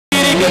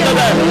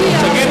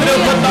പ്രാർത്ഥിക്കുന്നത്. സംഗീതം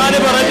 34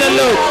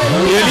 പറഞ്ഞല്ലോ,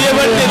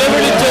 എളിയവൻ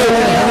നിലവിളിച്ചു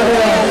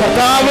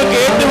കർത്താവ്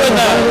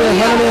കേട്ടുവെന്ന്.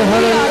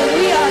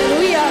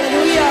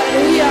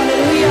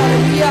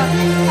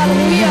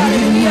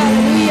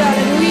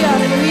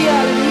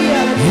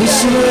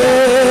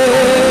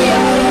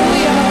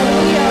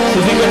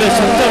 ശ്രദ്ധിക്കട്ടെ,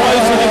 ശക്തമായി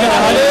ശ്രദ്ധിക്കട്ടെ.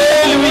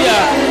 ഹല്ലേലൂയ.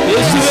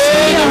 യേശുവേ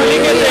എന്ന്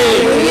വിളിക്കട്ടെ,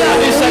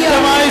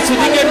 അതിശക്തമായി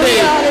ശ്രദ്ധിക്കട്ടെ.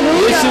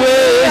 യേശുവേ,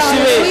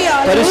 യേശുവേ.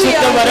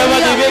 പരിശുദ്ധ പരമ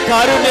ദിവ്യ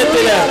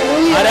കാരുണ്യത്തിന്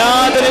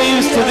ആരാധനയും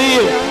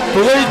സ്തുതിയും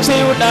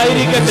പുകഴ്ചയും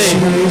ഉണ്ടായിരിക്കട്ടെ.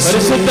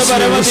 പരിശുദ്ധ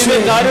പരമ ദിവ്യ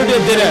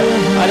കാരുണ്യത്തിന്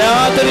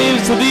ആരാധനയും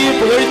സ്തുതിയും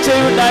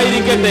പുകഴ്ചയും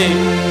ഉണ്ടായിരിക്കട്ടെ.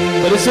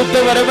 പരിശുദ്ധ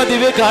പരമ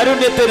ദിവ്യ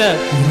കാരുണ്യത്തിന്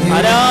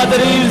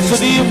ആരാധനയും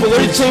സ്തുതിയും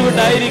പുകഴ്ചയും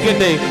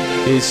ഉണ്ടായിരിക്കട്ടെ.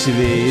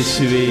 യേശുവേ,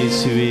 യേശുവേ,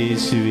 യേശുവേ,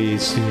 യേശുവേ,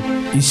 യേശുവേ.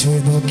 ഈശോയെ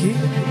നോക്കി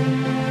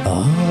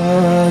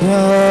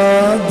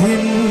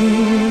ആരാധ്യൻ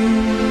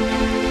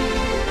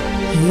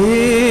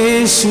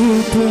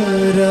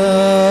യേശുപരാ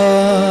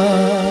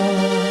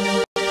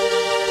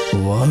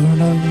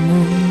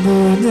വണങ്ങുന്നു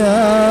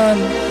ഞാൻ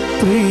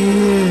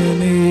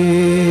പ്രിയനേ.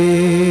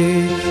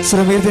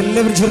 ശ്രമേത്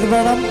എല്ലാവരും ചേർന്ന്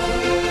പാടാം.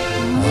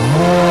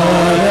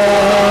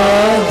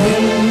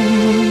 ആരാധ്യൻ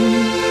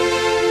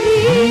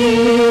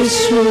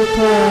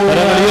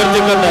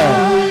ഉയർത്തിക്കൊണ്ട്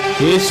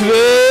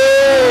യേശുവേ,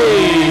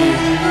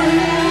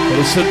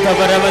 പരിശുദ്ധ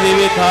പരമ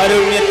ദിവ്യ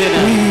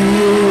കാരുണ്യത്തിന്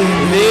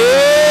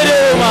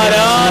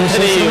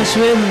ആരാധനയും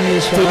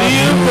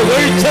സ്തുതിയും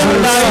പുകഴ്ചയും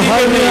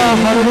ഉണ്ടായിരിക്കട്ടെ.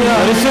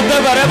 പരിശുദ്ധ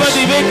പരമ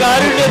ദിവ്യ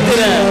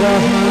കാരുണ്യത്തിന്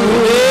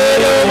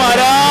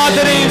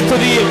ആരാധനയും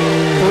സ്തുതിയും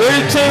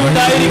പുകഴ്ചയും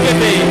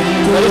ഉണ്ടായിരിക്കട്ടെ.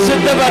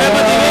 പരിശുദ്ധ പരമ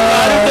ദിവ്യ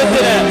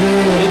കാരുണ്യത്തിന്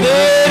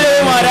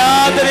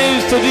ആരാധനയും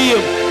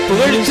സ്തുതിയും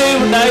പുകഴ്ചയും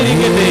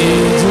ഉണ്ടായിരിക്കട്ടെ.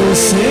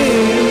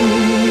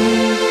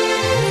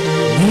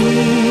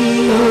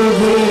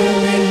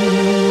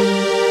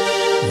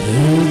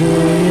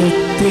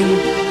 ഹൃദയത്തിൽ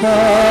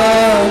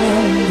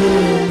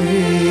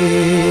ആനന്ദമേ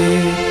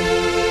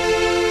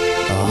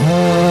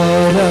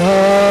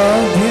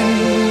ആരാധ്യൻ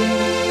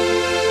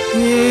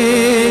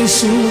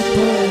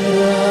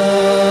യേശുപരാ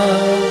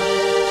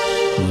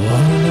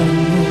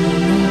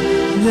വണങ്ങുന്നു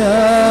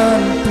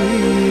ഞാൻ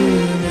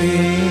പ്രിയനേ.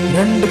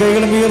 രണ്ട്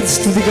കൈകളും ഉയർത്തി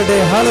സ്തുതിക്കട്ടെ.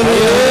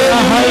 ഹല്ലേലൂയ,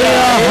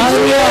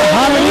 ഹല്ലേലൂയ,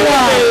 ഹല്ലേലൂയ.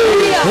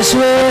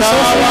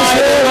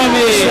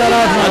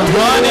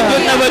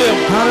 അധ്വാനിക്കുന്നവരും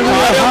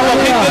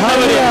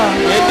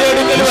എന്റെ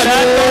അടുക്കൽ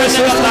വരാൻ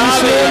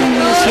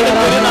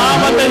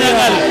നാമത്തെ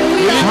ഞങ്ങൾ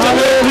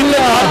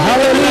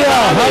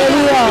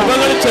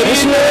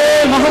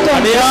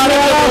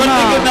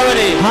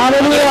പ്രവർത്തിക്കുന്നവരെ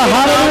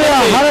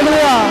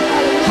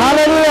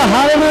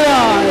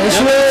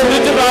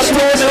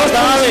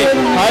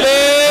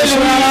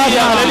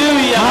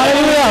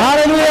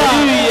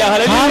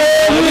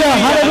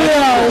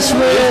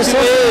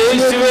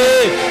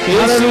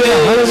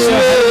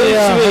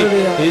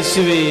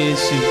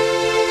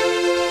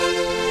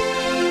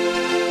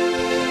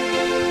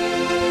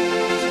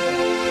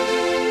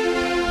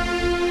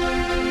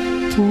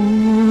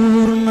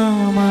പൂർണ്ണ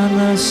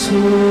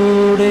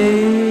മനസ്സോടെ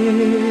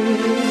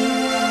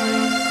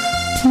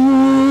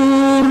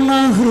പൂർണ്ണ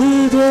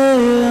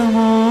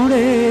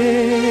ഹൃദയമോടെ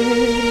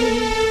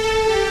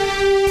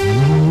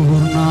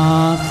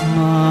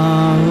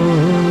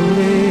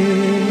പൂർണ്ണാത്മാവോടെ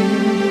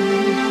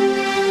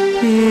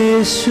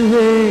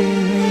യേശുവേ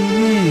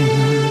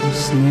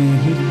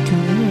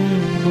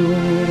സ്നേഹിക്കുന്നു.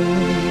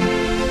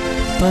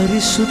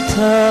 പരിശുദ്ധ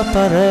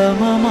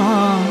പരമമാ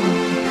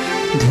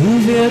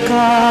ദിവ്യകാരുണ്യമേ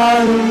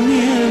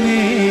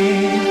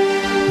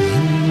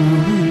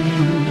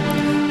എന്നുമെന്നും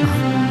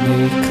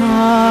അങ്ങേക്കാരാധന.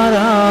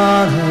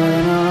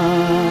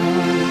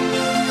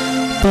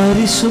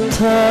 പരിശുദ്ധ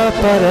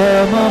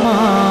പരമമാ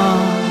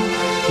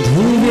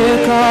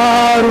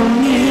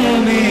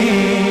ദിവ്യകാരുണ്യമേ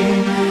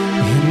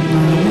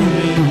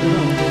എന്നുമെന്നും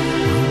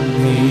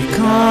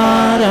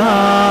അങ്ങേക്കാരാധന.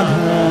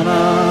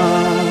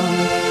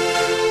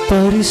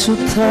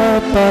 പരിശുദ്ധ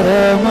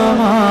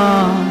പരമമാ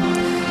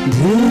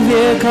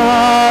ദിവ്യകാരുണ്യമേ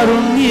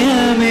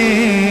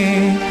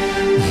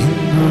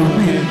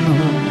എന്നുമെന്നും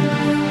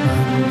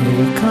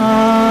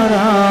അങ്ങേക്കാരാധന.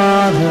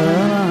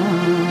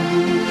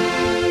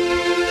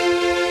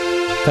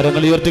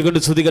 കരങ്ങൾ ഉയർത്തിക്കൊണ്ട്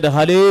സ്തുതിക്കട്ടെ.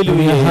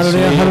 ഹല്ലേലൂയ,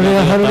 ഹല്ലേലൂയ, ഹല്ലേലൂയ,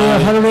 ഹല്ലേലൂയ,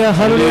 ഹല്ലേലൂയ,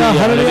 ഹല്ലേലൂയ,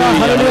 ഹല്ലേലൂയ,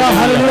 ഹല്ലേലൂയ,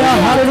 ഹല്ലേലൂയ,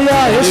 ഹല്ലേലൂയ.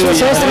 യേശുവേ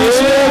സ്തോത്രം,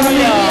 യേശുവേ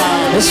നന്ദി,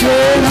 യേശുവേ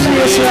നന്ദി,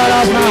 യേശുവേ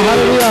ആരാധന.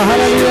 ഹല്ലേലൂയ,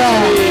 ഹല്ലേലൂയ.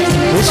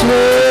 യേശുവേ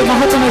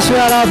മഹത്വം, യേശുവേ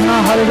ആരാധന.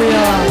 ഹല്ലേലൂയ.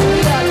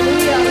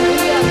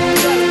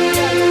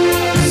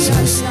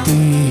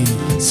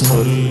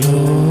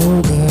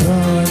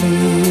 സ്വർലോകറാണി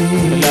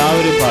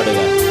എല്ലാവരും പാടുക.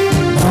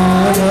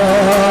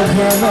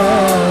 ആരാധനാരുടേറാണി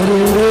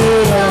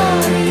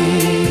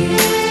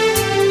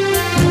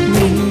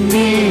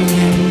നിന്നിൽ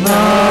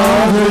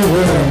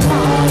നിന്നാകുമായി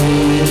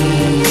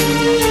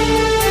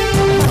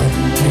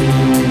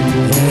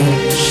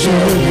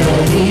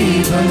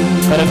രക്ഷകദീപം.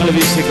 കരങ്ങൾ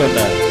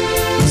വീശിക്കൊണ്ട്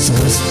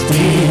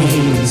സ്വസ്തി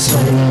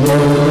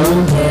സർവോപരാണി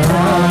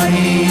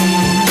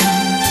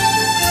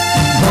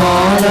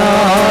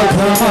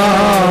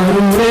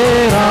ആരാധനാരുടേ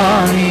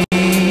റാണി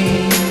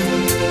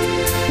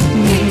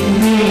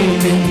നിന്നിൽ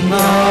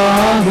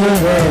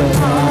നിന്നാകുമായി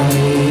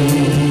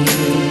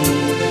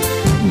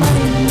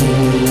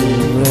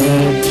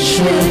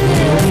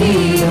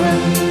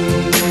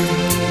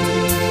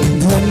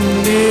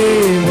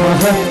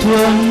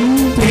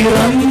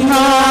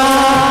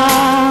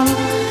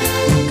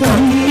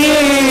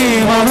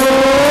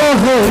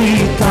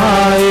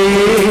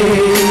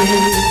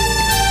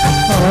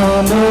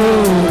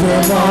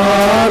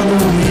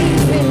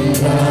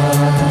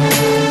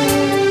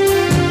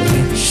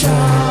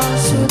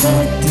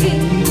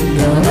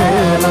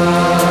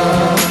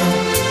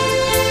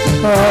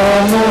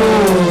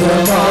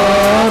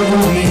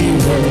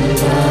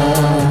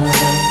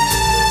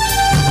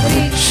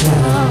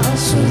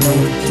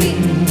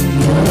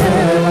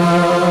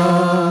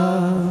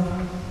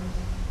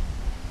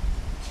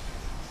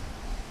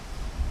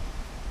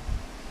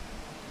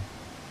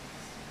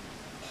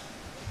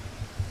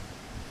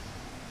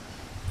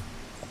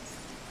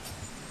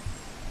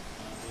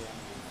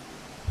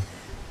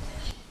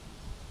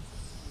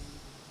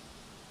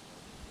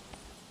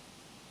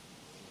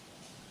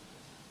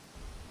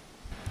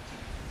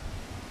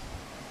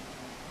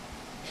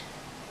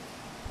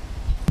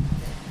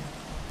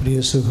പ്രിയ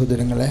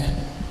സഹോദരങ്ങളെ,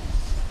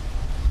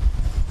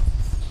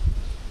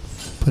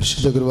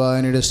 പരിശുദ്ധ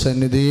കുർബാനയുടെ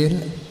സന്നിധിയിൽ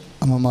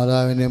അമ്മ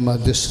മാതാവിൻ്റെ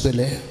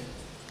മധ്യസ്ഥതയിലെ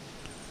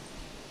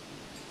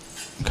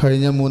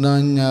കഴിഞ്ഞ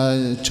 3-ാം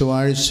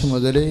ചൊവ്വാഴ്ച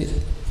മുതൽ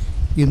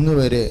ഇന്ന്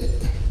വരെ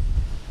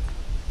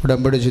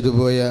ഉടമ്പടി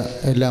ചെയ്തുപോയ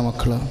എല്ലാ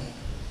മക്കളും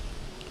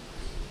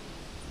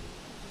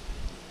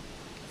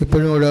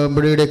ഇപ്പോഴും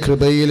ഉടമ്പടിയുടെ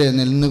കൃപയിൽ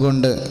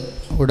നിന്നുകൊണ്ട്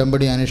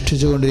ഉടമ്പടി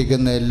അനുഷ്ഠിച്ചു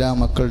കൊണ്ടിരിക്കുന്ന എല്ലാ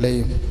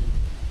മക്കളുടെയും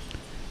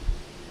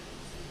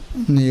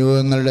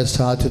നിയോഗങ്ങളുടെ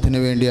സാധ്യത്തിന്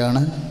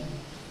വേണ്ടിയാണ്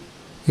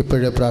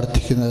ഇപ്പോഴേ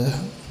പ്രാർത്ഥിക്കുന്നത്.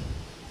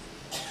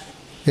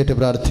 ഏറ്റു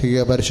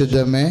പ്രാർത്ഥിക്കുക.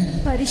 പരിശുദ്ധമേ,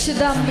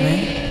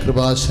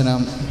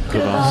 കൃപാസനം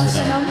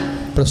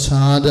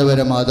പ്രസാദപര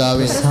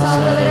മാതാവേ,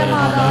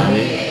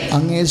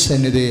 അങ്ങേ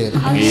സന്നിധിയിൽ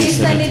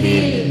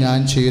ഞാൻ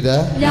ചെയ്ത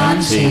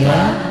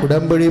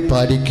ഉടമ്പടി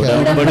പാലിക്കാൻ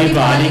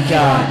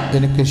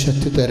എനിക്ക്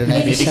ശക്തി തരണേ.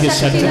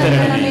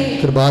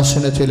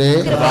 കൃപാസനത്തിലെ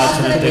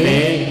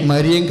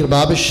മരിയൻ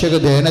കൃപാഭിഷേക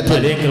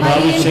ധ്യാനത്തിൽ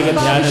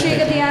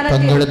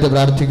പങ്കെടുത്ത്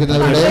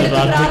പ്രാർത്ഥിക്കുന്നവരുടെ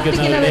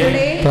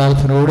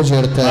പ്രാർത്ഥനയോട്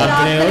ചേർത്ത്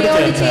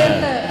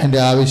എൻ്റെ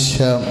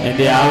ആവശ്യം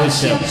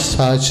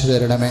സാധിച്ചു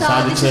തരണമേ.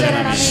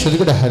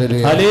 ശ്രുതിയുടെ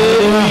ഹല്ലേലൂയ.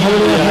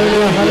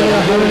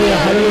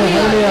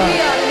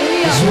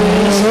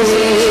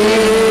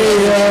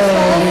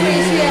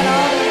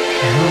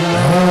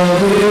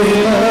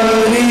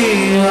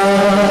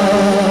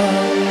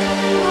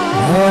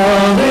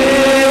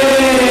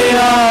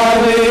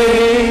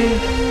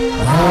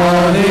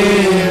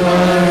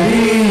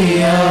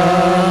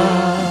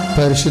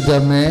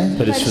 പരിശുദ്ധമേ,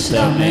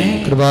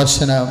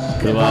 കൃപാസനം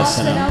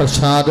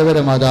പ്രസാദപര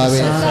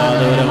മാതാവേ,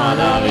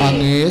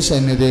 അങ്ങേ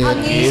സന്നിധിയിൽ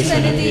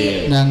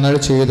ഞങ്ങൾ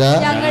ചെയ്ത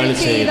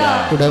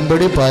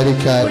ഉടമ്പടി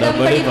പാലിക്കാൻ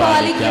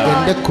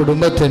എൻ്റെ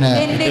കുടുംബത്തിന്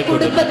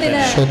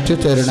ശക്തി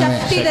തരണമേ.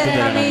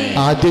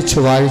 ആദ്യ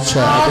ചൊവ്വാഴ്ച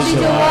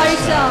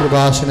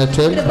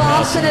കൃപാസനത്തിൽ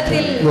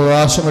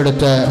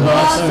ഉപവാസമെടുത്ത്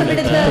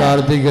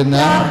പ്രാർത്ഥിക്കുന്ന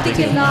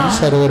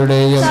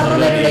സർവരുടെയും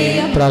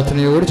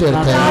പ്രാർത്ഥനയോട്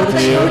ചേർത്ത്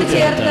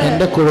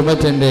എൻ്റെ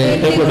കുടുംബത്തിൻ്റെ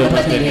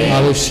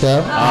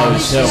ആവശ്യം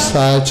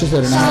സാധിച്ചു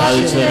തരണം.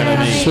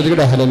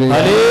 ശ്രുതിയുടെ ഹല്ലേലൂയ.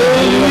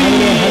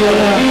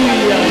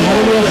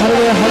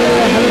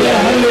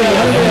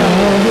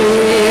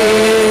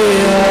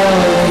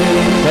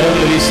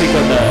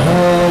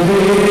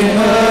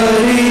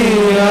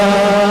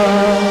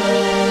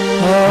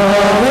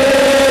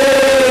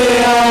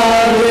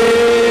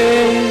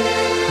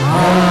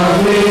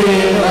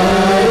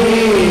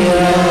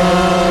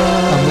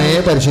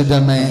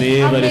 പരിശുദ്ധമേ,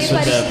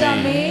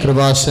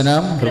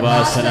 കൃപാസനം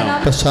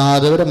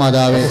പ്രസാദപര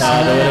മാതാവേ,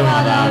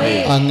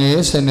 അങ്ങേ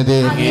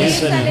സന്നിധിയിൽ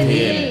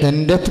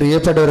എൻ്റെ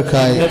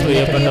പ്രിയപ്പെട്ടവർക്കായി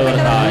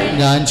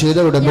ഞാൻ ചെയ്ത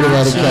ഉടമ്പടി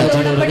പാലിക്കാൻ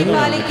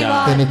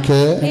എനിക്ക്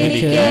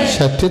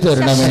ശക്തി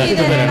തരണമേ.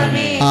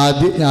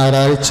 ആദ്യ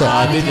ഞായറാഴ്ച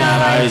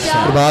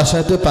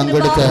കൃപാസനത്തിൽ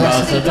പങ്കെടുത്ത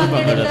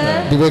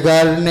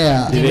ദിവ്യകാരുണ്യ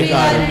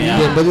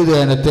ദമ്പതി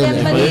ധ്യാനത്തിൽ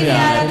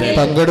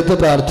പങ്കെടുത്ത്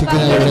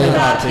പ്രാർത്ഥിക്കുന്നവരുടെ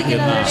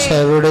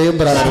സർവരുടെയും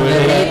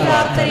പ്രാർത്ഥനകളെ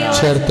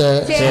ചേർത്ത്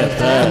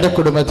എൻ്റെ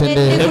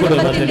കുടുംബത്തിന്റെ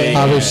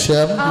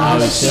ആവശ്യം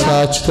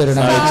സാധിച്ചു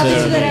തരണം.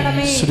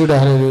 ശ്രുതിയുടെ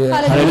ഹല്ലേലൂയ.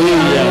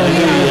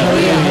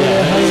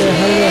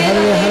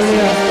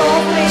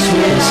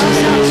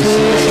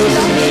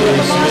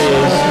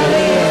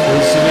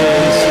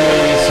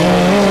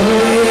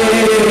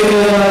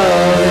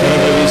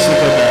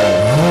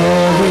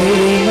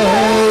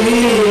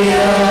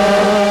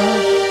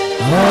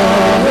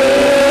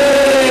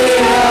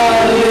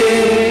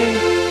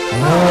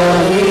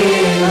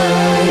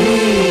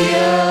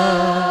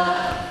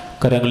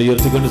 കരങ്ങൾ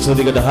ഉയർത്തിക്കൊണ്ട്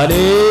ശ്രദ്ധിക്കട്ടെ.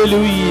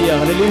 ഹല്ലേലൂയ,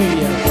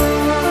 ഹല്ലേലൂയ.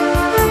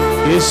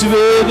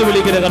 യേശുവേ എന്ന്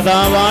വിളിക്കുന്ന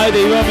കർത്താവായ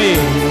ദൈവമേ,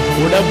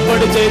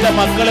 ഉടമ്പടി ചെയ്ത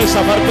മക്കളെ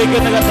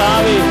സമർപ്പിക്കുന്ന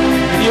കർത്താവേ,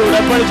 ഇനി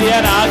ഉടമ്പടി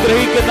ചെയ്യാൻ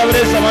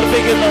ആഗ്രഹിക്കുന്നവരെ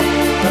സമർപ്പിക്കുന്നു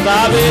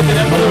കർത്താവേ.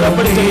 ദിനംപ്രതി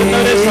ഉടമ്പടി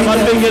ചെയ്യുന്നവരെ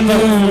സമർപ്പിക്കുന്നു.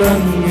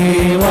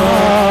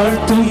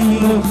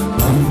 വാഴ്ത്തുന്നു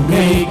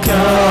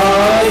അങ്ങേയ്ക്കായെന്നു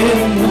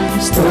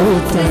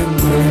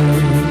സ്തോത്രങ്ങൾ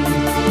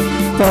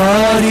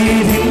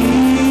പാരിതിന്നതി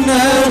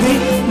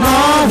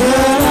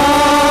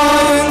നാഥനായി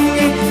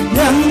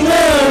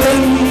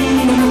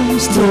ഞങ്ങളെന്നും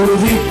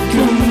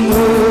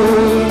സ്തുതിക്കുന്നു.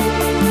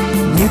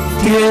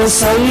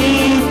 നിത്യസൽപിതാവാകുമങ്ങയെ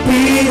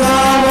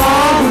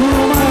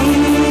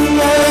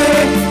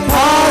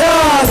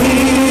ആരാധിക്കുന്നു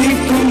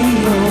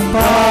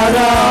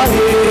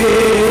ആരാധിക്കുന്നു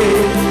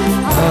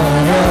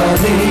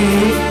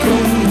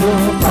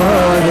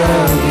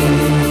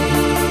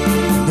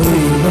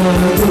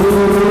ദൈവദൂതന്മാരേവരും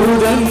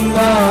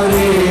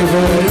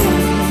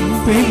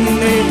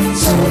പിന്നെ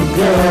സ്വർഗവാസികൾ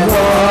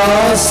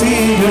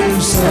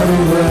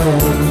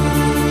സർവ്വം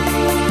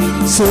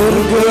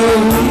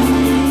സ്വർഗവും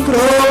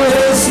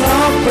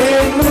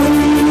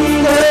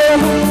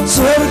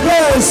സ്വർഗ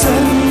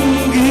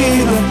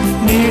സംഗീതം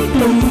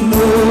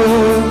നീട്ടുന്നു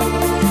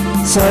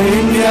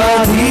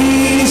സൈന്യാധീശനാം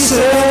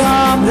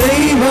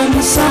ദൈവം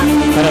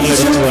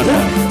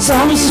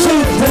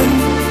സംശുദ്ധൻ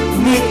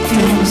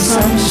നിത്യം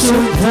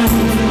സംശുദ്ധൻ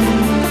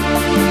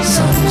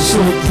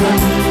സംശുദ്ധൻ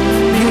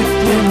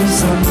നിത്യം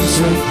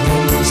സംശുദ്ധൻ.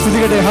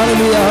 സ്തുതിക്കട്ടെ.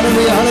 ഹല്ലേലൂയ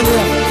ഹല്ലേലൂയ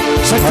ഹല്ലേലൂയ.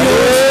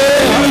 ശക്തിയോടെ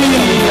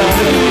ഹല്ലേലൂയ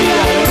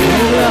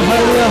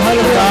ഹല്ലേലൂയ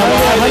ഹല്ലേലൂയ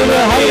ഹല്ലേലൂയ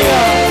ഹല്ലേലൂയ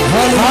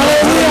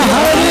ഹല്ലേലൂയ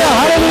ഹല്ലേലൂയ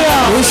ഹല്ലേലൂയ.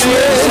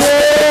 യേശുവേ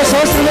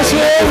സ്തോത്രം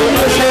യേശുവേ.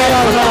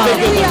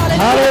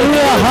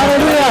 ഹല്ലേലൂയ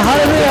ഹല്ലേലൂയ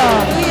ഹല്ലേലൂയ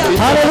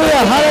ഹല്ലേലൂയ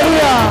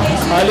ഹല്ലേലൂയ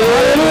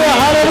ഹല്ലേലൂയ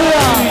ഹല്ലേലൂയ.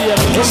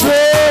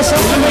 യേശുവേ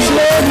സ്തോത്രം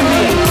യേശുവേ.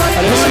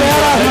 യേശുവേ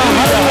ആരാധന.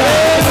 ഹല്ലേലൂയ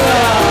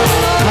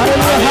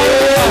ഹല്ലേലൂയ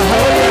ഹല്ലേലൂയ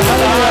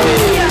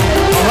ഹല്ലേലൂയ.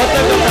 മഹത്വ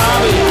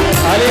കർത്താവേ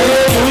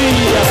ഹല്ലേലൂയ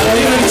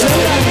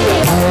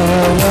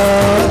ആരാധന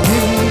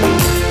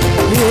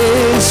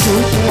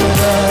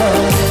യേശുവേ.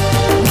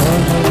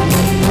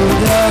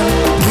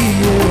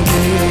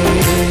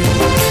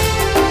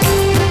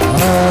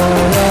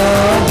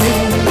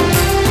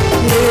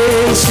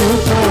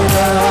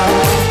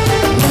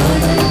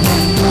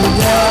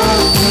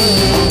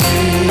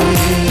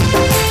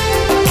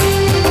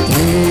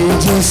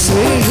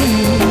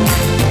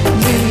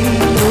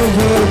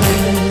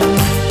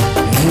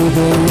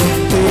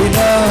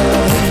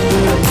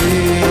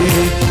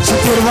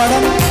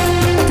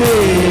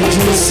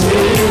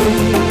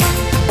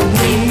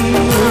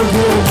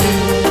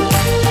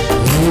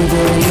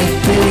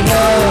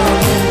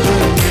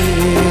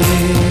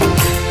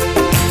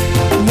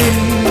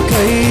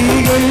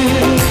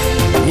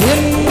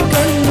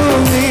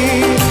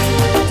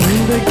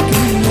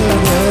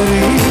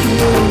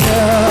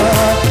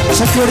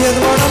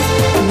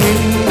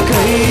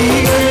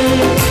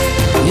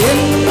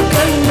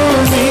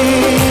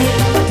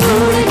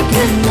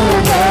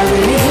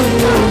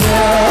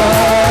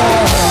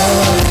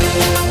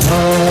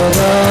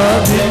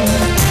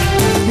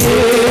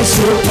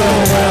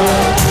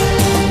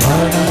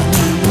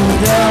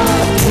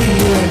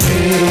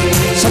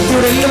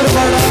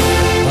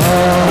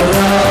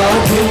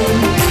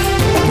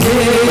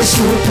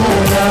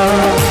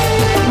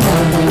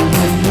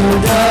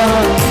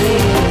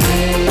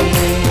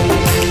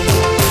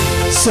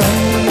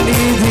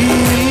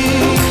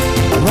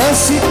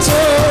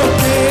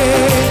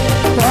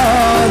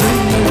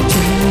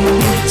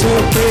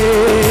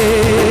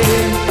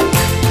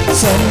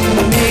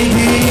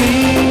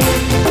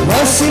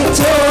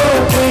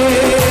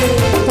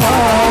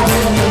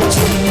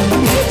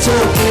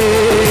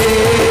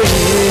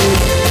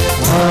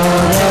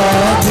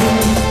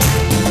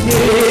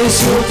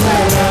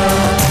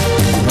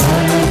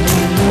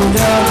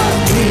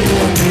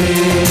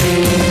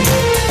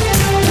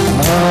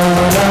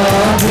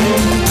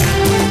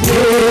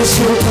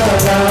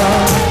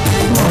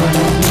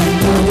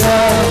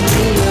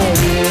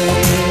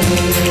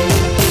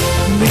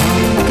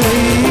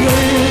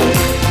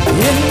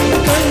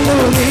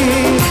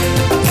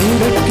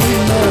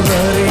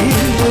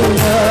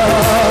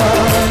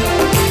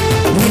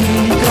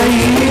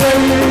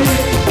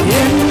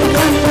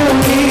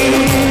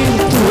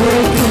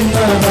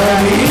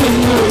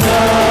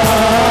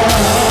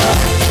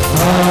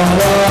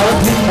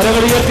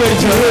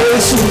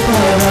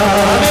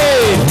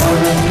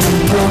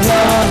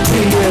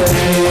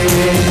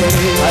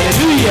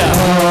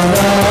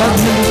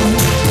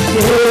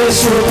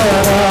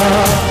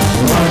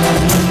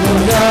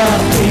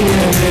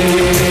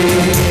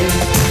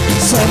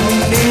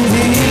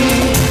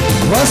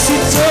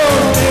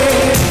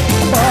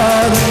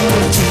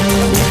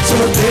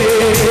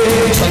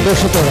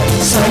 സന്തോഷത്തോടെ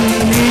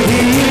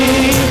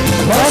സന്നിധിയിൽ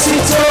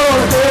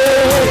വസിച്ചോട്ടെ,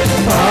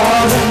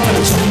 പാദങ്ങൾ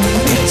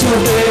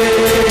ചുംബിച്ചോട്ടെ.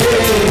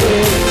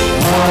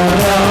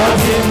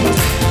 ആരാധ്യൻ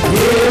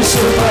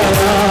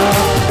യേശുപരാ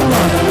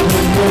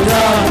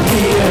വണങ്ങുന്നതാകിയവേ.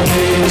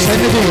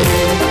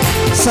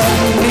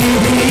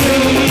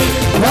 സന്നിധിയിൽ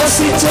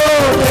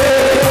വസിച്ചോട്ടെ,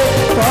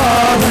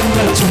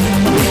 പാദങ്ങൾ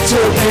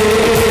ചുംബിച്ചോട്ടെ.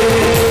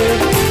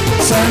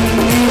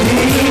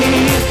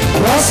 സന്നിധിയിൽ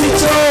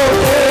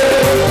വസിച്ചോട്ടെ,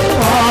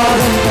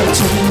 പാദങ്ങൾ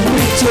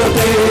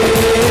ചുംബിച്ചോട്ടെ.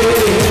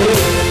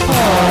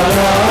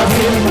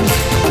 ആരാധ്യൻ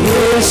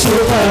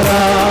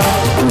യേശുപരാ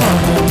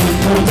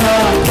വണങ്ങുന്നതാകിയവേ.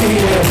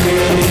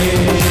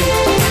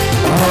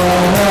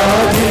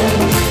 ആരാധ്യൻ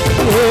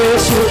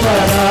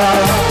യേശുപരാ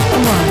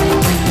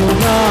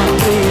വണങ്ങുന്നതാകിയവേ.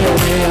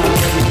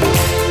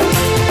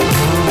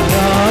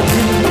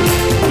 ആരാധ്യൻ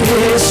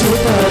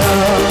യേശുപരാ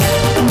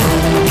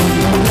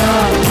വണങ്ങുന്നതാകിയവേ.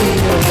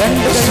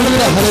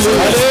 Hallelujah,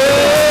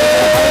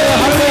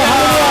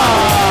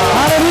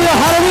 hallelujah,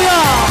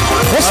 hallelujah.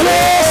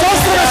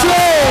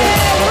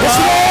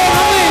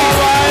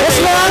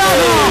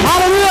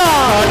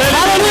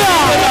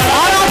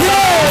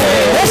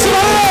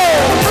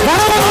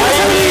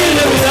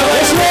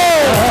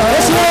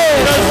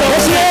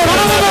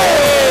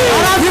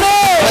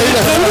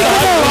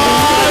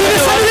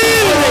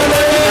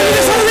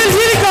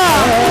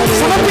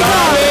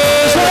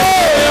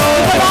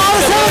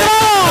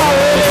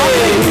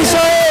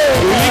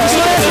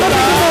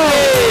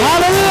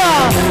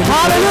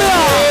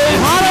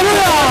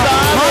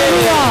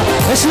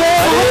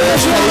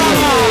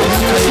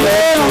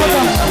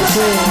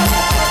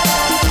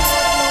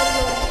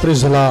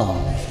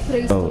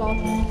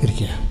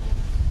 ഇരിക്കുക.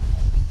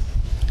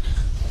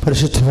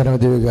 പരിശുദ്ധ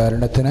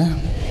പരമദിവ്യകാരുണ്യത്തിന്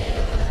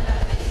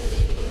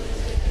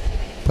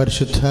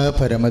പരിശുദ്ധ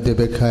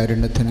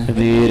പരമദിവ്യകാരുണ്യത്തിന്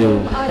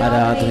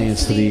ആരാധനയും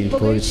സ്തുതിയും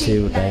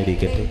പുകഴ്ചയും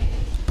ഉണ്ടായിരിക്കട്ടെ.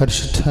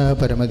 പരിശുദ്ധ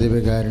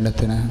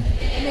പരമദിവ്യകാരുണ്യത്തിന്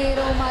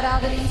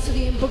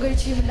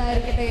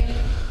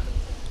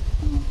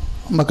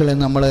മക്കളെ,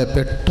 നമ്മൾ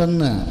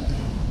പെട്ടെന്ന്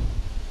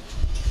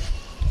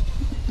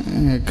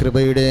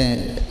കൃപയുടെ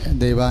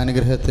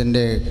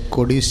ദൈവാനുഗ്രഹത്തിൻ്റെ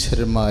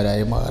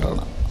കോടീശ്വരന്മാരായി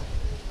മാറണം,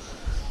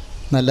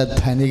 നല്ല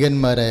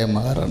ധനികന്മാരായി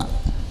മാറണം.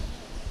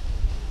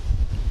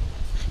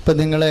 ഇപ്പം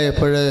നിങ്ങളെ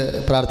എപ്പോഴും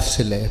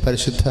പ്രാർത്ഥിച്ചില്ലേ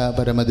പരിശുദ്ധ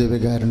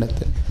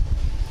പരമദിവ്യകാരുണ്യത്തിൽ?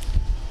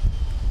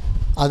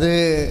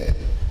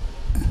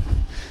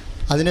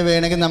 അതിന്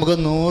വേണമെങ്കിൽ നമുക്ക്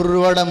 100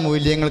 രൂപയുടെ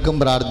മൂല്യങ്ങൾക്കും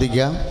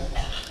പ്രാർത്ഥിക്കാം,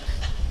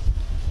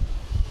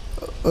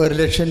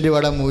 1,00,000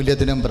 രൂപയുടെ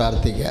മൂല്യത്തിനും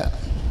പ്രാർത്ഥിക്കാം.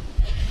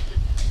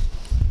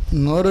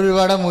 100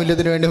 രൂപയുടെ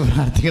മൂല്യത്തിന് വേണ്ടി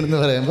പ്രാർത്ഥിക്കണമെന്ന്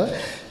പറയുമ്പോൾ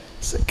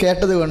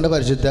കേട്ടത് കൊണ്ട്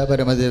പരിശുദ്ധ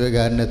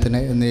പരമദിവ്യകാരുണ്യത്തിന്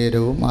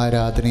നേരവും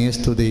ആരാധനയും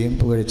സ്തുതിയും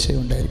പുകഴ്ചയും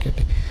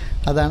ഉണ്ടായിരിക്കട്ടെ.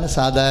 അതാണ്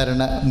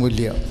സാധാരണ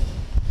മൂല്യം.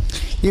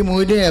 ഈ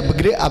മൂല്യം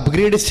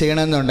അപ്ഗ്രേഡ്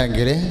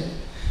ചെയ്യണമെന്നുണ്ടെങ്കിൽ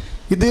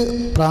ഇത്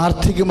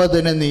പ്രാർത്ഥിക്കുമ്പോൾ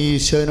തന്നെ നീ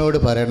ഈശോനോട്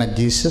പറയണം,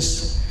 ജീസസ്,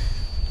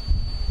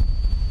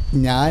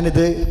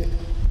 ഞാനിത്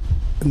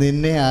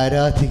നിന്നെ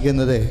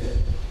ആരാധിക്കുന്നത്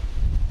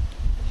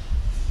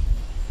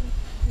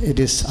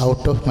it is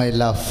out of my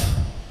love.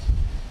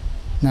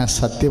 ഞാൻ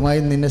സത്യമായി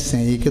നിന്നെ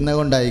സ്നേഹിക്കുന്നത്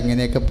കൊണ്ടാണ്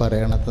ഇങ്ങനെയൊക്കെ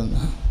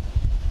പറയണതെന്ന്.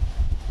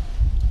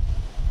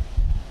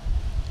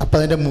 അപ്പം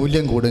അതിൻ്റെ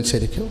മൂല്യം കൂടും.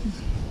 ശരിക്കും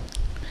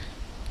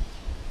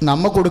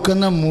നമ്മൾ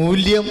കൊടുക്കുന്ന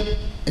മൂല്യം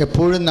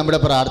എപ്പോഴും നമ്മുടെ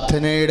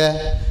പ്രാർത്ഥനയുടെ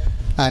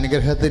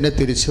അനുഗ്രഹത്തിൻ്റെ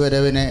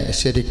തിരിച്ചുവരവിനെ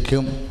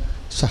ശരിക്കും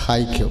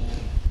സഹായിക്കും.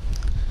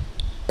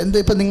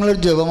 ഇപ്പം നിങ്ങളൊരു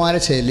ജപമാല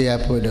ചൊല്ലിയാൽ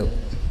പോലും,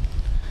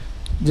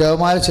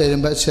 ജപമാല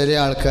ചെല്ലുമ്പോൾ ചെറിയ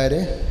ആൾക്കാർ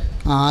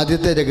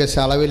ആദ്യത്തെ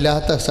രഹസ്യം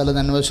അളവില്ലാത്ത സ്ഥല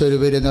നന്മ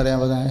സ്വരൂപര് എന്ന്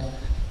പറയുമ്പോൾ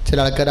ചില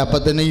ആൾക്കാർ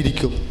അപ്പം തന്നെ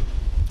ഇരിക്കും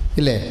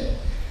ഇല്ലേ?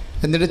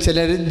 എന്നിട്ട്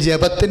ചിലർ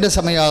ജപത്തിൻ്റെ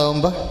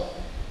സമയമാകുമ്പോൾ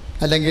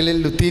അല്ലെങ്കിൽ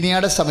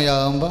ലുത്തീനിയയുടെ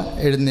സമയമാകുമ്പോൾ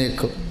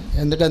എഴുന്നേക്കും.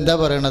 എന്നിട്ട് എന്താ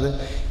പറയണത്?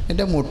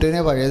 എൻ്റെ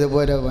മുട്ടിനെ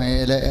പഴയതുപോലെ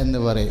മേലെ എന്ന്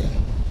പറയും.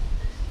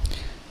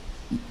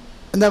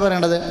 എന്താ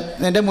പറയണത്?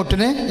 എൻ്റെ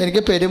മുട്ടിന്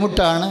എനിക്ക്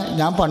പെരുമുട്ടാണ്,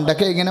 ഞാൻ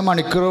പണ്ടൊക്കെ ഇങ്ങനെ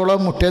മണിക്കൂറോളം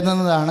മുട്ടയിൽ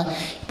നിന്നതാണ്,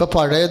 ഇപ്പോൾ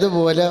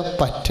പഴയതുപോലെ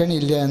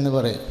പറ്റണില്ല എന്ന്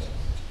പറയും.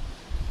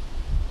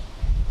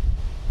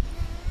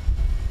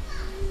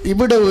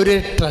 ഇവിടെ ഒരു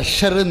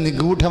ട്രഷർ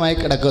നിഗൂഢമായി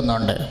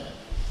കിടക്കുന്നുണ്ട്.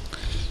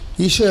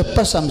 ഈശോ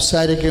എപ്പോൾ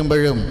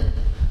സംസാരിക്കുമ്പോഴും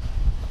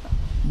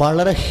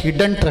വളരെ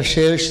ഹിഡൻ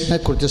ട്രഷേഴ്സിനെ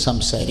കുറിച്ച്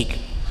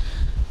സംസാരിക്കും.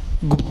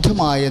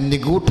 ഗുപ്തമായ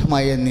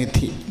നിഗൂഢമായ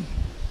നിധി.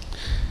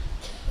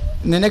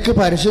 നിനക്ക്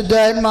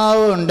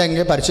പരിശുദ്ധാത്മാവ്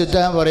ഉണ്ടെങ്കിൽ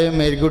പരിശുദ്ധാത്മാവ് പറയും,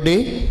 മേരിക്കുട്ടി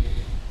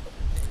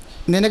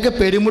നിനക്ക്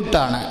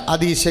പെരുമുട്ടാണ്,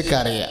 അത് ഈശോയ്ക്ക്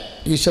അറിയാം.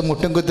 ഈശോ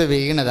മുട്ടും കുത്തി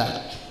വീണതാണ്.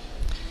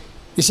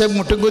 ഈശോ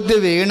മുട്ടും കുത്തി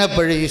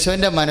വീണപ്പോൾ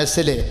ഈശോൻ്റെ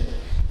മനസ്സിൽ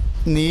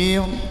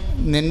നീയും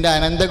നിൻ്റെ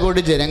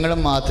അനന്തകോടി ജനങ്ങളും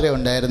മാത്രമേ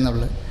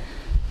ഉണ്ടായിരുന്നുള്ളൂ.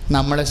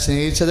 നമ്മളെ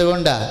സ്നേഹിച്ചത്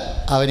കൊണ്ടാണ്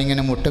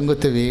അവനിങ്ങനെ മുട്ടും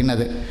കുത്തി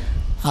വീണത്.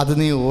 അത്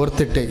നീ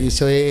ഓർത്തിട്ട്,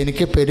 ഈശോയെ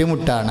എനിക്ക്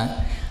പെരുമുട്ടാണ്,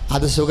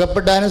 അത്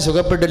സുഖപ്പെട്ടാലും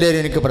സുഖപ്പെട്ടില്ലേലും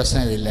എനിക്ക്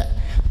പ്രശ്നമില്ല,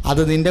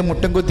 അത് നിൻ്റെ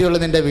മുട്ടും കുത്തിയുള്ള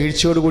നിൻ്റെ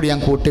വീഴ്ചയോടുകൂടി ഞാൻ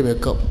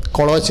കൂട്ടിവെക്കും.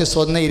 കൊളോസ്യസ്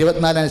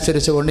 1:24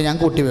 അനുസരിച്ച് കൊണ്ട് ഞാൻ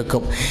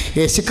കൂട്ടിവെക്കും.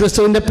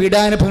 യേശുക്രിസ്തുവിൻ്റെ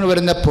പീഡാനുഭവങ്ങൾ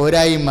വരുന്ന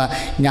പോരായ്മ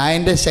ഞാൻ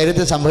എൻ്റെ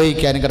ശരീരത്തിൽ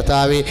സംഭവിക്കാനും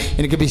കർത്താവേ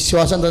എനിക്ക്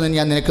വിശ്വാസം തന്നെ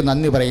ഞാൻ നിനക്ക്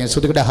നന്ദി പറയും.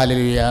 സ്തുതിക്കട്ടെ.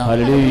 ഹല്ലേലൂയ,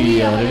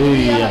 ഹല്ലേലൂയ,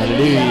 ഹല്ലേലൂയ,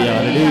 ഹല്ലേലൂയ,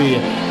 ഹല്ലേലൂയ,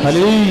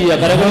 ഹല്ലേലൂയ.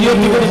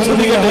 കരങ്ങളുയർത്തിക്കൊണ്ട്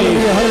സ്തുതിക്കട്ടെ,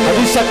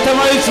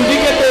 അതിശക്തമായി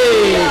സ്തുതിക്കട്ടെ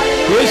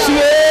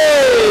യേശുവേ.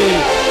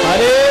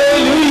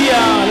 ഹല്ലേലൂയ,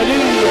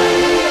 ഹല്ലേലൂയ.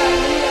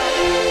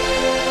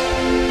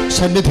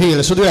 സന്നിധിയിൽ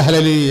സ്തുതി.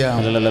 ഹല്ലേലൂയ.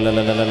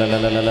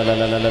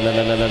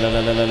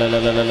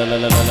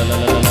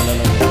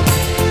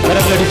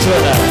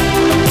 കരങ്ങളടിച്ചോടാ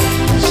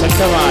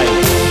ശക്തമായി.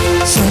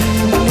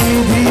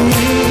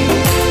 സന്നിധിയിൽ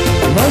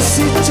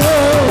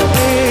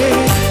വസിച്ചോട്ടെ,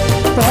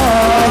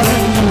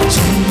 പാദങ്ങൾ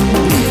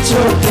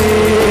ചിന്തിച്ചോട്ടെ.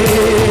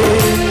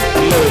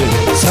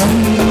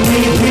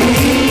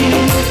 സന്നിധിയിൽ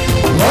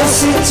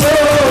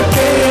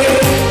വസിച്ചോട്ടെ,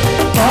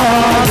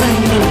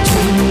 പാദങ്ങൾ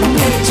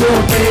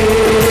ചിന്തിച്ചോട്ടെ.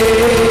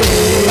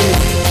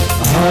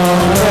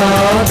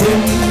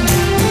 ആരാധൻ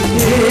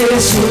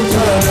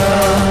യേശുധര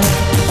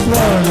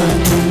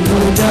വണങ്ങുന്നു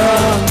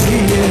ഞാൻ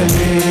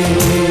പ്രിയനേ.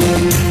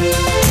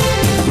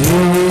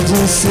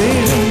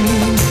 തേജസ്സിലും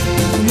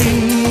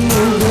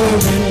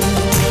നിന്നുകവൻ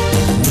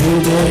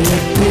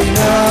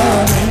ഹൃദയത്തിലാനന്ദമേ.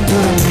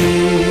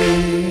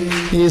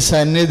 ഈ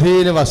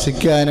സന്നിധിയിൽ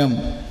വസിക്കാനും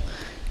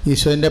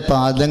ഈശോൻ്റെ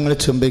പാദങ്ങൾ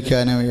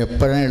ചുംബിക്കാനും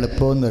എപ്പോഴാണ്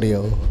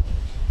എളുപ്പമെന്നറിയോ?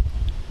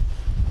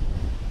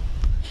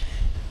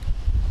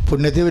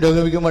 പുണ്യത്തിൽ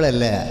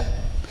പുരോഗമിക്കുമ്പോഴല്ല.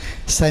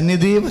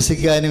 സന്നിധി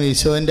വസിക്കാനും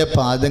ഈശോൻ്റെ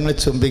പാദങ്ങൾ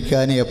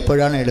ചുംബിക്കാനും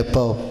എപ്പോഴാണ്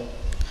എളുപ്പം?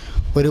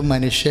 ഒരു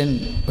മനുഷ്യൻ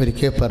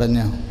ഒരിക്കൽ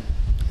പറഞ്ഞു,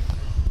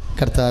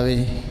 കർത്താവേ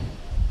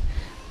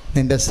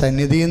നിൻ്റെ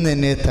സന്നിധിയിൽ നിന്ന്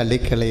എന്നെ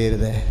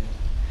തള്ളിക്കളയരുത്,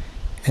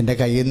 എൻ്റെ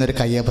കയ്യിൽ നിന്നൊരു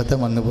കയ്യബദ്ധം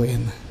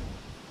വന്നുപോയെന്ന്.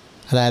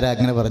 അതാരാ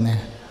അങ്ങനെ പറഞ്ഞേ?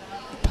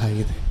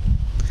 ഭാഗ്യത്.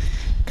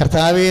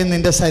 കർത്താവേ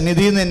നിൻ്റെ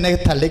സന്നിധിയിൽ നിന്ന് എന്നെ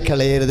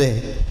തള്ളിക്കളയരുത്,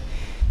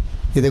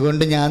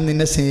 ഇതുകൊണ്ട് ഞാൻ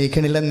നിന്നെ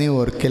സ്നേഹിക്കണില്ലെന്ന് നീ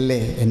ഓർക്കല്ലേ.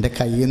 എൻ്റെ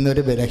കയ്യിൽ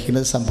നിന്നൊരു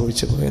ബലഹീനത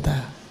സംഭവിച്ചു പോയതാ.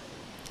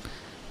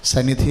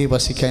 സന്നിധി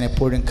വസിക്കാൻ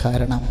എപ്പോഴും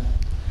കാരണം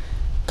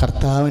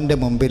കർത്താവിൻ്റെ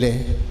മുമ്പിൽ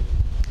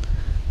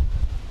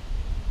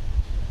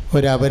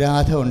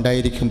ഒരപരാധം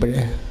ഉണ്ടായിരിക്കുമ്പോൾ,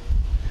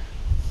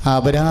 ആ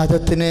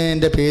അപരാധത്തിന്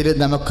എൻ്റെ പേരിൽ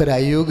നമുക്കൊരു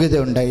അയോഗ്യത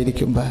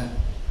ഉണ്ടായിരിക്കുമ്പോൾ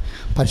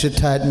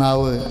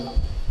പരിശുദ്ധാത്മാവ്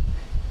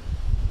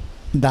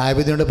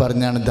ദാവീദിനോട്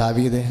പറഞ്ഞാണ്,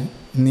 ദാവീദ്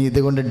നീ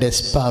ഇതുകൊണ്ട്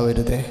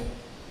ഡെസ്പാവരുത്,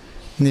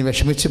 നീ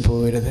വിഷമിച്ച്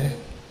പോകരുത്.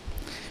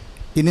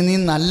 ഇനി നീ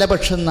നല്ല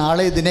പക്ഷം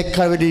നാളെ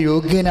ഇതിനേക്കാൾ ഒരു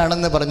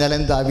യോഗ്യനാണെന്ന്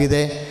പറഞ്ഞാലും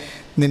ദാവീദേ,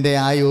 നിൻ്റെ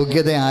ആ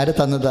യോഗ്യത ആര്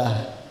തന്നതാ?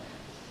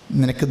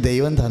 നിനക്ക്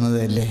ദൈവം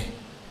തന്നതല്ലേ.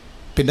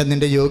 പിന്നെ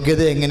നിൻ്റെ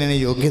യോഗ്യത എങ്ങനെയാണ്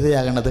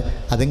യോഗ്യതയാകണത്?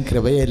 അതും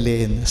കൃപയല്ലേ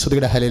എന്ന്.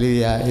 സ്തുതിക്കട്ടെ.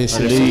 ഹല്ലേലൂയ.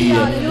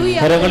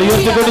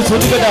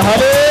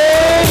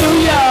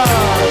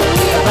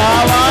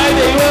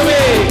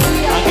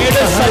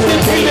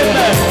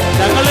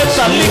 ഞങ്ങളെ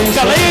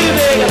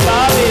തള്ളിക്കളയരുതേ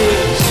കർത്താവേ.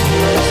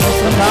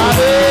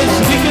 കർത്താവേ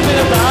സ്തുതിക്കുന്നു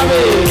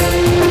കർത്താവേ.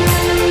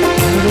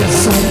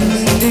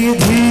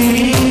 സന്നിധി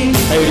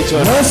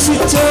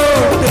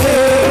വസിച്ചോട്ടെ,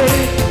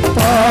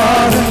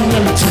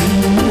 പാദങ്ങൾ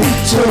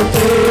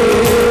ചുംബിച്ചോട്ടെ.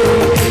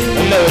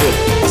 എല്ലാവരും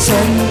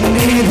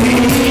സന്നിധി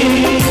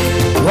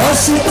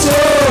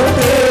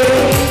വസിച്ചോട്ടെ,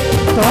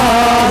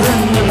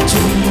 പാദങ്ങൾ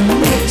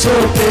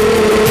ചുംബിച്ചോട്ടെ.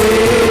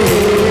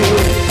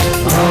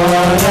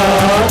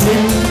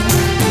 ആരാധ്യം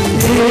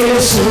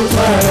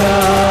യേശുപരാ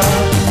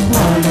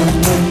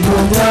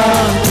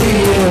മണമുണ്ടാം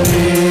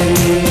പ്രിയരേ.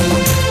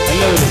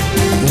 എല്ലാവരും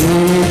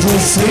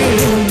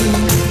തേജസ്സും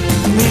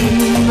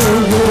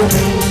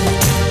നിന്നുകൊണ്ടേ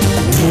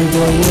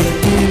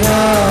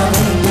ഹൃദയത്തിലാനന്ദമേ.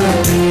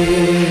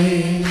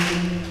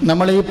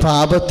 നമ്മൾ ഈ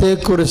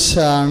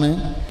പാപത്തെക്കുറിച്ചാണ്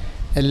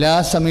എല്ലാ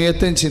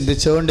സമയത്തും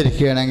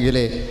ചിന്തിച്ചുകൊണ്ടിരിക്കുകയാണെങ്കിൽ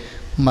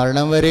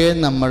മരണം വരെ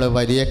നമ്മൾ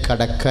വലിയ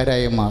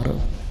കടക്കാരായി മാറും.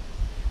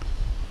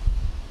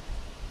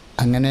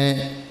 അങ്ങനെ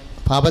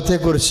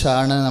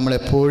പാപത്തെക്കുറിച്ചാണ്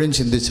നമ്മളെപ്പോഴും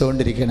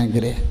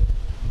ചിന്തിച്ചുകൊണ്ടിരിക്കണമെങ്കിൽ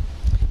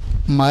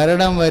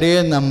മരണം വരെ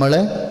നമ്മൾ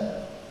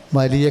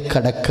വലിയ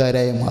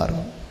കടക്കാരായി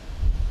മാറും.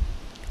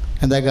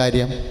 എന്താ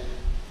കാര്യം?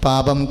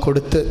 പാപം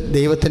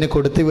ദൈവത്തിന്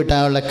കൊടുത്തു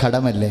വിട്ടാനുള്ള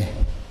കടമല്ലേ,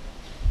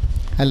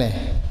 അല്ലേ?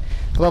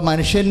 അപ്പോൾ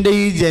മനുഷ്യൻ്റെ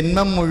ഈ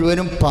ജന്മം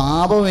മുഴുവനും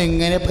പാപം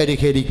എങ്ങനെ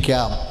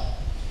പരിഹരിക്കാം,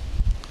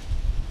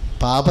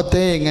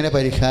 പാപത്തെ എങ്ങനെ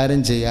പരിഹാരം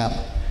ചെയ്യാം,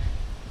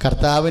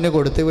 കർത്താവിന്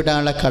കൊടുത്തു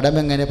വിടാനുള്ള കടം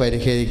എങ്ങനെ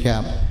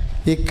പരിഹരിക്കാം,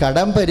 ഈ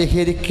കടം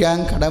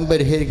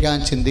പരിഹരിക്കാൻ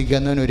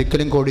ചിന്തിക്കുന്നവൻ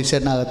ഒരിക്കലും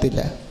കോടീശ്വരനാകത്തില്ല.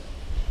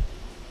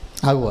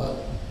 ആകുക.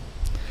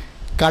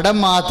 കടം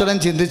മാത്രം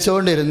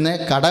ചിന്തിച്ചുകൊണ്ടിരുന്ന്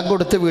കടം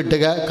കൊടുത്ത്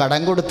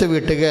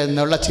വീട്ടുക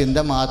എന്നുള്ള ചിന്ത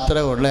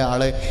മാത്രമേ ഉള്ള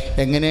ആൾ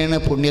എങ്ങനെയാണ്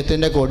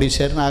പുണ്യത്തിൻ്റെ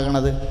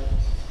കോടീശ്വരനാകണത്?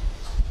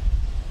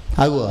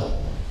 ആകുക?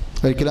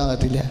 ഒരിക്കലും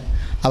ആകത്തില്ല.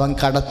 അവൻ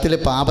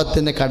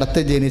പാപത്തിൻ്റെ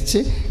കടത്തിൽ ജനിച്ച്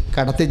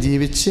കടത്തിൽ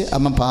ജീവിച്ച്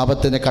അവൻ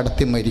പാപത്തിൻ്റെ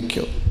കടത്തിൽ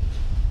മരിക്കും.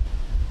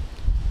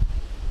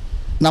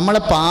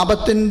 നമ്മളെ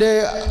പാപത്തിൻ്റെ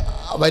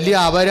വലിയ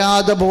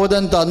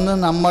അപരാധബോധം തന്ന്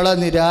നമ്മളെ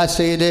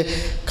നിരാശയിൽ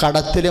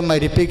കടത്തിൽ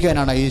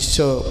മരിപ്പിക്കാനാണ്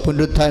ഈശോ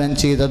പുനരുത്ഥാനം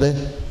ചെയ്തത്.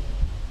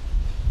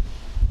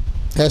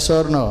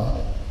 യേശോർണോ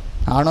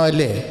ആണോ?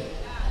 അല്ലേ?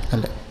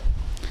 അല്ലേ?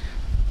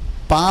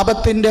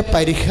 പാപത്തിൻ്റെ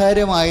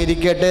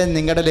പരിഹാരമായിരിക്കട്ടെ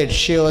നിങ്ങളുടെ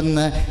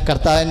ലക്ഷ്യമെന്ന്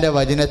കർത്താവിൻ്റെ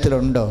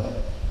വചനത്തിലുണ്ടോ?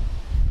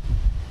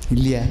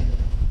 ഇല്ല.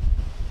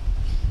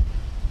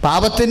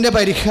 പാപത്തിൻ്റെ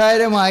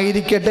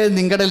പരിഹാരമായിരിക്കട്ടെ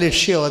നിങ്ങളുടെ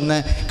ലക്ഷ്യമെന്ന്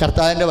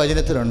കർത്താവിൻ്റെ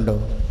വചനത്തിലുണ്ടോ?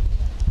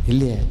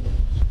 ഇല്ല.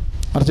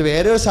 മറിച്ച്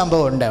വേറൊരു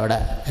സംഭവം ഉണ്ട് അവിടെ.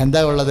 എന്താ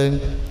ഉള്ളത്?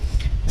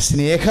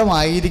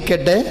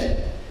 സ്നേഹമായിരിക്കട്ടെ.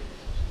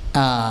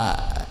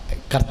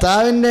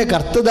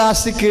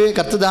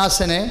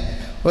 കർത്തദാസന്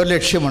ഒരു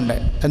ലക്ഷ്യമുണ്ട്.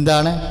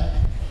 എന്താണ്?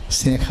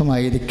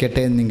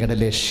 സ്നേഹമായിരിക്കട്ടെ നിങ്ങളുടെ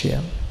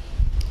ലക്ഷ്യം.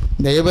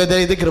 ദൈവത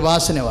ഇത്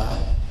കൃപാസനമാണ്.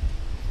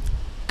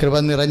 കൃപ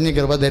നിറഞ്ഞ്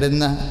കൃപ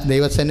തരുന്ന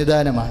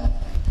ദൈവസന്നിധാനമാണ്.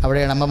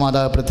 അവിടെയാണ് അമ്മ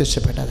മാതാവ്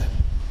പ്രത്യക്ഷപ്പെട്ടത്.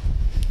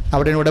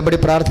 അവിടെയാണ് ഉടമ്പടി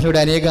പ്രാർത്ഥനയുടെ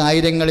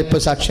ആയിരങ്ങൾ ഇപ്പോൾ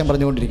സാക്ഷ്യം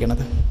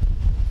പറഞ്ഞുകൊണ്ടിരിക്കുന്നത്.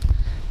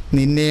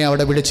 നിന്നെ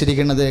അവിടെ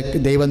വിളിച്ചിരിക്കുന്നത്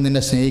ദൈവം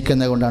നിന്നെ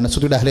സ്നേഹിക്കുന്നത് കൊണ്ടാണ്.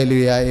 സുഖ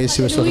ഹല്ലേലൂയ.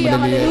 യേശുവേ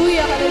സ്തോത്രം. ഹല്ലേലൂയ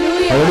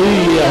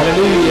ഹല്ലേലൂയ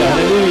ഹല്ലേലൂയ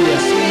ഹല്ലേലൂയ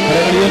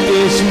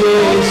യേശുവേ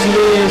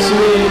യേശുവേ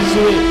യേശുവേ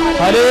യേശുവേ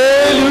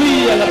ഹല്ലേലൂയ.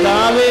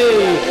 കർത്താവേ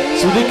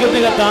സ്തുതിക്കുന്ന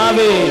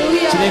കർത്താവേ,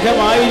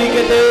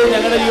 സ്നേഹമായിരിക്കട്ടെ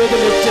ഞങ്ങളുടെ ജീവിതത്തിൽ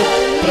ലക്ഷ്യം.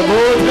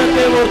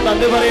 പ്രബോധനത്തെ ഓർത്ത്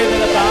നന്ദി പറയുന്ന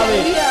കർത്താവേ,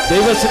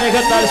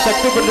 ദൈവസ്നേഹത്താൽ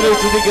ശക്തിപ്പെട്ടു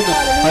സ്തുതിക്കുന്നു.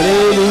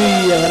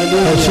 Hallelujah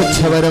hallelujah. പരിശുദ്ധ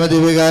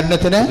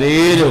പരമദിവ്യകാരുണ്യത്തിന്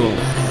നേരവും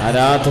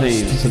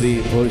ആരാധനയും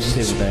സ്തുതിയും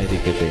പോഴ്ചയും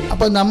ഉണ്ടായിരിക്കട്ടെ.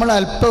 അപ്പോൾ നമ്മൾ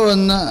അല്പം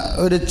ഒന്ന്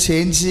ഒരു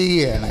ചേഞ്ച്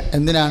ചെയ്യുകയാണ്.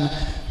 എന്തിനാണ്?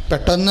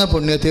 പെട്ടെന്ന്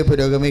പുണ്യത്തെ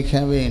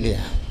പുരോഗമിക്കാൻ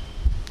വേണ്ടിയാണ്.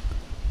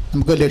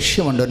 നമുക്ക്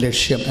ലക്ഷ്യമുണ്ട്. ഒരു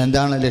ലക്ഷ്യം.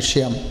 എന്താണ്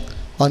ലക്ഷ്യം?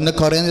 1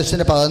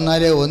 കൊറിന്തോസിൻ്റെ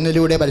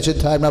 14:1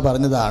 പരിശുദ്ധാത്മ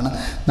പറഞ്ഞതാണ്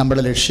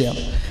നമ്മുടെ ലക്ഷ്യം.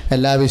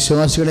 എല്ലാ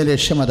വിശ്വാസികളുടെ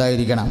ലക്ഷ്യം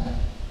അതായിരിക്കണം.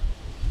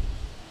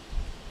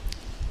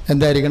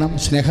 എന്തായിരിക്കണം?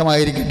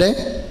 സ്നേഹമായിരിക്കട്ടെ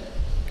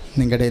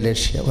നിങ്ങളുടെ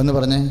ലക്ഷ്യം. ഒന്ന്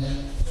പറഞ്ഞേ.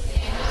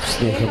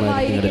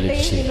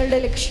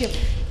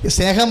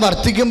 സ്നേഹം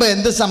വർദ്ധിക്കുമ്പോൾ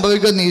എന്ത്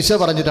സംഭവിക്കുമെന്ന് ഈശോ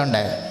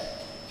പറഞ്ഞിട്ടുണ്ട്.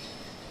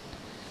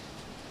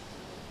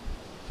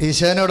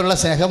 ഈശോനോടുള്ള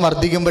സ്നേഹം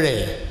വർദ്ധിക്കുമ്പോഴേ,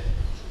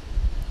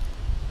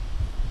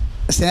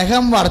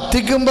 സ്നേഹം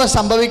വർദ്ധിക്കുമ്പോൾ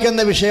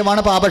സംഭവിക്കുന്ന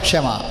വിഷയമാണ്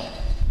പാപക്ഷമ.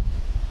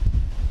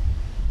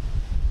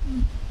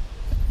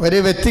 ഒരു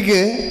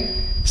വ്യക്തിക്ക്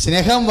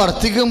സ്നേഹം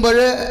വർദ്ധിക്കുമ്പോൾ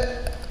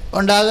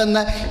ഉണ്ടാകുന്ന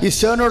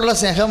ഈശോനോടുള്ള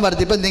സ്നേഹം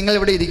വർദ്ധിപ്പം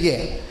നിങ്ങളിവിടെ ഇരിക്കുക.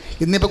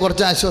 ഇന്നിപ്പോൾ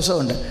കുറച്ച്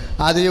ആശ്വാസമുണ്ട്.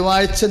 ആദ്യ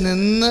ചൊവ്വാഴ്ച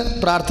നിന്ന്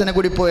പ്രാർത്ഥന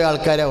കൂടി പോയ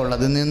ആൾക്കാരാണ്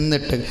ഉള്ളത്.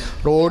 നിന്നിട്ട്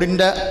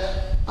റോഡിൻ്റെ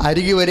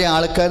അരികെ വരെ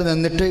ആൾക്കാർ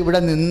നിന്നിട്ട് ഇവിടെ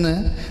നിന്ന്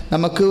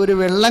നമുക്ക് ഒരു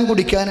വെള്ളം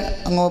കുടിക്കാൻ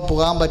അങ്ങ്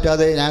പോകാൻ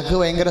പറ്റാതെ ഞങ്ങൾക്ക്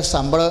ഭയങ്കര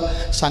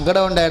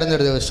സങ്കടം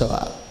ഉണ്ടായിരുന്നൊരു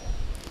ദിവസമാണ്.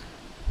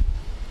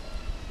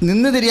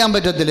 നിന്ന് തിരിയാൻ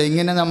പറ്റത്തില്ല.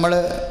 ഇങ്ങനെ നമ്മൾ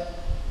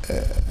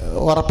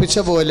ഉറപ്പിച്ച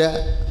പോലെ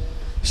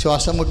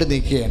ശ്വാസം മുട്ടി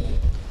നിൽക്കുകയാണ്.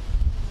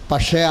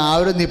 പക്ഷേ ആ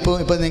ഒരു നിപ്പും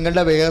ഇപ്പം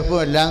നിങ്ങളുടെ വിയർപ്പും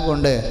എല്ലാം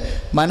കൊണ്ട്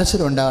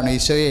മനസ്സിലുണ്ടാവണം,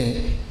 ഈശോയെ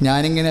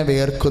ഞാനിങ്ങനെ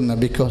വിയർക്കുന്നു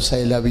ബിക്കോസ്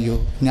ഐ ലവ് യു,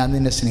 ഞാൻ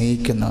നിന്നെ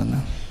സ്നേഹിക്കുന്നുവെന്ന്.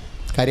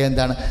 കാര്യം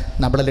എന്താണ്?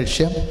 നമ്മുടെ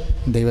ലക്ഷ്യം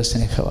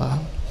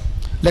ദൈവസ്നേഹമാണ്.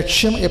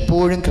 ലക്ഷ്യം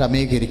എപ്പോഴും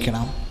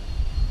ക്രമീകരിക്കണം.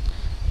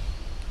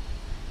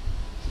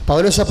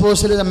 പൗലോസ്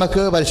അപ്പോസ്തലൻ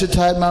നമുക്ക്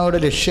പരിശുദ്ധാത്മാവുടെ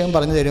ലക്ഷ്യം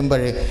പറഞ്ഞു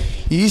തരുമ്പോൾ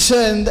ഈശോ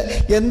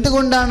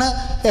എന്തുകൊണ്ടാണ്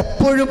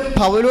എപ്പോഴും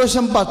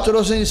പൗലോസും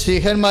പത്രോസും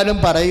സ്ത്രീഹന്മാരും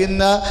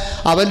പറയുന്ന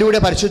അവരിലൂടെ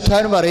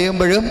പരിശുദ്ധാത്മാവ്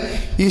പറയുമ്പോഴും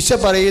ഈശോ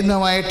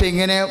പറയുന്നതുമായിട്ട്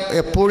ഇങ്ങനെ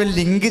എപ്പോഴും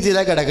ലിങ്ക്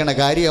ചെയ്താൽ കിടക്കണം?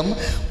 കാര്യം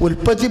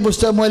ഉൽപ്പത്തി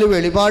പുസ്തകം മുതൽ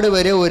വെളിപാട്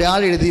വരെ ഒരാൾ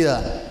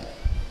എഴുതിയതാണ്.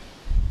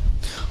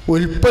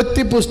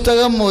 ഉൽപ്പത്തി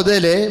പുസ്തകം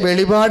മുതൽ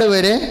വെളിപാട്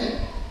വരെ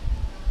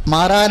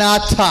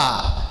മാറാനാഥ,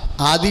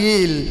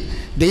 ആദിയിൽ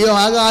ദൈവം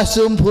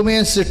ആകാശവും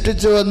ഭൂമിയും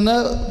സൃഷ്ടിച്ചുവെന്ന്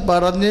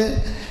പറഞ്ഞ്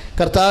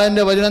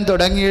കർത്താവിൻ്റെ വചനം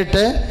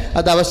തുടങ്ങിയിട്ട്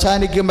അത്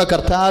അവസാനിക്കുമ്പോൾ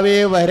കർത്താവേ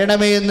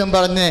വരണമേ എന്നും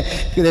പറഞ്ഞ്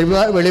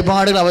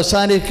വെളിപാടുകൾ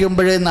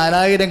അവസാനിക്കുമ്പോഴേ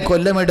 4000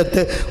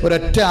 കൊല്ലമെടുത്ത്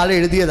ഒരൊറ്റ ആൾ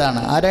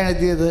എഴുതിയതാണ്. ആരാണ്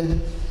എഴുതിയത്?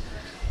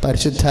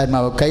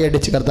 പരിശുദ്ധാത്മാവ്.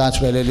 കൈയടിച്ച്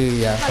കർത്താവ്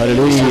ഹല്ലേലൂയ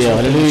ഹല്ലേലൂയ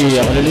ഹല്ലേലൂയ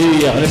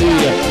ഹല്ലേലൂയ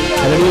ഹല്ലേലൂയ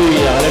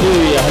ഹല്ലേലൂയ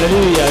ഹല്ലേലൂയ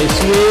ഹല്ലേലൂയ.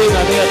 യേശുവേ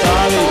നന്ദി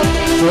കർത്താവേ,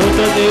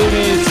 സ്തോത്രം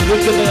ദൈവമേ,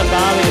 സ്തുതിക്കുന്ന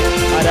കർത്താവേ,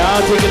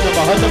 ആരാധിക്കുന്ന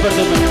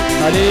മഹത്വപ്പെടുത്തുന്നു.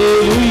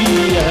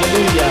 ഹല്ലേലൂയ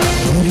ഹല്ലേലൂയ.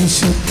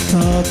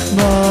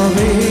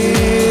 പരിശുദ്ധാത്മാവേ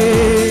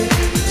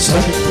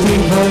ശക്തി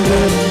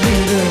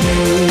പകർന്നിടണേ.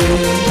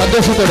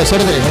 സന്തോഷത്തോടെ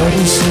സ്വരത്തിൽ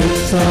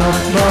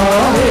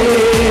പരിശുദ്ധാത്മാവേ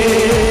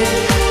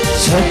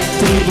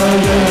ശക്തി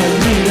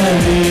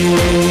പകർന്നിടണേ.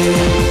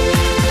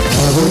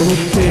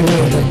 അവിടുത്തെ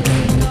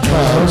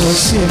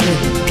ആവശ്യം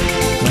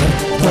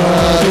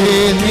കർത്താവേ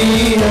നീ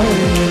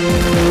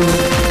അറിയുന്നു.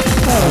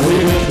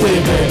 അവിടുത്തെ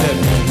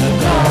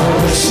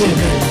ആവശ്യം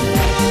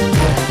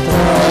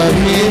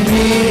കർത്താവേ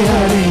നീ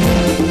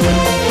അറിയുന്നു.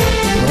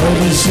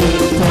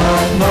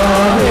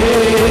 പരിശുദ്ധാത്മാവേ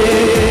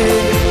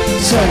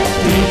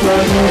ശക്തി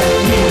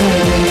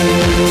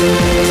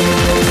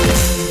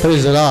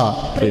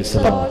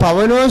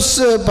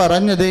പൗലോസ്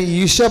പറഞ്ഞത്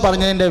ഈശോ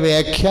പറഞ്ഞതിൻ്റെ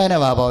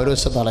വ്യാഖ്യാനമാണ്.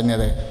 പൗലോസ്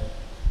പറഞ്ഞത്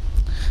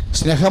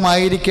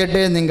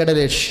സ്നേഹമായിരിക്കട്ടെ നിങ്ങളുടെ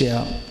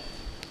ലക്ഷ്യം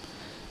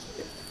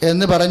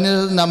എന്ന് പറഞ്ഞ്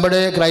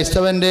നമ്മുടെ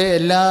ക്രൈസ്തവൻ്റെ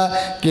എല്ലാ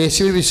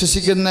യേശുവിൽ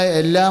വിശ്വസിക്കുന്ന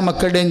എല്ലാ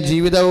മക്കളുടെയും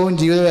ജീവിതവും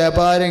ജീവിത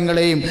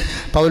വ്യാപാരങ്ങളെയും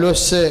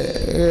പൗലോസ്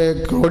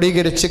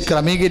ക്രോഡീകരിച്ച്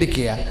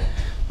ക്രമീകരിക്കുക.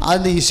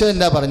 അത് ഈശോ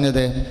എന്താ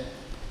പറഞ്ഞത്?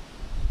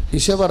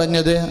 ഈശോ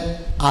പറഞ്ഞത്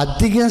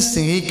അധികം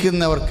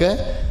സ്നേഹിക്കുന്നവർക്ക്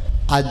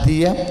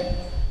അധികം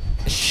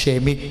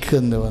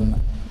ക്ഷമിക്കുന്നുവെന്ന്,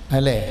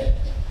 അല്ലേ?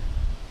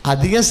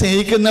 അധികം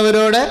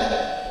സ്നേഹിക്കുന്നവരോട്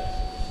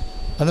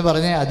എന്ന്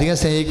പറഞ്ഞ് അധികം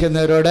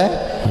സ്നേഹിക്കുന്നവരോട്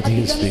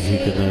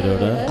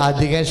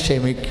അധികം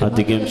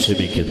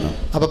ക്ഷമിക്കുന്നു.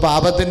 അപ്പോൾ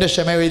പാപത്തിൻ്റെ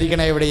ക്ഷമ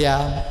ഇരിക്കണ എവിടെയാ?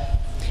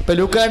 ഇപ്പം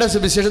ലൂക്കായുടെ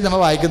സുവിശേഷം നമ്മൾ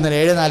വായിക്കുന്നില്ല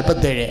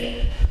 7:47.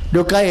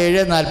 ലൂക്ക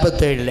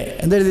 7:47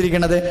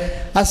 എന്തെഴുതിയിരിക്കണത്?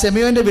 ആ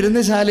സെമിയോൻ്റെ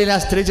വിരുന്നുശാലയിൽ ആ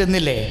സ്ത്രീ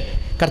ചെന്നില്ലേ?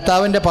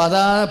 കർത്താവിൻ്റെ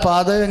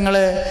പാദങ്ങൾ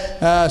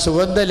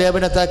സുഗന്ധ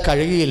ലേപനത്താൽ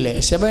കഴുകിയില്ലേ?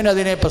 സെമിയോൻ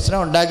അതിനെ പ്രശ്നം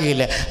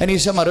ഉണ്ടാക്കിയില്ലേ? അതിന്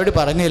ഈശോ മറുപടി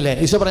പറഞ്ഞില്ലേ?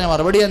 ഈശോ പറഞ്ഞ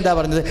മറുപടി എന്താ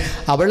പറഞ്ഞത്?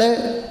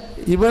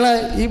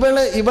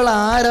 ഇവൾ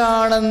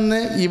ആരാണെന്ന്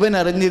ഇവൻ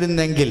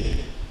അറിഞ്ഞിരുന്നെങ്കിൽ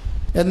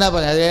എന്നാ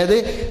പറഞ്ഞത്. അതായത്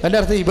എൻ്റെ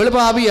അർത്ഥം ഇവൾ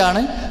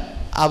പാപിയാണ്,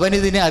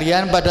 അവനിതിനെ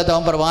അറിയാൻ പറ്റാത്ത,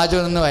 അവൻ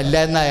പ്രവാചകനൊന്നും അല്ല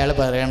എന്നാണ് അയാൾ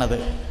പറയണത്.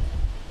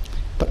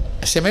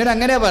 ശമയൻ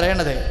അങ്ങനെയാണ്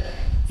പറയണത്.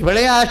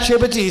 ഇവളെ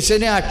ആക്ഷേപിച്ച്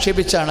ഈശോനെ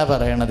ആക്ഷേപിച്ചാണ്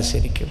പറയണത്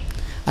ശരിക്കും.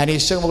 അതിന്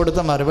ഈശോ കൊടുത്ത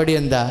മറുപടി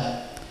എന്താ?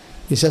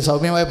 ഈശോ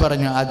സൗമ്യമായി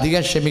പറഞ്ഞു,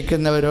 അധികം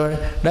ക്ഷമിക്കുന്നവരോട്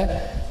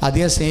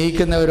അധികം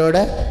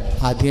സ്നേഹിക്കുന്നവരോട്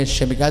അധികം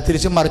ക്ഷമിക്കുക. അത്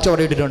തിരിച്ചും മറിച്ച്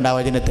ഓടിയിട്ടുണ്ട് ആ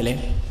വചനത്തിൽ.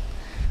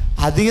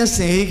 അധികം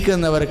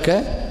സ്നേഹിക്കുന്നവർക്ക്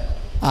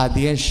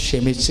അധികം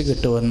ക്ഷമിച്ച്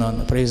കിട്ടുമെന്ന്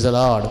വന്നു. Price the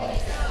Lord.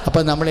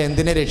 അപ്പം നമ്മൾ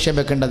എന്തിനെ ലക്ഷ്യം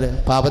വെക്കേണ്ടത്?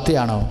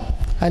 പാപത്തെയാണോ?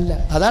 അല്ല.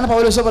 അതാണ്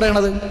പൗലോസ്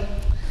പറയണത്,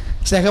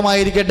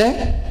 സ്നേഹമായിരിക്കട്ടെ.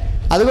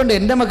 അതുകൊണ്ട്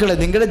എൻ്റെ മക്കളെ,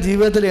 നിങ്ങളുടെ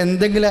ജീവിതത്തിൽ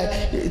എന്തെങ്കിലും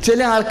ചില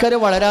ആൾക്കാർ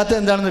വളരാത്ത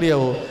എന്താണെന്ന്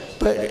അറിയാവോ?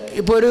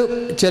 ഇപ്പോൾ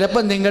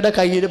ചിലപ്പോൾ നിങ്ങളുടെ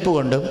കയ്യിരിപ്പ്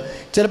കൊണ്ടും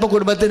ചിലപ്പോൾ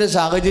കുടുംബത്തിൻ്റെ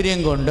സാഹചര്യം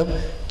കൊണ്ടും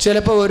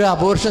ചിലപ്പോൾ ഒരു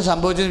അബോർഷൻ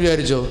സംഭവിച്ചെന്ന്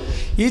വിചാരിച്ചോ,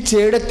 ഈ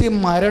ചേടത്തി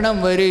മരണം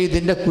വരെ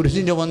ഇതിൻ്റെ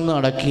കുരിശും ചുമന്ന്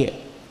നടക്കുക.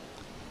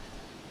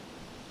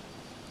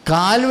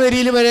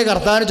 കാൽവരിയിൽ വരെ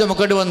കർത്താവിന്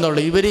ചുമക്കേണ്ടി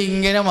വന്നുള്ളൂ. ഇവർ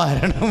ഇങ്ങനെ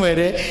മരണം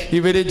വരെ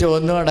ഇവർ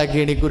ചുവന്നു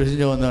നടക്കുകയാണ്, ഈ കുരിശും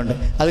ചുവന്നുകൊണ്ട്.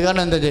 അത്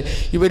കാരണം എന്താ വെച്ചാൽ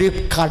ഇവർ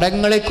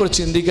കടങ്ങളെക്കുറിച്ച്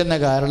ചിന്തിക്കുന്ന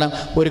കാരണം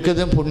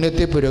ഒരിക്കലും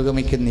പുണ്യത്തെ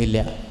പുരോഗമിക്കുന്നില്ല.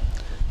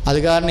 അത്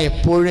കാരണം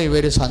എപ്പോഴും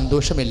ഇവർ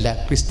സന്തോഷമില്ല.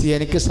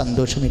 ക്രിസ്ത്യാനിക്ക്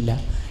സന്തോഷമില്ല.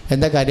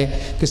 എന്താ കാര്യം?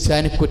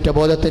 ക്രിസ്ത്യാനി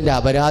കുറ്റബോധത്തിൻ്റെ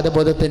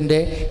അപരാധബോധത്തിൻ്റെ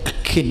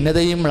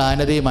ഖിന്നതയും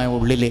മ്ലാനതയുമായ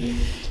ഉള്ളിൽ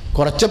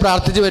കുറച്ച്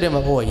പ്രാർത്ഥിച്ച്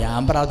വരുമ്പോൾ ഞാൻ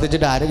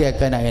പ്രാർത്ഥിച്ചിട്ട് ആര്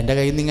കേൾക്കാനാണ്, എൻ്റെ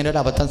കയ്യിൽ നിന്ന് ഇങ്ങനെ ഒരു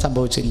അബദ്ധം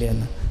സംഭവിച്ചില്ലേ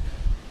എന്ന്.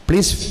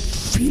 Please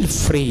feel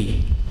free.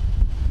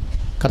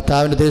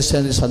 കർത്താവിൻ്റെ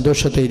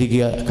സന്തോഷത്തെ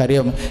ഇരിക്കുക.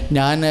 കാര്യം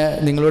ഞാൻ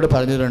നിങ്ങളോട്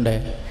പറഞ്ഞിട്ടുണ്ട്,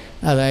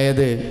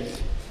 അതായത്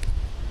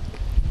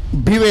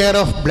beware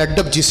of blood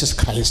of Jesus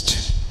Christ.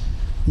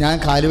 ഞാൻ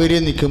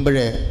കാൽവരിയിൽ നിൽക്കുമ്പോൾ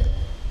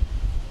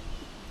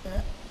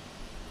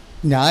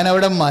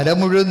ഞാനവിടെ മല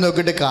മുഴുവൻ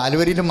നോക്കിയിട്ട്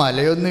കാൽവരിയിൽ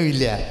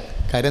മലയൊന്നുമില്ല.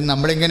 കാര്യം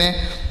നമ്മളിങ്ങനെ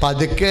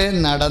പതുക്കെ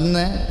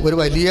നടന്ന് ഒരു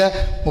വലിയ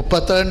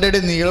 32 അടി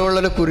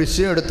നീളമുള്ളൊരു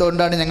കുരിശ്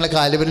എടുത്തുകൊണ്ടാണ് ഞങ്ങൾ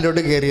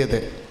കാൽവരിയിലോട്ട് കയറിയത്.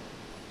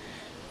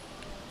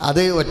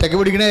 അത് ഒറ്റയ്ക്ക്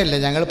പിടിക്കണേയല്ല,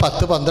 ഞങ്ങൾ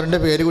 10-12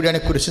 പേര് കൂടിയാണ്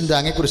കുരിശും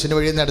താങ്ങി കുരിശിൻ്റെ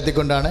വഴി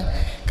നടത്തിക്കൊണ്ടാണ്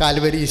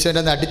കാൽവരി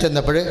ഈശോൻ്റെ നാട്ടിൽ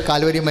ചെന്നപ്പോൾ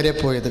കാൽവരി വരെ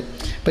പോയത്.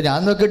 അപ്പം ഞാൻ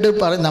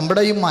നോക്കിയിട്ട്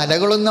നമ്മുടെ ഈ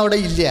മലകളൊന്നും അവിടെ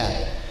ഇല്ല,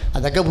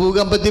 അതൊക്കെ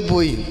ഭൂകമ്പത്തിൽ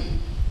പോയി,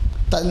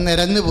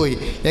 നിരന്നു പോയി.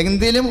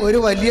 എന്തെങ്കിലും ഒരു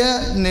വലിയ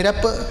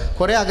നിരപ്പ്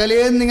കുറേ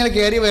അകലയിൽ നിന്ന് ഇങ്ങനെ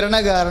കയറി വരണ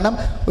കാരണം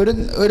ഒരു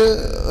ഒരു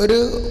ഒരു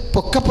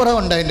പൊക്കപ്പുറം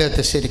ഉണ്ട് അതിൻ്റെ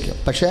അകത്ത് ശരിക്കും.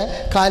 പക്ഷേ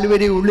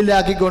കാൽവരി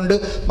ഉള്ളിലാക്കിക്കൊണ്ട്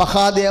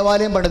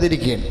മഹാദേവാലയം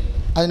പണിതിരിക്കുകയാണ്.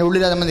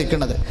 അതിനുള്ളിലാണ് നമ്മൾ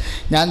നിൽക്കുന്നത്.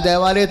 ഞാൻ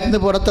ദേവാലയത്തിൽ നിന്ന്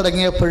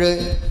പുറത്തിറങ്ങിയപ്പോൾ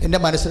എൻ്റെ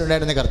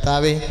മനസ്സിലുണ്ടായിരുന്ന,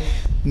 കർത്താവേ,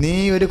 നീ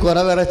ഒരു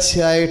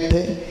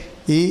കുറവിറച്ചിയായിട്ട്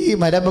ഈ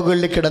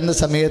മലമുകളിൽ കിടന്ന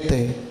സമയത്ത്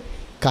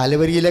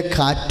കാൽവരിയിലെ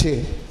കാറ്റ്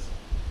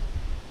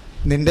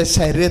നിൻ്റെ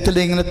ശരീരത്തിൽ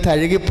ഇങ്ങനെ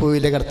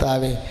തഴുകിപ്പോയില്ലേ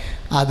കർത്താവേ,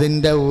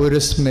 അതിൻ്റെ ഒരു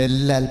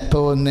സ്മെല്ല്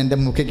അല്പം ഒന്ന് എൻ്റെ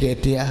മുഖം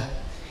കയറ്റിയ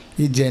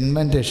ഈ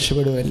ജന്മം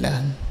രക്ഷപ്പെടുമല്ല.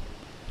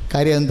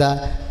 കാര്യം എന്താ?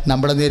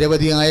 നമ്മുടെ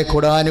നിരവധിയായ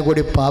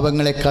കോടാനുകൂടി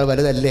പാപങ്ങളെക്കാൾ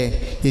വലുതല്ലേ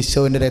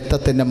ഈശോൻ്റെ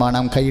രക്തത്തിൻ്റെ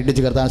മണം.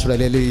 കൈയിടിച്ച് കർത്താൻ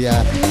ഹല്ലേലൂയ.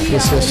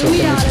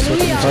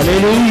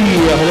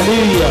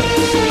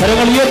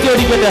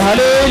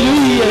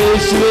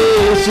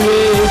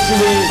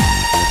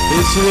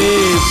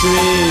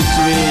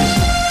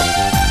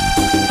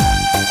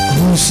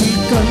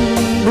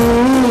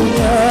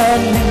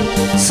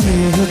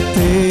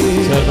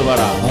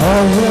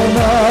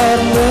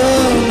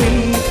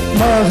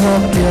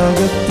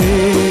 മഹാത്യാഗത്തെ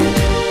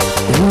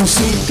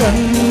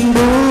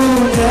കണ്ടു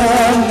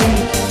ഞാൻ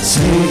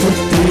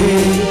സ്നേഹത്തെ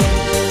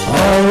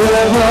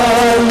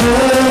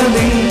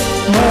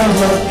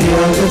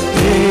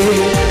മഹാത്യാഗത്തെ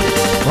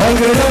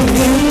പകരം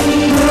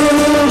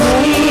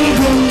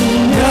നൽകും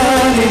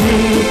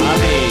ഞാനിനി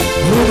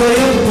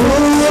ഹൃദയം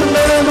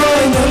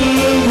പൂർണ്ണമായി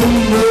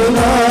നൽകുന്നു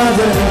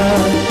നാദന.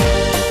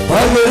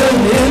 പകരം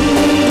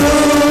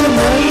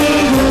നൽകും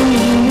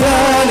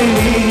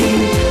ഞാനിനി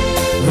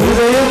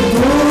ഹൃദയം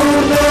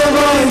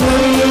പൂർണ്ണമായി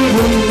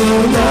നൽകുന്നു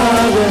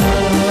നാദന.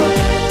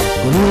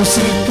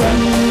 ക്രൂശിൽ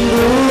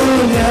കണ്ടു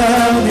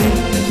ഞാൻ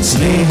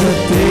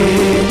സ്നേഹത്തെ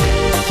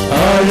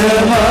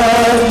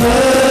ആഴമാർന്ന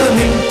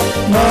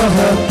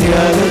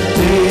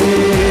മഹാത്യാഗത്തെ.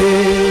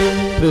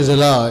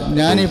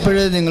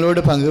 ഞാനിപ്പോഴേ നിങ്ങളോട്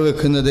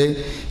പങ്കുവെക്കുന്നത്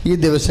ഈ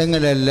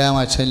ദിവസങ്ങളെല്ലാം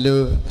അച്ഛനിൽ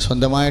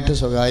സ്വന്തമായിട്ട്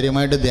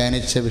സ്വകാര്യമായിട്ട്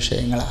ധ്യാനിച്ച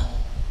വിഷയങ്ങളാണ്.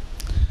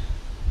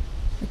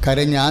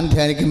 കാര്യം ഞാൻ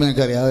ധ്യാനിക്കുമ്പോൾ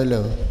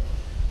നിങ്ങൾക്കറിയാമല്ലോ,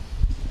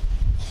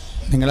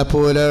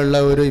 നിങ്ങളെപ്പോലെയുള്ള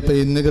ഇപ്പോൾ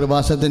ഇന്ന്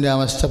കൃപാസനത്തിൻ്റെ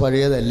അവസ്ഥ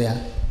പഴയതല്ല.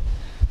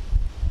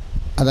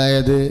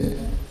 അതായത്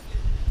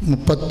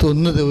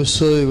 31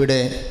 ദിവസവും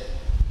ഇവിടെ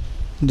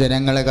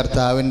ജനങ്ങളെ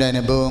കർത്താവിൻ്റെ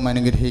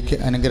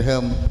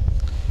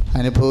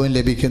അനുഭവം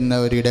ലഭിക്കുന്ന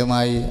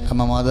ഒരിടമായി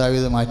അമ്മ മാതാവ്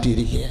ഇത്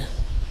മാറ്റിയിരിക്കുക.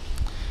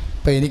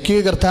 അപ്പം എനിക്ക്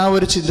കർത്താവ്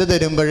ഒരു ചിന്ത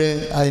തരുമ്പോൾ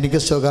അതെനിക്ക്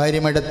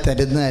സ്വകാര്യമായിട്ട്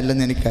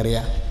തരുന്നതല്ലെന്ന്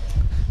എനിക്കറിയാം.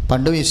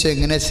 പണ്ടും ഈശോ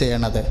എങ്ങനെ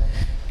ചെയ്യണത്,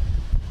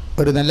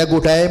 ഒരു നല്ല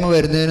കൂട്ടായ്മ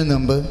വരുന്നതിന്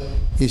മുമ്പ്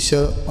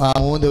ഈശോ ആ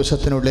 3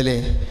 ദിവസത്തിനുള്ളിൽ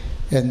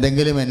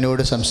എന്തെങ്കിലും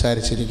എന്നോട്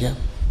സംസാരിച്ചിരിക്കാം.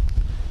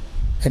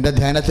 എൻ്റെ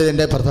ധ്യാനത്തിൽ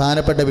എൻ്റെ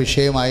പ്രധാനപ്പെട്ട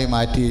വിഷയമായി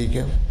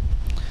മാറ്റിയിരിക്കും.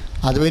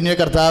 അത് പിന്നെ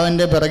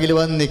കർത്താവിൻ്റെ പിറകിൽ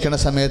വന്ന് നിൽക്കുന്ന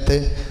സമയത്ത്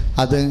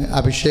അത്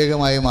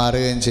അഭിഷേകമായി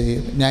മാറുകയും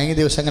ചെയ്യും. ഞാൻ ഈ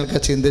ദിവസങ്ങൾക്ക്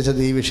ചിന്തിച്ചത്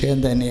ഈ വിഷയം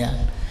തന്നെയാണ്.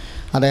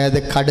 അതായത്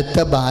കടുത്ത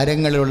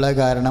ഭാരങ്ങളുള്ള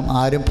കാരണം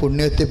ആരും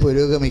പുണ്യത്തിൽ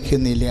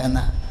പുരോഗമിക്കുന്നില്ല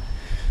എന്ന്,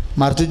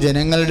 മറിച്ച്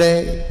ജനങ്ങളുടെ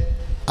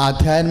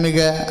ആധ്യാത്മിക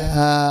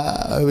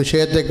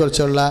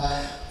വിഷയത്തെക്കുറിച്ചുള്ള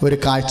ഒരു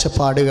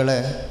കാഴ്ചപ്പാടുകൾ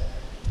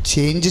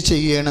ചേഞ്ച്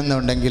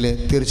ചെയ്യണമെന്നുണ്ടെങ്കിൽ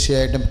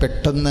തീർച്ചയായിട്ടും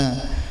പെട്ടെന്ന്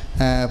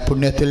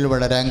പുണ്യത്തിൽ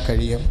വളരാൻ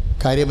കഴിയും.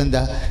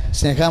 കാര്യമെന്താ?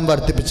 സ്നേഹം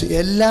വർദ്ധിപ്പിച്ച്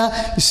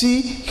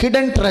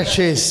ഹിഡൻ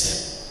ട്രഷേഴ്സ്,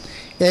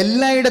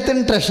 എല്ലായിടത്തും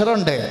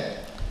ട്രഷറുണ്ട്.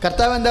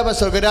 കർത്താവ് എന്താ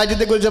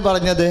സ്വർഗരാജ്യത്തെക്കുറിച്ച്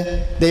പറഞ്ഞത്,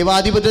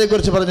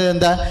 ദൈവാധിപത്യത്തെക്കുറിച്ച് പറഞ്ഞത്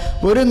എന്താ?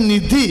 ഒരു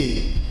നിധി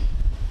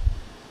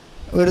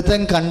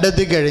ഒരുത്തൻ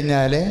കണ്ടെത്തി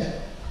കഴിഞ്ഞാൽ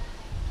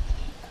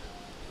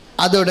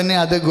അതുടനെ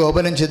അത്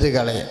ഗോപനം ചെയ്ത്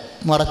കളയും,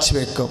 മറച്ചു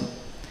വെക്കും.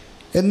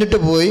 എന്നിട്ട്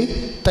പോയി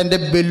തൻ്റെ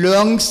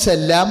ബിലോങ്സ്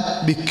എല്ലാം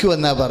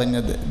വിൽക്കുമെന്നാണ്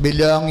പറഞ്ഞത്.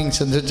 ബിലോങ്ങിങ്സ്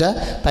എന്ന് വെച്ചാൽ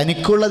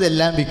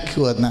തനിക്കുള്ളതെല്ലാം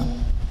വിൽക്കുമെന്ന്.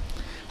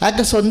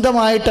 അതൊക്കെ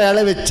സ്വന്തമായിട്ട്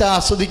അയാളെ വെച്ച്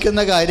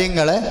ആസ്വദിക്കുന്ന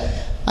കാര്യങ്ങൾ,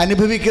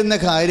 അനുഭവിക്കുന്ന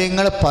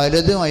കാര്യങ്ങൾ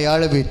പലതും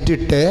അയാൾ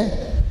വിറ്റിട്ട്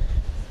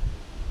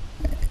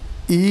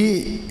ഈ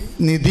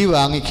നിധി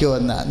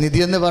വാങ്ങിക്കുമെന്ന. നിധി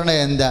എന്ന്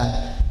പറഞ്ഞാൽ എന്താ?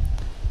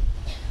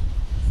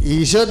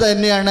 ഈശോ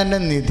തന്നെയാണ് എൻ്റെ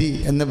നിധി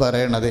എന്ന്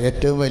പറയണത്,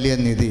 ഏറ്റവും വലിയ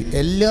നിധി.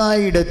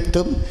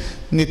 എല്ലായിടത്തും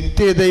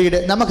നിത്യതയുടെ,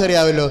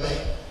 നമുക്കറിയാമല്ലോ,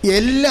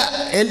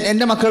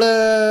 എൻ്റെ മക്കൾ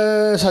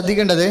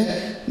ശ്രദ്ധിക്കേണ്ടത്,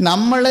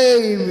 നമ്മൾ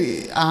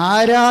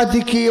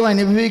ആരാധിക്കുകയും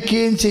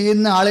അനുഭവിക്കുകയും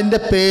ചെയ്യുന്ന ആളിൻ്റെ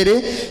പേര്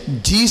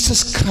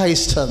ജീസസ്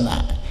ക്രൈസ്റ്റ്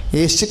എന്നാണ്.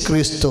 യേശു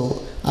ക്രിസ്തു,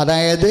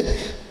 അതായത്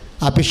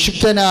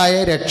അഭിഷിക്തനായ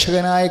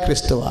രക്ഷകനായ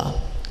ക്രിസ്തുവാ,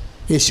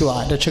 യേശുവാ,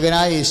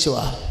 രക്ഷകനായ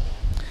യേശുവാ.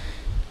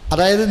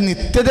 അതായത്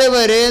നിത്യത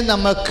വരെ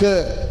നമുക്ക്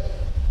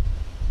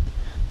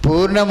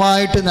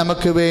പൂർണ്ണമായിട്ട്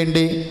നമുക്ക്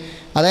വേണ്ടി,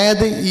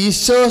 അതായത്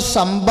ഈശോ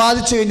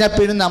സമ്പാദിച്ചു കഴിഞ്ഞാൽ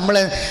പിന്നെ നമ്മൾ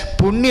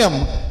പുണ്യം,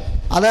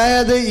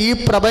 അതായത് ഈ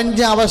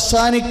പ്രപഞ്ചം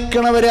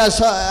അവസാനിക്കണവരെ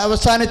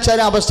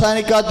അവസാനിച്ചാലും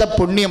അവസാനിക്കാത്ത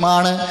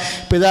പുണ്യമാണ്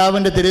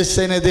പിതാവിൻ്റെ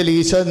തിരുസന്നിധിയിൽ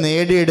ഈശോ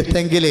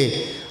നേടിയെടുത്തെങ്കിൽ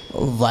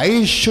വൈ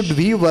ഷുഡ്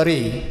വി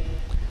വറി?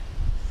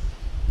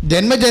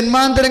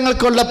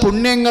 ജന്മജന്മാന്തരങ്ങൾക്കുള്ള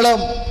പുണ്യങ്ങളും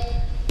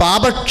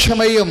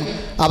പാപക്ഷമയും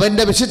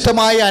അവൻ്റെ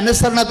വിശുദ്ധമായ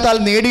അനുസരണത്താൽ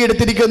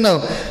നേടിയെടുത്തിരിക്കുന്നു.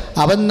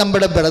 അവൻ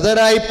നമ്മുടെ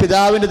ബ്രദറായി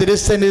പിതാവിൻ്റെ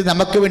തിരുസന്നിധി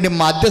നമുക്ക് വേണ്ടി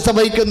മധ്യസ്ഥ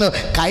വഹിക്കുന്നു.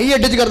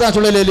 കൈയടിച്ച് കർത്താൻ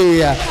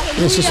ഹല്ലേലൂയ.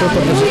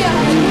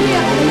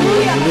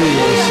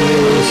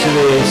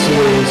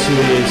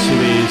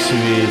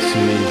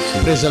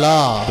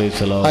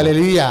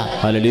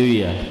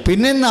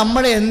 പിന്നെ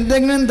നമ്മൾ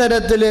എന്തെങ്കിലും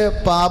തരത്തിൽ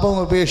പാപം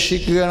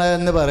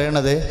ഉപേക്ഷിക്കുകയെന്ന്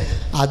പറയണത്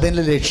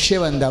അതിൻ്റെ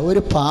ലക്ഷ്യം എന്താ?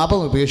 ഒരു പാപം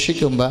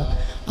ഉപേക്ഷിക്കുമ്പോൾ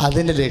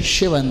അതിൻ്റെ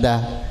ലക്ഷ്യം എന്താ?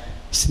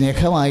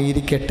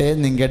 സ്നേഹമായിരിക്കട്ടെ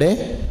നിങ്ങളുടെ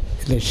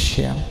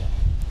ലക്ഷ്യം.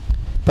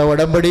 ഇപ്പോൾ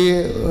ഉടമ്പടി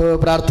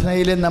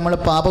പ്രാർത്ഥനയിൽ നമ്മൾ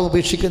പാപം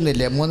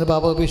ഉപേക്ഷിക്കുന്നില്ലേ? 3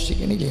 പാപം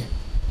ഉപേക്ഷിക്കണില്ലേ?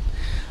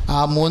 ആ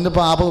 3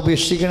 പാപം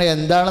ഉപേക്ഷിക്കണത്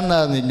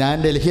എന്താണെന്നാണ് ഞാൻ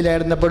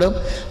ഡൽഹിയിലായിരുന്നപ്പോഴും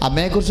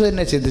അമ്മയെക്കുറിച്ച്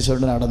തന്നെ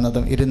ചിന്തിച്ചുകൊണ്ട്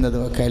നടന്നതും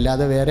ഇരുന്നതും ഒക്കെ,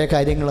 അല്ലാതെ വേറെ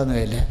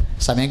കാര്യങ്ങളൊന്നുമില്ല.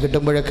 സമയം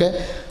കിട്ടുമ്പോഴൊക്കെ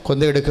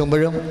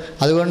കൊന്തെടുക്കുമ്പോഴും.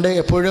 അതുകൊണ്ട്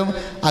എപ്പോഴും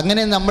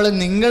അങ്ങനെ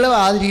നിങ്ങൾ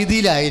ആ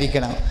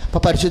രീതിയിലായിരിക്കണം.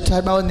 അപ്പോൾ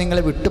പരിശുദ്ധാത്മാവ്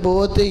നിങ്ങളെ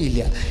വിട്ടുപോകത്തേ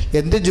ഇല്ല.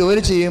 എന്ത്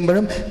ജോലി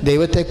ചെയ്യുമ്പോഴും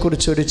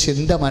ദൈവത്തെക്കുറിച്ചൊരു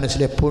ചിന്ത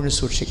മനസ്സിൽ എപ്പോഴും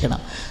സൂക്ഷിക്കണം.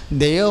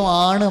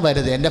 ദൈവമാണ്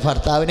വലുത്, എൻ്റെ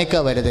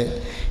ഭർത്താവിനേക്കാൾ വലുത്,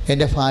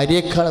 എൻ്റെ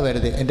ഭാര്യയേക്കാൾ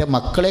വലുത്, എൻ്റെ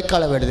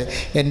മക്കളെക്കാൾ വലുത്,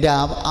 എൻ്റെ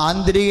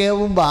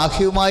ആന്തരികവും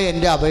ബാഹ്യവുമായ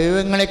എൻ്റെ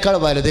അവയവങ്ങളെക്കാൾ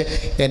വലുത്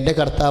എൻ്റെ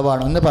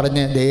കർത്താവാണ് എന്ന്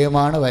പറഞ്ഞ്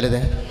ദൈവമാണ് വലുത്,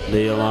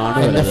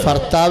 എൻ്റെ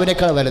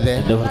ഭർത്താവിനേക്കാൾ വലുത്,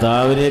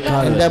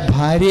 എൻ്റെ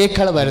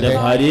ഭാര്യയേക്കാൾ വലുത്,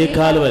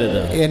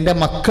 എൻ്റെ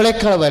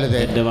മക്കളെക്കാൾ വലുത്,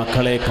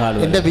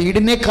 എൻ്റെ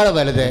വീടിനേക്കാൾ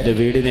വലുത്,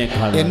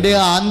 എൻ്റെ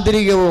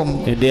ആന്തരികവും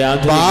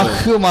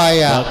ബാഹ്യവുമായ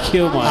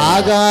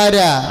ആകാര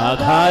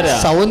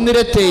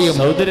സൗന്ദര്യത്തെയും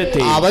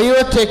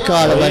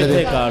അവയവത്തെക്കാൾ വലുത്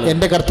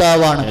എൻ്റെ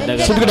കർത്താവാണ്.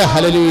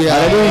 ഹല്ലേലൂയ,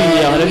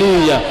 ഹല്ലേലൂയ,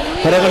 ഹല്ലേലൂയ.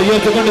 കരങ്ങൾ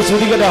ഉയർത്തിക്കൊണ്ട്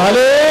സ്തുതിക്കട്ടെ.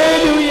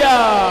 ഹല്ലേലൂയ.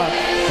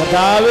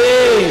 കർത്താവേ,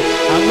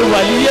 അങ്ങ്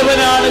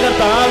വലിയവനാണ്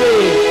കർത്താവേ,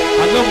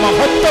 അങ്ങ്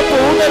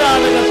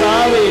മഹത്വപൂർണ്ണനാണ്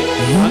കർത്താവേ,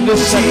 അങ്ങ്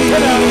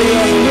ശക്തനാണ്.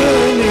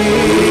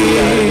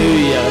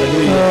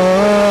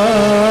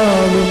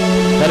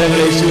 കരങ്ങൾ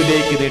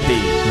യേശുവിലേക്ക് നീട്ടി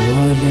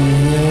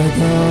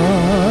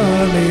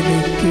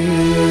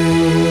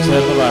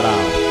ചേർന്ന്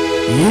പാടാം.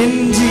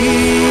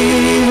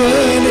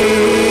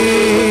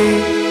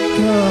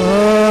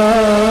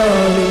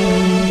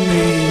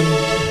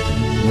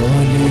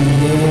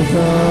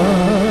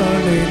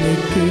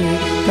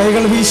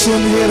 കൈകൾ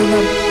വീശുന്നു ചേർന്ന്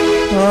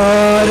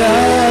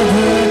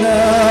ആരാധന,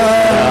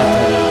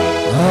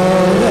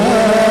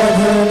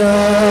 ആരാധന,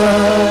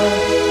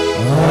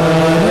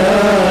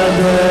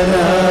 ആരാധന,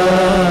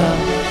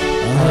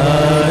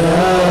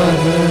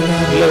 ആരാധന,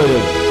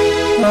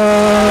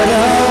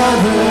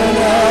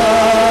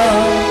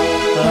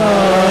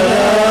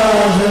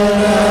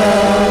 ആരാധന,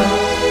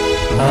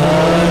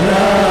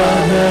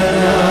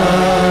 ആരാധന,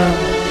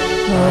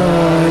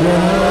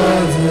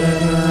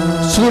 ആരാധന.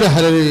 സൂര്യ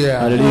ഹല്ലേലൂയ,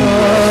 ഹല്ലേലൂയ.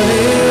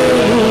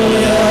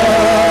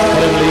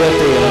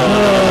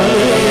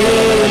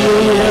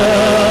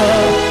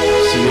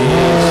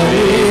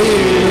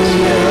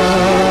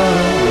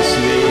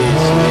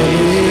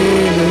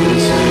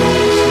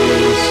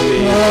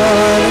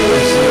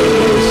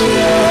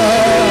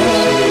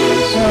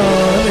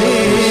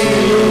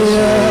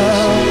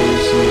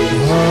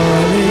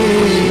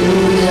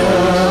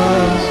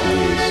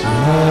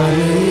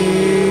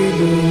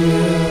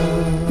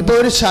 ഇപ്പോൾ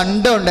ഒരു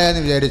ശണ്ട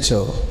ഉണ്ടായെന്ന് വിചാരിച്ചോ,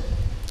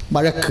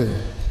 വഴക്ക്.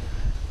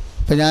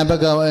 ഇപ്പം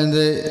ഞാനിപ്പോൾ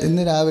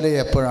ഇന്ന് രാവിലെ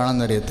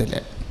എപ്പോഴാണെന്ന് അറിയത്തില്ല.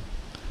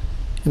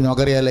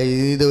 നമുക്കറിയാമല്ലോ,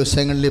 ഈ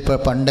ദിവസങ്ങളിൽ ഇപ്പോൾ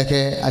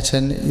പണ്ടൊക്കെ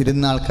അച്ഛൻ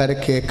ഇരുന്ന ആൾക്കാരെ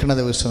കേൾക്കുന്ന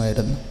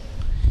ദിവസമായിരുന്നു.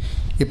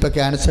 ഇപ്പോൾ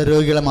ക്യാൻസർ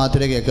രോഗികളെ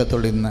മാത്രമേ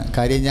കേൾക്കത്തുള്ളൂ ഇന്ന്.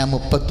 കാര്യം ഞാൻ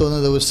 31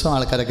 ദിവസം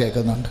ആൾക്കാരെ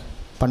കേൾക്കുന്നുണ്ട്.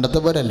 പണ്ടത്തെ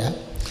പോലെയല്ല,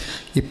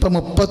 ഇപ്പം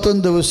 31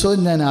 ദിവസവും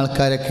ഞാൻ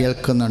ആൾക്കാരെ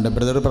കേൾക്കുന്നുണ്ട്.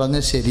 ബ്രദർ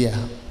പറഞ്ഞത്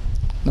ശരിയാണ്.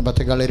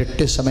 പത്തേക്കാൾ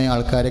ഇരട്ടി സമയം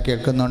ആൾക്കാരെ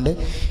കേൾക്കുന്നുണ്ട്,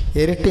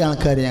 ഇരട്ടി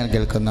ആൾക്കാരെ ഞാൻ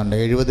കേൾക്കുന്നുണ്ട്.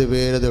 70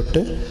 പേര്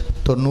തൊട്ട്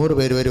 90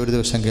 പേര് വരെ ഒരു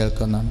ദിവസം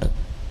കേൾക്കുന്നുണ്ട്.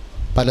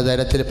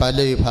 പലതരത്തിൽ പല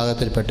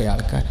വിഭാഗത്തിൽപ്പെട്ട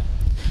ആൾക്കാർ.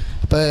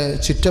 അപ്പോൾ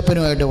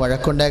ചുറ്റപ്പനുമായിട്ട്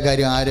വഴക്കുണ്ടായ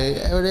കാര്യം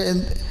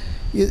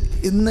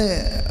ഇന്ന്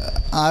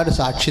ആര്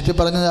സാക്ഷ്യത്തിൽ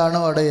പറഞ്ഞതാണോ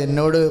അവിടെ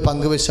എന്നോട്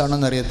പങ്കുവെച്ചാണോ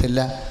എന്നറിയത്തില്ല.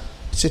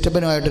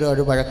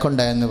 ചുറ്റപ്പനുമായിട്ടൊരു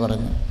വഴക്കുണ്ടായെന്ന്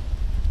പറഞ്ഞു.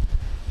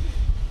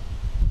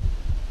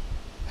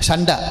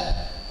 ശണ്ട,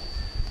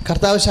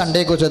 കർത്താവ്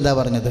ശണ്ടയെക്കുറിച്ച് എന്താ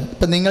പറഞ്ഞത്?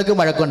 ഇപ്പം നിങ്ങൾക്ക്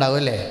വഴക്കുണ്ടാവും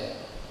അല്ലേ?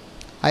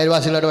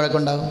 അയൽവാസികളായിട്ട്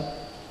വഴക്കുണ്ടാവും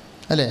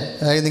അല്ലേ?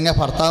 അതായത് നിങ്ങൾ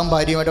ഭർത്താവും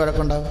ഭാര്യയുമായിട്ട്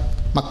വഴക്കുണ്ടാവും,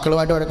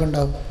 മക്കളുമായിട്ട്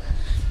വഴക്കുണ്ടാവും,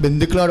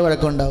 ബന്ധുക്കളുമായിട്ട്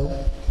വഴക്കുണ്ടാവും,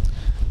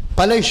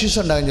 പല ഇഷ്യൂസ്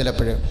ഉണ്ടാകും.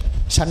 ചിലപ്പോഴും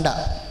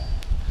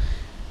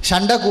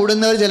ശണ്ട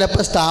കൂടുന്നവർ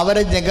ചിലപ്പോൾ സ്ഥാവര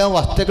ജംഗ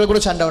വസ്തുക്കളെ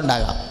കൂടെ ശണ്ട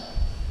ഉണ്ടാകാം.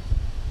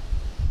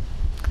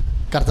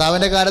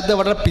 കർത്താവിൻ്റെ കാലത്ത്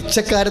വളരെ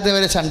പിച്ചക്കാലത്ത്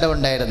വരെ ശണ്ട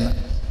ഉണ്ടായിരുന്നു.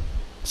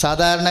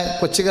 സാധാരണ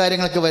കൊച്ചു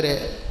കാര്യങ്ങൾക്ക് വരെ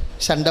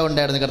ശണ്ട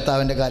ഉണ്ടായിരുന്നു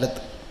കർത്താവിൻ്റെ കാലത്ത്.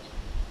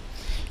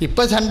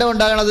 ഇപ്പം ശണ്ട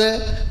ഉണ്ടാകണത്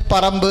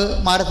പറമ്പ്,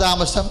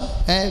 മാരതാമസം,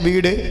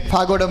 വീട്,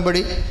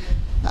 ഭാഗോടമ്പടി,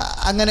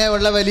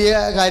 അങ്ങനെയുള്ള വലിയ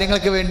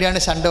കാര്യങ്ങൾക്ക് വേണ്ടിയാണ്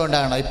ചണ്ട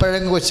ഉണ്ടാകുന്നത്.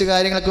 ഇപ്പോഴും കൊച്ചു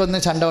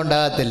കാര്യങ്ങൾക്കൊന്നും ചണ്ട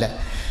ഉണ്ടാകത്തില്ല.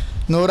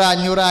 100,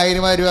 500,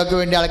 1000 രൂപയ്ക്ക്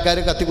വേണ്ടി ആൾക്കാർ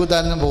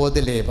കത്തിക്കുത്താനൊന്നും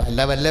പോകത്തില്ലേ.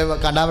 വല്ല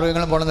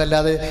കണ്ടാമൃഗങ്ങളും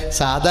പോകണമെന്നല്ലാതെ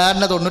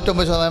സാധാരണ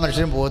 99%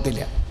 മനുഷ്യരും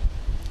പോകത്തില്ല.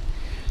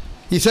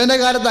 ഈശോൻ്റെ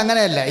കാലത്ത്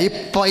അങ്ങനെയല്ല.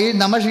 ഈ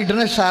നമ്മൾ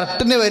ഇടുന്ന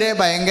ഷർട്ടിന് വരെ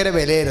ഭയങ്കര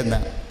വിലയായിരുന്നു.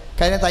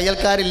 കാര്യം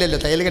തയ്യൽക്കാരില്ലല്ലോ,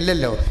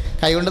 തയ്യലില്ലല്ലോ,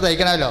 കൈകൊണ്ട്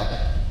തയ്ക്കണമല്ലോ.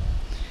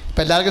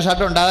 ഇപ്പം എല്ലാവർക്കും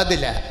ഷർട്ട്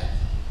ഉണ്ടാകത്തില്ല.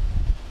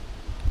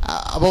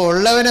 അപ്പോൾ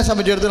ഉള്ളവനെ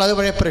സംബന്ധിച്ചിടത്തോളം അത്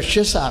വളരെ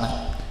പ്രഷ്യസാണ്.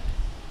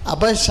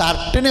 അപ്പോൾ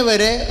ഷർട്ടിന്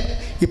വരെ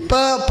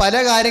ഇപ്പോൾ പല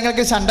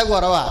കാര്യങ്ങൾക്കും ചണ്ട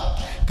കുറവാണ്.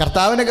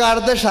 കർത്താവിൻ്റെ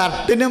കാലത്ത്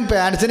ഷർട്ടിനും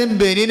പാൻസിനും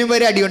ബനിയനും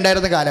വരെ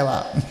അടിയുണ്ടായിരുന്ന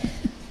കാലമാണ്.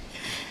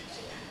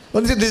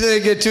 ഒന്ന് ചിന്തിച്ച്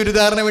നോക്കിയാൽ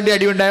ചുരിദാറിന് വേണ്ടി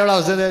അടിയുണ്ടായുള്ള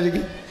അവസ്ഥ.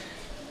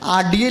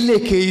 അടിയല്ലേ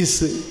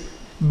കേസ്,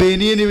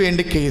 ബനിയന്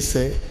വേണ്ടി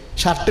കേസ്,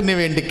 ഷർട്ടിന്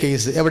വേണ്ടി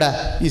കേസ്. എവിടെ?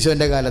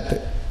 ഈശോൻ്റെ കാലത്ത്.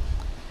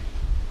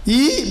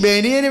 ഈ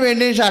ബനിയന്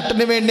വേണ്ടിയും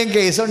ഷർട്ടിന് വേണ്ടിയും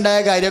കേസ് ഉണ്ടായ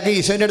കാര്യമൊക്കെ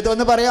ഈശോൻ്റെ അടുത്ത്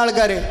വന്ന് പറയാം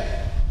ആൾക്കാർ.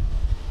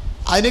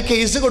 അതിന്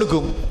കേസ്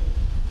കൊടുക്കും.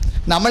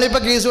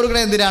 നമ്മളിപ്പോൾ കേസ്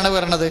കൊടുക്കണത് എന്തിനാണ്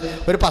പറയണത്?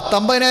 ഒരു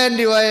 19,000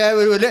 രൂപ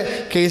ഒരു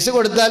കേസ്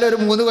കൊടുത്താൽ ഒരു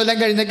 3 കൊല്ലം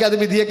കഴിഞ്ഞൊക്കെ അത്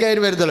വിധിയൊക്കെ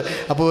ആയിട്ട് വരത്തുള്ളൂ.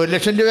 അപ്പോൾ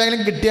 1,00,000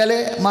 രൂപയെങ്കിലും കിട്ടിയാൽ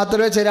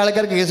മാത്രമേ ചില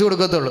ആൾക്കാർ കേസ്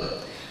കൊടുക്കത്തുള്ളൂ.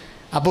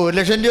 അപ്പോൾ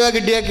 1,00,000 രൂപ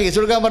കിട്ടിയാൽ കേസ്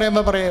കൊടുക്കാൻ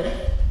പറയുമ്പോൾ പറയും,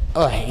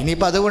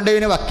 ഇനിയിപ്പോൾ അതുകൊണ്ട്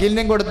ഇവന്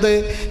വക്കീലിനെയും കൊടുത്ത്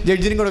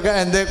ജഡ്ജിനും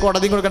കൊടുക്കാൻ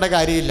കോടതിയും കൊടുക്കേണ്ട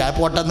കാര്യമില്ല,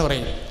 പോട്ടെന്ന്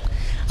പറയും.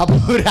 അപ്പോൾ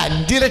ഒരു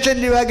 5,00,000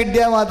 രൂപ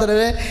കിട്ടിയാൽ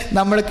മാത്രമേ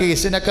നമ്മൾ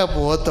കേസിനൊക്കെ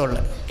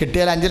പോകത്തുള്ളൂ.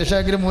 കിട്ടിയാൽ 5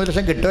 ലക്ഷമെങ്കിലും 3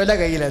 ലക്ഷം കിട്ടുമല്ലോ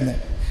കയ്യിലെന്ന്.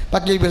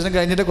 വക്കീൽ കേസും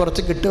കഴിഞ്ഞിട്ട്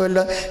കുറച്ച്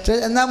കിട്ടുമല്ലോ,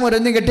 എന്നാൽ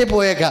മുരഞ്ഞ്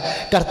കെട്ടിപ്പോയേക്കാം.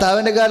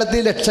 കർത്താവിൻ്റെ കാലത്ത്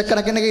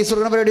ലക്ഷക്കണക്കിന് കേസ്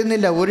കൊടുക്കുന്ന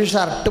പരിപാടിയൊന്നുമില്ല. ഒരു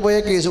ഷർട്ട്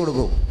പോയാൽ കേസ്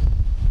കൊടുക്കും.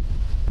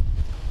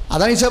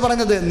 അതാണ് ഈശോ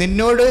പറഞ്ഞത്,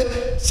 നിന്നോട്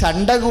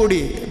ചണ്ട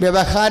കൂടി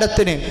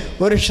വ്യവഹാരത്തിന്,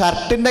 ഒരു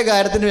ഷർട്ടിൻ്റെ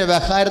കാര്യത്തിന്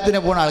വ്യവഹാരത്തിന്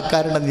പോകുന്ന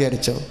ആൾക്കാരുണ്ടെന്ന്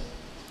വിചാരിച്ചോ.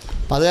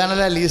 അപ്പം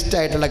അതാണല്ലോ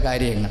ലീസ്റ്റായിട്ടുള്ള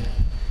കാര്യങ്ങൾ.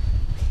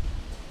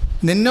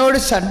 നിന്നോട്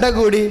ചണ്ട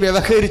കൂടി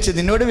വ്യവഹരിച്ച്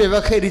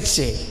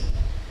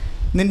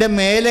നിൻ്റെ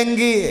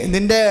മേലങ്കി,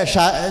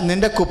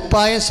 നിൻ്റെ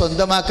കുപ്പായം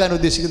സ്വന്തമാക്കാൻ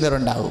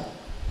ഉദ്ദേശിക്കുന്നവരുണ്ടാവും.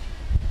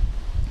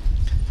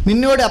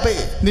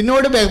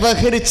 നിന്നോട്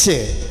വ്യവഹരിച്ച്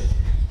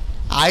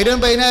 1000,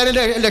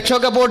 10,000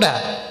 ലക്ഷമൊക്കെ പോട്ടെ,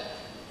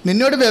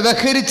 നിന്നോട്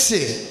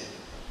വ്യവഹരിച്ച്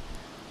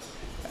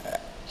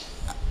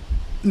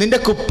നിൻ്റെ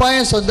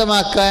കുപ്പായം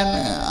സ്വന്തമാക്കാൻ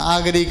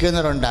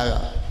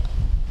ആഗ്രഹിക്കുന്നവരുണ്ടാകാം.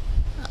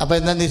 അപ്പോൾ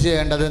എന്താ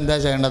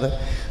ചെയ്യേണ്ടത്?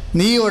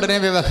 നീ ഉടനെ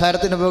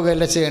വ്യവഹാരത്തിന്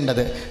പോകുകയല്ല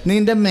ചെയ്യേണ്ടത്.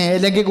 നിൻ്റെ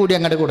മേലങ്കി കൂടി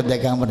അങ്ങോട്ട്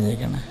കൊടുത്തേക്കാൻ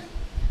പറഞ്ഞേക്കണം.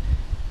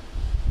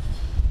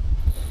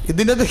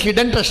 ഇതിൻ്റെ അത്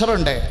ഹിഡൻ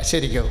ട്രഷറുണ്ട്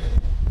ശരിക്കും.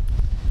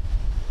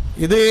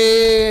 ഇത്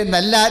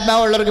നല്ല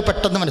ആത്മാവുള്ളവർക്ക്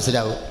പെട്ടെന്ന്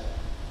മനസ്സിലാവും.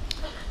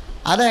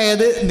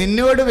 അതായത്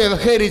നിന്നോട്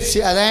വ്യവഹരിച്ച്,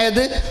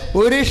 അതായത്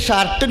ഒരു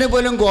ഷർട്ടിന്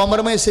പോലും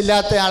കോംപ്രമൈസ്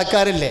ഇല്ലാത്ത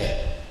ആൾക്കാരില്ലേ.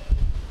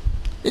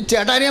 ഈ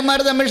ചേട്ടാനിയന്മാർ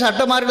തമ്മിൽ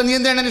ഷർട്ട് മാറിയിട്ട് നീ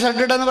എന്താണ്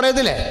ഷർട്ട് ഇട്ടാന്ന്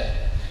പറയത്തില്ലേ?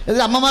 ഇത്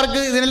അമ്മമാർക്ക്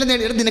ഇതിനെല്ലാം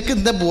നിനക്ക്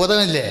എന്താ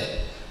ബോധമില്ലേ?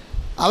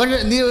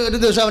 നീ ഒരു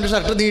ദിവസം അവൻ്റെ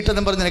ഷർട്ട്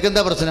നീട്ടെന്നും പറഞ്ഞ് നിനക്ക്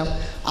എന്താ പ്രശ്നം?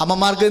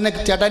 അമ്മമാർക്ക് ഇന്ന്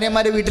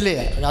ചേട്ടാനിയന്മാരുടെ വീട്ടിലേ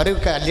അവർ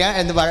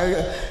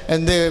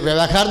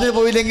വ്യവഹാരത്തിന്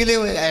പോയില്ലെങ്കിൽ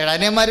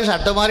ചേട്ടാനിയന്മാർ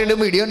ഷർട്ട്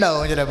മാറിയിടുമ്പോൾ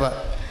ഇടിയുണ്ടാവും ചിലപ്പോൾ.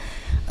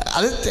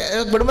 അത്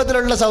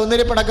കുടുംബത്തിലുള്ള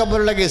സൗന്ദര്യ പണക്കം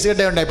പോലുള്ള കേസ്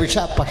കെട്ടുണ്ടായി.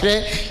 പക്ഷേ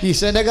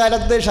ഈശോൻ്റെ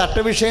കാലത്ത്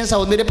ഷർട്ട് വിഷയം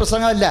സൗന്ദര്യ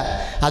പ്രസംഗമല്ല,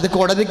 അത്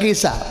കോടതി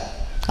കേസാണ്.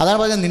 അതാണ്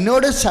പറഞ്ഞത്,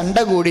 നിന്നോട് ചണ്ട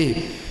കൂടി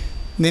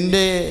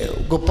നിൻ്റെ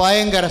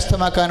കുപ്പായം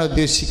കരസ്ഥമാക്കാൻ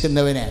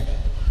ഉദ്ദേശിക്കുന്നവന്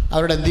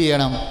അവരോട് എന്ത്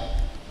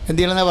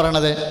ചെയ്യണമെന്നാണ്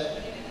പറയണത്?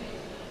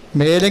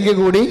 മേലെങ്കിൽ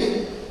കൂടി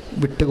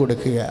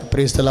വിട്ടുകൊടുക്കുക.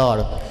 Price the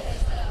Lord.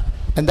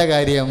 എന്താ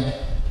കാര്യം?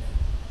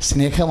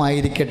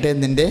 സ്നേഹമായിരിക്കട്ടെ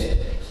നിൻ്റെ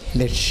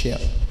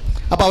ലക്ഷ്യം.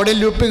 അപ്പോൾ അവിടെ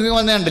ലൂപ്പിങ്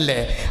വന്നിട്ടില്ലേ?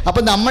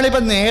 അപ്പോൾ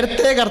നമ്മളിപ്പോൾ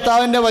നേരത്തെ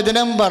കർത്താവിൻ്റെ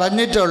വചനം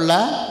പറഞ്ഞിട്ടുള്ള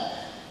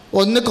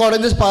 1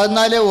 Corinthians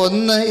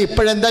 14:1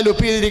 ഇപ്പോഴെന്താ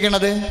ലൂപ്പ്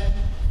ചെയ്തിരിക്കണത്?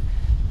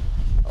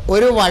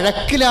 ഒരു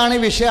വഴക്കിലാണ്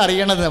ഈ വിഷയം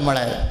അറിയണത്.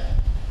 നമ്മളെ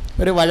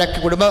ഒരു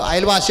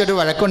അയൽവാസിയായിട്ട്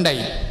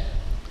വഴക്കുണ്ടായി.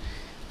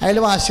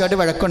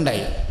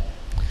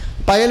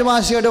 അപ്പോൾ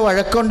അയൽവാസിയായിട്ട്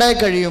വഴക്കുണ്ടായി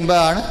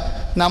കഴിയുമ്പോഴാണ്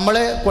നമ്മൾ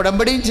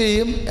ഉടമ്പടിയും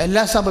ചെയ്യും.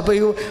 എല്ലാ ഇപ്പോൾ ഈ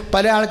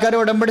പല ആൾക്കാരും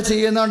ഉടമ്പടി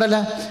ചെയ്യുന്നതുകൊണ്ടല്ല,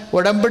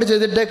 ഉടമ്പടി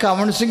ചെയ്തിട്ട്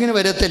കൗൺസിലിങ്ങിന്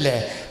വരത്തില്ലേ.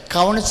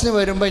 കൗൺസിലിന്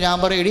വരുമ്പോൾ ഞാൻ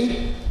പറയടി,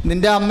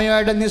 നിൻ്റെ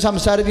അമ്മയുമായിട്ട് നീ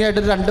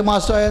സംസാരിക്കാനായിട്ട് 2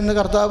 മാസമായെന്ന്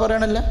കർത്താവ്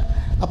പറയണല്ല.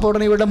 അപ്പോൾ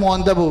ഉടനെ ഇവിടെ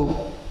മോന്ത പോവും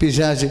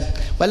പിശാച്.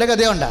 വല്ല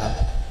കഥയുണ്ടാകും.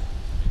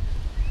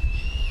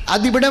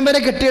 അതിവിടം വരെ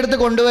കെട്ടിയെടുത്ത്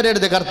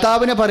കൊണ്ടുവരരുത്.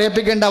 കർത്താവിനെ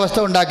പറയിപ്പിക്കേണ്ട അവസ്ഥ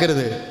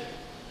ഉണ്ടാക്കരുത്.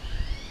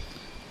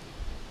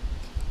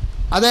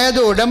 അതായത്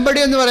ഉടമ്പടി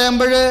എന്ന്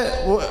പറയുമ്പോൾ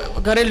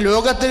കാര്യം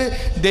ലോകത്തിൽ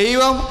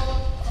ദൈവം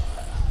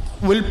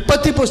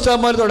ഉൽപ്പത്തി പുസ്തകം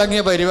പോലെ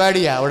തുടങ്ങിയ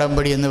പരിപാടിയാണ്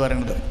ഉടമ്പടി എന്ന്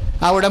പറയുന്നത്.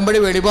 ആ ഉടമ്പടി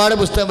വെളിപാട്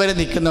പുസ്തകം വരെ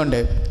നിൽക്കുന്നുണ്ട്.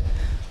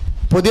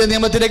 പുതിയ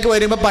നിയമത്തിലേക്ക്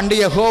വരുമ്പോൾ പണ്ട്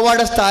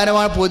യഹോവയുടെ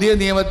സ്ഥാനമാണ്. പുതിയ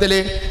നിയമത്തിൽ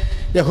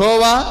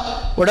യഹോവ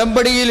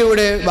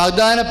ഉടമ്പടിയിലൂടെ,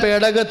 വാഗ്ദാന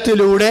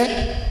പേടകത്തിലൂടെ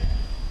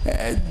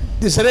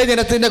ഇസ്രായേൽ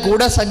ജനത്തിൻ്റെ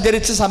കൂടെ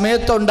സഞ്ചരിച്ച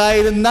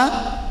സമയത്തുണ്ടായിരുന്ന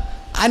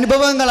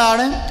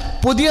അനുഭവങ്ങളാണ്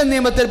പുതിയ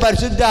നിയമത്തിൽ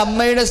പരിശുദ്ധ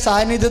അമ്മയുടെ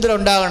സാന്നിധ്യത്തിൽ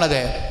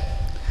ഉണ്ടാകണത്.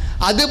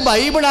 അത്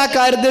ബൈബിൾ ആ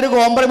കാര്യത്തിൽ ഒരു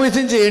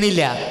കോംപ്രമൈസും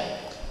ചെയ്യണില്ല.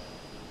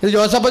 ഇത്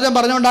ജോസഫ് അച്ഛൻ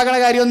പറഞ്ഞുണ്ടാക്കണ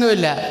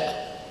കാര്യമൊന്നുമില്ല.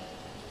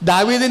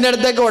 ദാവീദിൻ്റെ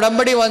അടുത്തേക്ക്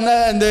ഉടമ്പടി വന്ന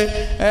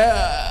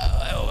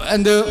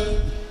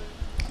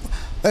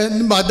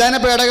വാഗ്ദാന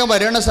പേടകം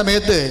വരുന്ന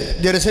സമയത്ത്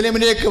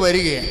ജെറുസലേമിലേക്ക്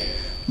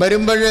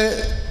വരുമ്പോൾ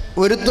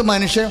ഒരുത്ത്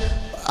മനുഷ്യൻ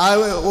ആ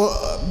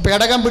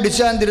പേടകം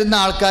പിടിച്ചാണ്ടിരുന്ന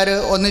ആൾക്കാർ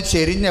ഒന്ന്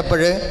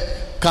ചെരിഞ്ഞപ്പോൾ,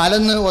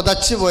 കലന്ന്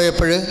ഉതച്ചു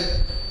പോയപ്പോൾ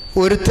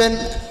ഒരുത്തൻ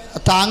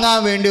താങ്ങാൻ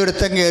വേണ്ടി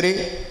ഒരുത്തൻ കയറി.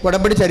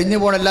 ഉടമ്പടി ചരിഞ്ഞു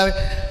പോകണല്ല,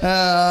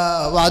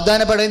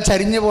 വാഗ്ദാന പേടകം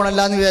ചരിഞ്ഞു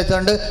പോകണല്ല എന്ന്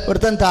വിചാരിച്ചുകൊണ്ട്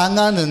ഒരുത്തൻ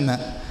താങ്ങാൻ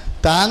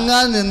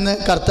നിന്ന്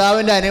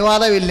കർത്താവിൻ്റെ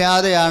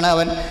അനുവാദമില്ലാതെയാണ്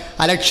അവൻ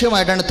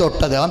അലക്ഷ്യമായിട്ടാണ്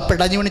തൊട്ടത്. അവൻ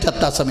പിടഞ്ഞു വീണ്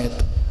ചത്ത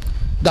സമയത്ത്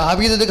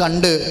ദാവീദ് ഇത്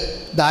കണ്ട്,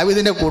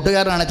 ദാവീദിൻ്റെ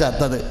കൂട്ടുകാരനാണ്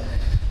ചത്തത്.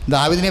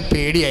 ദാവീദിനെ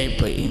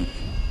പേടിയായിപ്പോയി.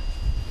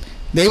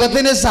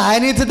 ദൈവത്തിൻ്റെ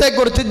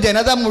സാന്നിധ്യത്തെക്കുറിച്ച്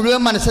ജനത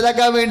മുഴുവൻ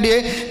മനസ്സിലാക്കാൻ വേണ്ടി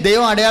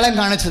ദൈവം അടയാളം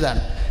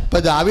കാണിച്ചതാണ്.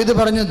 ഇപ്പോൾ ദാവീദ്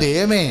പറഞ്ഞു,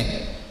 ദൈവമേ,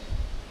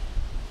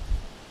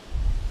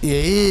 ഈ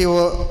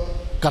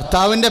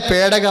കർത്താവിൻ്റെ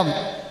പേടകം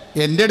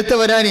എൻ്റെ അടുത്ത്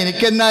വരാൻ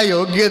എനിക്കെന്നാ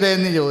യോഗ്യത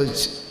എന്ന്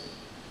ചോദിച്ചു.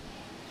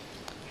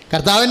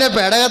 കർത്താവിൻ്റെ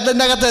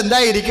പേടകത്തിൻ്റെ അകത്ത് എന്താ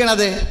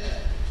ഇരിക്കണത്?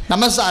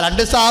 നമ്മൾ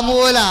 2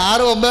 സാമുവേൽ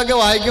 6-9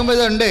 വായിക്കുമ്പോൾ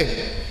ഇതുണ്ട്.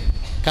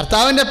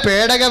 കർത്താവിൻ്റെ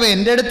പേടകം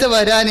എൻ്റെ അടുത്ത്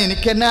വരാൻ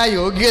എനിക്കെന്നാ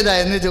യോഗ്യത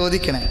എന്ന്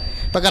ചോദിക്കണേ.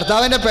 ഇപ്പം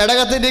കർത്താവിൻ്റെ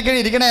പേടകത്തിൻ്റെ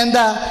ഇരിക്കണ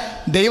എന്താ?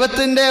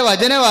 ദൈവത്തിൻ്റെ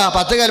വചനമാ,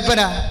 10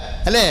 കൽപ്പന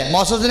അല്ലേ,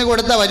 മോസസിന്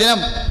കൊടുത്ത വചനം.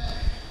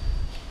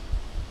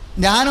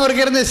 ഞാൻ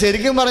ഓർക്കരുത്,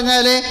 ശരിക്കും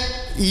പറഞ്ഞാൽ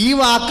ഈ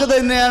വാക്ക്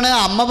തന്നെയാണ്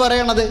അമ്മ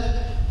പറയണത്.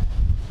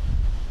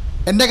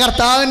 എൻ്റെ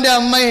കർത്താവിൻ്റെ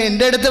അമ്മ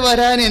എൻ്റെ അടുത്ത്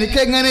വരാൻ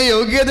എനിക്കെങ്ങനെ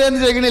യോഗ്യത എന്ന്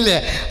ചോദിക്കണില്ലേ?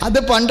 അത്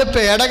പണ്ട്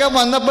പേടകം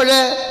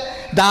വന്നപ്പോഴേ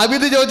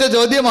ദാവീദ് ചോദിച്ച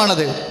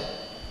ചോദ്യമാണത്.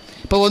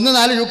 ഇപ്പോൾ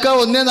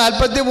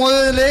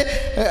 1:43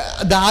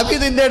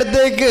 ദാവീദിൻ്റെ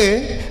അടുത്തേക്ക്,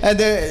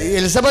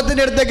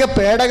 എലിസബത്തിൻ്റെ അടുത്തേക്ക്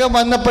പേടകം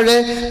വന്നപ്പോഴേ,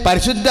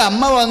 പരിശുദ്ധ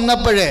അമ്മ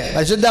വന്നപ്പോഴേ,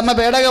 പരിശുദ്ധ അമ്മ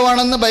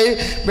പേടകമാണെന്ന്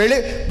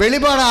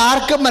വെളിപാട്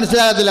ആർക്കും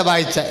മനസ്സിലാകത്തില്ല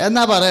വായിച്ച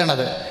എന്നാ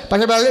പറയണത്.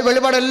 പക്ഷെ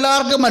വെളിപാട്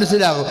എല്ലാവർക്കും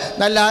മനസ്സിലാകും.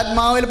 നല്ല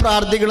ആത്മാവിൽ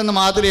പ്രാർത്ഥിക്കണമെന്ന്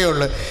മാത്രമേ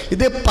ഉള്ളൂ.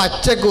 ഇത്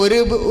പച്ചക്ക്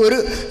ഒരു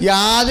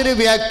യാതൊരു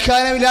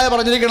വ്യാഖ്യാനമില്ലാതെ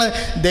പറഞ്ഞിരിക്കുന്നത്.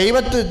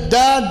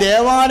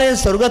 ദേവാലയം,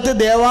 സ്വർഗത്തിൽ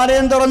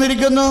ദേവാലയം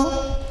തുറന്നിരിക്കുന്നു,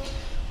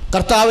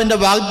 കർത്താവിൻ്റെ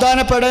വാഗ്ദാന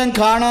പേടകം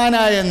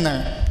കാണാനായെന്ന്.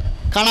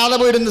 കാണാതെ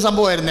പോയിരുന്ന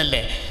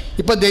സംഭവമായിരുന്നല്ലേ.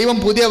 ഇപ്പം ദൈവം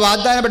പുതിയ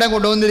വാഗ്ദാന പേടകം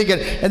കൊണ്ടുവന്നിരിക്കുക.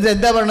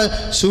 എന്താ പറയുന്നത്?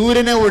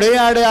 സൂര്യനെ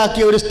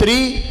ഉടയാടയാക്കിയ ഒരു സ്ത്രീ,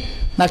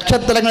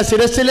 നക്ഷത്രങ്ങൾ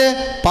ശിരസിൽ,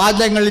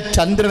 പാദങ്ങളിൽ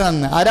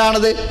ചന്ദ്രനെന്ന്.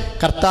 ആരാണത്?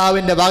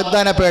 കർത്താവിൻ്റെ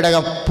വാഗ്ദാന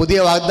പേടകം, പുതിയ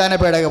വാഗ്ദാന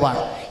പേടകമാണ്.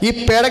 ഈ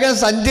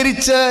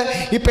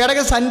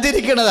പേടകം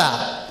സഞ്ചരിക്കണതാ.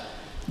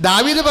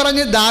 ദാവീദ്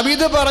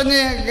പറഞ്ഞ്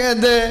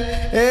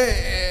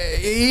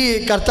ഈ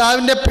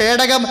കർത്താവിൻ്റെ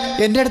പേടകം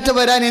എൻ്റെ അടുത്ത്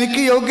വരാൻ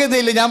എനിക്ക്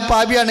യോഗ്യതയില്ല, ഞാൻ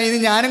പാപിയാണ്, ഇനി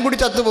ഞാനും കൂടി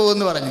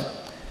ചത്തുപോകുമെന്ന് പറഞ്ഞു.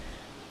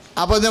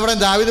 അപ്പോൾ ഇവിടെ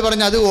ദാവീദ്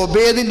പറഞ്ഞു, അത്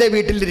ഒബേദിൻ്റെ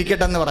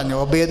വീട്ടിലിരിക്കട്ടെ എന്ന് പറഞ്ഞു.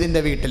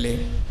 ഒബേദിൻ്റെ വീട്ടിൽ.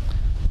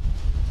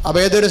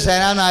 ഒബേദ് ഒരു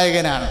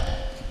സേനാനായകനാണ്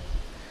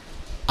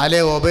അല്ലേ.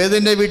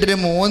 ഒബേദിൻ്റെ വീട്ടിൽ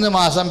 3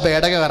 മാസം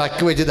പേടകം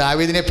ഇറക്കി വെച്ച്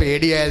ദാവീദിനെ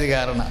പേടിയായത്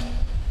കാരണം.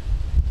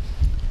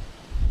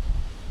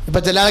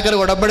 ഇപ്പം ചില ആൾക്കാർ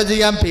ഉടമ്പടി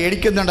ചെയ്യാൻ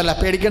പേടിക്കുന്നുണ്ടല്ലോ.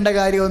 പേടിക്കേണ്ട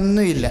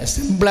കാര്യമൊന്നുമില്ല,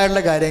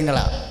 സിമ്പിളായിട്ടുള്ള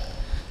കാര്യങ്ങളാണ്.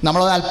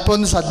 നമ്മൾ അല്പം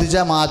ഒന്ന്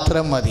ശ്രദ്ധിച്ചാൽ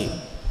മാത്രം മതി.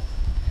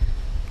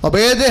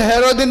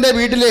 ഒബേദിൻ്റെ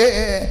വീട്ടിൽ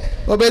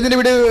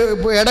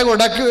പേടകം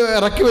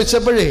ഇറക്കി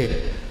വെച്ചപ്പോഴേ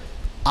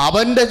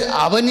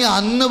അവന്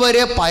അന്ന്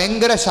വരെ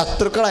ഭയങ്കര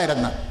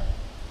ശത്രുക്കളായിരുന്നു.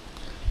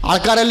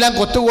 ആൾക്കാരെല്ലാം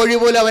കൊത്തുകോഴി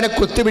പോലെ അവനെ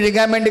കൊത്തി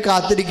വിഴുങ്ങാൻ വേണ്ടി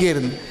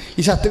കാത്തിരിക്കുകയായിരുന്നു. ഈ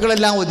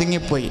ശത്രുക്കളെല്ലാം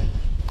ഒതുങ്ങിപ്പോയി.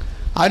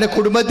 അവൻ്റെ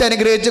കുടുംബത്തെ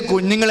അനുഗ്രഹിച്ച്,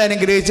 കുഞ്ഞുങ്ങളെ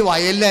അനുഗ്രഹിച്ച്,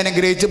 വയലിനെ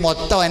അനുഗ്രഹിച്ച്,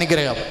 മൊത്തം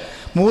അനുഗ്രഹം.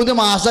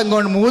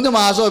 3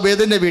 മാസം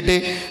ഒബേദിൻ്റെ വീട്ടിൽ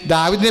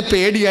ദാവീദിനെ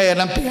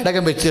പേടിയായിരുന്നു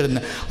പേടകം വെച്ചിരുന്നു.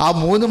 ആ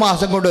 3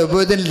 മാസം കൊണ്ട്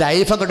ഒബേദിൻ്റെ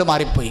ലൈഫ് അങ്ങോട്ട്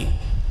മാറിപ്പോയി.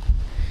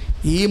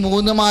 ഈ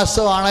 3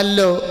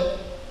 മാസമാണല്ലോ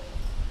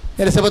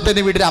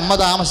എലിസബത്തിൻ്റെ വീട്ടിൽ അമ്മ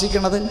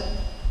താമസിക്കണത്.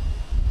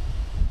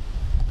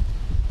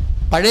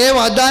 പഴയ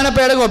വാഗ്ദാന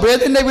പേടകം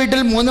ഒബേദിൻ്റെ വീട്ടിൽ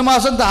 3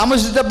 മാസം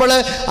താമസിച്ചപ്പോൾ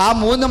ആ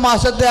 3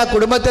 മാസത്തെ ആ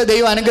കുടുംബത്തെ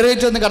ദൈവം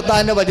അനുഗ്രഹിച്ചെന്ന്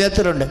കർത്താവിൻ്റെ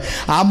വചനത്തിലുണ്ട്.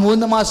 ആ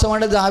 3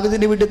 മാസമാണ്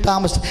ദാവീദിൻ്റെ വീട്ടിൽ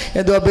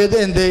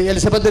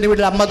എലിസബത്തിൻ്റെ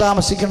വീട്ടിൽ അമ്മ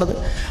താമസിക്കുന്നത്.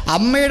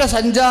 അമ്മയുടെ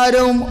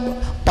സഞ്ചാരവും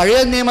പഴയ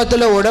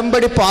നിയമത്തിലെ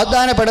ഉടമ്പടി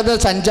വാഗ്ദാന പേടകത്തിലെ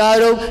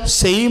സഞ്ചാരവും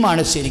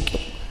സെയിമാണ്.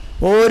 ശരിക്കും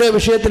ഓരോ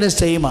വിഷയത്തിനും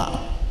സെയിമാണ്.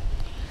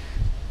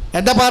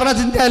 എന്താ പറഞ്ഞു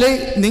വെച്ചാൽ,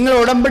 നിങ്ങൾ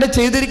ഉടമ്പടി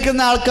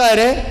ചെയ്തിരിക്കുന്ന ആൾക്കാർ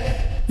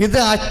ഇത്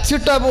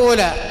അച്ചിട്ട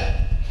പോലെ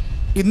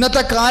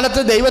ഇന്നത്തെ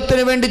കാലത്ത്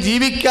ദൈവത്തിന് വേണ്ടി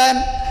ജീവിക്കാൻ,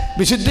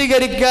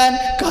 വിശുദ്ധീകരിക്കാൻ,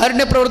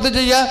 കാരുണ്യപ്രവൃത്തി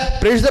ചെയ്യാൻ,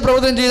 പ്രേക്ഷിത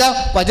പ്രവർത്തനം ചെയ്യാൻ,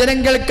 വചനം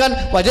കേൾക്കാൻ,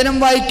 വചനം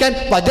വായിക്കാൻ,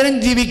 വചനം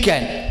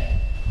ജീവിക്കാൻ.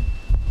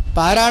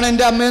 അപ്പം ആരാണ്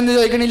എൻ്റെ അമ്മയെന്ന്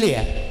ചോദിക്കണില്ലേ?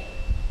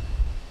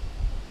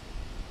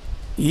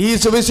 ഈ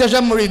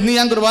സുവിശേഷം ഇന്ന്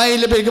ഞാൻ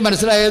കുർബാനയില്ലപ്പോൾ എനിക്ക്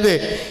മനസ്സിലായത്,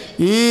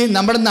 ഈ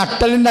നമ്മുടെ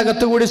നട്ടലിൻ്റെ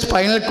അകത്തുകൂടി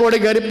സ്പൈനൽ കോഡ്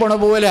കയറിപ്പോണ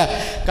പോലെ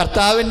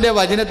കർത്താവിൻ്റെ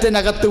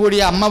വചനത്തിനകത്തുകൂടി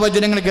അമ്മ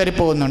വചനങ്ങൾ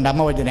കയറിപ്പോകുന്നുണ്ട്.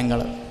 അമ്മ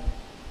വചനങ്ങൾ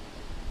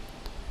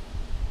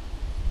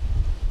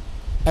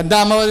എന്താ?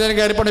 അമ്മ വചനം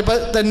കയറിപ്പോണം. ഇപ്പം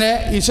തന്നെ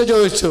ഈശോ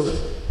ചോദിച്ചു,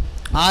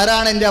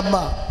 ആരാണ് എൻ്റെ അമ്മ,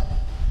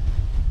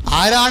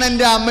 ആരാണ്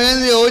എൻ്റെ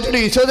അമ്മയെന്ന് ചോദിച്ചിട്ട്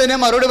ഈശോ തന്നെ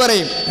മറുപടി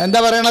പറയും. എന്താ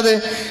പറയണത്?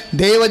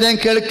 ദൈവവചനം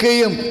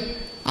കേൾക്കുകയും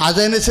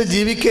അതനുസരിച്ച്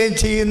ജീവിക്കുകയും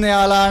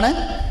ചെയ്യുന്നയാളാണ്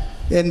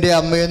എൻ്റെ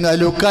അമ്മയെന്ന്.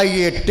 ലൂക്കായി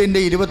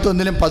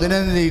 8:21,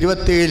 11,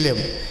 27.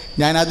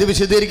 ഞാൻ അത്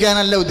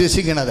വിശദീകരിക്കാനല്ല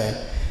ഉദ്ദേശിക്കുന്നത്.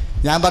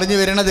 ഞാൻ പറഞ്ഞു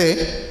വരണത്,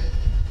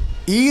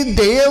 ഈ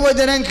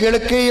ദൈവവചനം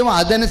കേൾക്കുകയും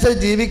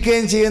അതനുസരിച്ച്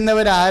ജീവിക്കുകയും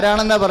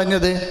ചെയ്യുന്നവരാരാണെന്നാണ്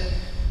പറഞ്ഞത്?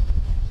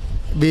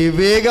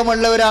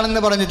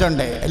 വിവേകമുള്ളവരാണെന്ന്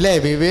പറഞ്ഞിട്ടുണ്ട് അല്ലേ?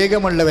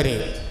 വിവേകമുള്ളവരെ.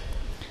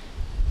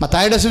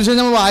 മത്തായിയുടെ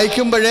സുവിശേഷം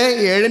വായിക്കുമ്പോൾ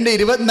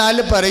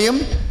 7:24 പറയും,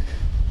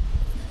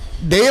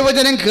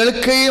 ദൈവവചനം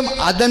കേൾക്കുകയും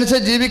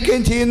അതനുസരിച്ച്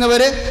ജീവിക്കുകയും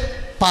ചെയ്യുന്നവർ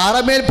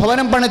പാറമേൽ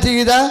ഭവനം പണി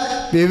ചെയ്ത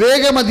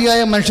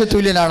വിവേകമതിയായ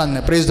മനുഷ്യതുല്യനാണെന്ന്.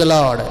 Praise the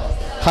lord.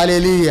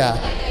 ഹല്ലേലൂയ,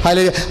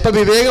 ഹല്ലേലൂയ. അപ്പോൾ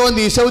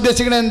വിവേകമെന്ന് ഈശോ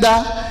ഉദ്ദേശിക്കുന്നത് എന്താ?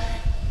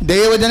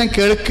 ദൈവവചനം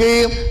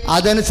കേൾക്കുകയും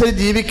അതനുസരിച്ച്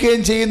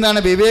ജീവിക്കുകയും ചെയ്യുന്നതാണ്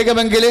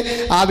വിവേകമെങ്കിൽ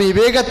ആ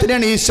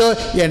വിവേകത്തിനാണ് ഈശോ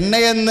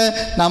എണ്ണയെന്ന്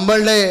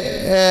നമ്മളുടെ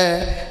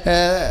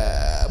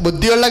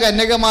ബുദ്ധിയുള്ള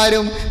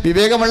കന്യകമാരും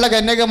വിവേകമുള്ള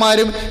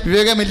കന്യകമാരും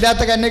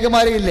വിവേകമില്ലാത്ത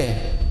കന്യകമാരും ഇല്ലേ?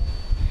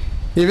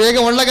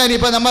 വിവേകമുള്ള കാര്യം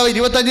ഇപ്പം നമ്മൾ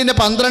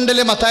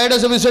 25:12 മത്തായിയുടെ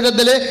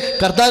സുവിശേഷത്തിൽ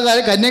കർത്താവ്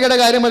കന്യകയുടെ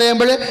കാര്യം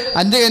പറയുമ്പോൾ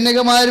 5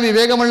 കന്യകമാർ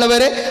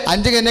വിവേകമുള്ളവർ,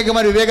 5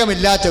 കന്യകമാർ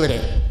വിവേകമില്ലാത്തവർ.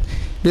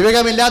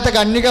 വിവേകമില്ലാത്ത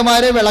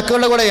കന്യകമാരെ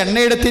വിളക്കുകളുടെ കൂടെ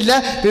എണ്ണയെടുത്തില്ല,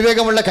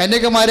 വിവേകമുള്ള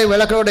കന്യകമാരെ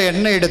വിളക്കുകളുടെ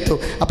എണ്ണയെടുത്തു.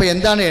 അപ്പോൾ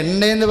എന്താണ്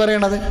എണ്ണയെന്ന്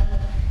പറയണത്?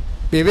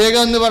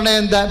 വിവേകം എന്ന് പറഞ്ഞാൽ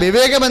എന്താ?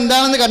 വിവേകം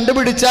എന്താണെന്ന്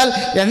കണ്ടുപിടിച്ചാൽ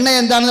എണ്ണ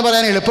എന്താണെന്ന്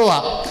പറയാൻ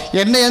എളുപ്പമാണ്.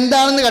 എണ്ണ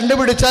എന്താണെന്ന്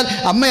കണ്ടുപിടിച്ചാൽ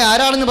അമ്മ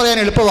ആരാണെന്ന് പറയാൻ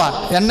എളുപ്പമാണ്.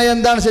 എണ്ണ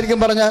എന്താണ്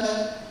ശരിക്കും പറഞ്ഞാൽ?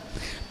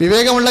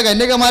 വിവേകമുള്ള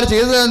കന്യകമാർ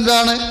ചെയ്തത്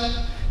എന്താണ്?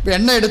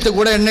 എണ്ണ എടുത്തു,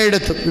 കൂടെ എണ്ണ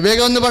എടുത്തു.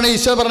 വിവേകം എന്ന് പറഞ്ഞാൽ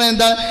ഈശോ പറഞ്ഞത്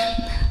എന്താണ്?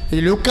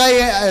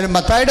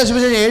 മത്തായിയുടെ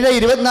സുവിശേഷം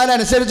 7:24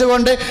 അനുസരിച്ച്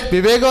കൊണ്ട്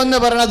വിവേകം എന്ന്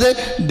പറയുന്നത്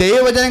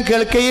ദൈവവചനം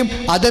കേൾക്കുകയും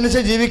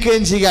അതനുസരിച്ച്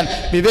ജീവിക്കുകയും ചെയ്യാൻ.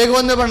 വിവേകം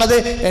എന്ന് പറയുന്നത്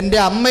എൻ്റെ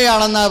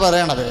അമ്മയാണെന്നാണ്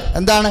പറയണത്.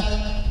 എന്താണ്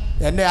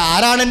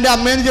ആരാണ് എൻ്റെ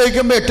അമ്മയെന്ന്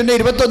ചോദിക്കുമ്പോൾ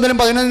 8:21,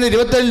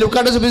 11:27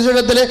 ലൂക്കായുടെ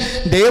സുവിശേഷത്തിൽ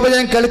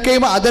ദൈവവചനം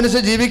കേൾക്കുകയും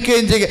അതനുസരിച്ച്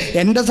ജീവിക്കുകയും ചെയ്യുക.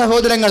 എൻ്റെ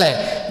സഹോദരങ്ങളെ,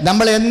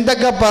 നമ്മൾ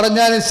എന്തൊക്കെ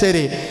പറഞ്ഞാലും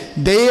ശരി,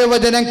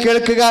 ദൈവവചനം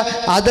കേൾക്കുക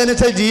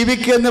അതനുസരിച്ച്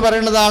ജീവിക്കുക എന്ന്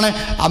പറയുന്നതാണ്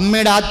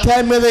അമ്മയുടെ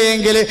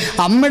ആധ്യാത്മികതയെങ്കിൽ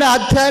അമ്മയുടെ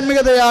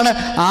ആധ്യാത്മികതയാണ്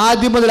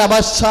ആദ്യം മുതൽ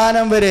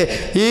അവസാനം വരെ.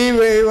 ഈ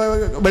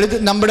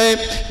നമ്മുടെ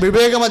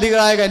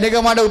വിവേകമതികളായ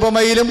കന്യകമാരുടെ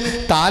ഉപമയിലും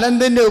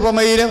താലന്തിൻ്റെ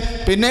ഉപമയിലും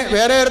പിന്നെ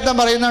വേറെ ഒരുത്തം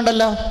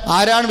പറയുന്നുണ്ടല്ലോ,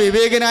 ആരാണ്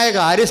വിവേകനായ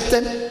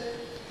കാര്യസ്ഥൻ?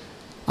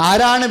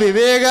 ആരാണ്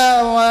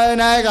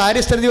വിവേകനായ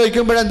കാര്യസ്ഥിതി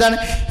വയ്ക്കുമ്പോഴെന്താണ്?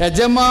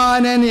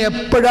 യജമാനൻ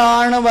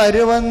എപ്പോഴാണ്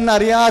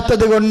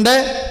വരുമെന്നറിയാത്തത് കൊണ്ട്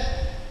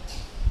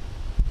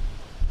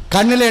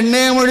കണ്ണിൽ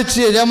എണ്ണയമൊഴിച്ച്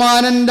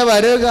യജമാനൻ്റെ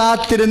വരവ്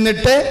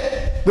കാത്തിരുന്നിട്ട്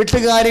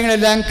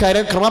വീട്ടുകാര്യങ്ങളെല്ലാം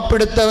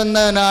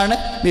ക്രമപ്പെടുത്തുന്നവനാണ്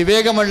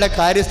വിവേകമുള്ള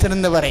കാര്യസ്ഥൻ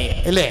എന്ന് പറയും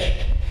അല്ലേ?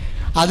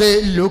 അത്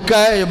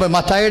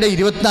മത്തായിയുടെ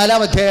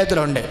 24-ാം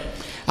അധ്യായത്തിലുണ്ട്.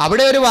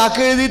 അവിടെ ഒരു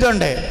വാക്ക്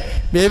എഴുതിയിട്ടുണ്ട്,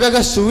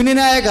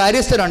 വിവേകശൂന്യനായ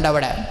കാര്യസ്ഥനുണ്ട്.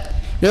 അവിടെ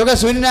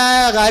വിവേകശൂന്യനായ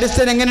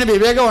കാര്യസ്ഥൻ എങ്ങനെയാണ്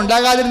വിവേകം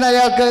ഉണ്ടാകാതിരുന്ന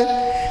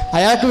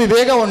അയാൾക്ക്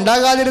വിവേകം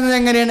ഉണ്ടാകാതിരുന്നത്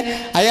എങ്ങനെയാണ്?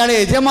 അയാൾ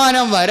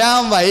യജമാനൻ വരാൻ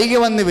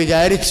വൈകുമെന്ന്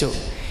വിചാരിച്ചു.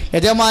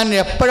 യജമാനൻ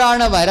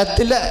എപ്പോഴാണ്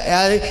വരത്തില്ല,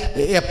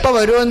 എപ്പോൾ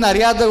വരുമെന്ന്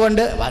അറിയാത്തത്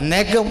കൊണ്ട്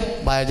വന്നേക്കും,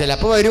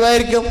 ചിലപ്പോൾ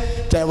വരുമായിരിക്കും,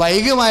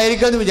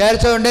 വൈകുമായിരിക്കും എന്ന്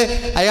വിചാരിച്ചതുകൊണ്ട്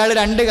അയാൾ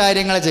 2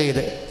 കാര്യങ്ങൾ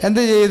ചെയ്ത്.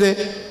 എന്ത് ചെയ്ത്?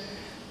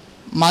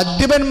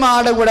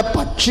 മദ്യപന്മാരുടെ കൂടെ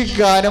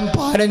ഭക്ഷിക്കാനും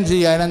പാനം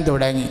ചെയ്യാനും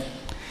തുടങ്ങി.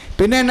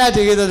 പിന്നെ എന്നാ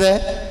ചെയ്തത്?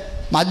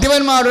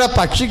 മദ്യപന്മാരുടെ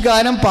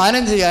ഭക്ഷിക്കാനും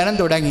പാനം ചെയ്യാനും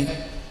തുടങ്ങി.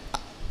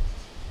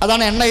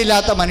 അതാണ്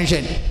എണ്ണയില്ലാത്ത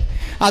മനുഷ്യൻ,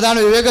 അതാണ്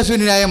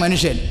വിവേകശൂന്യനായ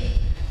മനുഷ്യൻ.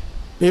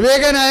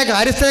 വിവേകനായ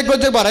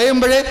കാര്യസ്ഥനെക്കുറിച്ച്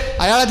പറയുമ്പോൾ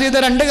അയാൾ ചെയ്ത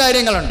 2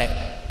 കാര്യങ്ങളുണ്ട്.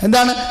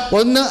 എന്താണ്?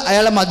 ഒന്ന്,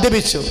 അയാൾ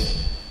മദ്യപിച്ചു.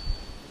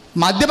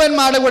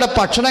 മദ്യപന്മാരുടെ കൂടെ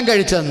ഭക്ഷണം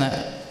കഴിച്ചെന്ന്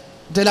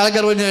ചില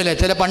ആൾക്കാർ പറഞ്ഞില്ലേ,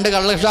 ചില പണ്ട്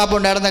കള്ള ഷാപ്പ്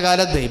ഉണ്ടായിരുന്ന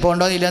കാലത്ത്, ഇപ്പോൾ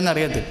ഉണ്ടോ ഇല്ലെന്ന്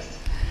അറിയത്തില്ല,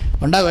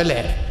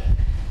 ഉണ്ടാവുമല്ലേ?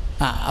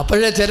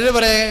 അപ്പോഴേ ചിലർ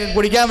പറയാം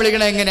കുടിക്കാൻ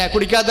വിളിക്കണത് എങ്ങനെയാണ്,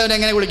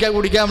 കുടിക്കാത്തവനെങ്ങനെ കുടിക്കാൻ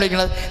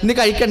വിളിക്കണത്? ഇന്ന്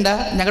കഴിക്കണ്ട,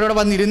 ഞങ്ങളുടെ കൂടെ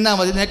വന്നിരുന്നാൽ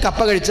മതി, നിനക്ക്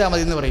കപ്പ കഴിച്ചാൽ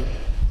മതി എന്ന് പറയും,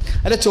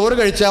 അല്ല ചോറ്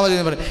കഴിച്ചാൽ മതി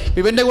എന്ന് പറയും.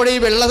 ഇവൻ്റെ കൂടെ ഈ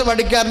വെള്ള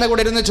വടിക്കാരൻ്റെ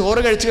കൂടെ ഇരുന്ന്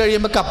ചോറ് കഴിച്ച്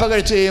കഴിയുമ്പോൾ, കപ്പ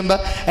കഴിച്ച് കഴിയുമ്പോൾ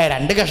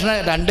 2 കഷ്ണം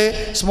 2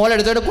 സ്മോൾ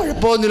എടുത്തോട്ട്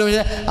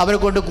കുഴപ്പമൊന്നുമില്ല, അവരെ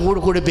കൊണ്ട്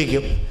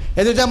കുടിപ്പിക്കും.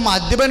 എന്ന് വെച്ചാൽ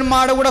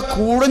മദ്യപന്മാരുടെ കൂടെ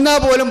കൂടുന്നാൽ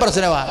പോലും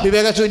പ്രശ്നമാണ്,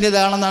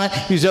 വിവേകശൂന്യതാണെന്നാണ്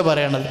ഈശോ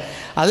പറയണത്.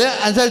 അത്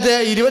അനുസരിച്ച്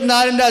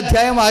 24-ാം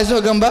അധ്യായം വായിച്ച്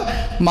നോക്കുമ്പോൾ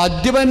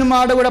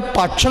മദ്യപന്മാരുടെ കൂടെ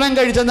ഭക്ഷണം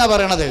കഴിച്ചെന്നാണ്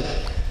പറയണത്,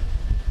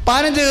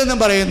 പാനം ചെയ്തെന്നും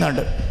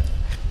പറയുന്നുണ്ട്.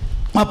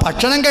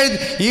 ഭക്ഷണം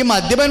ഈ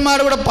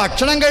മദ്യപന്മാരുടെ കൂടെ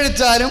ഭക്ഷണം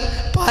കഴിച്ചാലും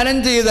പാനം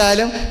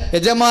ചെയ്താലും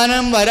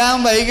യജമാനൻ വരാൻ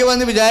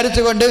വൈകുമെന്ന്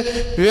വിചാരിച്ചുകൊണ്ട്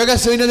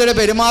വിവേകശൂന്യതയോടെ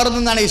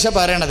പെരുമാറുന്നെന്നാണ് ഈശോ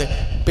പറയണത്.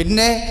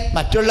 പിന്നെ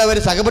മറ്റുള്ളവർ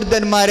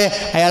സഹഭൃത്യന്മാരെ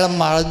അയാൾ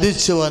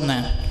മർദ്ദിച്ചുവെന്ന്.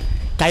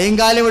 കൈയും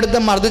കാലും എടുത്ത്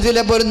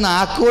മർദ്ദിച്ചില്ലപ്പോൾ ഒരു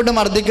നാക്കുകൊണ്ട്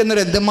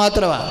മർദ്ദിക്കുന്നവർ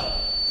എന്തുമാത്രമാണ്.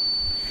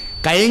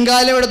 കൈയും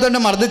കാലും എടുത്തുകൊണ്ട്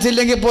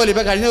മർദ്ദിച്ചില്ലെങ്കിൽ പോലും,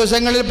 ഇപ്പം കഴിഞ്ഞ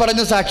ദിവസങ്ങളിൽ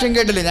പറഞ്ഞ സാക്ഷ്യം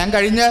കേട്ടില്ലേ, ഞാൻ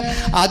കഴിഞ്ഞ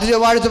ആദ്യ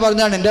ചൊവ്വാഴ്ച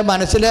പറഞ്ഞതാണ് എൻ്റെ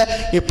മനസ്സിൽ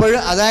ഇപ്പോഴും.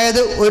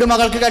 അതായത് ഒരു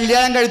മകൾക്ക്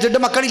കല്യാണം കഴിച്ചിട്ട്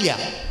മക്കളില്ല,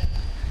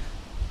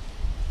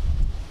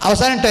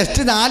 അവസാനം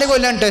 4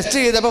 കൊല്ലം ടെസ്റ്റ്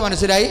ചെയ്തപ്പോൾ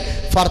മനസ്സിലായി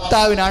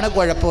ഭർത്താവിനാണ്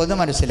കുഴപ്പമെന്ന്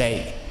മനസ്സിലായി.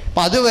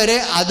 അപ്പം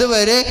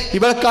അതുവരെ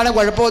ഇവൾക്കാണ്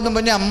കുഴപ്പമെന്നും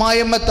പറഞ്ഞ്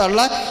അമ്മായിയമ്മ തള്ള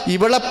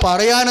ഇവളെ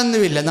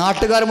പറയാനൊന്നുമില്ല,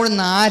 നാട്ടുകാർ മുഴുവൻ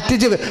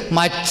നാറ്റിച്ച്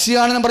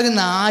മച്ചിയാണെന്ന് പറഞ്ഞ്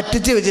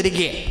നാറ്റിച്ച്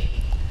വെച്ചിരിക്കുക.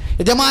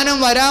 യജമാനം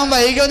വരാൻ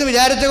വൈകുമെന്ന്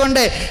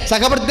വിചാരിച്ചുകൊണ്ട്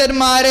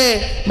സഹഭൃത്യന്മാരെ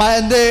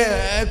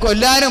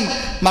കൊല്ലാനും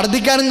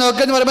മർദ്ദിക്കാനും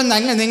നോക്കിയെന്ന് പറയുമ്പോൾ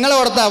നിങ്ങളെ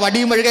ഓർത്താ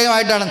വടിയും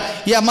വഴുകയുമായിട്ടാണ്.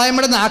 ഈ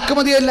അമ്മായിമ്മയുടെ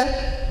നാക്കുമതിയല്ല,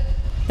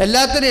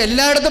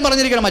 എല്ലായിടത്തും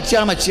പറഞ്ഞിരിക്കണം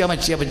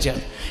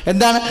മച്ചിയാണ്.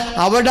 എന്താണ്?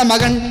 അവരുടെ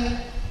മകൻ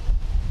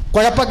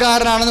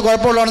കുഴപ്പക്കാരനാണെന്ന്,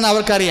 കുഴപ്പമുള്ളതാണെന്ന്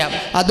അവർക്കറിയാം.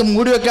 അത്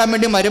മൂടി വെക്കാൻ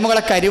വേണ്ടി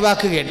മരുമകളെ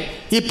കരുവാക്കുകയാണ്.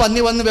 ഈ പന്നി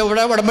വന്ന്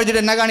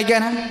ഉടമ്പടിച്ചിട്ട് എന്നാ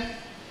കാണിക്കാനാ?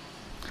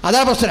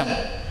 അതാ പ്രശ്നം.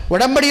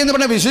 ഉടമ്പടി എന്ന്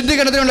പറഞ്ഞാൽ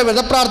വിശുദ്ധീകരണത്തിനുള്ള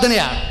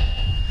വ്രതപ്രാർത്ഥനയാണ്.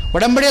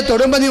 ഉടമ്പടിയെ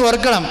തൊടുമ്പോൾ നീ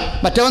ഓർക്കണം,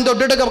 മറ്റവൻ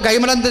തൊട്ടിട്ട്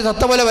കൈമലം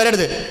സത്ത പോലെ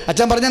വരരുത്.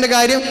 അച്ഛൻ പറഞ്ഞതിൻ്റെ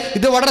കാര്യം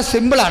ഇത് വളരെ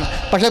സിമ്പിളാണ്.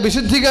 പക്ഷേ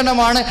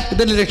വിശുദ്ധീകരണമാണ്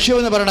ഇതിൻ്റെ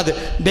ലക്ഷ്യമെന്ന് പറയണത്.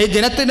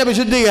 ജനത്തിൻ്റെ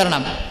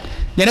വിശുദ്ധീകരണം.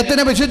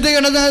 ജനത്തിൻ്റെ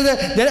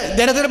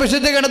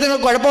വിശുദ്ധീകരണത്തിന്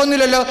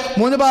കുഴപ്പമൊന്നുമില്ലല്ലോ.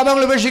 3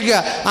 പാപങ്ങൾ ഉപേക്ഷിക്കുക,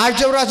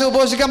 ആഴ്ച പ്രാവശ്യം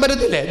ഉപവസിക്കാൻ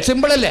പറ്റത്തില്ലേ?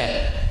 സിമ്പിളല്ലേ?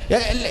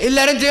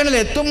 എല്ലാവരും ചെയ്യണല്ലേ?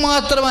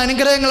 എത്രമാത്രം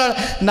അനുഗ്രഹങ്ങളാണ്.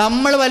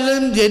 നമ്മൾ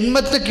വല്ലതും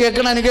ജന്മത്തിൽ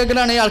കേൾക്കണ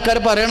അനുഗ്രഹങ്ങളാണ് ഈ ആൾക്കാർ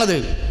പറയണത്.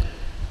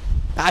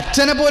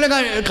 അച്ഛനെ പോലെ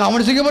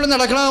കൗൺസിലിംഗ് പോലെ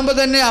നടക്കണമെങ്കിൽ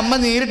തന്നെ അമ്മ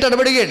നേരിട്ട്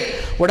ഇടപെടുകയാണ്.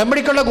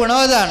 ഉടമ്പടിക്കുള്ള ഗുണം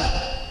അതാണ്.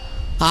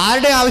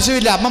 ആരുടെ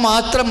ആവശ്യമില്ല, അമ്മ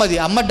മാത്രം മതി.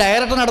 അമ്മ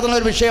ഡയറക്റ്റ് നടത്തുന്ന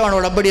ഒരു വിഷയമാണ്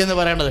ഉടമ്പടി എന്ന്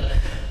പറയുന്നത്.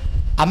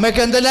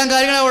 അമ്മയ്ക്ക് എന്തെല്ലാം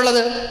കാര്യങ്ങളാണ്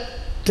ഉള്ളത്?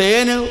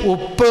 തേന്,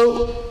 ഉപ്പ്,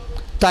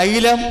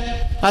 തൈലം.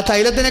 ആ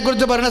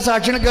തൈലത്തിനെക്കുറിച്ച് പറയുന്ന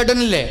സാക്ഷികൾ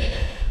കേട്ടിട്ടില്ലേ?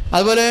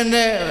 അതുപോലെ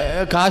തന്നെ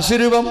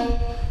കാശുരൂപം,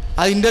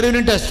 അത്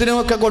ഇൻ്റർവ്യൂവിനും ടെസ്റ്റിനും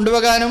ഒക്കെ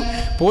കൊണ്ടുപോകാനും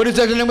പോലീസ്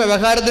സ്റ്റേഷനിലും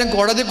വ്യവഹാരത്തിനും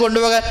കോടതി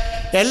കൊണ്ടുപോകാൻ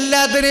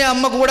എല്ലാത്തിനെയും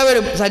അമ്മ കൂടെ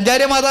വരും.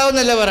 സഞ്ചാരി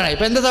മാതാവെന്നല്ലേ പറയണേ.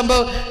 ഇപ്പം എന്താ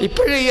സംഭവം?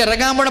 ഇപ്പോഴും ഈ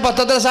ഇറങ്ങാൻ പോണ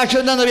പത്രത്തിലെ സാക്ഷ്യം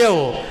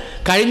എന്താണെന്നറിയാവോ?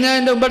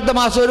 കഴിഞ്ഞതിൻ്റെ മുമ്പത്തെ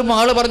മാസം ഒരു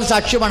മകള് പറഞ്ഞ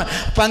സാക്ഷ്യമാണ്.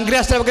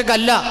 പാൻക്രിയാസിലൊക്കെ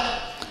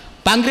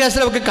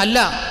കല്ല.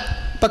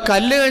 ഇപ്പം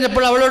കല്ല്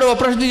കഴിഞ്ഞപ്പോൾ അവളോട്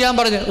ഓപ്പറേഷൻ ചെയ്യാൻ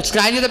പറഞ്ഞു.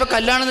 സ്കാൻ ചെയ്തപ്പോൾ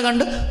കല്ലാണെന്ന്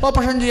കണ്ട്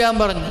ഓപ്പറേഷൻ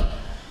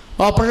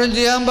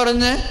ചെയ്യാൻ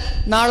പറഞ്ഞ്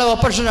നാളെ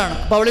ഓപ്പറേഷനാണ്.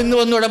 അപ്പോൾ അവൾ ഇന്ന്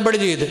വന്ന് ഉടമ്പടി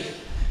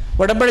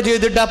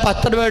ചെയ്തിട്ട് ആ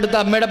പത്രം എടുത്ത്,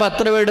 അമ്മയുടെ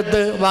പത്രം എടുത്ത്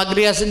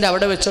പാൻക്രിയാസിൻ്റെ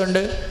അവിടെ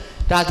വെച്ചുകൊണ്ട്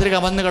രാത്രി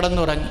കമന്ന്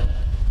കിടന്നുറങ്ങി.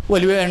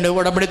 ഒലിവുണ്ട്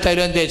ഉടമ്പടി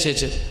തൈലം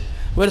തേച്ച്.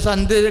 ഒരു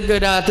സന്ധ്യക്ക്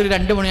രാത്രി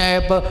 2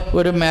 മണിയായപ്പോൾ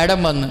ഒരു മാഡം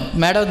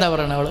എന്താ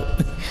പറയണത്, അവൾ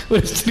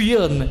ഒരു സ്ത്രീ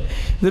വന്ന്,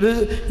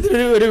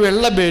 ഇതൊരു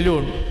വെള്ള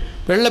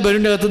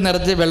ബലൂണിൻ്റെ അകത്ത്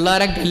നിറച്ച്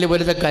വെള്ളാരം കല്ല്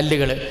പോലത്തെ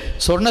കല്ലുകൾ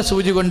സ്വർണ്ണ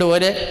സൂചി കൊണ്ട്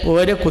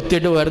ഓരോ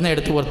കുത്തിയിട്ട് വരുന്ന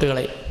എടുത്ത് പുറത്ത്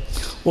കളയും.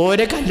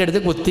 ഓരോ കല്ലെടുത്ത്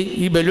കുത്തി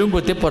ഈ ബലൂൺ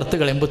കുത്തി പുറത്ത്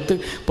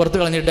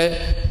കളഞ്ഞിട്ട്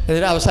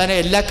ഇതിന് അവസാനം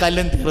എല്ലാ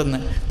കല്ലും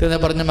തീർന്ന്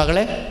പറഞ്ഞ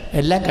മകളെ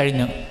എല്ലാം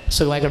കഴിഞ്ഞു,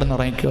 സുഖമായി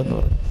കിടന്നുറങ്ങിക്കുമെന്ന്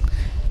പറഞ്ഞു.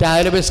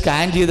 രാവിലെ പോയി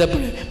സ്കാൻ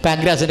ചെയ്തപ്പോൾ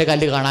പാൻക്രിയാസിൻ്റെ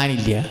കല്ല്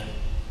കാണാനില്ല.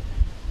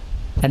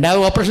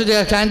 രണ്ടാമത് ഓപ്പറേഷൻ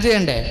സ്കാൻ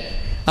ചെയ്യണ്ടേ?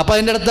 അപ്പോൾ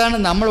അതിൻ്റെ അടുത്താണ്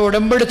നമ്മൾ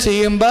ഉടമ്പടി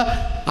ചെയ്യുമ്പോൾ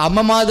അമ്മ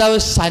മാതാവ്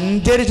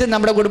സഞ്ചരിച്ച്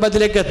നമ്മുടെ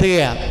കുടുംബത്തിലേക്ക്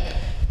എത്തുകയാണ്.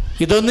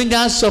 ഇതൊന്നും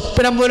ഞാൻ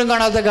സ്വപ്നം പോലും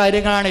കാണാത്ത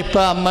കാര്യങ്ങളാണ്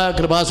ഇപ്പോൾ അമ്മ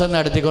കൃപാസനം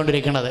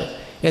നടത്തിക്കൊണ്ടിരിക്കുന്നത്.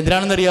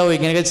 എന്തിനാണെന്നറിയാവോ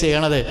ഇങ്ങനെയൊക്കെ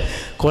ചെയ്യണത്?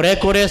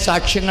 കുറേ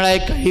സാക്ഷ്യങ്ങളായി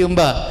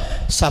കഴിയുമ്പോൾ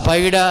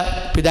സഭയുടെ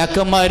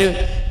പിതാക്കന്മാർ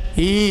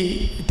ഈ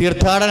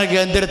തീർത്ഥാടന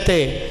കേന്ദ്രത്തെ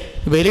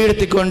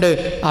വിലയിരുത്തിക്കൊണ്ട്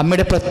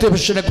അമ്മയുടെ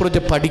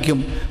പ്രത്യക്ഷനെക്കുറിച്ച്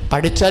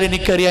പഠിച്ചാൽ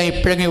എനിക്കറിയാം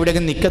ഇപ്പോഴെങ്കിലും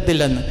ഇവിടെയെങ്കിലും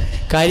നിൽക്കത്തില്ലെന്ന്.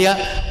 കാര്യം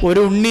ഒരു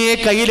ഉണ്ണിയെ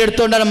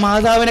കയ്യിലെടുത്തുകൊണ്ടാണ്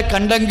മാതാവിനെ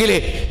കണ്ടെങ്കിൽ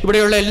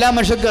ഇവിടെയുള്ള എല്ലാ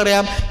മനുഷ്യർക്കും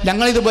അറിയാം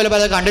ഞങ്ങളിതുപോലെ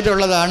പല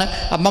കണ്ടിട്ടുള്ളതാണ്.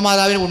 അമ്മ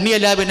മാതാവിന്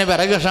ഉണ്ണിയല്ല പിന്നെ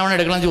വിറക് കഷ്ണമെന്ന്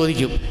എടുക്കണം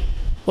ചോദിക്കും.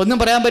 ഒന്നും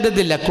പറയാൻ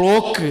പറ്റത്തില്ല.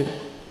 ക്ലോക്ക്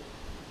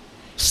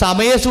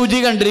സമയസൂചി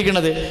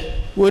കണ്ടിരിക്കുന്നത്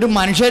ഒരു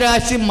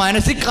മനുഷ്യരാശി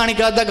മനസ്സിൽ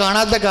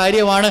കാണാത്ത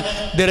കാര്യമാണ്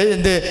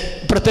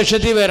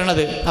പ്രത്യക്ഷത്തിൽ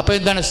വരണത്. അപ്പോൾ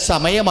എന്താണ്?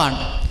 സമയമാണ്.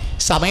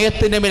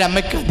 സമയത്തിൻ്റെ മേൽ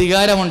അമ്മയ്ക്ക്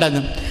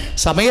അധികാരമുണ്ടെന്ന്.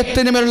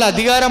 സമയത്തിൻ്റെ മേലുള്ള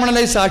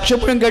അധികാരമാണല്ലോ ഈ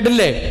സാക്ഷ്യപ്പോഴും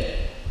കേട്ടില്ലേ?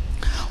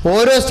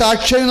 ഓരോ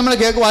സാക്ഷ്യവും നമ്മൾ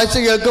വായിച്ച്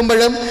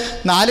കേൾക്കുമ്പോഴും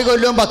 4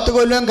 കൊല്ലവും 10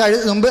 കൊല്ലവും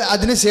മുമ്പ്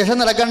അതിന് ശേഷം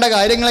നടക്കേണ്ട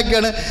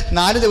കാര്യങ്ങളൊക്കെയാണ്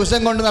 4 ദിവസം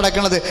കൊണ്ട്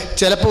നടക്കുന്നത്,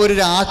 ചിലപ്പോൾ ഒരു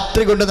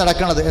രാത്രി കൊണ്ട്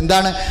നടക്കുന്നത്.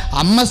 എന്താണ്?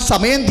 അമ്മ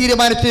സമയം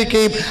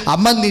തീരുമാനിച്ചിരിക്കുകയും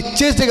അമ്മ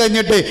നിശ്ചയിച്ച്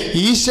കഴിഞ്ഞിട്ട്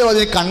ഈശോ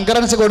അതിന്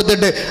കൺകറൻസ്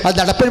കൊടുത്തിട്ട് അത്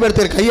നടപ്പിൽ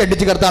വരുത്തി കൈ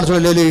അടിച്ച് കർത്താണ്.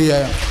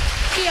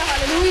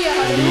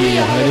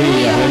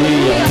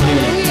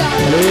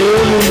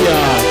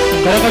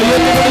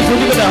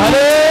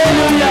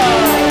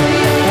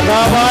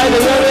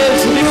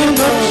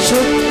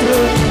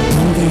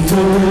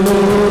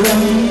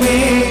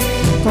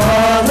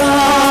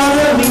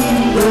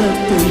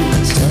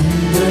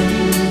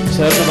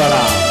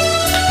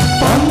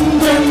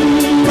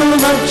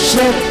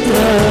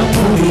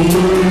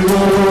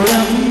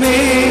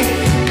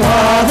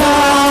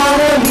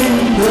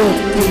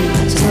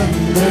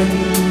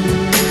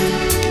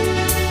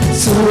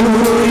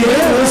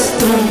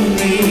 സൂര്യവസ്ത്രം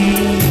നീ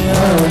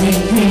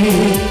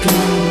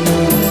അണിഞ്ഞിരിക്കുന്നു,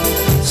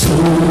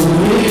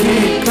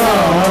 സൂര്യകാലം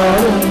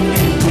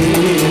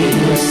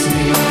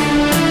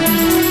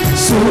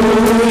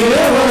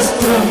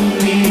സൂര്യവസ്ത്രം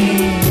നീ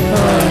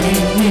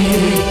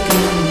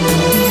അണിഞ്ഞിരിക്കുന്നു,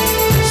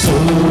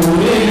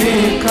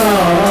 സൂര്യകാലം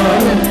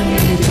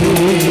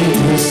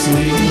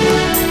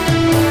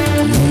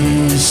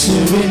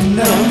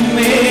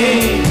യേശുവിനമ്മേ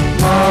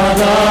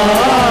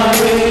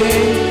മാതാവേ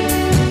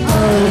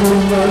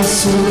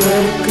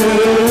അരുമസുരക്ക്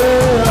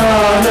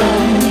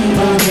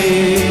ആനന്ദമേ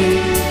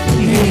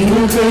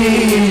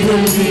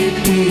നിന്നുകൈകൾ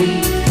കിട്ടി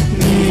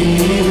നീ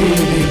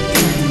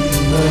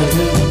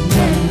വിളിക്കുന്നത്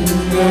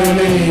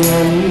ഞങ്ങളെയല്ലയോ,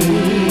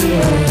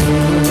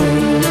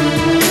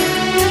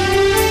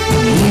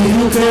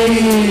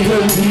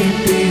 നിന്നുകൈകൾ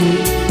കിട്ടി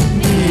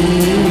നീ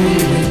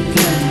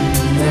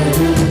വിളിക്കുന്നത്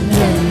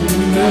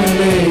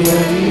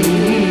ഞങ്ങളെയല്ലയോ.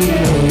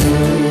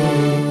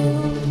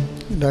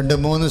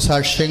 2-3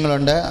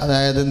 സാക്ഷ്യങ്ങളുണ്ട്.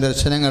 അതായത്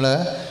ദർശനങ്ങൾ,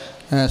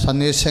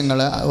 സന്ദേശങ്ങൾ.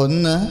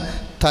 ഒന്ന്,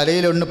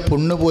 തലയിലൊന്ന്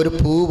ഒരു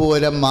പൂ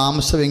പോലെ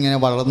മാംസം ഇങ്ങനെ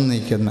വളർന്നു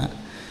നിൽക്കുന്ന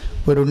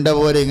ഒരുണ്ട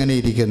പോലെ ഇങ്ങനെ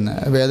ഇരിക്കുന്ന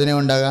വേദന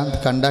ഉണ്ടാകാം,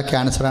 കണ്ടാൽ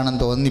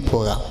ക്യാൻസറാണെന്ന്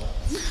തോന്നിപ്പോകാം.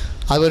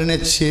 അതുപോലെ തന്നെ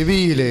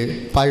ചെവിയിൽ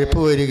പഴുപ്പ്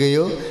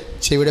വരികയോ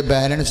ചെവിയുടെ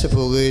ബാലൻസ്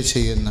പോവുകയോ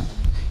ചെയ്യുന്നു.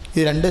 ഈ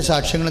രണ്ട്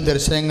സാക്ഷ്യങ്ങളും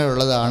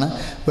ദർശനങ്ങളുള്ളതാണ്.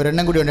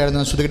 ഒരെണ്ണം കൂടി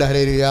ഉണ്ടായിരുന്നു. ശ്രുതിയുടെ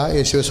ഹല്ലേലൂയ,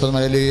 യേശുവേ സ്തോത്രം,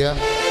 ഹല്ലേലൂയ.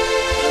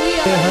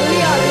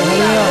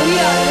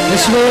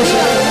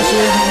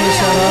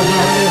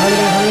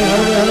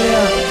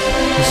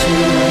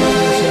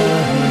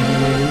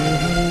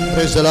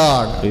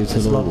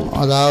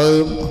 അതാവ്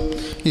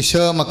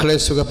ഈശോ മക്കളെ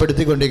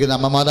സുഖപ്പെടുത്തിക്കൊണ്ടിരിക്കുന്ന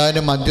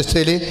അമ്മമാതാവിൻ്റെ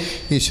മധ്യസ്ഥയിൽ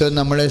ഈശോ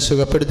നമ്മളെ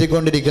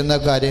സുഖപ്പെടുത്തിക്കൊണ്ടിരിക്കുന്ന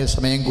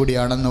സമയം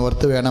കൂടിയാണെന്ന്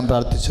ഓർത്ത് വേണം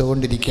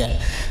പ്രാർത്ഥിച്ചുകൊണ്ടിരിക്കാൻ.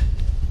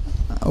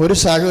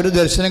 ഒരു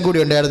ദർശനം കൂടി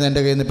ഉണ്ടായിരുന്നു,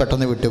 എൻ്റെ കയ്യിൽ നിന്ന്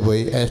പെട്ടെന്ന്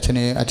വിട്ടുപോയി.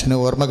 അച്ഛന്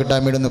ഓർമ്മ കിട്ടാൻ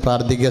വേണ്ടി ഒന്ന്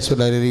പ്രാർത്ഥിക്കുക.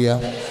 സുലരിയ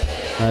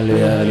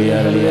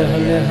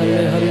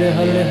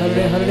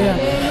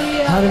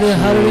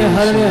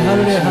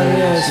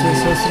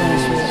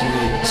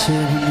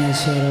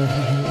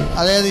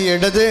അതായത്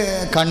ഇടത്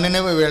കണ്ണിന്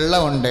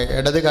വെള്ളമുണ്ട്,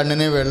 ഇടത്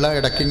കണ്ണിന് വെള്ളം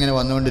ഇടയ്ക്കിങ്ങനെ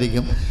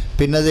വന്നുകൊണ്ടിരിക്കും.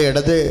 പിന്നെ അത്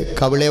ഇടത്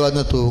കവിളെ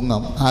വന്ന്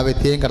തൂങ്ങും. ആ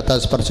വ്യക്തിയെയും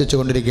കർത്താവ് സ്പർശിച്ചു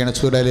കൊണ്ടിരിക്കുകയാണ്.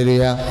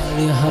 സൂര്യലിയ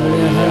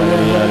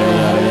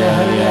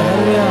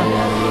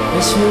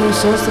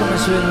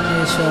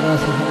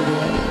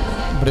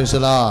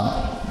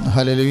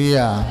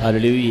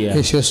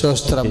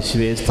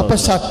അപ്പൊ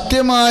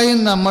സത്യമായും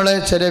നമ്മൾ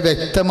ചില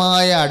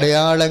വ്യക്തമായ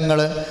അടയാളങ്ങൾ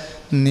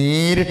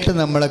നേരിട്ട്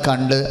നമ്മൾ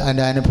കണ്ട്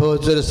അതിൻ്റെ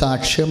അനുഭവത്തിലൊരു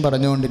സാക്ഷ്യം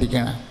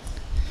പറഞ്ഞുകൊണ്ടിരിക്കുകയാണ്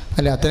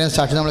അല്ലേ? അത്രയും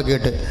സാക്ഷ്യം നമ്മൾ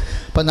കേട്ട്.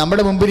 അപ്പം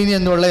നമ്മുടെ മുമ്പിൽ ഇനി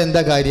എന്നുള്ള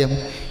എന്താ കാര്യം?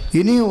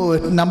 ഇനി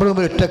നമ്മുടെ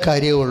മുമ്പിൽ ഒറ്റ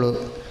കാര്യമേ ഉള്ളൂ.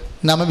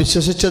 നമ്മൾ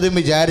വിശ്വസിച്ചതും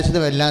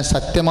വിചാരിച്ചതും എല്ലാം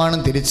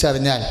സത്യമാണെന്ന്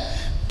തിരിച്ചറിഞ്ഞാൽ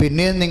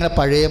പിന്നെയും നിങ്ങൾ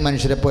പഴയ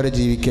മനുഷ്യരെ പോലെ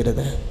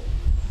ജീവിക്കരുത്.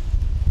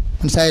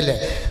 മനസ്സിലായില്ലേ?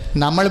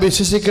 നമ്മൾ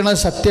വിശ്വസിക്കുന്നത്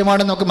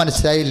സത്യമാണെന്ന് നമുക്ക്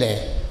മനസ്സിലായില്ലേ?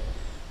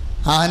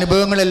 ആ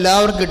അനുഭവങ്ങൾ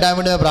എല്ലാവർക്കും കിട്ടാൻ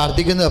വേണ്ടി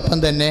പ്രാർത്ഥിക്കുന്നു. ഒപ്പം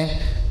തന്നെ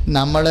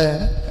നമ്മൾ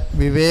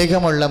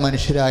വിവേകമുള്ള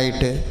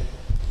മനുഷ്യരായിട്ട്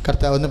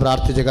കർത്താവ് ഒന്ന്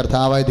പ്രാർത്ഥിച്ച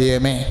കർത്താവായ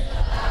ദൈവമേ,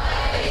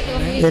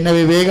 എന്നെ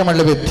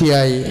വിവേകമുള്ള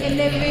വ്യക്തിയായി,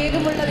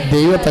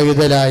 ദൈവ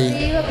പൈതലായി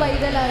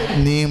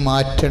നീ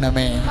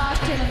മാറ്റണമേ.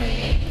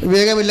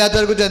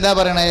 വിവേകമില്ലാത്തവർക്ക് എന്താ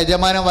പറയണേ?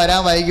 യജമാനൻ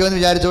വരാൻ വൈകിയെന്ന്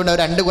വിചാരിച്ചുകൊണ്ട് അവർ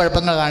രണ്ട്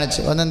കുഴപ്പങ്ങൾ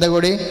കാണിച്ചു. ഒന്നെന്താ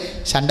കൂടി?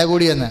 ശണ്ട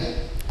കൂടിയെന്ന്.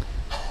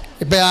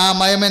 ഇപ്പം ആ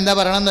അമ്മായിയമ്മ എന്താ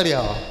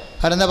പറയണമെന്നറിയാമോ?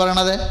 അവരെന്താ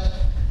പറയണത്?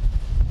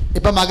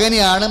 ഇപ്പം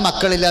മകനെയാണ്,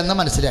 മക്കളില്ലെന്ന്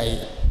മനസ്സിലായി,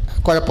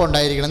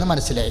 കുഴപ്പമുണ്ടായിരിക്കണമെന്ന്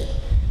മനസ്സിലായി,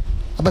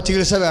 അപ്പോൾ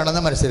ചികിത്സ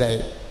വേണമെന്ന് മനസ്സിലായി.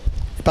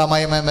 ഇപ്പം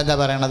അമ്മായിയമ്മ എന്താ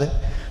പറയണത്?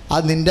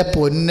 അത് നിൻ്റെ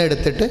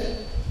പൊന്നെടുത്തിട്ട്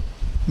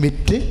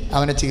വിറ്റ്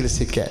അവനെ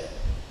ചികിത്സിക്കാൻ.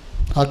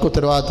 അവർക്ക്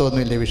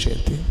ഉത്തരവാദിത്വമൊന്നുമില്ല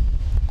വിഷയത്തിൽ.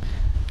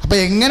 അപ്പം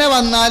എങ്ങനെ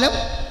വന്നാലും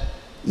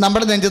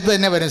നമ്മുടെ നെഞ്ചത്ത്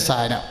തന്നെ വരും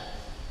സാധനം.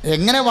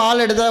 എങ്ങനെ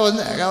വാളെടുത്താൽ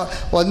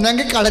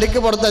ഒന്നെങ്കിൽ കളരിക്ക്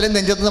പുറത്താലും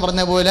നെഞ്ചത്തെന്ന്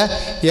പറഞ്ഞ പോലെ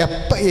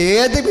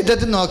ഏത്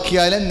വിധത്തിൽ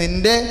നോക്കിയാലും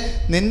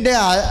നിൻ്റെ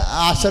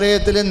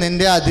ആശ്രയത്തിലും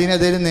നിൻ്റെ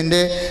അധീനതയിലും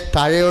നിൻ്റെ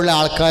താഴെയുള്ള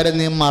ആൾക്കാരെ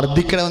നീ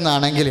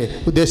മർദ്ദിക്കണമെന്നാണെങ്കിൽ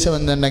ഉദ്ദേശം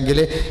എന്തുണ്ടെങ്കിൽ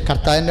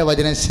കർത്താവിൻ്റെ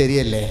വചനം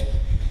ശരിയല്ലേ?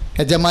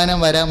 യജമാനം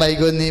വരാൻ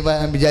വൈകുമെന്ന് നീ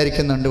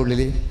വിചാരിക്കുന്നുണ്ട്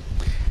ഉള്ളിൽ.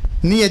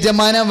 നീ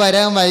യജമാനം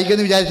വരാൻ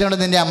വൈകുമെന്ന് വിചാരിച്ചുകൊണ്ട്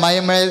നിൻ്റെ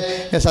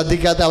അമ്മായിയമ്മയെ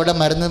ശ്രദ്ധിക്കാത്ത, അവിടെ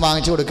മരുന്ന്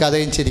വാങ്ങിച്ചു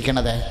കൊടുക്കാതെയും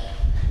ചിരിക്കണത്,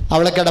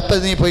 അവളെ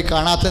കിടപ്പത് നീ പോയി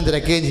കാണാത്തതും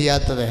തിരക്കുകയും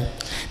ചെയ്യാത്തത്.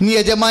 നീ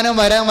യജമാനം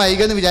വരാൻ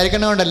വൈകുമെന്ന്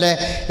വിചാരിക്കണതുകൊണ്ടല്ലേ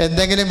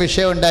എന്തെങ്കിലും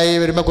വിഷയം ഉണ്ടായി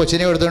വരുമ്പോൾ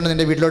കൊച്ചിനെ കൊടുത്തുകൊണ്ട്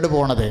നിൻ്റെ വീട്ടിലോട്ട്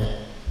പോകണത്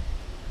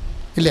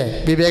ഇല്ലേ?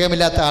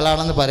 വിവേകമില്ലാത്ത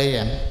ആളാണെന്ന്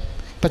പറയുകയാണ്.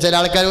 ഇപ്പം ചില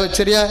ആൾക്കാർ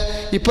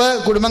ഇപ്പോൾ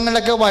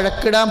കുടുംബങ്ങളിലൊക്കെ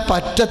വഴക്കിടാൻ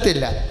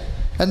പറ്റത്തില്ല.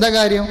 എന്താ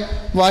കാര്യം?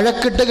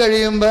 വഴക്കിട്ട്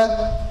കഴിയുമ്പോൾ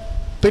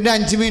പിന്നെ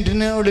 5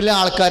 മിനിറ്റിനുള്ളിൽ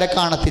ആൾക്കാരെ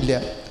കാണത്തില്ല.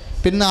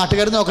 പിന്നെ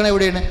നാട്ടുകാർ നോക്കണത്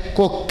എവിടെയാണ്?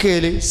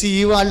 കൊക്കയിൽ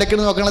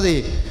സീവാളിലേക്കാണ് നോക്കണതേ.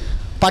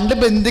 പണ്ട്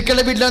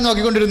ബന്ധുക്കളുടെ വീട്ടിലാണ്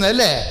നോക്കിക്കൊണ്ടിരുന്നത്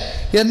അല്ലേ?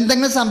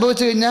 എന്തെങ്കിലും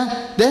സംഭവിച്ചു കഴിഞ്ഞാൽ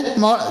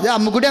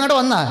അമ്മുക്കുട്ടി അങ്ങോട്ട്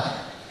വന്നാ,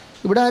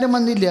 ഇവിടെ ആരും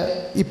വന്നില്ല.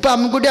 ഇപ്പം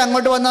അമ്മുക്കുട്ടി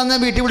അങ്ങോട്ട് വന്നാന്ന്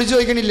വീട്ടിൽ വിളിച്ച്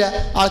ചോദിക്കണില്ല.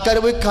 ആൾക്കാർ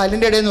പോയി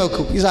കല്ലിൻ്റെ ഇടയിൽ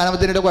നോക്കും, ഈ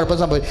സാധനത്തിൻ്റെ കുഴപ്പം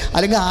സംഭവിക്കും,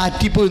 അല്ലെങ്കിൽ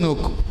ആറ്റിപ്പോയി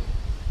നോക്കും.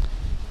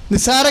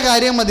 നിസ്സാര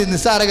കാര്യം മതി,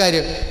 നിസ്സാര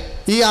കാര്യം.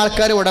 ഈ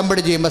ആൾക്കാർ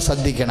ഉടമ്പടി ചെയ്യുമ്പോൾ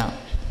ശ്രദ്ധിക്കണം.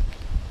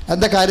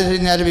 എന്താ കാര്യം വെച്ച്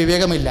കഴിഞ്ഞാൽ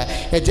വിവേകമില്ല.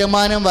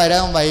 യജമാനം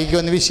വരാൻ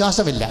വൈകുമെന്ന്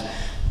വിശ്വാസമില്ല.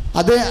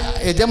 അത്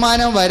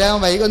യജമാനം വരാൻ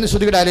വൈകുമെന്ന്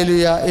ശ്രുതിയുടെ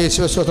ഹല്ലേലൂയ,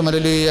 യേശുവേ സ്തോത്രം,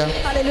 ഹല്ലേലൂയ.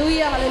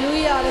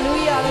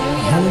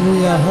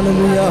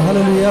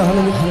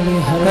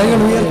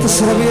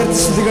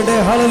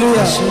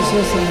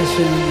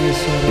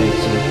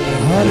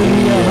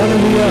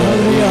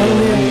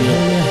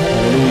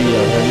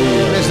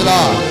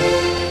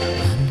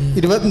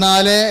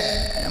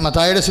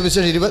 മത്തായിയുടെ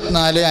സുവിശേഷം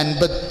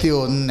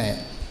 24:51.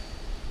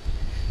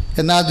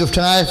 എന്നാൽ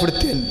ദുഷ്ടനായ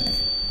ഭൃത്യൻ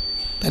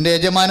തൻ്റെ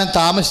യജമാനൻ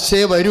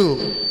താമസിച്ചേ വരൂ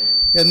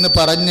എന്ന്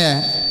പറഞ്ഞ്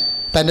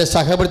തൻ്റെ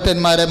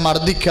സഹഭൃത്യന്മാരെ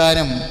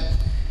മർദ്ദിക്കാനും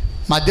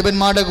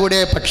മദ്യപന്മാരുടെ കൂടെ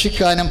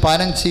ഭക്ഷിക്കാനും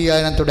പാനം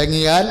ചെയ്യാനും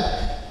തുടങ്ങിയാൽ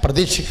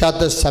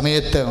പ്രതീക്ഷിക്കാത്ത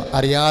സമയത്ത്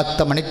അറിയാത്ത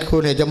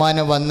മണിക്കൂർ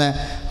യജമാനൻ വന്ന്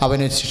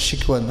അവനെ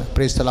ശിക്ഷിക്കുമെന്ന്.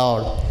 Price the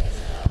Lord.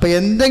 അപ്പോൾ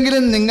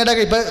എന്തെങ്കിലും നിങ്ങളുടെ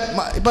ഇപ്പോൾ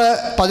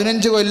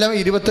 15 കൊല്ലം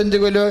 25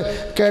 കൊല്ലം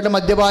ഒക്കെ ആയിട്ട്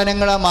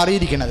മദ്യപാനങ്ങളാണ്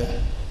മാറിയിരിക്കുന്നത്,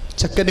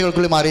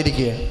 സെക്കൻഡുകൾക്കുള്ളിൽ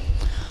മാറിയിരിക്കുകയാണ്.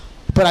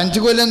 ഇപ്പോൾ 5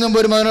 കൊല്ലം മുമ്പ്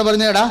ഒരു മകനോട്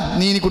പറഞ്ഞു, എടാ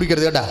നീ ഇനി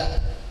കുടിക്കരുത് കേട്ടാ,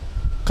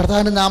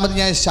 കർത്താവിൻ്റെ നാമത്തിൽ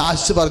ഞാൻ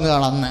ശാസിച്ച്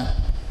പറഞ്ഞതാണ്.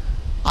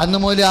 അന്ന്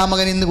മുതൽ ആ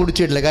മകൻ ഇന്ന്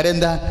കുടിച്ചിട്ടില്ല. കാര്യം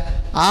എന്താ?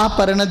 ആ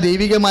പറയണ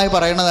ദൈവികമായി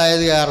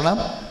പറയണതായത് കാരണം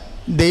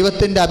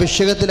ദൈവത്തിൻ്റെ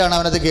അഭിഷേകത്തിലാണ്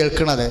അവനത്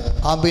കേൾക്കുന്നത്.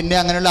 അവൻ പിന്നെ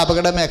അങ്ങനെയുള്ള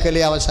അപകട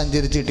മേഖലയെ അവൻ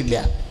സഞ്ചരിച്ചിട്ടില്ല.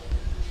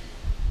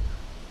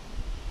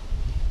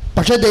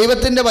 പക്ഷേ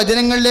ദൈവത്തിൻ്റെ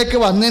വചനങ്ങളിലേക്ക്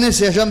വന്നതിന്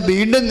ശേഷം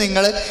വീണ്ടും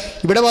നിങ്ങൾ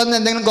ഇവിടെ വന്ന്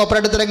എന്തെങ്കിലും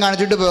കോപ്പറേറ്റ് തരം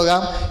കാണിച്ചിട്ട്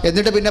പോകാം,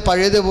 എന്നിട്ട് പിന്നെ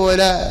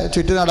പഴയതുപോലെ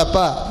ചുറ്റി നടപ്പ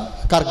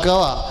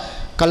കർക്കവ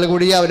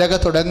കള്ളുകുടിയ അവരൊക്കെ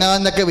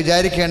തുടങ്ങാമെന്നൊക്കെ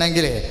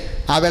വിചാരിക്കുകയാണെങ്കിൽ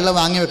ആ വെള്ളം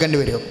വാങ്ങി വെക്കേണ്ടി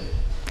വരും.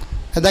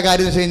 എന്താ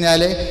കാര്യം എന്ന് വെച്ച്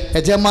കഴിഞ്ഞാൽ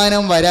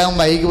യജമാനം വരാൻ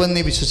വൈകുമെന്ന്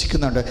നീ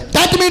വിശ്വസിക്കുന്നുണ്ട്.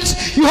 That means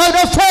you have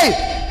no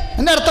faith.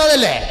 എൻ്റെ അർത്ഥം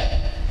അതല്ലേ?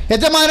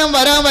 യജമാനം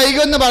വരാൻ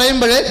വൈകുമെന്ന്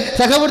പറയുമ്പോൾ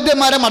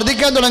സഹവൃത്യന്മാരെ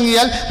മർദ്ദിക്കാൻ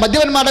തുടങ്ങിയാൽ,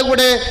 മദ്യപന്മാരുടെ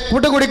കൂടെ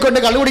കൂട്ടുകൂടിക്കൊണ്ട്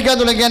കള്ളു കുടിക്കാൻ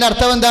തുടങ്ങിയതിൻ്റെ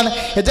അർത്ഥം എന്താണ്?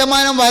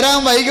 യജമാനം വരാൻ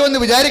വൈകുമെന്ന്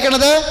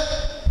വിചാരിക്കണത്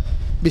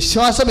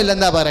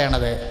വിശ്വാസമില്ലെന്നാ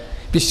പറയണത്.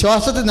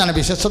 വിശ്വാസത്തിൽ നിന്നാണ്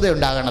വിശ്വസ്തത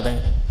ഉണ്ടാകണത്.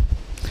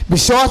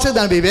 വിശ്വാസത്തിൽ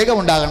നിന്നാണ് വിവേകം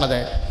ഉണ്ടാകണത്.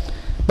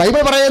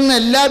 ബൈബിൾ പറയുന്ന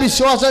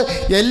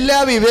എല്ലാ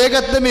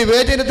വിവേകത്തിനും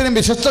വിവേചനത്തിനും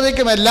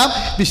വിശ്വസ്തതയ്ക്കുമെല്ലാം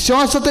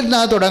വിശ്വാസത്തിൽ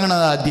നിന്നാണ്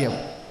തുടങ്ങുന്നത്. ആദ്യം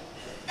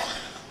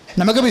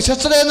നമുക്ക്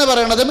വിശ്വസ്തത എന്ന്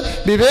പറയണതും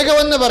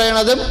വിവേകമെന്ന്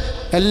പറയണതും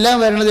എല്ലാം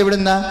വരണത്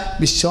എവിടുന്ന?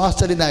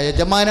 വിശ്വാസത്തിൽ നിന്നാണ്.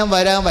 യജമാനം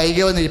വരാൻ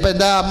വൈകിയെന്ന് ഇപ്പം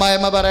എന്താ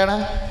അമ്മായിയമ്മ പറയണ?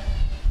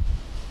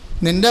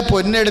 നിൻ്റെ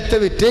പൊന്നെടുത്ത്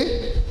വിറ്റ്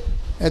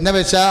എന്ന്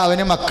വെച്ചാൽ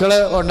അവന് മക്കൾ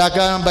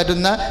ഉണ്ടാക്കാൻ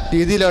പറ്റുന്ന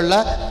രീതിയിലുള്ള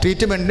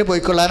ട്രീറ്റ്മെൻറ്റിന്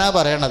പോയിക്കൊള്ളാനാണ്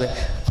പറയണത്.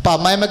 അപ്പോൾ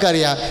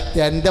അമ്മായിമ്മക്കറിയാം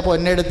എൻ്റെ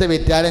പൊന്നെടുത്ത്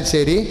വിറ്റാലും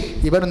ശരി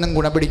ഇവരൊന്നും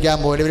ഗുണം പിടിക്കാൻ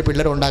പോലും ഇവർ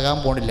പിള്ളേർ ഉണ്ടാകാൻ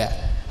പോണില്ല.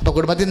 അപ്പോൾ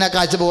കുടുംബത്തിൽ നിന്ന് ആ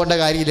കാഴ്ച പോകേണ്ട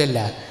കാര്യമില്ലല്ല.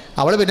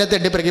 അവൾ പിന്നെ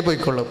തെണ്ടിപ്പിറക്കി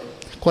പോയിക്കൊള്ളും.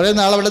 കുറേ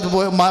നാൾ അവൾ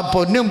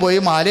പൊന്നും പോയി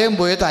മാലയും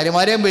പോയി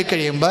തലമാലയും പോയി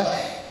കഴിയുമ്പോൾ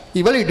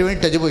ഇവൾ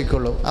ഇട്ടുവിട്ടച്ച്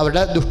പോയിക്കൊള്ളും.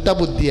 അവരുടെ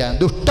ദുഷ്ടബുദ്ധിയാണ്,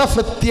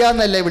 ദുഷ്ടഭൃത്യ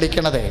എന്നല്ലേ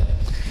വിളിക്കണത്.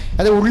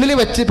 അത് ഉള്ളിൽ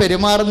വെച്ച്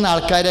പെരുമാറുന്ന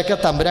ആൾക്കാരെയൊക്കെ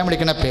തമ്പുരാൻ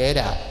വിളിക്കുന്ന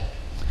പേരാ.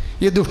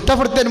 ഈ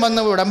ദുഷ്ടഭൃത്യൻ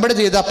വന്ന് ഉടമ്പടി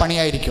ചെയ്താൽ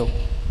പണിയായിരിക്കും.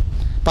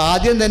 അപ്പം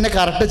ആദ്യം തന്നെ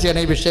കറക്റ്റ്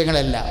ചെയ്യണം ഈ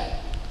വിഷയങ്ങളെല്ലാം.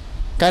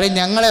 കാര്യം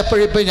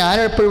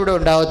ഞാനെപ്പോഴും ഇവിടെ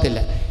ഉണ്ടാവത്തില്ല.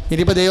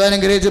 ഇനിയിപ്പോൾ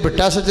ദൈവാനുഗ്രഹിച്ച്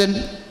ബ്രിട്ടാസച്ചൻ,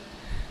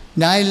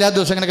 ഞാനില്ലാത്ത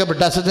ദിവസങ്ങളൊക്കെ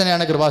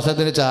ബ്രിട്ടാസച്ചനെയാണ്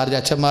കൃപാസനത്തിന് ചാർജ്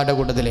അച്ഛന്മാരുടെ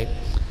കൂട്ടത്തിൽ.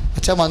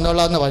 അച്ഛൻ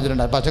വന്നോളാമെന്ന്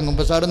പറഞ്ഞിട്ടുണ്ട്. അപ്പം അച്ഛൻ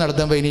കുമ്പസാരം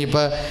നടത്തുമ്പോൾ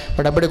ഇനിയിപ്പോൾ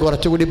ഉടമ്പടി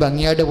കുറച്ചുകൂടി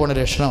ഭംഗിയായിട്ട് പോകുന്ന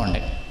ലക്ഷണമുണ്ട്.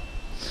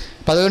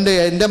 അപ്പം അതുകൊണ്ട്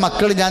എൻ്റെ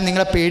മക്കൾ ഞാൻ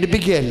നിങ്ങളെ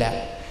പേടിപ്പിക്കുകയല്ല.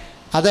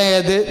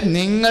 അതായത്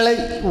നിങ്ങൾ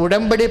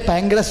ഉടമ്പടി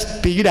ഭയങ്കര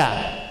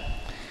സ്പീഡാണ്.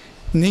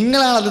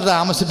 നിങ്ങളാണത്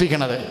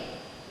താമസിപ്പിക്കണത്.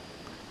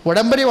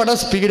 ഉടമ്പടി വളരെ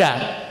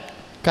സ്പീഡാണ്.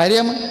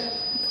 കാര്യം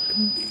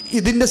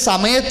ഇതിൻ്റെ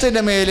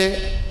സമയത്തിൻ്റെ മേൽ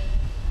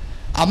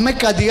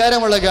അമ്മയ്ക്ക്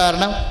അധികാരമുള്ള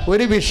കാരണം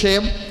ഒരു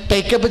വിഷയം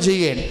ടേക്കപ്പ്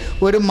ചെയ്യുകയാണ്.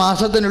 ഒരു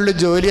മാസത്തിനുള്ളിൽ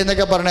ജോലി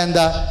എന്നൊക്കെ പറഞ്ഞാൽ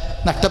എന്താ?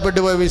 നഷ്ടപ്പെട്ടു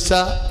പോയ വിസ,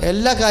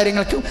 എല്ലാ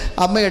കാര്യങ്ങൾക്കും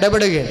അമ്മ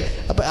ഇടപെടുകയാണ്.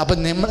 അപ്പം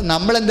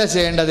നമ്മളെന്താ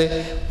ചെയ്യേണ്ടത്?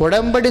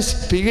 ഉടമ്പടി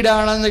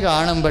സ്പീഡാണെന്ന്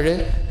കാണുമ്പോൾ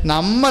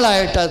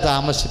നമ്മളായിട്ട് അത്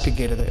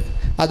താമസിപ്പിക്കരുത്.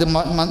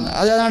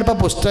 അതാണ് ഇപ്പോൾ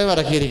പുസ്തകം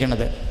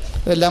ഇറക്കിയിരിക്കുന്നത്.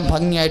 ഇതെല്ലാം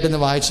ഭംഗിയായിട്ടൊന്ന്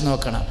വായിച്ച്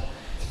നോക്കണം.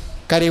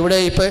 കാര്യം ഇവിടെ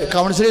ഇപ്പോൾ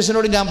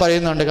കൗൺസിലേഴ്സിനോട് ഞാൻ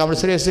പറയുന്നുണ്ട്,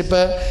 കൗൺസിലേഴ്സ്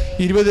ഇപ്പോൾ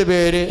 20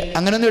 പേര്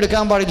അങ്ങനെയൊന്നും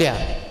എടുക്കാൻ പാടില്ല.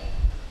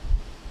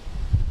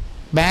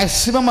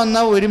 മാക്സിമം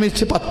വന്നാൽ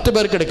ഒരുമിച്ച് 10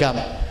 പേർക്ക് എടുക്കാം.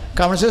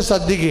 കൗൺസിലേഴ്സ്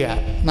ശ്രദ്ധിക്കുക,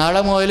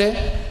 നാളെ മുതൽ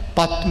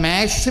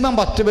മാക്സിമം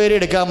 10 പേര്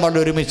എടുക്കാൻ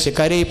പാടില്ല ഒരുമിച്ച്.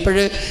 കാര്യം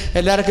ഇപ്പോഴ്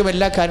എല്ലാവർക്കും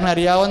എല്ലാ കാര്യങ്ങളും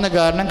അറിയാവുന്ന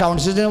കാരണം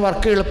കൗൺസിലിന്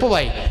വർക്ക്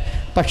എളുപ്പമായി.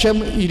 പക്ഷേ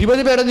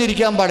 20 പേരൊന്നും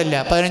ഇരിക്കാൻ പാടില്ല,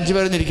 15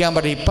 പേരൊന്നും ഇരിക്കാൻ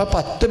പാടില്ല. ഇപ്പം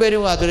 10 പേര്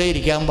മാത്രമേ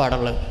ഇരിക്കാൻ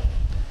പാടുള്ളൂ.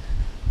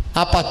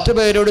 ആ 10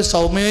 പേരോട്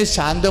സൗമ്യവും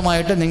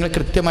ശാന്തമായിട്ട് നിങ്ങൾ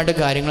കൃത്യമായിട്ട്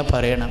കാര്യങ്ങൾ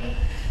പറയണം.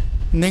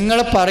 നിങ്ങൾ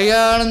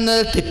പറയാണെന്ന്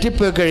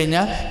തെറ്റിപ്പോയി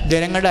കഴിഞ്ഞാൽ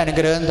ജനങ്ങളുടെ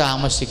അനുഗ്രഹം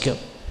താമസിക്കും.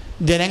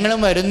 ജനങ്ങളും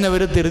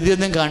വരുന്നവർ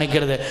ധൃതിയൊന്നും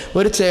കാണിക്കരുത്.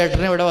 ഒരു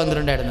ചേട്ടന് ഇവിടെ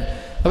വന്നിട്ടുണ്ടായിരുന്നു.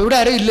 അപ്പോൾ ഇവിടെ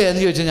ആരും ഇല്ല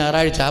എന്ന് ചോദിച്ചു.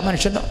 ഞായറാഴ്ച ആ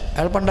മനുഷ്യൻ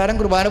അയാൾ പണ്ടാരം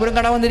കുർബാന പോലും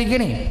കാണാൻ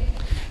വന്നിരിക്കണേ.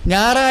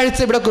 ഞായറാഴ്ച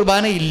ഇവിടെ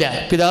കുർബാന ഇല്ല.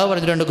 പിതാവ്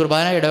പറഞ്ഞിട്ടുണ്ട്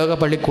കുർബാന ഇടവക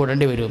പള്ളി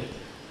കൂടേണ്ടി വരും.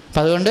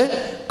 അപ്പം അതുകൊണ്ട്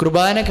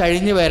കുർബാന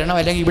കഴിഞ്ഞ് വരണം.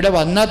 അല്ലെങ്കിൽ ഇവിടെ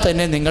വന്നാൽ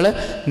തന്നെ നിങ്ങൾ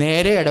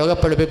നേരെ ഇടവക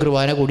പള്ളി പോയി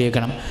കുർബാന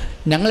കൂടിയേക്കണം.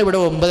 ഞങ്ങളിവിടെ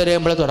 9:30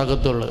 ആകുമ്പോഴേ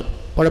തുറക്കത്തുള്ളൂ,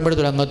 ഉടമ്പടി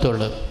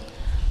തുടങ്ങത്തുള്ളൂ.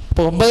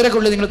 അപ്പോൾ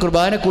 9:30 നിങ്ങൾ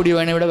കുർബാന കൂടി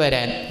വേണം ഇവിടെ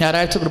വരാൻ.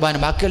 ഞായറാഴ്ച കുർബാന,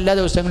 ബാക്കി എല്ലാ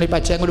ദിവസങ്ങളും ഇപ്പം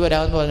അച്ഛൻ കൂടി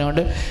വരാമെന്ന്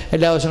പറഞ്ഞുകൊണ്ട്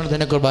എല്ലാ ദിവസങ്ങളും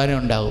തന്നെ കുർബാന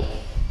ഉണ്ടാവും.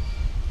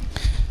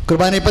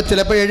 കുർബാന ഇപ്പം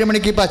ചിലപ്പോൾ 7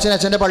 മണിക്ക് ഇപ്പം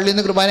അച്ഛൻ്റെ പള്ളിയിൽ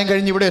നിന്ന് കുർബാന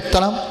കഴിഞ്ഞ് ഇവിടെ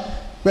എത്തണം.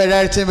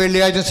 വ്യാഴാഴ്ചയും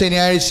വെള്ളിയാഴ്ചയും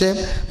ശനിയാഴ്ചയും.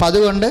 അപ്പം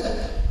അതുകൊണ്ട്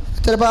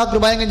ചിലപ്പോൾ ആ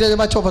കുർബാന കഴിഞ്ഞ്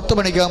ചിലപ്പോൾ 10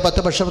 മണിക്കാകും.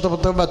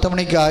 10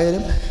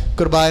 മണിക്കായാലും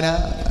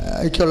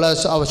കുർബാനയ്ക്കുള്ള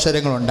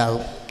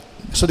അവസരങ്ങളുണ്ടാകും.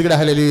 ശ്രുതികട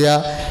ഹല്ലേലൂയ,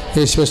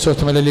 യേശുവേ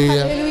സ്തോത്രം, hallelujah.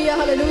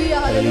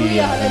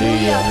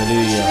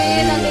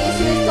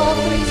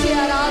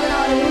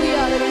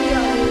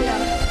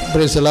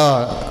 Price the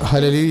lord,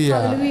 hallelujah.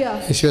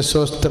 യേശുവേ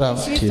സ്തോത്രം,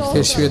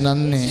 യേശുവേ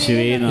നന്ദി,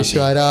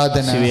 യേശുവേ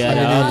ആരാധന,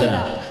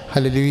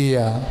 ഹല്ലേലൂയ.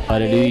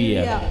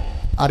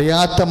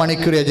 അറിയാത്ത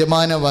മണിക്കൂർ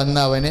യജമാനൻ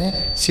വന്ന് അവനെ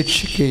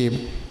ശിക്ഷിക്കുകയും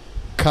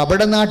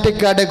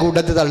കപടനാട്യക്കാരുടെ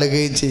കൂട്ടത്തിൽ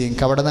തള്ളുകയും ചെയ്യും.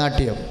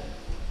 കപടനാട്യം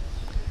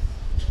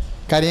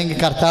കാര്യം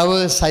കർത്താവ്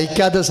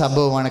സഹിക്കാത്ത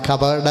സംഭവമാണ്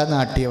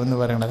കപടനാട്യം എന്ന്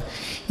പറയുന്നത്.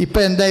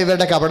 ഇപ്പം എന്താ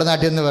ഇവരുടെ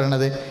കപടനാട്യം എന്ന്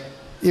പറയുന്നത്?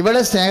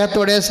 ഇവിടെ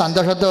സ്നേഹത്തോടെയും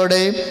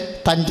സന്തോഷത്തോടെയും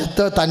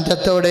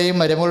തഞ്ചത്തോടെയും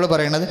മരുമകളോട്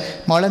പറയണത്,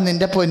 മോളെ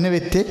നിൻ്റെ പൊന്ന്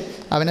വിറ്റ്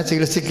അവനെ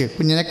ചികിത്സിക്ക്,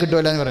 കുഞ്ഞിനെ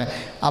കിട്ടുമല്ലോ എന്ന് പറയുന്നത്.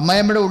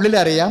 അമ്മയമ്മയുടെ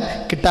ഉള്ളിലറിയാം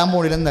കിട്ടാൻ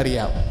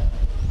പോണില്ലെന്നറിയാം.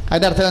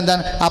 അതിൻ്റെ അർത്ഥം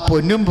എന്താണ്? ആ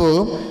പൊന്നും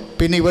പോകും,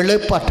 പിന്നെ ഇവള്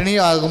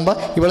പട്ടിണിയാകുമ്പോൾ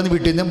ഇവളൊന്ന്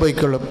വീട്ടിൽ നിന്നും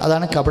പോയിക്കൊള്ളും.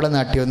 അതാണ്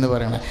കപടനാട്യം എന്ന്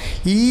പറയുന്നത്.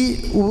 ഈ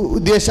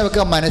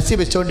ഉദ്ദേശമൊക്കെ മനസ്സിൽ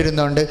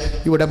വെച്ചുകൊണ്ടിരുന്നതുകൊണ്ട്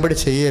ഈ ഉടമ്പടി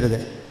ചെയ്യരുത്.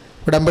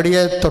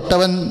 ഉടമ്പടിയെ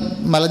തൊട്ടവൻ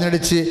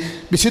മലഞ്ഞടിച്ച്,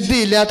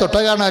 വിശുദ്ധിയില്ല തൊട്ട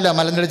കാരണമല്ല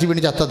മലഞ്ഞടിച്ച്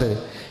വീണ് ചത്തത്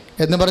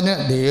എന്ന് പറഞ്ഞ്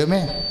ദൈവമേ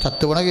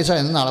ചത്തുപോണ കേസാണ്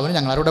എന്ന് നാളെ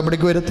ഞങ്ങളുടെ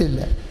ഉടമ്പടിക്ക് വരത്തില്ല.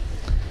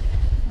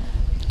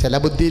 ചില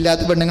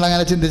ബുദ്ധിയില്ലാത്ത പെണ്ണുങ്ങൾ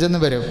അങ്ങനെ ചിന്തിച്ചെന്ന്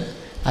വരും.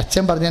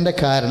 അച്ഛൻ പറഞ്ഞതിൻ്റെ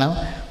കാരണം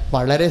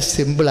വളരെ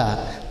സിമ്പിളാണ്.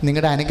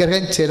 നിങ്ങളുടെ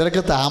അനുഗ്രഹം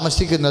ചിലർക്ക്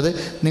താമസിക്കുന്നത്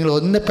നിങ്ങൾ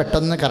ഒന്ന്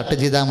പെട്ടെന്ന് കറക്റ്റ്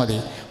ചെയ്താൽ മതി.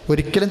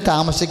 ഒരിക്കലും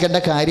താമസിക്കേണ്ട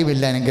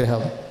കാര്യമില്ല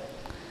അനുഗ്രഹം.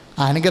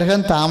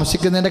 അനുഗ്രഹം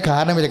താമസിക്കുന്നതിൻ്റെ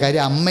കാരണമില്ല.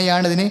 കാര്യം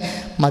അമ്മയാണ് ഇതിന്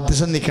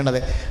മധ്യസ്ഥം നിൽക്കുന്നത്.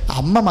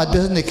 അമ്മ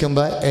മധ്യസ്ഥം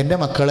നിൽക്കുമ്പോൾ എൻ്റെ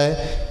മക്കളെ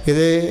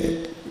ഇത്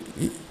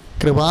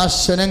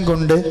കൃപാസനം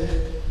കൊണ്ട്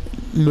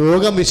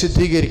ലോകം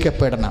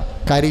വിശുദ്ധീകരിക്കപ്പെടണം.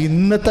 കാര്യം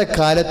ഇന്നത്തെ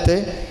കാലത്ത്,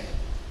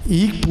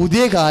 ഈ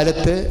പുതിയ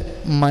കാലത്ത്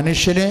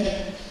മനുഷ്യന്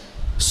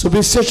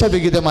സുവിശേഷ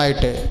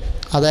വിഹിതമായിട്ട്,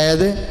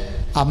 അതായത്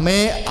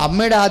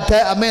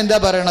അമ്മ എന്താ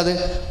പറയണത്?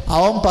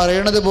 അവൻ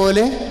പറയണത്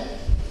പോലെ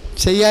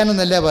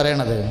ചെയ്യാനെന്നല്ല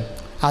പറയണത്.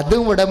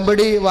 അതും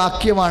ഉടമ്പടി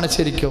വാക്യമാണ്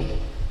ശരിക്കും.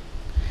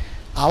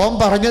 അവൻ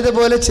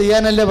പറഞ്ഞതുപോലെ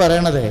ചെയ്യാനല്ല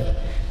പറയണത്.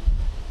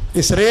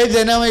 ഇസ്രായേൽ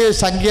ജനം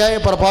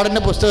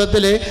പുറപ്പാടിൻ്റെ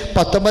പുസ്തകത്തിൽ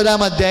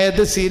 19-ാം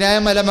അധ്യായത്തിൽ സീനായ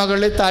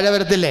മലമുകളിൽ താഴെ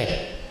വരത്തില്ലേ?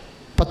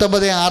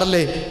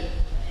 19:6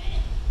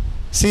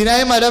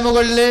 സീനായ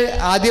മലമുകളിൽ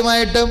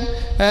ആദ്യമായിട്ടും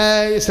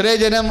ഇസ്രായേൽ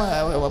ജനം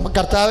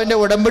കർത്താവിൻ്റെ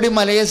ഉടമ്പടി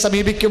മലയെ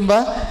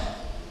സമീപിക്കുമ്പോൾ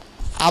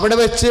അവിടെ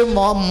വെച്ച്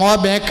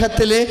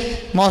മേഘത്തിൽ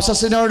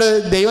മോസസിനോട്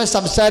ദൈവം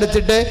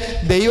സംസാരിച്ചിട്ട്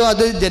ദൈവം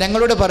അത്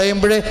ജനങ്ങളോട്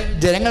പറയുമ്പോൾ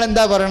ജനങ്ങൾ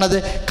എന്താ പറയണത്?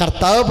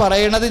 കർത്താവ്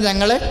പറയണത്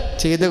ഞങ്ങൾ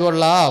ചെയ്തു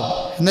കൊള്ളാം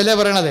എന്നല്ലേ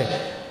പറയണത്.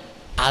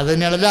 അത്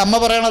തന്നെയാണല്ലോ അമ്മ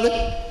പറയണത്.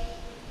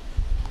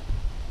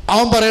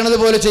 അവൻ പറയണത്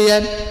പോലെ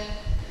ചെയ്യാൻ,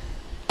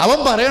 അവൻ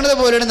പറയണത്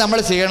പോലെയാണ് നമ്മൾ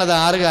ചെയ്യണത്.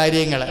 6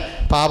 കാര്യങ്ങൾ: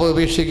 പാപം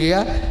ഉപേക്ഷിക്കുക,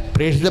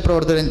 പ്രേക്ഷിത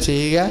പ്രവർത്തനം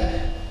ചെയ്യുക,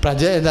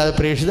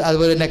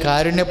 അതുപോലെ തന്നെ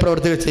കാരുണ്യ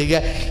പ്രവർത്തികൾ ചെയ്യുക.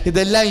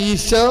 ഇതെല്ലാം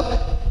ഈശോ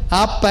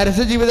ആ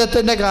പരസ്യ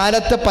ജീവിതത്തിൻ്റെ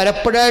കാലത്ത്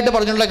പലപ്പോഴായിട്ട്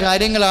പറഞ്ഞുള്ള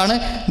കാര്യങ്ങളാണ്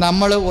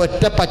നമ്മൾ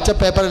ഒറ്റ പച്ച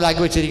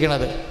പേപ്പറിലാക്കി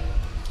വെച്ചിരിക്കുന്നത്.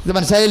 ഇത്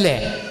മനസ്സിലായില്ലേ?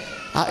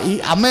 ഈ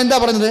അമ്മ എന്താ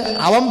പറഞ്ഞത്?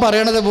 അവൻ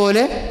പറയണത്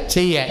പോലെ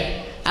ചെയ്യാൻ.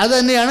 അത്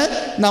തന്നെയാണ്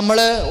നമ്മൾ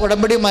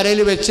ഉടമ്പടി മലയിൽ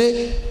വെച്ച്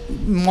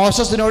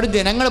മോസസിനോട്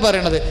ജനങ്ങൾ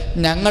പറയണത്,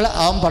 ഞങ്ങൾ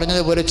അവൻ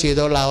പറഞ്ഞതുപോലെ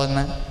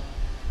ചെയ്തോളാമെന്ന്.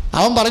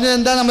 അവൻ പറഞ്ഞത്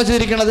എന്താ നമ്മൾ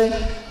ചെയ്തിരിക്കണത്?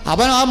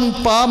 അവൻ ആ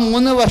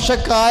 3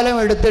 വർഷക്കാലം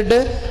എടുത്തിട്ട്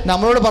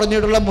നമ്മളോട്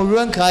പറഞ്ഞിട്ടുള്ള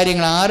മുഴുവൻ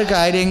കാര്യങ്ങൾ, 6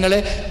 കാര്യങ്ങളെ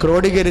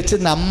ക്രോഡീകരിച്ച്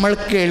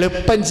നമ്മൾക്ക്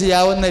എളുപ്പം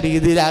ചെയ്യാവുന്ന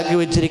രീതിയിലാക്കി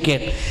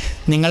വെച്ചിരിക്കുകയാണ്.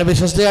 നിങ്ങൾ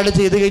വിശ്വസ്തയോടെ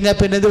ചെയ്ത് കഴിഞ്ഞാൽ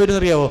പിന്നെ ഇത്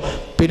വരുന്നറിയാവോ?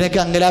 പിന്നൊക്കെ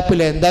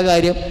അങ്കലാപ്പില്ല. എന്താ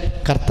കാര്യം?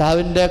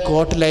 കർത്താവിൻ്റെ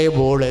കോട്ടിലായ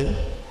ബോള്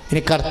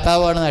ഇനി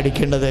കർത്താവാണ്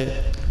അടിക്കേണ്ടത്.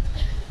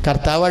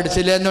 കർത്താവ്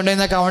അടിച്ചില്ല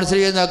എന്നുണ്ടെങ്കിൽ കൗൺസിൽ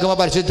ചെയ്ത് നോക്കുമ്പോൾ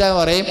പരിശുദ്ധ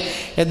പറയും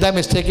എന്താ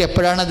മിസ്റ്റേക്ക്,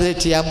 എപ്പോഴാണ് അത്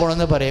ചെയ്യാൻ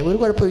പോകണമെന്ന് പറയും. ഒരു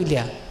കുഴപ്പമില്ല,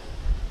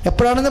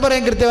 എപ്പോഴാണെന്ന്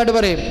പറയും, കൃത്യമായിട്ട്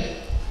പറയും.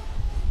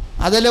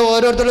 അതല്ല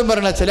ഓരോരുത്തരും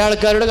പറയണം. ചില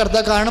ആൾക്കാരോട്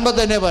കർത്താവ് കാണുമ്പോൾ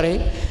തന്നെ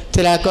പറയും,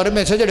 ചില ആൾക്കാർ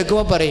മെസ്സേജ്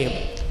എടുക്കുമ്പോൾ പറയും.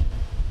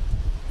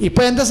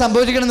 ഇപ്പം എന്താ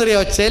സംഭവിച്ചിരിക്കണമെന്ന്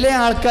അറിയാമോ? ചില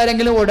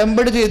ആൾക്കാരെങ്കിലും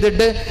ഉടമ്പടി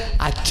ചെയ്തിട്ട്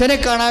അച്ഛനെ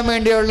കാണാൻ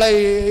വേണ്ടിയുള്ള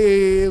ഈ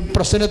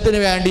പ്രശ്നത്തിന്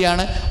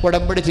വേണ്ടിയാണ്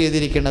ഉടമ്പടി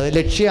ചെയ്തിരിക്കുന്നത്.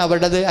 ലക്ഷ്യം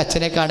അവരുടേത്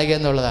അച്ഛനെ കാണുക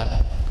എന്നുള്ളതാണ്.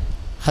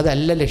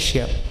 അതല്ല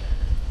ലക്ഷ്യം.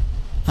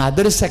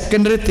 അതൊരു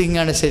സെക്കൻഡറി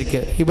തിങ്ങാണ്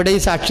ശരിക്കും. ഇവിടെ ഈ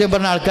സാക്ഷ്യം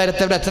പറഞ്ഞ ആൾക്കാർ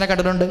എത്ര അച്ഛനെ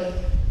കണ്ടിട്ടുണ്ട്?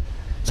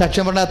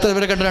 സാക്ഷ്യം പറഞ്ഞ എത്ര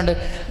പേരെ കണ്ടിട്ടുണ്ട്?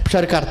 പക്ഷെ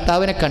അവർ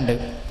കർത്താവിനെ കണ്ട്.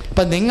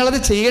 അപ്പം നിങ്ങളത്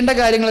ചെയ്യേണ്ട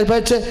കാര്യങ്ങൾ, ഇപ്പോൾ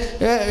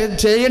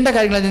ചെയ്യേണ്ട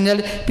കാര്യങ്ങൾ എന്ന് പറഞ്ഞാൽ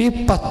ഈ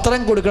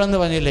പത്രം കൊടുക്കണമെന്ന്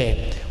പറഞ്ഞില്ലേ?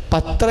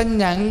 പത്രം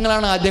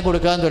ഞങ്ങളാണ് ആദ്യം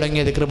കൊടുക്കാൻ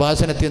തുടങ്ങിയത്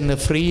കൃപാസനത്തിൽ നിന്ന്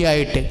ഫ്രീ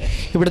ആയിട്ട്.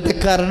 ഇവിടുത്തെ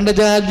കറണ്ട്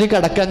ചാർജ്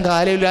കടക്കാൻ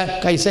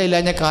പൈസ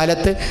ഇല്ലാഞ്ഞ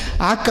കാലത്ത്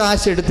ആ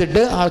കാശ്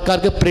എടുത്തിട്ട്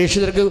ആൾക്കാർക്ക്,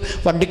 പ്രേക്ഷിതർക്ക്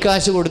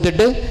വണ്ടിക്കാശ്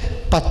കൊടുത്തിട്ട്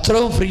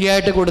പത്രവും ഫ്രീ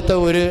ആയിട്ട് കൊടുത്ത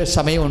ഒരു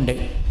സമയമുണ്ട്.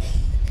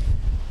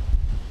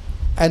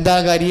 എന്താ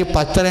കാര്യം?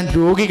 പത്രം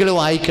രോഗികൾ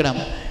വായിക്കണം,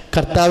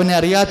 കർത്താവിനെ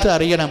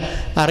അറിയണം,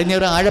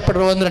 അറിഞ്ഞവർ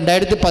ആഴപ്പെടണമെന്ന്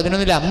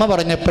 2011 അമ്മ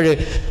പറഞ്ഞപ്പോൾ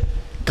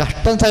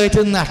കഷ്ടം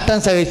സഹിച്ചത് നഷ്ടം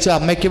സഹിച്ചു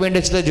അമ്മയ്ക്ക് വേണ്ടി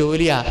വെച്ചിട്ട്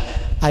ജോലിയാണ്.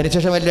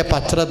 അതിനുശേഷം വലിയ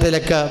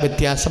പത്രത്തിലൊക്കെ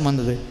വ്യത്യാസം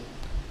വന്നത്.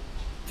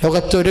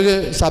 ലോകത്തൊരു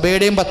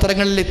സഭയുടെയും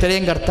പത്രങ്ങളിൽ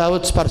ഇത്രയും കർത്താവ്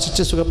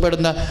സ്പർശിച്ച്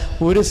സുഖപ്പെടുന്ന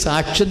ഒരു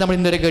സാക്ഷ്യം നമ്മൾ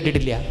ഇന്നുവരെ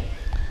കേട്ടിട്ടില്ല.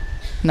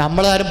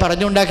 നമ്മളാരും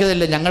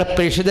പറഞ്ഞുണ്ടാക്കിയതല്ല, ഞങ്ങൾ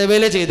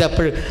പ്രേക്ഷിതവേല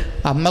ചെയ്തപ്പോൾ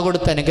അമ്മ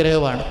കൊടുത്ത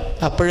അനുഗ്രഹമാണ്.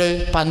 അപ്പോൾ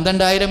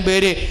 12,000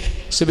 പേര്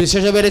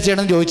സുവിശേഷ വേല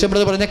ചെയ്യണം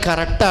ചോദിച്ചപ്പോൾ പറഞ്ഞ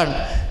കറക്റ്റാണ്.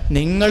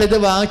 നിങ്ങളിത്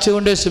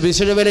വാങ്ങിച്ചുകൊണ്ട്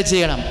സുവിശേഷ വേല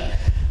ചെയ്യണം.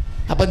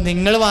 അപ്പം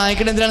നിങ്ങൾ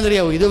വാങ്ങിക്കണം എന്തിനാണെന്ന്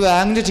അറിയാമോ? ഇത്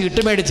വാങ്ങിച്ച്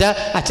ചീട്ട് മേടിച്ചാൽ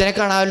അച്ഛനെ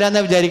കാണാവില്ല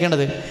എന്നാണ്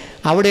വിചാരിക്കണത്.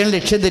 അവിടെയാണ്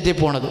ലക്ഷ്യം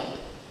തെറ്റിപ്പോണത്.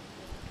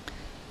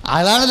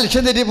 അതാണ്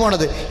ലക്ഷ്യം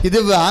തെറ്റിപ്പോണത്. ഇത്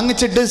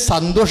വാങ്ങിച്ചിട്ട്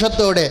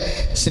സന്തോഷത്തോടെ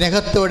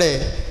സ്നേഹത്തോടെ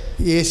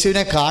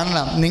യേശുവിനെ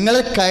കാണണം. നിങ്ങൾ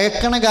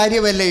കേൾക്കണ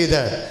കാര്യമല്ലേ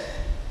ഇത്?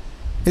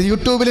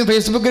 യൂട്യൂബിലും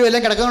ഫേസ്ബുക്കിലും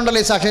എല്ലാം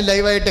കിടക്കുന്നുണ്ടല്ലോ ഈ സാക്ഷ്യം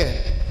ലൈവായിട്ട്.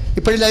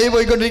 ഇപ്പോഴും ലൈവ്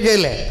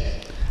പോയിക്കൊണ്ടിരിക്കുകയല്ലേ?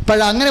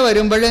 അപ്പോൾ അങ്ങനെ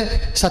വരുമ്പോൾ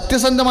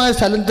സത്യസന്ധമായ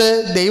സ്ഥലത്ത്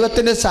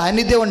ദൈവത്തിൻ്റെ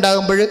സാന്നിധ്യം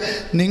ഉണ്ടാകുമ്പോൾ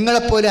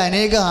നിങ്ങളെപ്പോലെ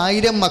അനേകം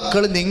 1000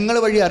 മക്കൾ നിങ്ങൾ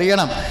വഴി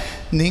അറിയണം.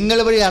 നിങ്ങൾ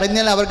വഴി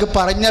അറിഞ്ഞാൽ അവർക്ക്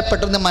പറഞ്ഞാൽ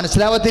പെട്ടെന്ന്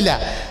മനസ്സിലാവത്തില്ല.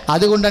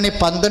 അതുകൊണ്ടാണ് ഈ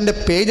 12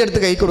 പേജ് എടുത്ത്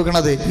കൈ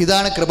കൊടുക്കുന്നത്.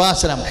 ഇതാണ്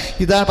കൃപാസനം,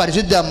 ഇതാണ്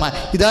പരിശുദ്ധ അമ്മ,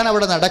 ഇതാണ്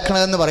അവിടെ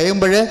നടക്കണതെന്ന്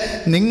പറയുമ്പോൾ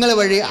നിങ്ങൾ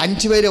വഴി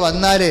 5 പേര്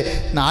വന്നാൽ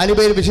 4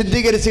 പേര്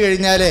വിശുദ്ധീകരിച്ച്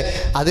കഴിഞ്ഞാൽ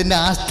അതിൻ്റെ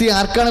ആസ്തി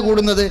ആർക്കാണ്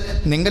കൂടുന്നത്?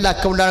 നിങ്ങളുടെ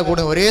അക്കൗണ്ടാണ്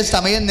കൂടുന്നത്. ഒരേ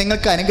സമയം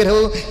നിങ്ങൾക്ക്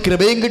അനുഗ്രഹവും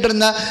കൃപയും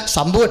കിട്ടുന്ന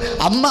സംഭവം.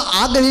 അമ്മ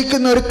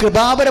ആഗ്രഹിക്കുന്ന ഒരു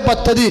കൃപാപര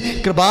പദ്ധതി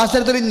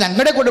കൃപാസനത്തിൽ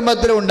ഞങ്ങളുടെ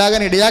കുടുംബത്തിൽ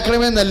ഉണ്ടാകാൻ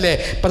ഇടയാക്കണമെന്നല്ലേ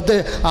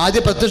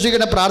ആദ്യം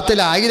പ്രത്യക്ഷിക്കുന്ന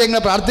പ്രാർത്ഥന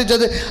 1000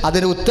 പ്രാർത്ഥിച്ചത്.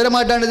 അതിന് ഉത്തരമായിട്ടാണ്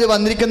ഇത്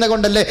വന്നിരിക്കുന്നത്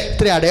കൊണ്ടല്ലേ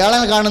ഇത്ര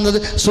അടയാളം കാണുന്നത്.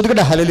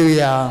 ശ്രുതികട്ടെ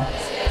ഹല്ലേലൂയ,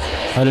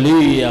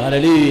 ഹല്ലേലൂയ,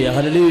 ഹല്ലേലൂയ,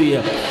 ഹല്ലേലൂയ.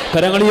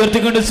 കരങ്ങൾ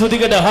ഉയർത്തിക്കൊണ്ട്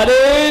ശ്രുതികട്ടെ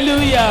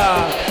ഹല്ലേലൂയ.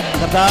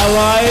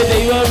 കർത്താവായ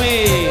ദൈവമേ,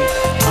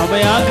 അമ്മ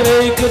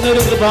ആഗ്രഹിക്കുന്ന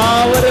ഒരു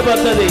കൃപാവര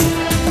പദ്ധതി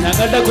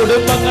ഞങ്ങളുടെ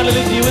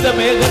കുടുംബങ്ങളിലും ജീവിത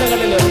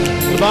മേഖലകളിലും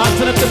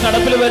കൃപാസനത്തിൽ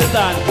നടപ്പിൽ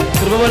വരുത്താൻ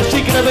കൃപ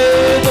വർഷിക്കണമേ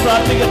എന്ന്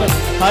പ്രാർത്ഥിക്കുന്നു.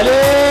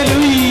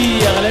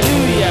 ഹല്ലേലൂയ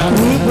ഹല്ലേലൂയ.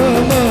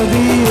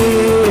 കൃപമതിയേ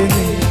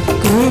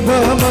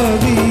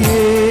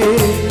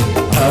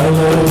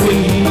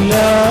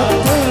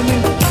അളവില്ലാത്ത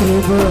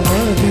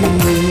കൃപമതിയേ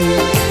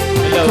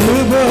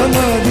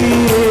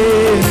കൃപമതിയേ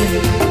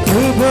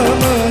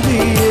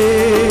കൃപമതിയേ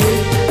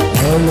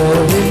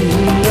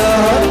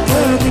അളവില്ലാത്ത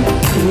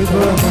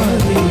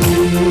കൃപമതിയേ.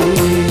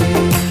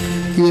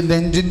 ഈ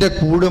നെഞ്ചിൻ്റെ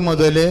കൂട്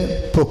മുതൽ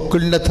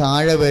പൊക്കിളിൻ്റെ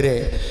താഴെ വരെ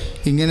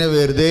ഇങ്ങനെ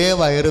വെറുതെ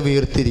വയറ്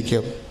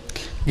വീർത്തിരിക്കും.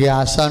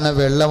 ഗ്യാസാണ്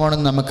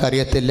വെള്ളമാണെന്ന്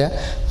നമുക്കറിയത്തില്ല.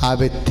 ആ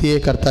വ്യക്തിയെ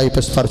കർത്താവ്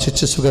ഇപ്പം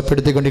സ്പർശിച്ച്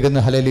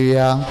സുഖപ്പെടുത്തിക്കൊണ്ടിരിക്കുന്നു. ഹല്ലേലൂയ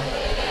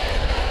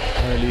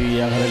ഹല്ലേലൂയ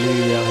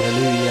ഹല്ലേലൂയ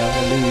ഹല്ലേലൂയ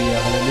ഹല്ലേലൂയ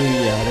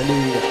ഹല്ലേലൂയ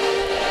ഹല്ലേലൂയ.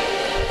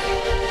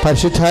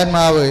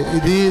 പരിശുദ്ധാത്മാവ്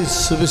ഇത് ഈ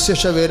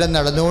സുവിശേഷ വേല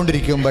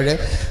നടന്നുകൊണ്ടിരിക്കുമ്പോൾ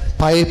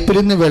പൈപ്പിൽ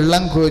നിന്ന്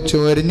വെള്ളം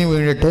ചൊരിഞ്ഞു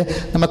വീണിട്ട്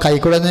നമ്മൾ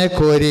കൈക്കുടനെ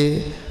കോരി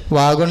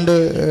വാഗൊണ്ട്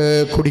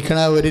കുടിക്കണ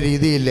ഒരു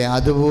രീതിയില്ലേ,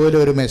 അതുപോലെ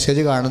ഒരു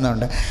മെസ്സേജ്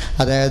കാണുന്നുണ്ട്.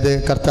 അതായത്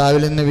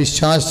കർത്താവിൽ നിന്ന്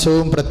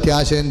വിശ്വാസവും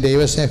പ്രത്യാശയും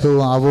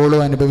ദൈവസ്നേഹവും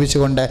ആവോളവും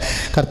അനുഭവിച്ചുകൊണ്ട്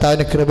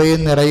കർത്താവിൻ്റെ കൃപയിൽ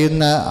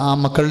നിറയുന്ന ആ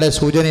മക്കളുടെ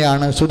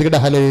സൂചനയാണ്. ശ്രുതികട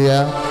ഹല്ലേലൂയ.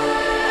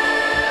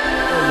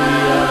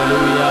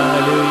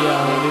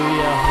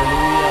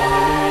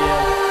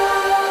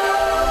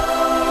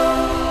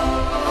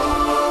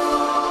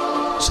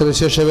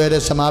 സുവിശേഷ വേല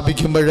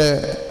സമാപിക്കുമ്പോൾ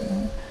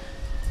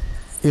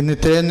ഇന്ന്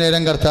ഇത്രയും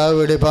നേരം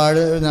കർത്താവ്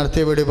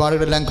നടത്തിയ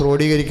വെളിപാടുകളെല്ലാം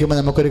ക്രോഡീകരിക്കുമ്പോൾ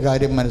നമുക്കൊരു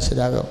കാര്യം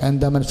മനസ്സിലാകും.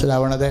 എന്താ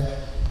മനസ്സിലാവണത്?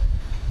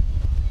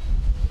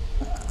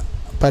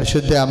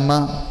 പരിശുദ്ധ അമ്മ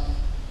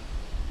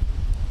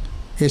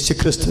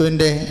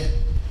യേശുക്രിസ്തുവിൻ്റെ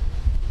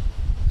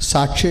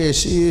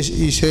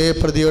ഈശോയെ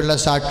പ്രതിയുള്ള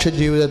സാക്ഷ്യ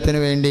ജീവിതത്തിന്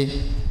വേണ്ടി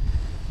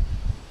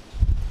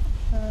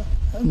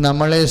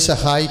നമ്മളെ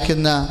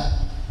സഹായിക്കുന്ന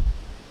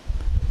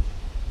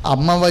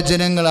അമ്മ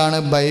വചനങ്ങളാണ്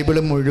ബൈബിൾ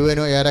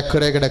മുഴുവനും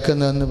ഏറെക്കുറെ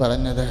കിടക്കുന്നതെന്ന്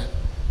പറഞ്ഞത്.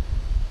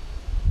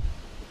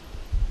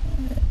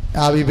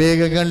 ആ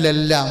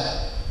വിവേകങ്ങളിലെല്ലാം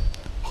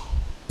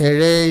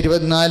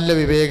 7:24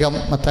 വിവേകം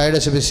മത്തായിയുടെ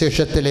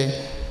സുവിശേഷത്തിലെ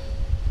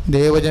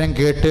ദൈവവചനം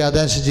കേട്ട്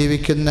അതനുസരിച്ച്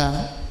ജീവിക്കുന്ന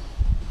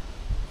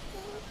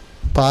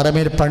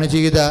പാറമേൽ പണി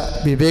ചെയ്ത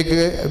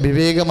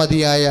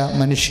വിവേകമതിയായ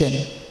മനുഷ്യൻ.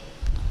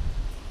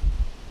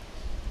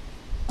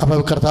 അപ്പോൾ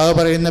കർത്താവ്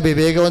പറയുന്ന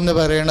വിവേകമെന്ന്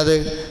പറയുന്നത്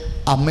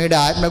അമ്മയുടെ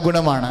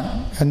ആത്മഗുണമാണ്.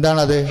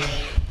 എന്താണത്?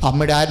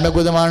 അമ്മയുടെ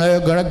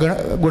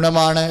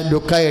ഗുണമാണ്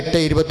ലൂക്കാ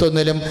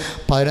 8:21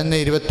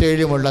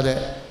 11:27 ഉള്ളത്.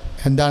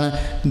 എന്താണ്?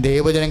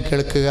 ദൈവവചനം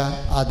കേൾക്കുക,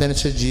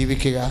 അതനുസരിച്ച്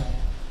ജീവിക്കുക.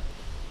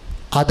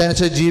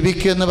 അതനുസരിച്ച്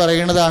ജീവിക്കുക എന്ന്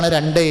പറയുന്നതാണ്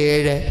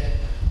 2:7.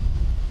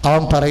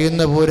 അവൻ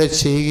പറയുന്ന പോലെ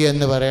ചെയ്യുക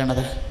എന്ന്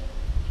പറയണത്.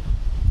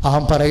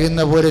 അവൻ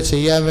പറയുന്ന പോലെ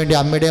ചെയ്യാൻ വേണ്ടി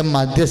അമ്മയുടെ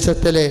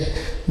മധ്യസ്ഥത്തിൽ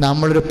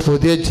നമ്മളൊരു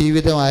പുതിയ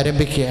ജീവിതം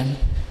ആരംഭിക്കുകയാണ്.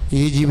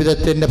 ഈ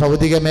ജീവിതത്തിൻ്റെ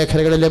ഭൗതിക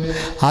മേഖലകളിലും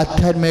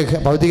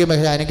ഭൗതിക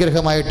മേഖല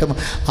അനുഗ്രഹമായിട്ടും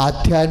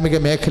ആധ്യാത്മിക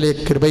മേഖലയെ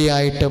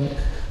കൃപയായിട്ടും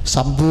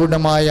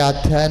സമ്പൂർണമായ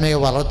ആധ്യാത്മിക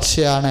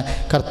വളർച്ചയാണ്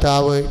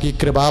കർത്താവ് ഈ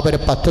കൃപാപര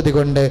പദ്ധതി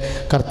കൊണ്ട്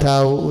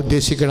കർത്താവ്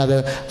ഉദ്ദേശിക്കുന്നത്.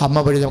 അമ്മ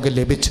വഴി നമുക്ക്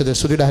ലഭിച്ചത്.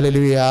 സ്തുതിയുടെ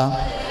ഹല്ലേലൂയ.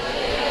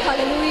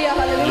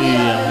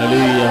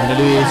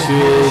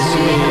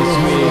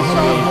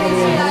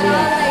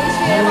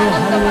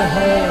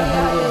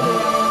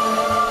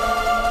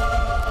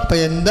 അപ്പം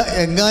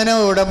എങ്ങാനോ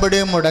ഉടമ്പടി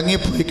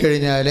മുടങ്ങിപ്പോയി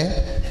കഴിഞ്ഞാൽ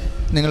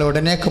നിങ്ങൾ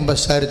ഉടനെ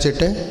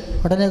കുമ്പസാരിച്ചിട്ട്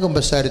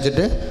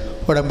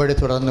ഉടമ്പടി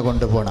തുടർന്ന്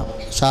കൊണ്ടുപോകണം.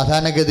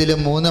 സാധാരണഗതിയിൽ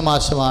 3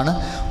 മാസമാണ്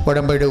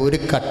ഉടമ്പടി ഒരു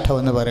ഘട്ടം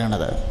എന്ന്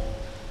പറയണത്.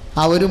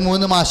 ആ ഒരു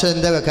 3 മാസം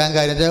എന്താ വെക്കാൻ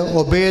കാര്യം?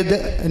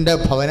 ഒബേദിൻ്റെ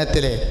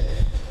ഭവനത്തിൽ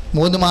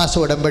 3 മാസം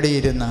ഉടമ്പടി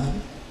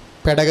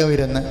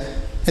പെടകമിരുന്ന്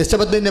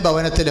എലിസബത്തിൻ്റെ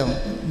ഭവനത്തിലും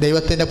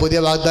ദൈവത്തിൻ്റെ പുതിയ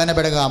വാഗ്ദാന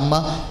പെടകം അമ്മ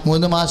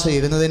 3 മാസം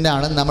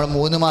ഇരുന്നതിനാണ് നമ്മൾ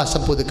 3 മാസം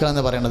പുതുക്കണം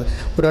എന്ന് പറയുന്നത്.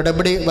 ഒരു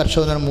ഉടമ്പടി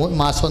വർഷം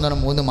മാസം എന്ന്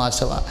പറഞ്ഞാൽ 3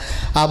 മാസമാണ്.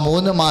 ആ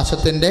 3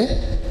 മാസത്തിൻ്റെ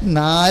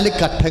 4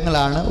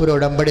 ഘട്ടങ്ങളാണ് ഒരു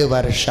ഉടമ്പടി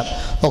വർഷം.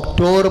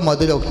 ഒക്ടോബർ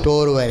മുതൽ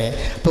ഒക്ടോബർ വരെ.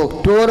 അപ്പോൾ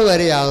ഒക്ടോബർ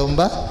വരെ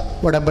ആകുമ്പോൾ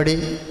ഉടമ്പടി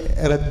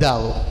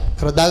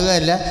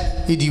റദ്ദാകുകയല്ല,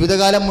 ഈ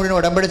ജീവിതകാലം മുഴുവൻ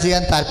ഉടമ്പടി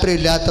ചെയ്യാൻ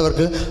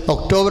താല്പര്യമില്ലാത്തവർക്ക്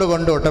ഒക്ടോബർ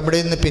കൊണ്ട്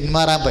ഉടമ്പടിയിൽ നിന്ന്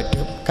പിന്മാറാൻ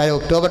പറ്റും. കാര്യം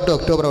ഒക്ടോബർ ടു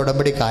ഒക്ടോബർ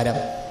ഉടമ്പടി കാലം.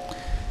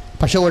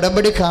 പക്ഷെ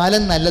ഉടമ്പടി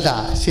കാലം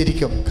നല്ലതാണ്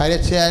ശരിക്കും. കാര്യം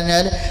വെച്ച്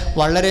കഴിഞ്ഞാൽ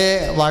വളരെ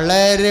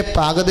വളരെ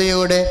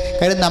പാകതയോടെ.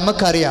 കാര്യം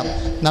നമുക്കറിയാം,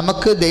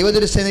 നമുക്ക്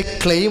ദൈവദൃശ്യന്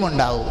ക്ലെയിം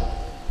ഉണ്ടാവും.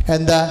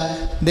 എന്താ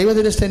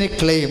ദൈവദൃശ്യന്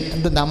ക്ലെയിം?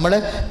 എന്താ? നമ്മൾ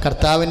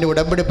കർത്താവിൻ്റെ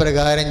ഉടമ്പടി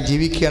പ്രകാരം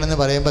ജീവിക്കുകയാണെന്ന്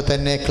പറയുമ്പോൾ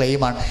തന്നെ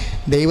ക്ലെയിമാണ്.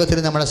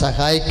 ദൈവത്തിന് നമ്മളെ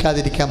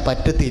സഹായിക്കാതിരിക്കാൻ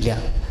പറ്റത്തില്ല.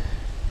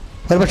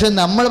 പക്ഷേ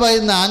നമ്മൾ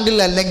പറയുന്ന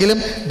ആംഗിളിൽ അല്ലെങ്കിലും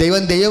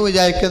ദൈവം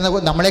വിചാരിക്കുന്ന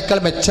നമ്മളെക്കാൾ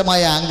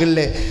മെച്ചമായ ആംഗിളിൽ,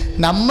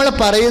 നമ്മൾ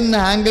പറയുന്ന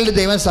ആംഗിളിൽ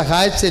ദൈവം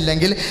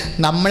സഹായിച്ചില്ലെങ്കിൽ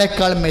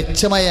നമ്മളെക്കാൾ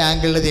മെച്ചമായ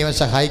ആംഗിളിൽ ദൈവം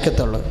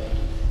സഹായിക്കത്തുള്ളൂ.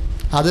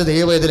 അത്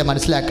ദൈവവേദന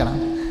മനസ്സിലാക്കണം.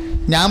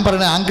 ഞാൻ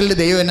പറയുന്ന ആംഗിളിൽ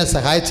ദൈവം എന്നെ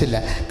സഹായിച്ചില്ല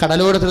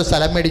കടലോരത്തൊരു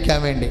സ്ഥലം മേടിക്കാൻ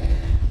വേണ്ടി.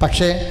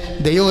 പക്ഷേ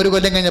ദൈവം 1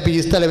 കൊല്ലം കഴിഞ്ഞപ്പോൾ ഈ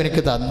സ്ഥലം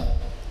എനിക്ക് തന്നു,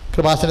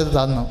 കൃപാസനത്തിൽ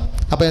തന്നു.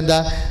 അപ്പോൾ എന്താ?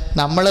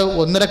 നമ്മൾ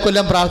 1.5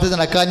 കൊല്ലം പ്രാർത്ഥിച്ച്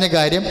നടക്കാഞ്ഞ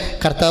കാര്യം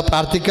കർത്താവ്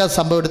പ്രാർത്ഥിക്കാത്ത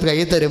സംഭവം എടുത്ത്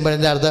കയ്യിൽ തരുമ്പോൾ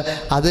എന്താ അർത്ഥം?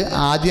 അത്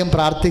ആദ്യം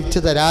പ്രാർത്ഥിച്ച്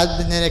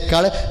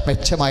തരാതിനേക്കാൾ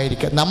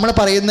മെച്ചമായിരിക്കും. നമ്മൾ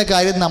പറയുന്ന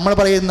കാര്യം നമ്മൾ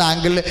പറയുന്ന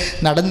ആംഗിളിൽ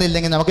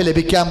നടന്നില്ലെങ്കിൽ നമുക്ക്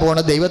ലഭിക്കാൻ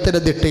പോകുന്ന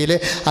ദൈവത്തിൻ്റെ ദിട്ടയിൽ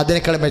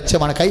അതിനേക്കാൾ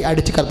മെച്ചമാണ്. കൈ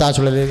അടിച്ച് കർത്താവ്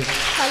ചൊല്ലരുത്.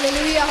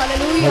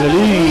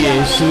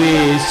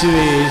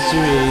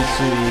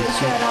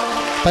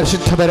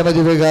 പരിശുദ്ധ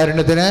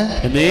പരമദിവ്യകാരുണ്യത്തിന്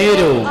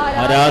നേരവും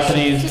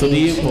ആരാധനയും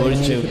സ്തുതിയും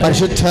പുകഴ്ചയും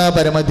പരിശുദ്ധ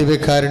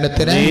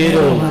പരമദിവ്യകാരുണ്യത്തിന്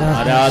നേരവും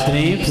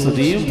ആരാധനയും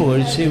സ്തുതിയും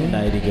പുകഴ്ചയും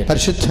ഉണ്ടായിരിക്കട്ടെ.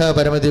 പരിശുദ്ധ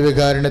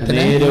പരമദിവ്യകാരുണ്യത്തിന്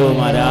നേരവും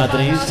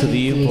ആരാധനയും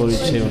സ്തുതിയും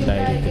പുകഴ്ചയും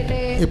ഉണ്ടായിരിക്കട്ടെ.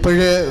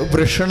 ഇപ്പോഴ്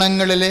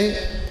വൃഷണങ്ങളിലെ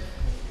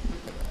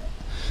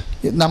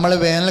നമ്മൾ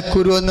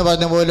വേനൽക്കുരു എന്ന്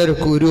പറഞ്ഞ പോലെ ഒരു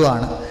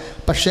കുരുവാണ്.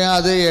 പക്ഷേ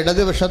അത്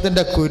ഇടത്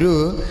വൃഷത്തിൻ്റെ കുരു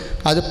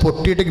അത്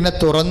പൊട്ടിയിട്ട് ഇങ്ങനെ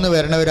തുറന്നു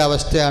വരുന്ന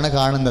ഒരവസ്ഥയാണ്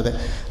കാണുന്നത്.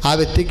 ആ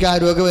വ്യക്തിക്ക് ആ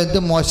രോഗം എന്ത്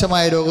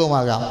മോശമായ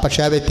രോഗവുമാകാം. പക്ഷേ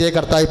ആ വ്യക്തിയെ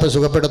കർത്താവ് ഇപ്പോൾ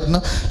സുഖപ്പെടുത്തുന്നു.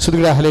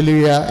 സ്തുതികളെ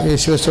ഹല്ലേലൂയ,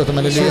 യേശുവേ സ്തോത്രം,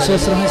 ഹല്ലേലൂയ.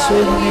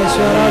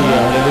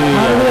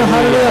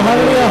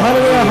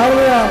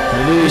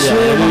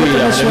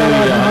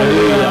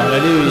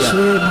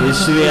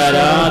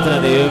 ആരാധന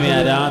ദൈവമേ,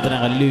 ആരാധന.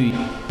 ഹല്ലേലൂയ.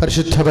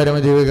 പരിശുദ്ധ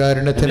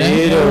പരമദിവ്യകാരുണ്യത്തിന്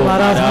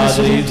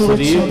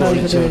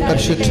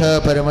പരിശുദ്ധ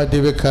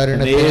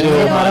പരമദിവ്യകാരുണ്യത്തിന്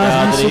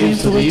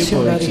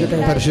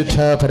പരിശുദ്ധ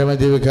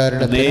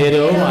പരമദിവ്യകാരുണ്യത്തിന്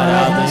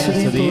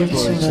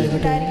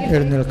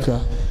എഴുന്നേൽക്കുക.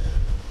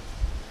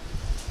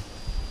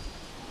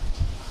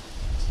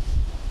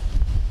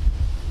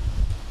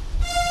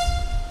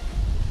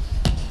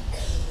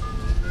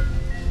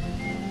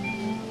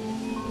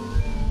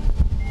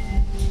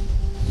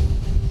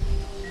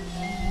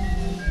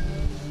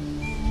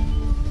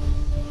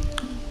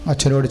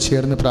 അച്ഛനോട്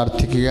ചേർന്ന്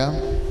പ്രാർത്ഥിക്കുക.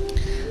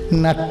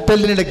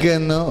 നട്ടെല്ലിനിടയ്ക്ക്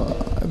നിന്ന്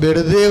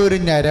വെറുതെ ഒരു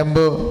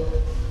ഞരമ്പ്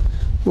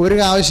ഒരു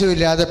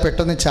ആവശ്യമില്ലാതെ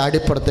പെട്ടെന്ന്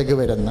ചാടിപ്പുറത്തേക്ക്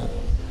വരുന്ന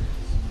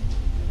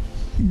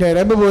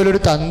ഞരമ്പ് പോലൊരു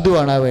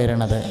തന്തുവാണ്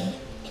വരുന്നത്.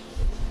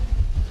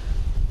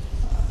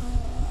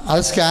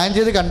 അത് സ്കാൻ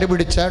ചെയ്ത്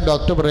കണ്ടുപിടിച്ച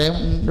ഡോക്ടർ പറയും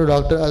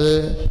ഡോക്ടർ അത്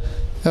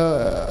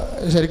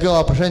ശരിക്കും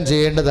ഓപ്പറേഷൻ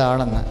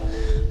ചെയ്യേണ്ടതാണെന്ന്.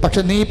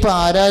 പക്ഷെ നീ ഇപ്പോൾ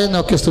ആരാധന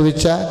നോക്കി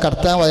സ്തുതിച്ച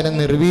കർത്താവ് അതിനെ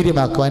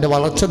നിർവീര്യമാക്കും, അതിൻ്റെ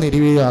വളർച്ച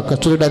നിർവീര്യമാക്കും.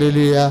 സ്തുതിയുടെ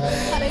ഹല്ലേലൂയ,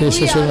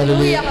 യേശുവേ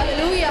ഹല്ലേലൂയ.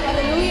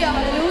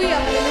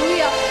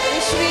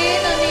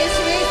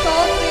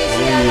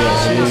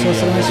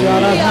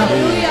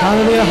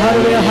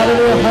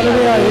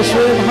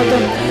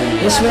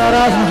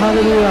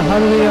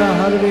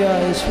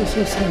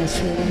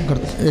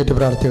 ഏറ്റു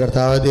പ്രാർത്ഥി.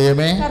 കർത്താവ്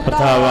ദൈവമേ,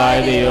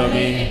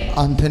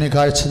 അന്ധന്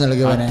കാഴ്ച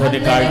നൽകിയവനെ,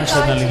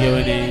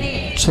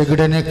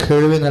 ചെകിടന്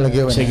കേൾവി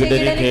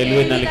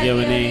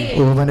നൽകിയവനെ,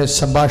 ഊമന്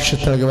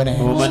സംഭാഷണം നൽകിയവനെ,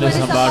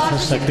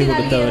 ശക്തി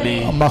കൊടുത്തവനെ,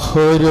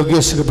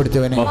 മഹോരോഗിയെ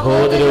സുഖപ്പെടുത്തിയവനെ,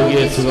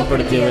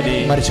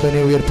 മരിച്ചവനെ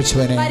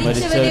ഉയർപ്പിച്ചവനെ,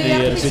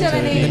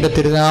 നിന്റെ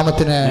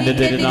തിരുനാമത്തിന്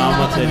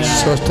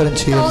സ്തോത്രം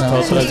ചെയ്യുന്ന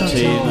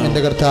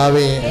എന്റെ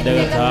കർത്താവേ,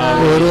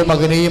 ഓരോ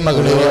മകനെയും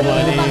മകളെയും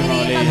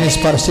നീ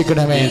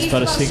സ്പർശിക്കണമേ.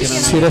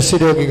 ശിരസ്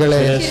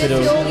രോഗികളെ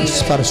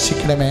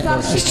സ്പർശിക്കണമേ.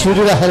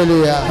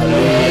 ഹല്ലേലൂയ.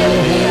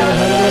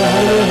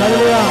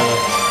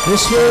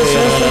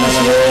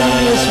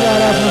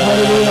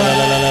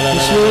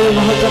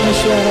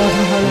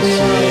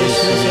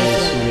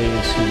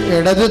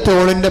 ഇടത്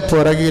തോളിൻ്റെ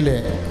പുറകില്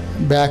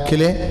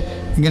ബാക്കില്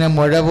ഇങ്ങനെ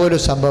മുഴ പോലെ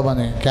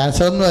സംഭവമാണ്.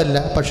 ക്യാൻസറൊന്നുമല്ല,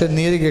 പക്ഷെ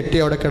നീര് കെട്ടി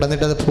അവിടെ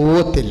കിടന്നിട്ട് അത്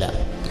പോവത്തില്ല.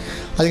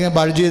 അതിങ്ങനെ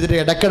ബൾജ് ചെയ്തിട്ട്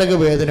ഇടക്കിടക്ക്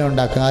വേദന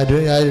ഉണ്ടാക്കും.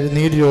 ആ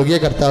നീര് രോഗിയെ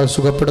കർത്താവ്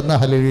സുഖപ്പെടുന്ന.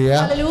 ഹല്ലേലൂയ.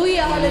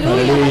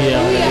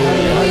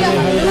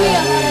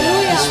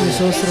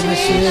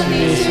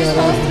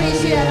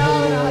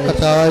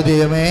 കർത്താവായ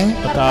ദൈവമേ,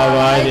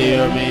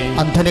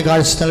 അന്ധന്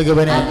കാഴ്ച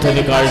നൽകിയവനെ,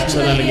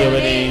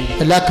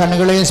 എല്ലാ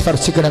കണ്ണുകളെയും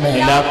സ്പർശിക്കണമേ.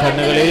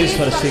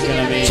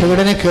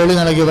 ചെകിടന് കേൾവി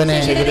നൽകിയവനെ,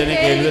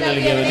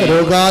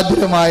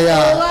 രോഗാതുരമായ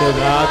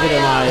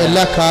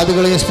എല്ലാ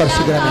കാതുകളെയും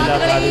സ്പർശിക്കണമേ.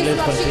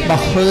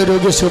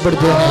 മഹോരോഗ്യം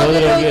സുഖപ്പെടുത്തിയവനെ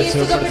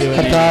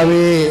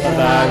കർത്താവേ,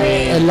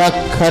 എല്ലാ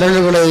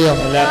കരളുകളെയും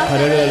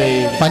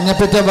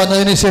മഞ്ഞപ്പിത്തം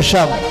വന്നതിന്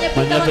ശേഷം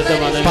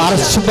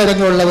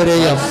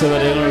പാർശ്വഫലങ്ങളുള്ളവരെയും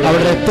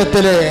അവരുടെ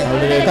രക്തത്തില്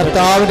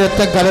കർത്താവിന്റെ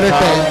രക്തം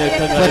കലരട്ടെ.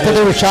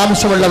 രക്തത്തിൽ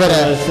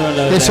വിഷാംശമുള്ളവര്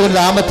യേശുവിന്റെ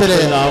നാമത്തില്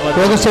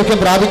രോഗസൗഖ്യം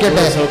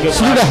പ്രാപിക്കട്ടെ.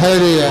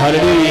 ഹല്ലേലൂയ.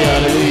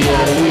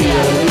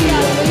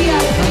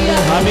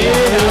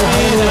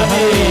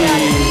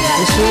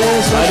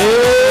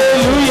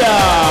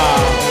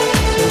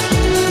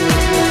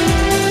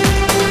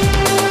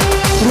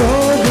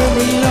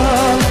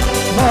 രോഗമെല്ലാം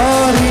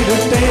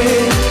മാറിടട്ടെ,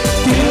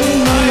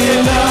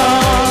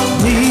 തിന്മയെല്ലാം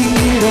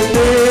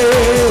നീങ്ങിടട്ടെ.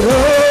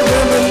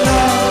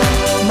 രോഗമെല്ലാം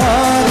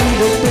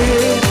മാറിടട്ടെ,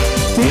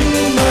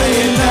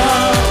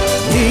 തിന്മയെല്ലാം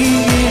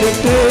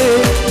നീങ്ങിടട്ടെ.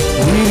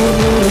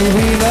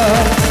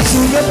 ഇരുമുറിവിനാൽ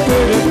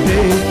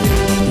സുഖപ്പെടട്ടെ,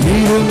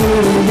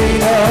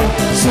 ഇരുമുറിവിനാൽ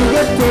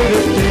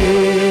സുഖപ്പെടട്ടെ.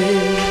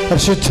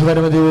 പരിശുദ്ധ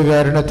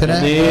പരമദിവ്യകാരുണ്യത്തിന്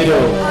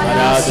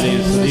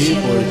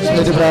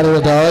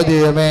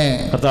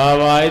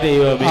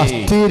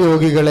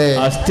അസ്ഥിരോഗികളെ,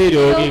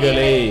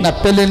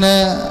 നട്ടലിന്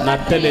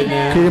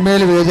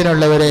കിഴിമേൽ വേദന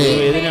ഉള്ളവരെ,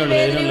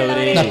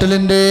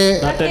 നട്ടലിന്റെ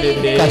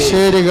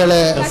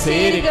കശേരുകളെ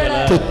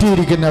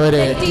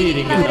തെറ്റിയിരിക്കുന്നവരെ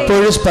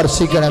ഇപ്പോഴും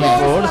സ്പർശിക്കണമേ.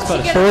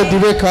 ഓ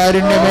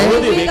ദിവ്യകാരുണ്യമേ,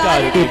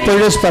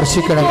 ഇപ്പോഴും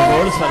സ്പർശിക്കണമേ.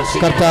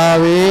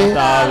 കർത്താവേ,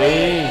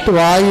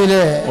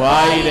 വായില്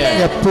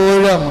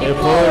എപ്പോഴും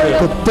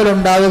കുത്ത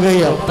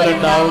തുപ്പലുണ്ടാവുകയും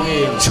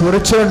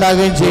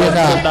ചൊറിച്ചിലുണ്ടാവുകയും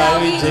ചെയ്യുന്ന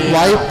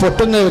വായു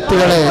പൊട്ടുന്ന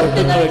വ്യക്തികളെ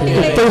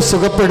തുപ്പൽ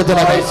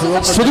സുഖപ്പെടുത്തണം.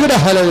 ശ്രുതിയുടെ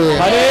ഹല്ലേലൂയ.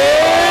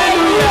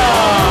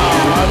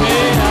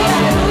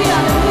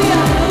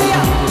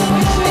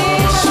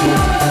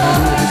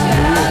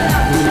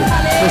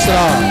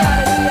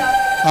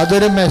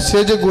 അതൊരു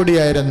മെസ്സേജ്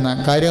കൂടിയായിരുന്നു.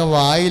 കാര്യം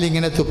വായിൽ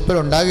ഇങ്ങനെ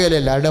തുപ്പലുണ്ടാകുകയല്ല,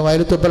 എല്ലാവരുടെ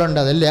വായിൽ തുപ്പലുണ്ട്.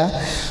 അതല്ല,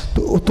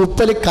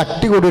 തുപ്പൽ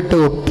കട്ടി കൂടിയിട്ട്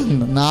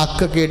ഒട്ടുന്നു,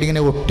 നാക്കൊക്കെ ആയിട്ട്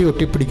ഇങ്ങനെ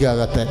ഒട്ടി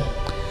പിടിക്കാകത്ത,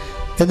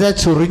 എന്നാൽ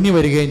ചുരുങ്ങി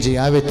വരികയും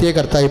ചെയ്യും. ആ വ്യക്തിയെ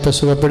കർത്താവ് ഇപ്പം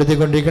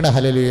സുഖപ്പെടുത്തിക്കൊണ്ടിരിക്കണ.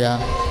 ഹല്ലേലൂയ.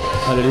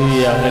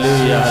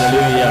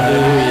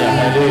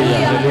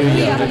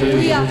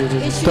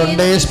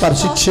 തൊണ്ടയെ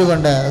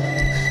സ്പർശിച്ചുകൊണ്ട്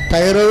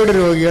തൈറോയിഡ്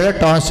രോഗികൾ,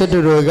 ടോൺസിറ്റ്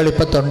രോഗികൾ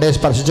ഇപ്പം തൊണ്ടയെ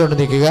സ്പർശിച്ചുകൊണ്ട്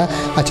നിൽക്കുക.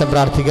 അച്ഛൻ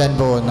പ്രാർത്ഥിക്കാൻ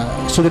പോകുന്നു.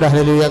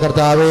 ഹല്ലേലൂയ.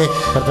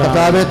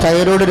 കർത്താവേ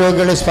തൈറോയിഡ്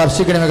രോഗികളെ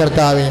സ്പർശിക്കണമേ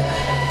കർത്താവേ.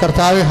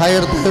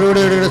 ഹയർ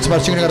തൈറോയിഡ്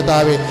സ്പർശിക്കണ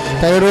കർത്താവേ.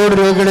 തൈറോയിഡ്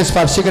രോഗികളെ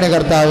സ്പർശിക്കണ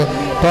കർത്താവേ.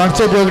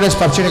 ടോൺസിറ്റ് രോഗികളെ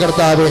സ്പർശിക്കണ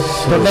കർത്താവേ.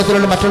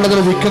 തൊണ്ടത്തിലുള്ള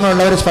മറ്റുള്ളവരെ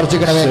വിൽക്കുന്നുള്ളവരെ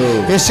സ്പർശിക്കണമേ.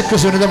 യേശുക്ക്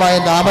സുനിതമായ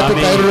നാമത്തിൽ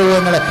തൈറോയിഡ്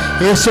രോഗങ്ങളെ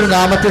യേശു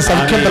നാമത്തിൽ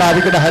സൗഖ്യം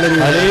പ്രാപിക്കട്ടെ.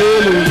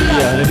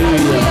 ഹല്ലേലൂയ.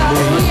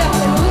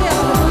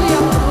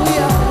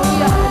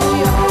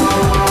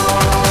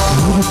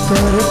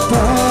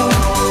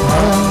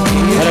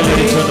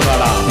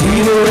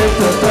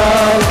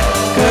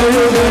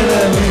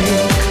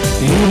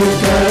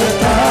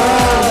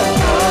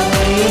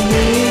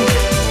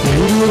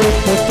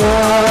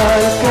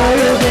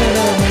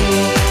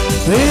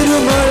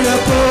 പെരുമഴ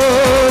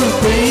പോൽ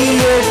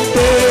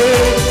പെയ്യട്ടെ,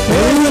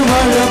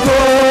 പെരുമഴ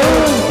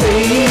പോൽ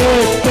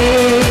പെയ്യട്ടെ.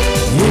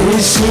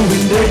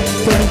 യേശുവിൻ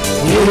രക്തം,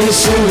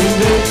 യേശുവിൻ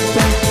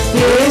രക്തം,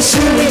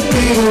 യേശുവിൻ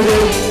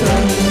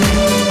തിരുരക്തം,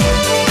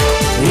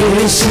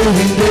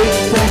 യേശുവിൻ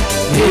രക്തം,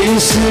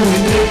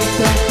 യേശുവിൻ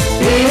രക്തം,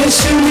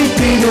 യേശുവിൻ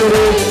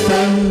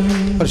തിരുരക്തം.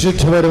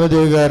 പരിശുദ്ധ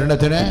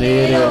പരമദിവ്യകാരുണ്യത്തിന്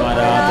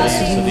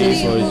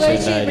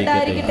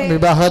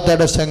വിവാഹ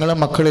തടസ്സങ്ങളും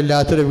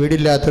മക്കളില്ലാത്തൊരു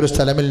വീടില്ലാത്തൊരു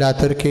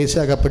സ്ഥലമില്ലാത്തൊരു കേസ്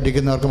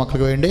അകപ്പെട്ടിരിക്കുന്നവർക്ക്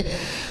മക്കൾക്ക് വേണ്ടി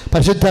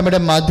പരിശുദ്ധമ്മയുടെ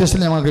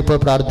മാധ്യസ്ഥത്തിൽ ഞങ്ങൾക്കിപ്പോൾ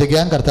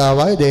പ്രാർത്ഥിക്കാം.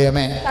 കർത്താവായ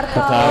ദൈവമേ,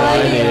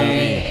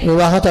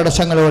 വിവാഹ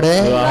തടസ്സങ്ങളോടെ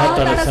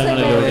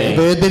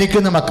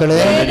വേദനിക്കുന്ന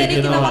മക്കളെ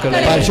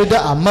പരിശുദ്ധ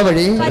അമ്മ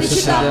വഴി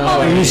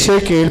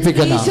ഈശോയ്ക്ക്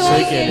ഏൽപ്പിക്കുന്ന,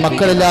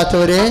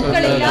 മക്കളില്ലാത്തവരെ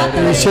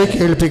ഈശോയ്ക്ക്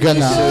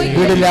ഏൽപ്പിക്കുന്ന,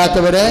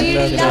 വീടില്ലാത്തവരെ,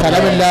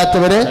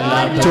 സ്ഥലമില്ലാത്തവരെ,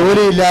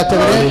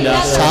 ജോലിയില്ലാത്തവരെ,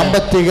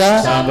 സാമ്പത്തിക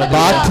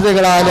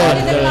ബാധ്യതകളാല്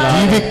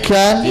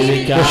ജീവിക്കാൻ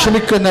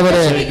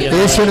വിഷമിക്കുന്നവരെ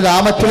യേശുവിന്റെ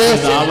നാമത്തിലെ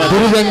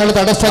ദുരിതങ്ങൾ,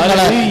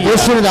 തടസ്സങ്ങള്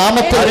യേശുവിന്റെ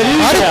നാമത്തിൽ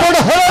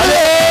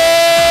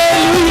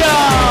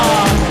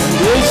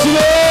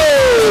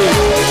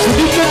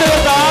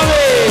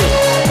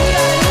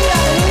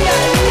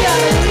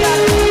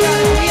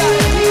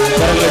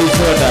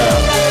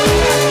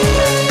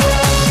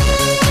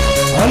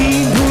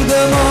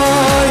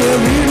അത്ഭുതമായ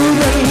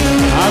വിടുതൽ,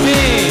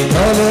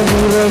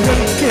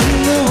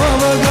 തലമുറകൾക്കെന്നും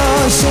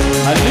അവകാശം.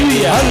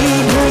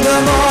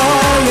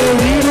 അത്ഭുതമായ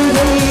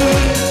വിടുതൽ,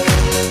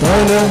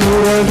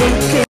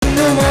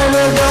 തലമുറകൾക്കെന്നും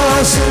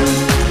അവകാശം.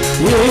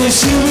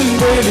 യേശുവിൻ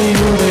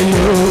ബലിയുടെ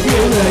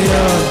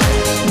യോഗ്യതയാ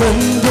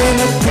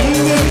ബന്ധനത്തിൽ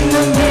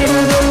നിന്നും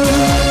വിടുതൽ.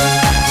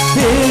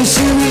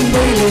 യേശുവിൻ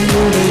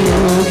ബലിയുടെ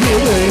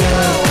യോഗ്യതയാ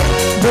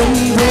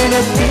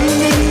ബന്ധനത്തിൽ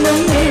നിന്നും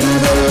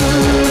വിടുതൽ.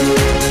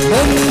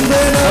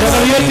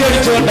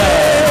 ബന്ധനടിച്ചുകൊണ്ട്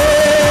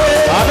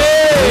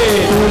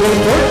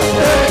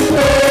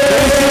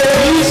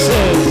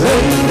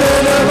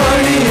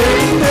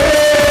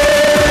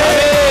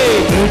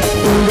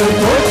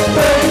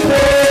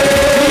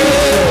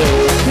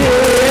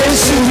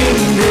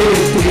യേശുവിന്റെ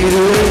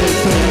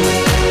തിരുരക്തം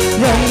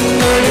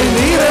ഞങ്ങളിൽ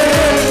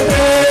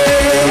നിറയട്ടെ.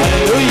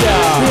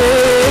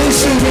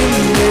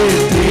 യേശുവിന്റെ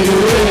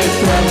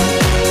തിരുരക്തം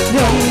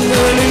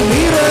ഞങ്ങളിൽ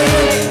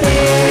നിറയട്ടെ.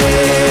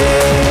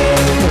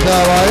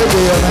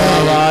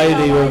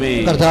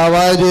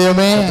 കർത്താവായ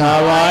ദൈവമേ,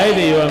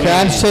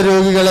 ക്യാൻസർ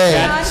രോഗികളെ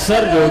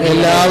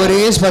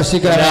എല്ലാവരെയും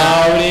സ്പർശിക്കണമേ.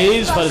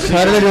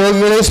 കരൾ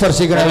രോഗികളെ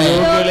സ്പർശിക്കണമേ.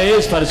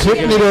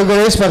 കിഡ്നി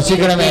രോഗികളെ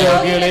സ്പർശിക്കണമേ.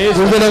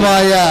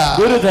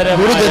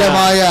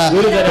 ഗുരുതരമായ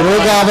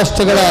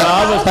രോഗാവസ്ഥകള്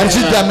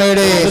പരിശുദ്ധ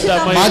അമ്മയുടെ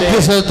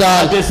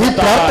മാധ്യസ്ഥത്താൽ, ഈ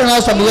പ്രാർത്ഥനാ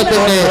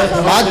സമൂഹത്തിന്റെ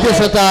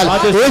മാധ്യസ്ഥത്താൽ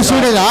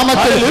യേശുവിന്റെ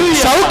നാമത്തിൽ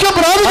സൗഖ്യം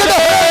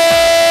പ്രാപിക്കട്ടെ.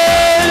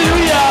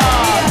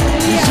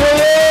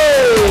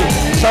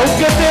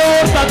 സൗഖ്യത്തെ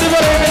ഓർത്ത്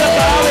പറയുന്ന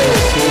കർത്താവേ,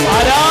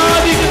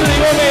 ആരാധിക്കുന്ന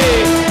ദൈവമേ,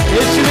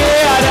 യേശുവേ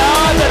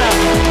ആരാധന.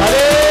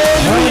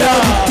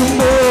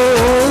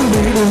 ആരാധിക്കുമ്പോൾ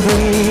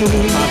വിടുതൽ,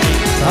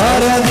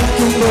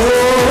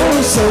 ആരാധിക്കുമ്പോൾ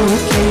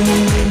സൗഖ്യം,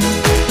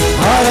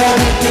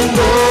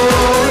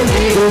 ആരാധിക്കുമ്പോൾ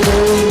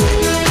വിടുതൽ,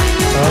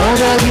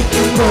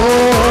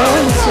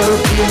 ആരാധിക്കുമ്പോൾ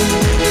സൗഖ്യം.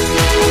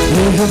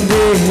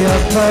 ദേഹന്റെ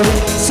ആത്മാവിൽ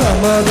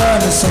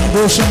സമാധാന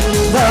സന്തോഷം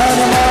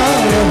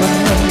ദാനമായവൻ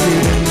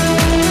നൽകിടും.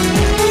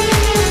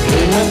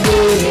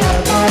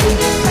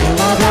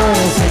 സമാധാന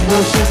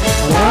സന്തോഷം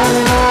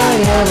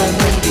ദാനമായവൻ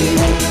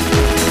നൽകിടും.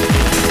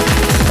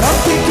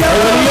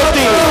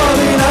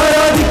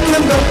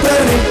 ആരാധിക്കും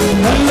ഭക്തനെ,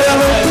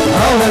 നല്ലവൻ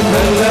അവൻ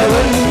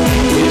നല്ലവൻ.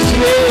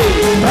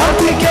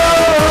 പ്രാർത്ഥിക്കാം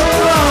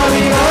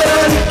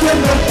ആരാധിക്കും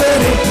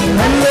ഭക്തനെ,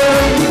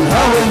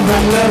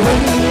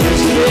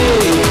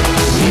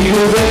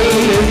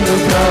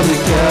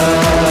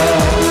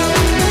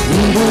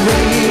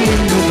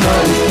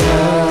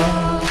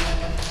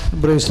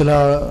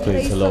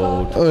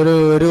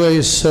 ഒരു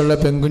വയസ്സുള്ള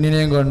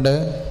പെൺകുഞ്ഞിനെയും കൊണ്ട്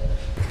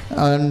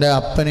അവൻ്റെ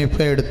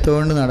അപ്പനിപ്പം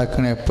എടുത്തുകൊണ്ട്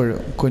നടക്കണം എപ്പോഴും.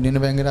 കുഞ്ഞിന്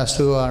ഭയങ്കര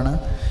അസുഖമാണ്.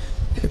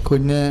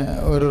 കുഞ്ഞ്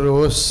ഒരു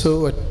റോസ്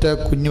ഒറ്റ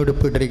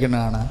കുഞ്ഞുടുപ്പ്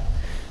ഇട്ടിരിക്കുന്നതാണ്.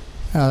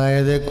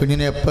 അതായത്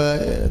കുഞ്ഞിനെ എപ്പോൾ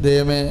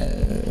ദൈവമേ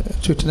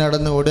ചുറ്റി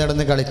നടന്ന് ഓടി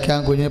നടന്ന് കളിക്കാൻ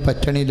കുഞ്ഞിന്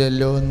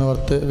പറ്റണില്ലല്ലോ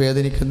എന്നോർത്ത്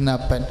വേദനിക്കുന്ന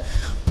അപ്പൻ.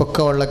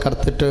 പൊക്കമുള്ള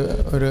കറുത്തിട്ട്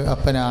ഒരു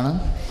അപ്പനാണ്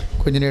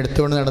കുഞ്ഞിനെ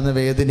എടുത്തുകൊണ്ട് നടന്ന്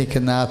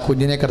വേദനിക്കുന്ന ആ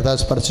കുഞ്ഞിനെ കർത്താവ്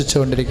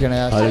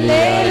സ്പർശിച്ചുകൊണ്ടിരിക്കുകയാണ്.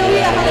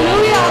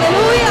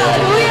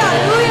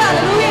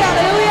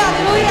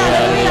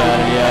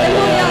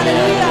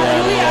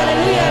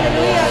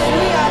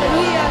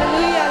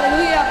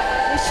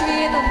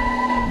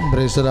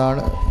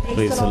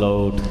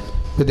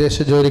 വിദേശ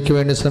ജോലിക്ക്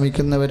വേണ്ടി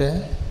ശ്രമിക്കുന്നവരെ,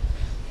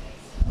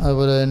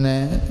 അതുപോലെ തന്നെ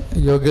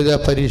യോഗ്യതാ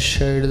പരീക്ഷ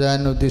എഴുതാൻ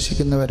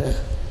ഉദ്ദേശിക്കുന്നവർ,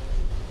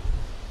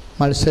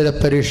 മത്സര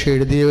പരീക്ഷ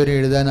എഴുതിയവരെ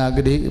എഴുതാൻ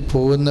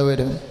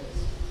പോകുന്നവരും,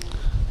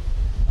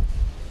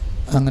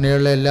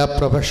 അങ്ങനെയുള്ള എല്ലാ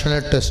പ്രൊഫഷണൽ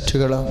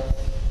ടെസ്റ്റുകളും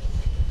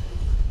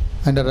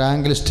അതിൻ്റെ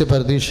റാങ്ക് ലിസ്റ്റ്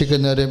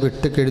പ്രതീക്ഷിക്കുന്നവരെ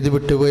എഴുതി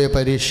വിട്ടുപോയ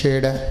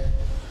പരീക്ഷയുടെ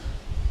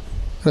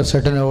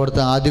റിസൾട്ടിനെ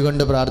ഓർത്ത് ആദ്യം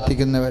കൊണ്ട്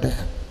പ്രാർത്ഥിക്കുന്നവരെ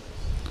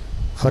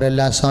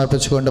അവരെല്ലാം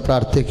സമർപ്പിച്ചുകൊണ്ട്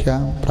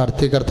പ്രാർത്ഥിക്കാം.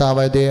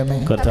 കർത്താവായ ദൈവമേ,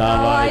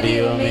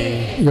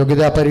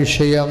 യോഗ്യതാ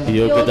പരീക്ഷയും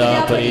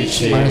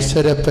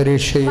മത്സര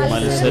പരീക്ഷയും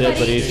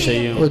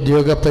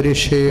ഉദ്യോഗ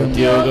പരീക്ഷയും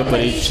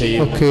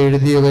ഒക്കെ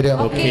എഴുതിയവരും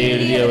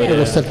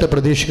റിസൾട്ട്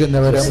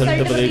പ്രതീക്ഷിക്കുന്നവരും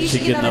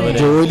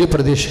ജോലി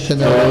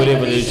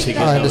പ്രതീക്ഷിക്കുന്നവരും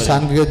അതിന്റെ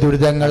സാങ്കേതിക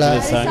ദുരിതങ്ങള്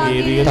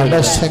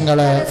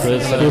തടസ്സങ്ങള്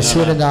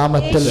യേശുവിന്റെ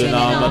നാമത്തിൽ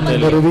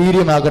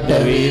നിർവീര്യമാകട്ടെ.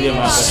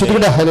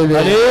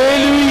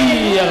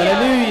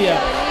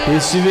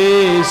 യേശുവേ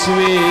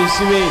യേശുവേ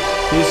യേശുവേ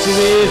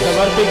യേശുവേ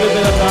സമർപ്പിക്കുന്ന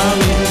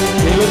കർത്താവേ,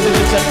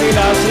 ദൈവത്തിന്റെ ശക്തിയിൽ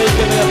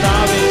ആശ്രയിക്കുന്ന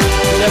കർത്താവേ,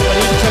 ചില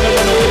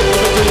പരീക്ഷകളുടെ മേൽ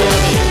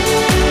കൊടുക്കുകയാണ്.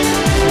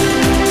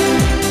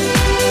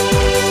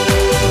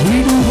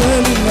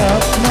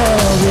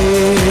 ആത്മാവേ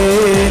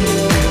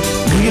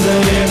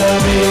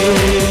നിറയണമേ,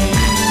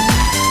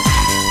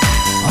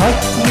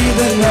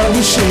 അഗ്നിതൻ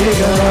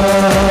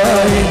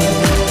അഭിഷേകമായി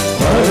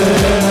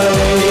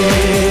പകരണമേ.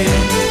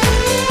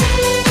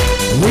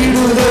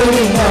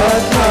 വിടുതലിൻ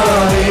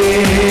ആത്മാവേ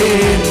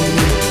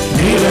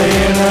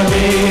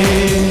നിറയണമേ,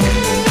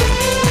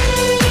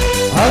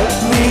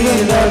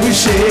 അഗ്നിതൻ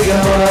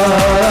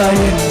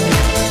അഭിഷേകമായി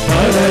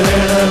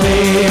പകരണമേ.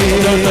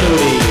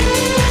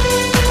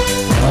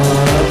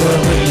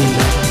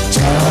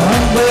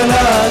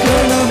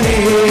 ചാമ്പലാകണമേ,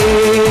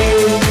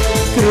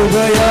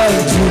 കൃപയാൽ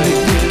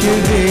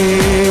ജ്വലിപ്പിക്കുന്നേ.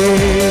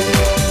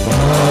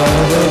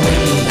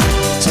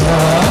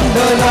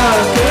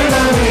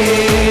 ചാമ്പലാകണമേ,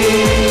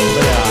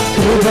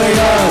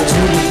 കൃപയാൽ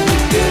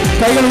ജ്വലിപ്പിക്കുന്നേ.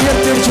 കൈകൾ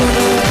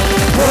ഉയർത്തിച്ചുകൊണ്ട്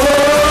ഓ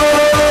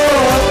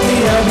അഗ്നി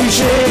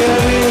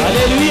അഭിഷേകമേ,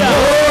 അഗ്നി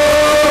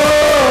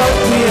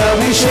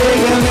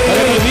അഭിഷേകമേ,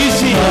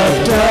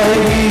 കാറ്റായി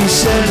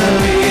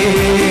വീശണമേ,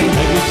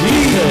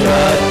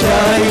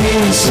 കാറ്റായി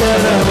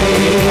വീശണമേ.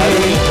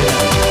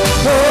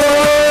 ഓ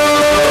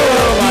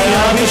അഗ്നി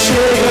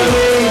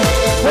അഭിഷേകമേ,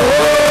 ഓ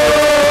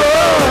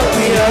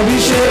അഗ്നി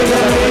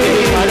അഭിഷേകമേ,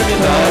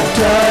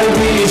 കാറ്റായി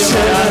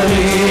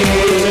വീശണമേ,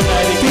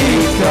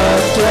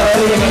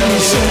 കാറ്റായി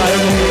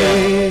വീശണമേ.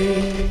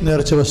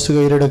 നേർച്ച വസ്തു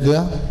കയ്യിലെടുക്കുക.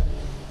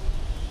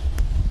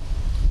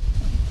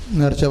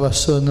 നേർച്ച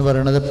വസ്തു എന്ന്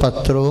പറയുന്നത്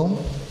പത്രവും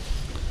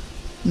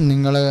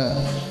നിങ്ങൾ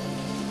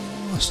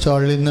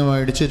സ്റ്റാളിൽ നിന്ന്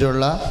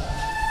മേടിച്ചിട്ടുള്ള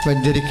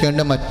വെഞ്ചരിക്കേണ്ട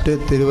മറ്റ്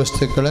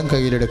തിരുവസ്തുക്കളും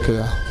കയ്യിലെടുക്കുക.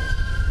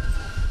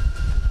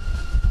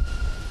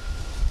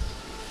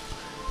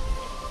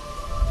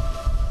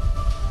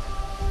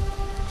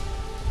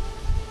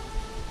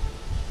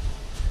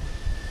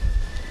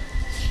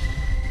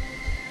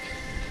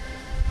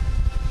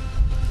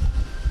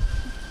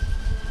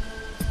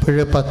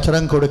 ഇപ്പോഴ്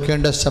പത്രം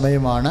കൊടുക്കേണ്ട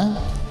സമയമാണ്.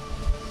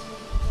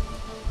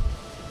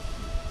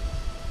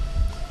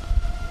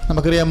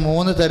 നമുക്കറിയാം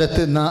 3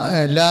 തരത്തിൽ,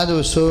 എല്ലാ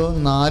ദിവസവും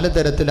 4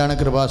 തരത്തിലാണ്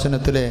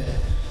കൃപാസനത്തിലെ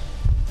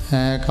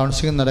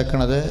കൗൺസിലിംഗ്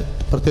നടക്കുന്നത്.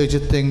 പ്രത്യേകിച്ച്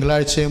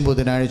തിങ്കളാഴ്ചയും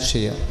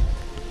ബുധനാഴ്ചയും.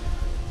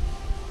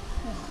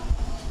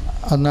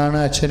 അന്നാണ്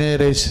അച്ഛന്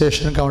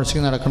രജിസ്ട്രേഷൻ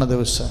കൗൺസിലിംഗ് നടക്കുന്ന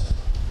ദിവസം.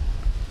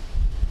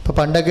 ഇപ്പോൾ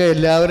പണ്ടൊക്കെ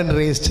എല്ലാവരും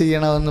രജിസ്റ്റർ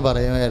ചെയ്യണമെന്ന്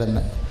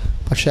പറയുമായിരുന്നു.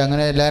 പക്ഷേ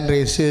അങ്ങനെ എല്ലാവരും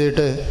രജിസ്റ്റർ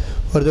ചെയ്തിട്ട്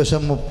ഒരു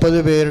ദിവസം 30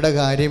 പേരുടെ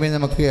കാര്യമേ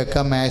നമുക്ക്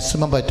കേൾക്കാൻ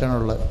മാക്സിമം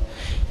പറ്റണുള്ളൂ.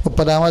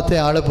 30ാമത്തെ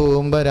ആൾ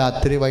പോകുമ്പോൾ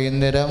രാത്രി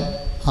വൈകുന്നേരം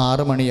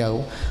 6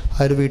 മണിയാകും.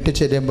 അവർ വീട്ടിൽ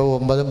ചെല്ലുമ്പോൾ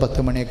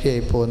 9-10 മണിയൊക്കെ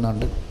ആയി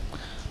പോകുന്നുണ്ട്.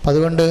 അപ്പം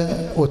അതുകൊണ്ട്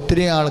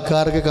ഒത്തിരി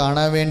ആൾക്കാർക്ക്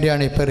കാണാൻ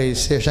വേണ്ടിയാണ് ഇപ്പോൾ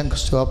രജിസ്ട്രേഷൻ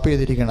സ്റ്റോപ്പ്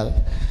ചെയ്തിരിക്കുന്നത്.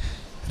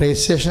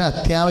 രജിസ്ട്രേഷൻ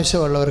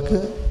അത്യാവശ്യമുള്ളവർക്ക്,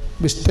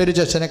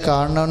 വിസ്തരിച്ച് അച്ഛനെ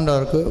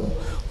കാണേണ്ടവർക്ക്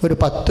ഒരു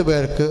 10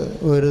 പേർക്ക്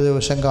ഒരു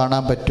ദിവസം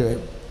കാണാൻ പറ്റുമോ.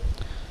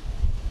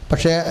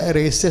 പക്ഷേ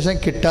രജിസ്ട്രേഷൻ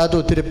കിട്ടാത്ത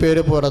ഒത്തിരി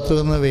പേര് പുറത്തു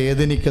നിന്ന്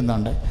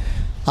വേദനിക്കുന്നുണ്ട്.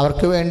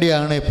 അവർക്ക്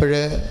വേണ്ടിയാണ്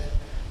ഇപ്പോഴ്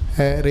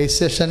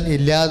രജിസ്ട്രേഷൻ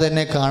ഇല്ലാതെ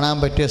തന്നെ കാണാൻ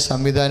പറ്റിയ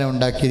സംവിധാനം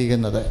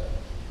ഉണ്ടാക്കിയിരിക്കുന്നത്.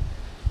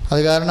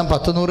 അത് കാരണം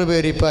 100-100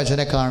 പേര് ഇപ്പോൾ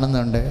അച്ഛനെ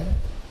കാണുന്നുണ്ട്.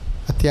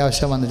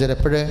 അത്യാവശ്യം വന്ന്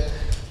ചിലപ്പോൾ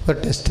ഒരു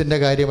ടെസ്റ്റിൻ്റെ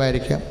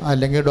കാര്യമായിരിക്കും,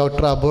 അല്ലെങ്കിൽ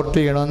ഡോക്ടർ അബോർട്ട്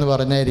ചെയ്യണമെന്ന്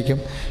പറഞ്ഞായിരിക്കും,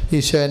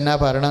 ഈശോ എന്നാ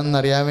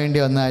പറയണമെന്നറിയാൻ വേണ്ടി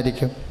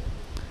വന്നായിരിക്കും.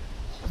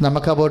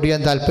 നമുക്ക് അബോർട്ട്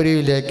ചെയ്യാൻ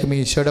താല്പര്യമില്ലായിരിക്കും.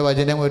 ഈശോയുടെ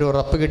വചനം ഒരു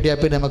ഉറപ്പ് കിട്ടിയാൽ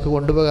പിന്നെ നമുക്ക്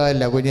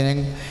കൊണ്ടുപോകാമല്ല. കുഞ്ഞിനെ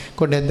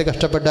കൊണ്ട് എന്ത്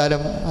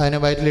കഷ്ടപ്പെട്ടാലും അതിനെ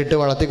വയറ്റിലിട്ട്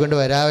വളർത്തിക്കൊണ്ട്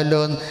വരാമല്ലോ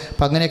എന്ന്.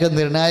 അപ്പം അങ്ങനെയൊക്കെ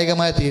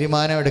നിർണായകമായ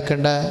തീരുമാനം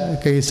എടുക്കേണ്ട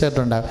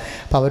കേസായിട്ടുണ്ടാകും.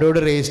 അപ്പം അവരോട്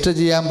രജിസ്റ്റർ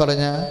ചെയ്യാൻ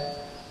പറഞ്ഞാൽ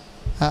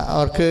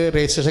അവർക്ക്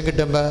രജിസ്ട്രേഷൻ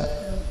കിട്ടുമ്പോൾ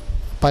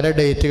പല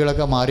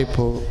ഡേറ്റുകളൊക്കെ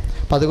മാറിപ്പോകും.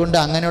 അപ്പം അതുകൊണ്ട്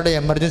അങ്ങനെയുള്ള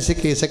എമർജൻസി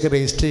കേസൊക്കെ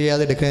രജിസ്റ്റർ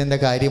ചെയ്യാതെ എടുക്കുന്നതിൻ്റെ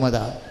കാര്യം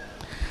അതാണ്.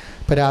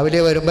 ഇപ്പോൾ രാവിലെ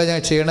വരുമ്പോൾ ഞാൻ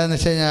ചെയ്യണമെന്ന്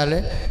വെച്ച് കഴിഞ്ഞാൽ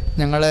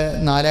ഞങ്ങൾ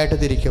 4 ആയിട്ട്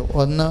തിരിക്കും.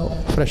 ഒന്ന്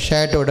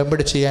ഫ്രഷായിട്ട്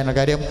ഉടമ്പടി ചെയ്യാനുള്ള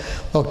കാര്യം.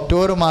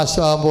 ഒക്ടോബർ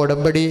മാസം ആകുമ്പോൾ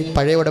ഉടമ്പടി,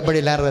 പഴയ ഉടമ്പടി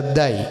എല്ലാം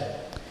റദ്ദായി.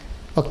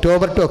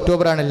 ഒക്ടോബർ ടു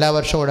ഒക്ടോബറാണ് എല്ലാ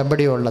വർഷവും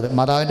ഉടമ്പടി ഉള്ളത്.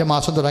 മാതാവിൻ്റെ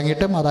മാസം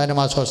തുടങ്ങിയിട്ട് മാതാവിൻ്റെ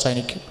മാസം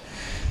അവസാനിക്കും.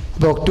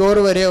 അപ്പോൾ ഒക്ടോബർ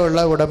വരെയുള്ള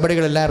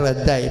ഉടമ്പടികളെല്ലാം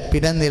റദ്ദായി.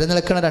 പിന്നെ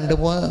നിലനിൽക്കുന്ന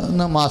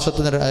 2-3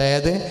 മാസത്തിന്,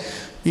 അതായത്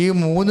ഈ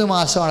 3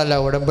 മാസമാണല്ലോ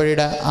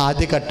ഉടമ്പടിയുടെ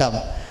ആദ്യഘട്ടം.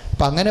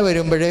 അപ്പം അങ്ങനെ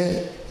വരുമ്പോൾ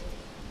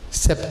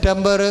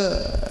സെപ്റ്റംബർ,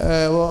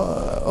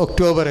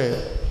 ഒക്ടോബർ,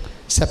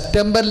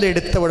 സെപ്റ്റംബറിൽ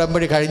എടുത്ത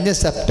ഉടമ്പടി, കഴിഞ്ഞ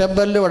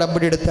സെപ്റ്റംബറിൽ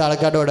ഉടമ്പടി എടുത്ത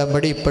ആൾക്കാരുടെ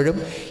ഉടമ്പടി ഇപ്പോഴും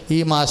ഈ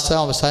മാസം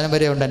അവസാനം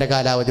വരെ ഉണ്ട്. എൻ്റെ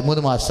കാലാവധി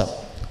 3 മാസം.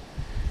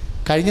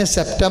 കഴിഞ്ഞ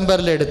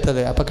സെപ്റ്റംബറിൽ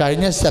എടുത്തത്. അപ്പോൾ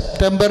കഴിഞ്ഞ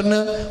സെപ്റ്റംബറിന്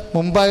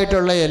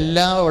മുമ്പായിട്ടുള്ള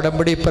എല്ലാ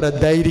ഉടമ്പടി ഇപ്പോൾ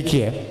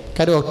റദ്ദായിരിക്കുകയാണ്.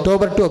 കാര്യം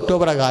ഒക്ടോബർ ടു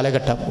ഒക്ടോബറാണ്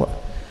കാലഘട്ടം.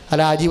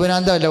 അല്ല,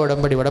 ആജീവനാന്തമല്ല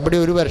ഉടമ്പടി. ഉടമ്പടി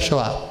 1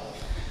 വർഷമാണ്.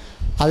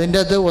 അതിൻ്റെ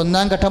അത്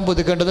 1-ാം ഘട്ടം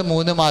പുതുക്കേണ്ടത്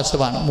 3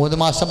 മാസമാണ്. 3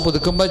 മാസം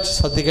പുതുക്കുമ്പോൾ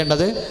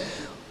ശ്രദ്ധിക്കേണ്ടത്,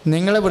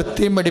 നിങ്ങൾ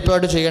വൃത്തിയും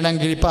വെടിപ്പായിട്ട്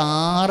ചെയ്യണമെങ്കിൽ ഇപ്പോൾ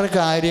 4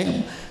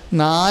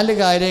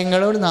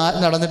 കാര്യങ്ങൾ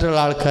നടന്നിട്ടുള്ള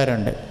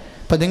ആൾക്കാരുണ്ട്.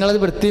 അപ്പം നിങ്ങളത്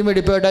വൃത്തിയും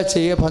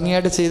വെടിപ്പായിട്ട്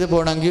ഭംഗിയായിട്ട് ചെയ്ത്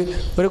പോകണമെങ്കിൽ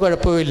ഒരു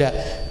കുഴപ്പമില്ല.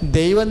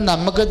 ദൈവം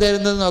നമുക്ക്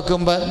തരുന്നത്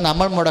നോക്കുമ്പോൾ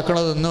നമ്മൾ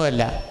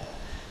മുടക്കണതൊന്നുമല്ല.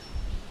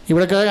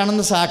 ഇവിടെ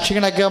കാണുന്ന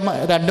സാക്ഷികളൊക്കെ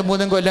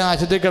 2-3 കൊല്ലം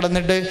ആശുപത്രി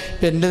കിടന്നിട്ട്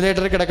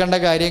വെന്റിലേറ്ററിൽ കിടക്കേണ്ട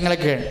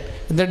കാര്യങ്ങളൊക്കെയാണ്.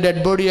 എന്നിട്ട്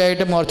ഡെഡ് ബോഡി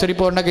ആയിട്ട് മോർച്ചറി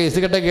പോകേണ്ട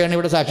കേസുകെട്ടൊക്കെയാണ്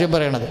ഇവിടെ സാക്ഷ്യം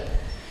പറയണത്.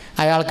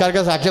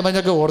 ആൾക്കാർക്ക് സാക്ഷ്യം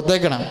പറഞ്ഞൊക്കെ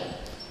ഓർത്തേക്കണം.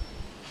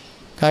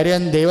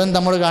 കാര്യം ദൈവം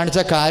നമ്മൾ കാണിച്ച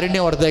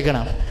കാരുണ്യം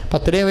ഓർത്തേക്കണം. അപ്പം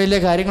അത്രയും വലിയ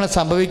കാര്യങ്ങൾ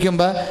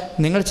സംഭവിക്കുമ്പോൾ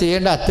നിങ്ങൾ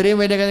ചെയ്യേണ്ട അത്രയും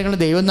വലിയ കാര്യങ്ങൾ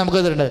ദൈവം നമുക്ക്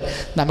തരേണ്ടത്.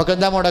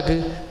 നമുക്കെന്താ മുടക്ക്?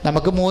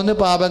 നമുക്ക് 3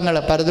 പാപങ്ങൾ,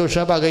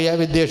 പരദൂഷണം, പകയ,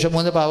 വിദ്വേഷം,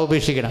 3 പാപം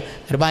ഉപേക്ഷിക്കണം.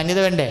 ഒരു മാന്യത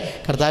വേണ്ടേ?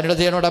 കർത്താവിനോട്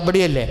ചെയ്യണ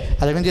ഉടമ്പടിയല്ലേ?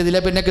 അതൊന്നും ചെയ്തില്ല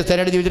പിന്നെ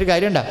ക്രിസ്ത്യാനിയുടെ ജീവിതത്തിൽ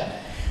കാര്യമുണ്ടോ?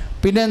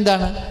 പിന്നെ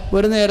എന്താണ്?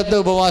 ഒരു നേരത്തെ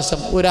ഉപവാസം,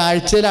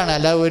 ഒരാഴ്ചയിലാണ്,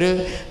 അല്ല ഒരു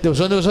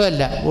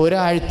ദിവസമല്ല,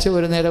 ഒരാഴ്ച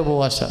ഒരു നേരം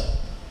ഉപവാസം.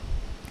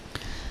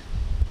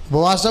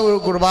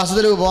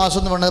 കുർബാസത്തിലെ ഉപവാസം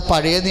എന്ന് പറയുന്നത്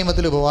പഴയ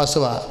നിയമത്തിലെ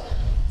ഉപവാസമാണ്.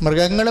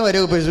 മൃഗങ്ങൾ വരെ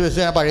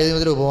ഉപയോഗിച്ചാണ് പഴയ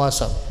നിയമത്തിലെ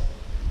ഉപവാസം.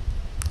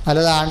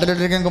 അല്ലാതെ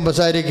ആണ്ടിലൊരിക്കലും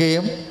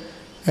കുമ്പസാരിക്കുകയും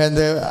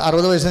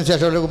 60 വയസ്സിന്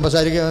ശേഷമുള്ള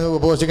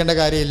ഉപവസിക്കേണ്ട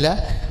കാര്യമില്ല.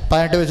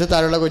 18 വയസ്സ്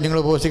താഴെയുള്ള കുഞ്ഞുങ്ങൾ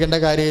ഉപവസിക്കേണ്ട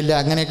കാര്യമില്ല.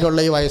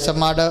 അങ്ങനെയൊക്കെയുള്ള ഈ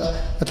വയസ്സന്മാരുടെ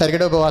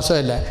തരികിട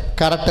ഉപവാസമല്ല.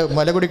 കറക്റ്റ്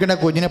മുല കുടിക്കുന്ന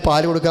കുഞ്ഞിന്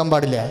പാൽ കൊടുക്കാൻ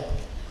പാടില്ല.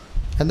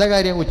 എന്താ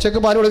കാര്യം?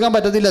 ഉച്ചക്ക് പാൽ കൊടുക്കാൻ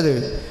പറ്റത്തില്ലത്.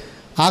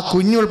 ആ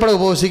കുഞ്ഞുൾപ്പെടെ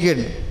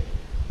ഉപവസിക്കുകയാണ്.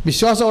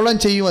 വിശ്വാസമുള്ളവൻ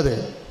ചെയ്യും അത്.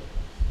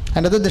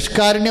 അതിൻ്റെ അത്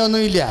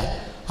നിഷ്കാരുണ്യമൊന്നുമില്ല.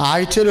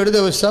 ആഴ്ചയിൽ ഒരു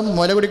ദിവസം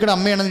മുല കുടിക്കണ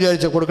അമ്മയാണെന്ന്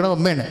വിചാരിച്ചോ, കൊടുക്കണ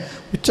അമ്മയാണ്.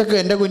 ഉച്ചക്ക്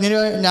എൻ്റെ കുഞ്ഞിന്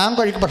ഞാൻ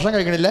ഭക്ഷണം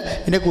കഴിക്കണില്ല,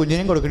 എൻ്റെ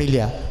കുഞ്ഞിനും കൊടുക്കണില്ല.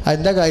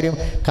 അതെന്താ കാര്യം?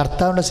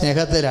 കർത്താവിൻ്റെ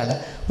സ്നേഹത്തിലാണ്.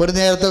 ഒരു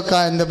നേരത്തെ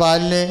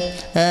പാലിന്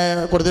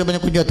കൊടുത്തിട്ട്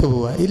പിന്നെ കുഞ്ഞൊത്ത്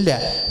പോവുക ഇല്ല.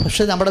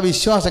 പക്ഷേ നമ്മുടെ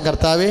വിശ്വാസം,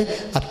 കർത്താവേ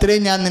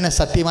അത്രയും ഞാൻ നിന്നെ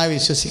സത്യമായി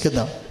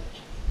വിശ്വസിക്കുന്നു.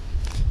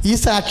 ഈ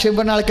സാക്ഷ്യം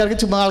പറഞ്ഞ ആൾക്കാർക്ക്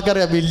ചുമ്മാ ആൾക്കാർ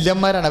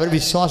വില്ലന്മാരാണ്. അവർ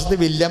വിശ്വാസത്തിൽ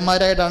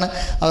വില്ലന്മാരായിട്ടാണ്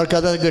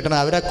അവർക്കത് കിട്ടണം.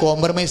 അവരാ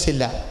കോംപ്രമൈസ്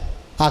ഇല്ല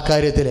ആ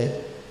കാര്യത്തിൽ.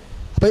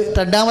 അപ്പോൾ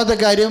രണ്ടാമത്തെ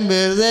കാര്യം,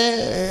 വെറുതെ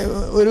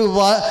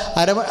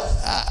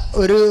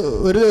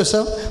ഒരു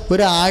ദിവസം,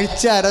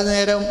 ഒരാഴ്ച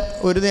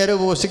ഒരു നേരം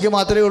ഉപവസിക്കുക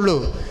മാത്രമേ ഉള്ളൂ.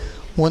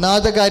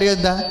 മൂന്നാമത്തെ കാര്യം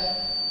എന്താ?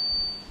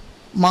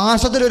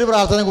 മാസത്തിലൊരു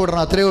പ്രാർത്ഥന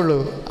കൂടണം. അത്രയേ ഉള്ളൂ.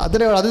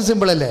 അതും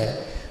സിമ്പിളല്ലേ.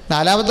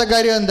 നാലാമത്തെ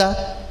കാര്യം എന്താ?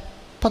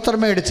 പത്രം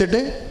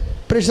മേടിച്ചിട്ട്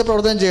പരീക്ഷ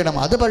പ്രവർത്തനം ചെയ്യണം.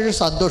 അത് പക്ഷേ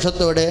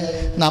സന്തോഷത്തോടെ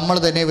നമ്മൾ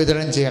തന്നെ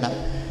വിതരണം ചെയ്യണം.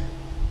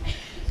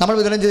 നമ്മൾ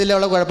വിതരണം ചെയ്തില്ല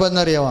ഉള്ള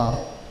കുഴപ്പമെന്ന് അറിയാമോ?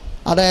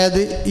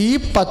 അതായത് ഈ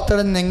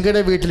പത്രം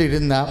നിങ്ങളുടെ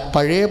വീട്ടിലിരുന്ന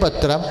പഴയ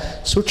പത്രം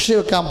സൂക്ഷിച്ച്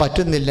വെക്കാൻ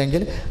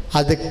പറ്റുന്നില്ലെങ്കിൽ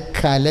അത്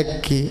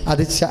കലക്കി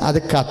അത്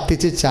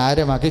കത്തിച്ച്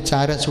ചാരം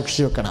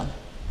സൂക്ഷിച്ച് വെക്കണം.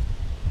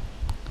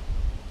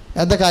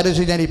 എന്താ കാര്യം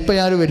വെച്ച് കഴിഞ്ഞാൽ, ഇപ്പം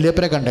ഞാനൊരു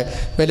വല്യപ്പനെ കണ്ട്.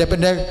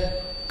 വല്യപ്പൻ്റെ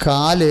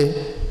കാല്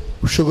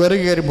ഷുഗർ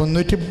കയറി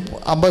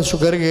 350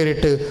 ഷുഗർ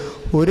കയറിയിട്ട്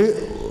ഒരു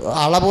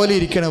അള പോലെ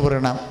ഇരിക്കണം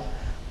പറയണം.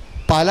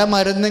 പല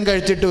മരുന്നും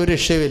കഴിച്ചിട്ട് ഒരു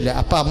രക്ഷയുമില്ല.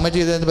 അപ്പം അമ്മ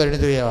ചെയ്തതെന്ന്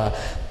പറയുന്നത് അറിയാവാ,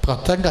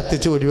 പത്രം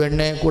കത്തിച്ച്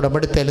ഉരുവെണ്ണ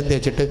ഉടമ്പടി തേലും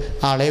തേച്ചിട്ട്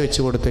ആളെ വെച്ച്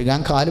കൊടുത്തു. ഞാൻ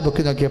കാല്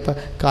പൊക്കി നോക്കിയപ്പോൾ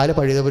കാല്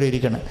പഴുതപോലെ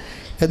ഇരിക്കണം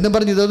എന്നും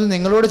പറഞ്ഞ് ഇതൊന്നും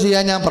നിങ്ങളോട്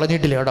ചെയ്യാൻ ഞാൻ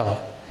പറഞ്ഞിട്ടില്ല കേട്ടോ.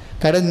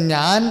 കാര്യം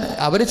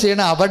അവർ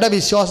ചെയ്യണ അവരുടെ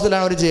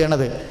വിശ്വാസത്തിലാണ് അവർ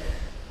ചെയ്യണത്.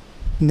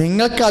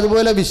 നിങ്ങൾക്ക്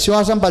അതുപോലെ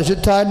വിശ്വാസം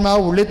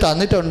പരിശുദ്ധാത്മാവ് ഉള്ളിൽ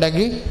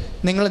തന്നിട്ടുണ്ടെങ്കിൽ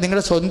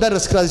നിങ്ങളുടെ സ്വന്തം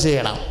റിസ്ക് അത്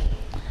ചെയ്യണം.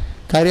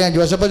 കാര്യം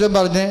ജോസഫച്ചൻ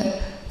പറഞ്ഞ്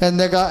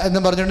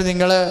എന്നും പറഞ്ഞുകൊണ്ട്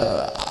നിങ്ങൾ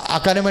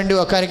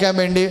ഒക്കാനിക്കാൻ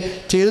വേണ്ടി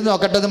ചെയ്ത്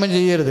നോക്കട്ടെ എന്നൊന്നും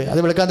ചെയ്യരുത്. അത്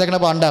വിളിക്കാൻ തേക്കണ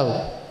പാണ്ടാവും.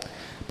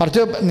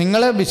 പക്ഷേ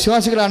നിങ്ങൾ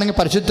വിശ്വാസികളാണെങ്കിൽ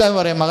പരിശുദ്ധാത്മാവ്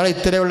പറയും, മകളെ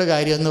ഇത്രയുള്ള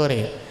കാര്യം എന്ന്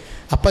പറയും.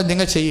 അപ്പം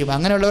നിങ്ങൾ ചെയ്യും.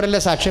 അങ്ങനെയുള്ളവരല്ലേ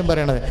സാക്ഷ്യം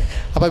പറയണത്.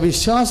 അപ്പോൾ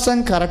വിശ്വാസം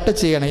കറക്റ്റ്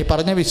ചെയ്യണം. ഈ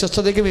പറഞ്ഞ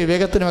വിശ്വസ്തതയ്ക്കും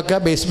വിവേകത്തിനുമൊക്കെ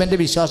ബേസ്മെൻ്റ്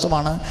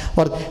വിശ്വാസമാണ്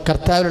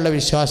കർത്താവിലുള്ള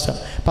വിശ്വാസം.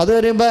 അപ്പം അത്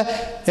വരുമ്പോൾ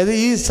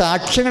ഈ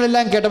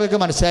സാക്ഷ്യങ്ങളെല്ലാം കേട്ടവർക്ക്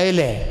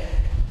മനസ്സിലായില്ലേ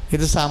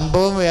ഇത്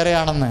സംഭവം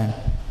വേറെയാണെന്ന്.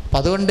 അപ്പം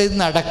അതുകൊണ്ട് ഇത്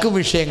നടക്കും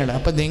വിഷയങ്ങൾ.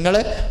 അപ്പം നിങ്ങൾ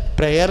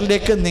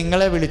പ്രെയറിലേക്ക്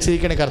നിങ്ങളെ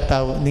വിളിച്ചിരിക്കണ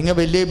കർത്താവ്. നിങ്ങൾ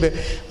വലിയ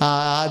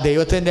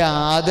ദൈവത്തിൻ്റെ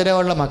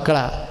ആദരവുള്ള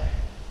മക്കളാണ്.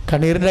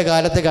 കണ്ണീരിൻ്റെ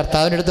കാലത്ത്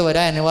കർത്താവിൻ്റെ അടുത്ത്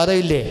വരാൻ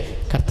അനുവാദമില്ലേ?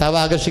 കർത്താവ്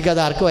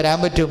ആകർഷിക്കാതെ ആർക്ക് വരാൻ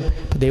പറ്റും?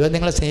 അപ്പം ദൈവം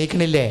നിങ്ങളെ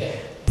സ്നേഹിക്കണില്ലേ?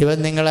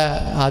 ദൈവം നിങ്ങളെ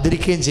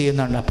ആദരിക്കുകയും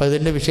ചെയ്യുന്നുണ്ട്. അപ്പോൾ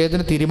ഇതിൻ്റെ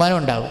വിഷയത്തിന് തീരുമാനം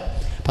ഉണ്ടാകും.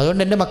 അപ്പം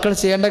അതുകൊണ്ട് എൻ്റെ മക്കൾ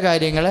ചെയ്യേണ്ട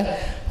കാര്യങ്ങൾ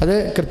അത്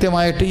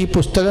കൃത്യമായിട്ട് ഈ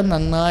പുസ്തകം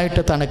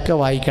നന്നായിട്ട് തണുക്കെ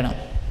വായിക്കണം.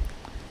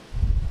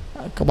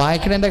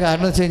 വായിക്കണതിൻ്റെ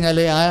കാരണം എന്ന് വെച്ച്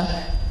കഴിഞ്ഞാൽ ആ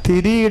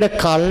തിരിയുടെ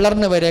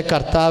കളറിന് വരെ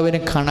കർത്താവിന്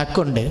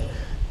കണക്കുണ്ട്.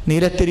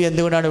 നീലത്തിരി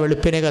എന്തുകൊണ്ടാണ്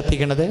വെളുപ്പിനെ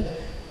കത്തിക്കണത്?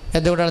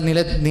 എന്തുകൊണ്ടാണ്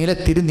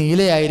നീലത്തിരി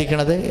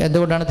നീലയായിരിക്കണത്?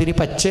 എന്തുകൊണ്ടാണ് തിരി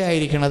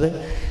പച്ചയായിരിക്കണത്?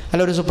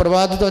 അല്ല, ഒരു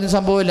സുപ്രഭാതത്തിൽ തോന്നിയ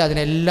സംഭവമില്ല.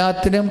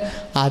 അതിനെല്ലാത്തിനും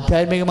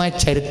ആധ്യാത്മികമായ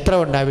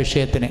ചരിത്രമുണ്ട് ആ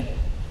വിഷയത്തിന്.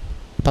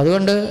 അപ്പം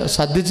അതുകൊണ്ട്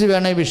ശ്രദ്ധിച്ച്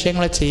വേണം ഈ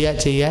വിഷയങ്ങളെ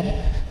ചെയ്യാൻ.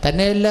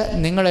 തന്നെയല്ല,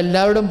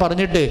 നിങ്ങളെല്ലാവരോടും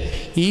പറഞ്ഞിട്ട്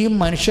ഈ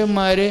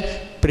മനുഷ്യന്മാർ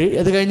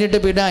അത് കഴിഞ്ഞിട്ട്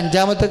പിന്നെ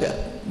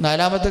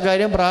നാലാമത്തെ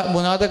കാര്യം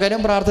മൂന്നാമത്തെ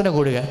കാര്യം പ്രാർത്ഥന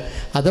കൂടുക.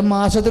 അത്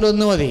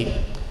മാസത്തിലൊന്നു മതി.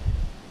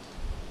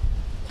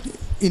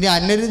 ഇനി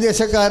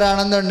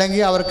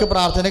അന്യദേശക്കാരാണെന്നുണ്ടെങ്കിൽ അവർക്ക്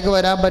പ്രാർത്ഥനയ്ക്ക്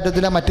വരാൻ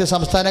പറ്റത്തില്ല. മറ്റ്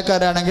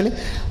സംസ്ഥാനക്കാരാണെങ്കിൽ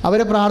അവർ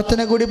ഒരു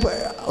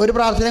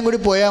പ്രാർത്ഥനയും കൂടി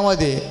പോയാൽ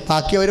മതി.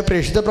 ബാക്കി അവർ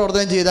പ്രേക്ഷിത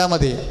പ്രവർത്തനം ചെയ്താൽ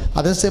മതി.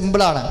 അത്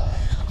സിമ്പിളാണ്.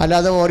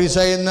 അല്ലാതെ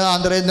ഒറീസയിൽ നിന്ന്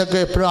ആന്ധ്രയിൽ നിന്നൊക്കെ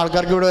എപ്പോഴും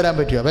ആൾക്കാർക്ക് ഇവിടെ വരാൻ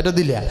പറ്റുമോ?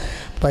 പറ്റത്തില്ല.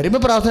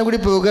 വരുമ്പോൾ പ്രാർത്ഥന കൂടി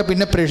പോവുക,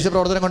 പിന്നെ പ്രേക്ഷിത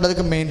പ്രവർത്തനം കൊണ്ട്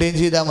അതൊക്കെ മെയിൻറ്റെയിൻ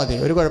ചെയ്താൽ മതി.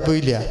 ഒരു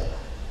കുഴപ്പമില്ല.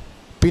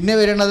 പിന്നെ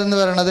വരണതെന്ന്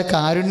പറയുന്നത്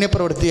കാരുണ്യ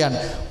പ്രവൃത്തിയാണ്.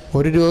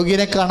 ഒരു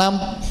രോഗിയെ കാണാൻ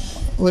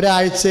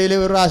ഒരാഴ്ചയിൽ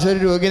ഒരു പ്രാവശ്യം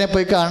ഒരു രോഗിയെ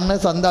പോയി കാണുന്ന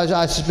സന്തോഷം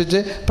ആശ്വസിപ്പിച്ച്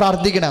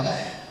പ്രാർത്ഥിക്കണം.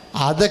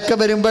 അതൊക്കെ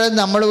വരുമ്പോഴും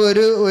നമ്മൾ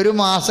ഒരു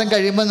മാസം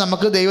കഴിയുമ്പോൾ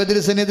നമുക്ക്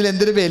ദൈവത്തിരുസന്നിധിയിൽ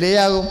എന്തൊരു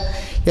വിലയാകും.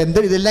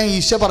 ഇതെല്ലാം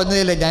ഈശോ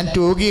പറഞ്ഞതല്ലേ? ഞാൻ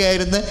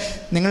രോഗിയായിരുന്നു,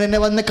 നിങ്ങൾ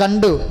എന്നെ വന്ന്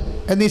കണ്ടു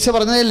എന്ന് ഈശോ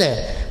പറഞ്ഞതല്ലേ?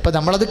 അപ്പം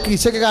നമ്മളത്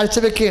ഈശോയ്ക്ക്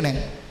കാഴ്ചവെക്കുകയാണ്.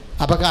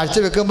 അപ്പം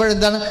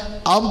കാഴ്ചവെക്കുമ്പോഴെന്താണ്?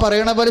 അവൻ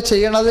പറയണ പോലെ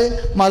ചെയ്യണത്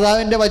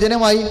മാതാവിൻ്റെ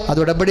വചനമായി,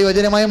 അത് ഉടമ്പടി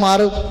വചനമായി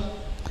മാറും.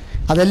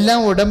 അതെല്ലാം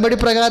ഉടമ്പടി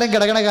പ്രകാരം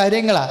കിടക്കണ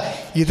കാര്യങ്ങളാണ്.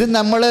 ഇത്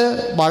നമ്മൾ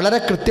വളരെ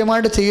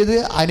കൃത്യമായിട്ട് ചെയ്ത്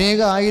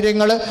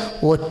ആയിരങ്ങൾ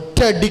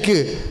ഒറ്റയടിക്ക്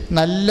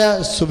നല്ല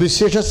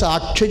സുവിശേഷ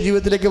സാക്ഷ്യ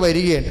ജീവിതത്തിലേക്ക്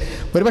വരികയാണ്.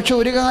 ഒരുപക്ഷെ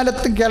ഒരു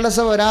കാലത്തും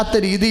കേരളസഭ വരാത്ത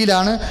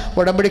രീതിയിലാണ്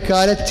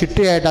ഉടമ്പടിക്കാരെ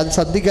ചിട്ടയായിട്ട് അത്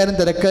ശ്രദ്ധിക്കാനും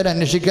തിരക്കാനും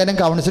അന്വേഷിക്കാനും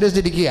കൗൺസിലേഴ്സ്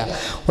ഇരിക്കുക.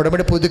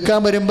 ഉടമ്പടി പുതുക്കാൻ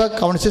വരുമ്പോൾ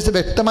കൗൺസിലേഴ്സ്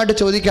വ്യക്തമായിട്ട്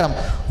ചോദിക്കണം,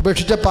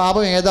 ഉപേക്ഷിച്ച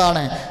പാപം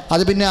ഏതാണ്,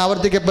 അത് പിന്നെ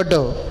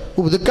ആവർത്തിക്കപ്പെട്ടോ?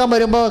 പുതുക്കാൻ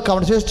വരുമ്പോൾ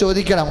കൗൺസിലേഴ്സ്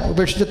ചോദിക്കണം,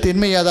 ഉപേക്ഷിച്ച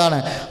തിന്മ ഏതാണ്,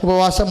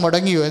 ഉപവാസം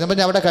മുടങ്ങിയോ എന്ന്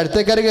പറഞ്ഞാൽ അവിടെ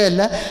കരുത്തേക്കരുകയല്ല,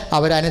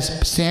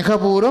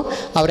 സ്നേഹപൂർവ്വം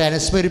അവരെ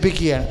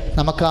അനുസ്മരിപ്പിക്കുകയാണ്.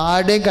 നമുക്ക്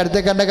ആരുടെയും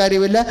കരുത്തേക്കേണ്ട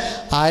കാര്യമില്ല,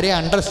 ആരെയും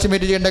അണ്ടർ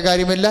എസ്റ്റിമേറ്റ് ചെയ്യേണ്ട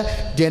കാര്യമില്ല.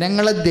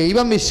 ജനങ്ങളെ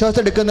ദൈവം വിശ്വാസം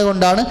എടുക്കുന്നത്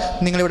കൊണ്ടാണ്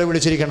നിങ്ങളിവിടെ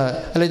വിളിച്ചിരിക്കുന്നത്,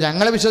 അല്ല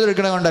ഞങ്ങളെ വിശ്വാസം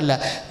എടുക്കുന്നത് കൊണ്ടല്ല.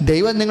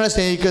 ദൈവം നിങ്ങളെ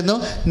സ്നേഹിക്കുന്നു,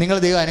 നിങ്ങൾ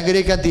ദൈവം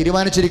അനുഗ്രഹിക്കാൻ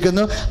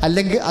തീരുമാനിച്ചിരിക്കുന്നു,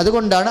 അല്ലെങ്കിൽ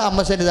അതുകൊണ്ടാണ്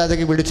അമ്മ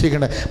സന്നിധാനത്തേക്ക്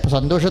വിളിച്ചിരിക്കുന്നത്. അപ്പോൾ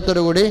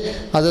സന്തോഷത്തോടു കൂടി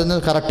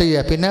അതൊന്ന് കറക്റ്റ്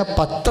ചെയ്യുക. പിന്നെ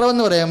പത്രം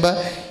എന്ന് പറയുമ്പോൾ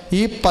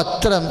ഈ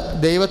പത്രം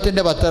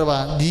ദൈവത്തിൻ്റെ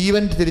പത്രമാണ്.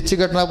 ജീവൻ തിരിച്ചു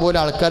കിട്ടണ പോലെ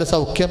ആൾക്കാർ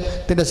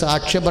സൗഖ്യത്തിൻ്റെ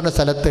സാക്ഷ്യം പറഞ്ഞ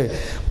സ്ഥലത്ത്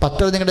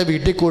പത്രം നിങ്ങളുടെ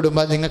വീട്ടിൽ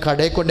കൂടുമ്പോൾ നിങ്ങൾ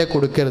കടയിൽ കൊണ്ടേ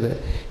കൊടുക്കരുത്.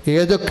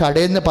 ഏതോ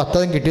കടയിൽ നിന്ന്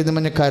പത്രം കിട്ടിയെന്ന്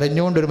പറഞ്ഞ്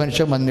കരഞ്ഞുകൊണ്ടൊരു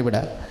മനുഷ്യൻ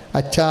വന്നിവിടെ,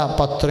 അച്ഛാ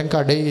പത്രം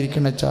കടയിൽ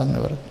ഇരിക്കണം അച്ഛാ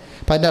എന്ന് പറയും.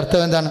 അപ്പം അതിൻ്റെ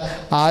അർത്ഥം എന്താണ്?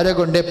 ആരെ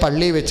കൊണ്ടേ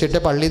പള്ളിയിൽ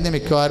വെച്ചിട്ട് പള്ളിയിൽ നിന്ന്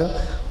മിക്കവാറും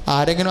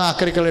ആരെങ്കിലും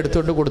ആക്രികൾ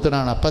എടുത്തുകൊണ്ട്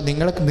കൊടുത്തതാണ്. അപ്പം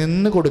നിങ്ങൾ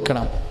നിന്ന്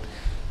കൊടുക്കണം.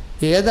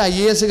 ഏത്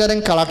IAS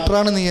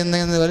കളക്ടറാണ് നീ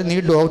എന്ന് പറയും, നീ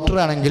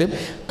ഡോക്ടറാണെങ്കിലും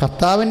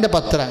കർത്താവിൻ്റെ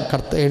പത്രം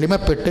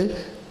എളിമപ്പെട്ട്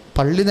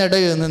പള്ളി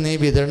നടയിൽ നിന്ന് നീ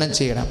വിതരണം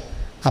ചെയ്യണം.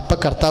 അപ്പം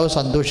കർത്താവ്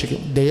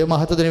സന്തോഷിക്കും.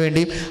 ദൈവമഹത്വത്തിന്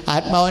വേണ്ടിയും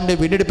ആത്മാവിൻ്റെ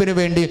വീണ്ടെടുപ്പിന്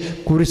വേണ്ടി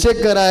കുരിശിൽ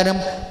കയറാനും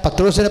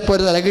പത്രോസിനെ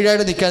പോലെ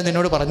തലകീഴായിട്ട് നിൽക്കാൻ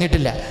നിന്നോട്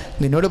പറഞ്ഞിട്ടില്ല.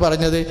 നിന്നോട്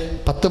പറഞ്ഞത്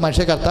 10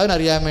 മനുഷ്യ കർത്താവിന്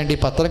അറിയാൻ വേണ്ടി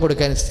പത്രം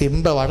കൊടുക്കാൻ.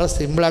 വളരെ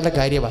സിമ്പിളായിട്ടുള്ള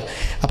കാര്യമാണ്.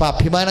 അപ്പോൾ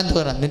അഭിമാനം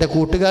തോന്നണം. നിൻ്റെ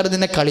കൂട്ടുകാർ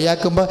നിന്നെ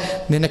കളിയാക്കുമ്പോൾ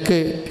നിനക്ക്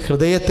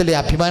ഹൃദയത്തിൽ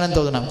അഭിമാനം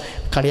തോന്നണം.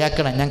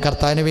 കളിയാക്കണം, ഞാൻ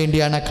കർത്താവിന്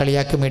വേണ്ടിയാണ് ആ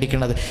കളിയാക്ക്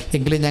മേടിക്കുന്നത്,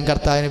 എങ്കിലും ഞാൻ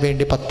കർത്താവിന്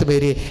വേണ്ടി 10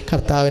 പേര്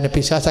കർത്താവിന്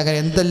പിശാച് അങ്ങനെ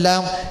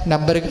എന്തെല്ലാം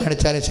നമ്പർ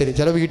കാണിച്ചാലും ശരി.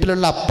 ചില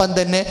വീട്ടിലുള്ള അപ്പം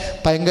തന്നെ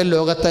ഭയങ്കര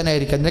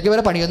ലോകത്തനായിരിക്കും. എന്നൊക്കെ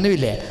വേറെ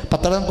പണിയൊന്നുമില്ലേ,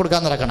 പത്രം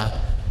കൊടുക്കാൻ നടക്കണം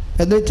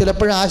എന്ന്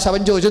ചിലപ്പോഴും ആ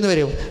ശവം ചോദിച്ചെന്ന്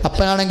വരും.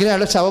 അപ്പനാണെങ്കിലും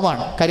അയാളുടെ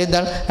ശവമാണ്. കാര്യം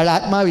എന്താണ്? അയാൾ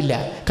ആത്മാവില്ല.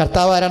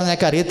 കർത്താവ് ആരാണെന്ന്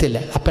നിനക്ക് അറിയത്തില്ല.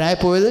 അപ്പനായി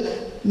പോയത്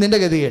നിൻ്റെ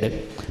ഗതികേട്.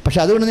 പക്ഷെ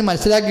അതുകൊണ്ട് നീ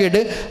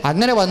മനസ്സിലാക്കിയിട്ട്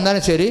അങ്ങനെ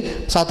വന്നാലും ശരി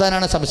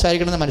സാത്താനാണ്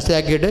സംസാരിക്കണമെന്ന്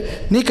മനസ്സിലാക്കിയിട്ട്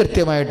നീ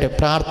കൃത്യമായിട്ട്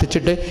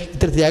പ്രാർത്ഥിച്ചിട്ട്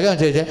ഇത്ര ത്യാഗം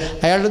ചെയ്ത്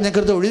അയാളുടെ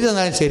നിനക്കടുത്ത് ഒഴിഞ്ഞു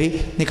തന്നാലും ശരി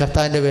നീ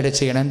കർത്താവിൻ്റെ വേല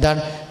ചെയ്യണം.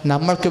 എന്താണ്?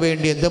 നമ്മൾക്ക്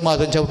വേണ്ടി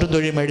എന്തുമാത്രം ചവിട്ടും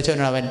തൊഴിൽ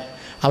മേടിച്ചവനാണ്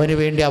അവന്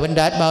വേണ്ടി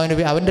അവൻ്റെ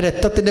ആത്മാവിന് അവൻ്റെ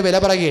രക്തത്തിൻ്റെ വില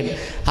പറയുകയാണ്.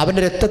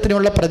 അവൻ്റെ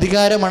രക്തത്തിനുള്ള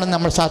പ്രതികാരമാണ്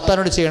നമ്മൾ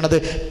സാത്താനോട് ചെയ്യണത്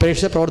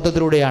പ്രേക്ഷിത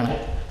പ്രവർത്തനത്തിലൂടെയാണ്.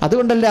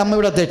 അതുകൊണ്ടല്ലേ അമ്മ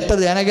ഇവിടെ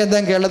തെറ്റത്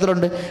ധ്യാനകേന്ദ്രം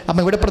കേരളത്തിലുണ്ട്. അമ്മ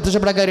ഇവിടെ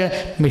പ്രത്യക്ഷപ്പെടാൻ കാര്യമാണ്.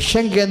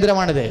 മിഷൻ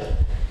കേന്ദ്രമാണിത്.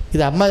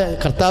 ഇത് അമ്മ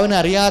കർത്താവിനെ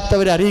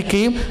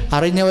അറിയാത്തവരറിയിക്കുകയും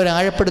അറിഞ്ഞവരെ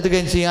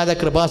ആഴപ്പെടുത്തുകയും ചെയ്യാതെ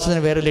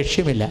കൃപാസനത്തിന് വേറെ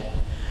ലക്ഷ്യമില്ല.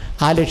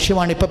 ആ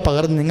ലക്ഷ്യമാണ് ഇപ്പോൾ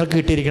പകർന്ന് നിങ്ങൾക്ക്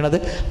കിട്ടിയിരിക്കുന്നത്.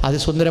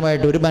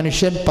 അതിസുന്ദരമായിട്ട് ഒരു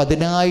മനുഷ്യൻ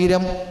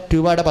 10,000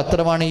 രൂപയുടെ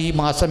പത്രമാണ് ഈ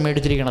മാസം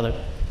മേടിച്ചിരിക്കുന്നത്.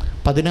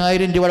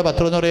 10,000 രൂപയുടെ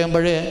പത്രം എന്ന്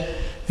പറയുമ്പോൾ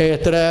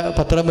എത്ര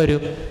പത്രം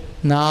വരും?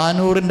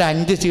 400ൻ്റെ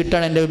 5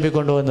 ചീട്ടാണ് എൻ്റെ മുമ്പിൽ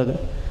കൊണ്ടുവന്നത്.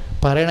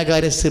 പറയണ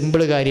കാര്യം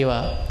സിമ്പിൾ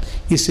കാര്യമാണ്.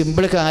 ഈ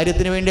സിമ്പിൾ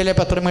കാര്യത്തിന് വേണ്ടിയല്ലേ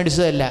പത്രം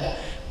മേടിച്ചതല്ല,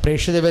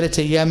 പ്രേക്ഷിത വില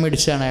ചെയ്യാൻ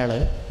മേടിച്ചതാണ് അയാൾ.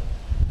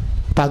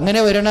 അപ്പം അങ്ങനെ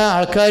വരുന്ന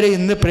ആൾക്കാർ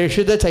ഇന്ന്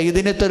പ്രേക്ഷിത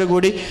ചൈതന്യത്തോടു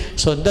കൂടി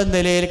സ്വന്തം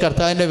നിലയിൽ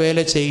കർത്താവിൻ്റെ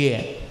വേല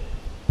ചെയ്യുകയാണ്.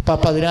 അപ്പം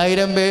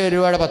 10,000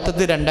 രൂപയുടെ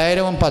പത്രത്തിൽ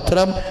 2,000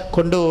 പത്രം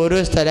കൊണ്ട് ഓരോ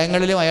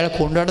സ്ഥലങ്ങളിലും അയാൾ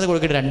കൊണ്ടുവന്ന്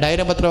കൊടുക്കട്ടെ.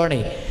 2,000 പത്രമാണേ.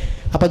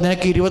 അപ്പം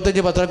നിനക്ക്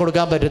 25 പത്രം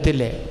കൊടുക്കാൻ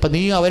പറ്റത്തില്ലേ? അപ്പം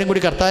നീ അവരും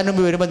കൂടി കർത്താവിന്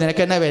മുമ്പ് വരുമ്പോൾ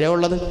നിനക്ക് എന്നാ വില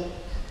ഉള്ളത്?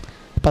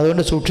 അപ്പം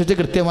അതുകൊണ്ട് സൂക്ഷിച്ച്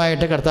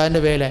കൃത്യമായിട്ട്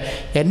കർത്താവിൻ്റെ വേല.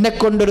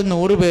 എന്നെക്കൊണ്ടൊരു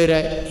 100 പേര്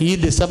ഈ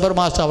ഡിസംബർ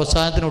മാസം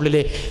അവസാനത്തിനുള്ളിൽ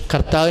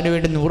കർത്താവിന്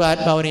വേണ്ടി 100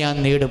 ആത്മാവിനെ ഞാൻ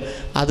നേടും.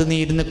 അത് നീ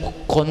ഇരുന്ന്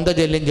കൊന്ത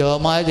ചെല്ലും,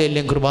 ജപമാല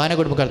ചെല്ലും, കുർബാന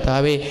കൊടുക്കും.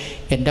 കർത്താവേ,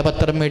 എൻ്റെ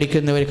പത്രം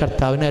മേടിക്കുന്നവർ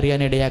കർത്താവിനെ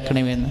അറിയാൻ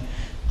ഇടയാക്കണമെന്ന്.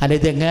 അല്ല,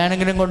 ഇത്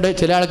എങ്ങനെയാണെങ്കിലും കൊണ്ട്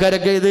ചില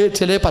ആൾക്കാരൊക്കെ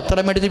ചില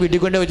പത്രം മേടിച്ച് വീട്ടിൽ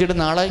കൊണ്ട് വെച്ചിട്ട്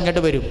നാളെ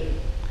ഇങ്ങോട്ട് വരും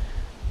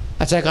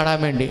അച്ഛനെ കാണാൻ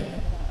വേണ്ടി.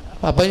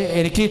 അപ്പം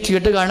എനിക്ക്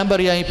ചീട്ട് കാണുമ്പോൾ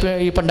അറിയാം, ഇപ്പം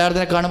ഈ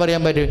പണ്ടാരത്തിനെ കാണുമ്പോൾ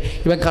അറിയാൻ പറ്റും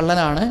ഇവൻ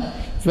കള്ളനാണ്,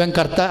 ഇവൻ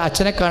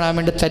അച്ഛനെ കാണാൻ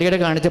വേണ്ടി തരികട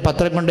കാണിച്ച്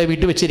പത്രം കൊണ്ട്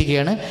വീട്ടിൽ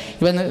വെച്ചിരിക്കുകയാണ്,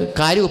 ഇവൻ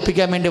കാര്യം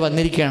ഒപ്പിക്കാൻ വേണ്ടി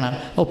വന്നിരിക്കുകയാണ്.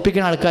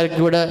 ഒപ്പിക്കുന്ന ആൾക്കാർക്ക്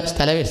ഇവിടെ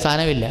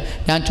സ്ഥാനമില്ല.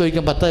 ഞാൻ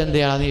ചോദിക്കും പത്രം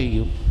എന്തെയാണെന്ന്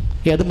ചോദിക്കും.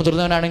 ഏത്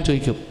മുതിർന്നവനാണെങ്കിൽ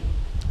ചോദിക്കും.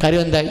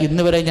 കാര്യം എന്താ?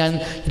 ഇന്ന് വരെ ഞാൻ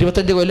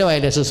 25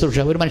 കൊല്ലമായില്ലേ ശുശ്രൂഷ.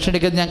 ഒരു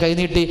മനുഷ്യൻ്റെ ഞാൻ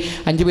കൈനീട്ടി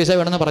 5 പൈസ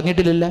വേണമെന്ന്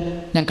പറഞ്ഞിട്ടില്ല.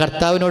 ഞാൻ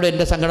കർത്താവിനോട്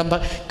എൻ്റെ സങ്കടം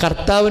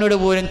കർത്താവിനോട്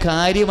പോലും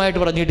കാര്യമായിട്ട്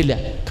പറഞ്ഞിട്ടില്ല.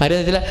 കാര്യം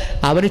എന്ന് വെച്ചാൽ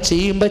അവന്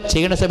ചെയ്യുമ്പോൾ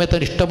ചെയ്യുന്ന സമയത്ത്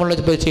അവന്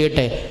ഇഷ്ടമുള്ളത് പോയി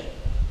ചെയ്യട്ടെ.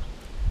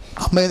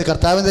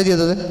 കർത്താവ് എന്താ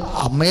ചെയ്തത്?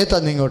 അമ്മയെ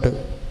തന്നിങ്ങോട്ട്.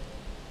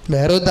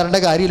 വേറെ ഒന്നും തരേണ്ട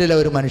കാര്യമില്ലല്ലോ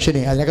ഒരു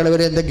മനുഷ്യന്. അതിനേക്കാൾ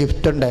വരെ എന്താ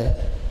ഗിഫ്റ്റ് ഉണ്ട്.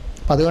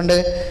 അപ്പം അതുകൊണ്ട്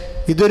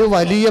ഇതൊരു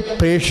വലിയ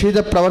പ്രേക്ഷിത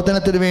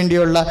പ്രവർത്തനത്തിന്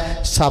വേണ്ടിയുള്ള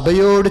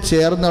സഭയോട്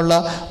ചേർന്നുള്ള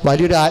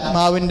വലിയൊരു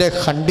ആത്മാവിൻ്റെ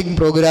ഹണ്ടിങ്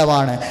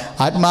പ്രോഗ്രാമാണ്.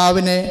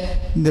 ആത്മാവിനെ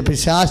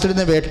പിശാചിൽ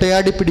നിന്ന്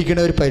വേട്ടയാടി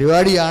പിടിക്കുന്ന ഒരു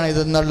പരിപാടിയാണ്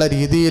ഇതെന്നുള്ള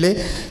രീതിയിൽ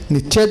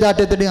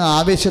നിശ്ചയദാർഢ്യത്തിൻ്റെയും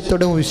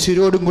ആവേശത്തോടും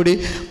ഉശിരോടും കൂടി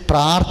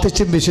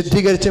പ്രാർത്ഥിച്ചും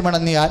വിശുദ്ധീകരിച്ചും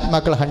വേണം നീ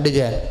ആത്മാക്കൾ ഹണ്ട്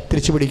ചെയ്യാൻ,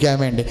 തിരിച്ചു പിടിക്കാൻ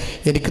വേണ്ടി.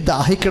 എനിക്ക്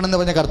ദാഹിക്കണം എന്ന്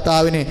പറഞ്ഞ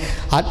കർത്താവിന്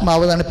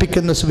ആത്മാവ്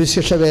തണുപ്പിക്കുന്ന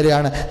സുവിശേഷ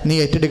വേലയാണ് നീ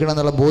ഏറ്റെടുക്കണം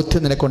എന്നുള്ള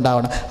ബോധ്യം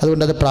നിനക്കുണ്ടാവണം.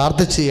 അതുകൊണ്ട് അത്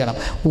പ്രാർത്ഥിച്ച് ചെയ്യണം.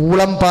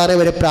 ഊളം പാറ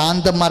വരെ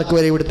പ്രാന്തന്മാർക്ക്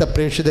വരെ ഇവിടുത്തെ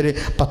പ്രേക്ഷിതർ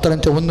പത്രം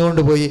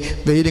ചുമന്നുകൊണ്ട് പോയി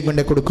വെയിലും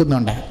കൊണ്ട്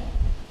കൊടുക്കുന്നുണ്ട്.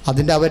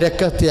 അതിൻ്റെ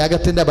അവരൊക്കെ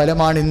ത്യാഗത്തിൻ്റെ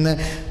ഫലമാണ് ഇന്ന്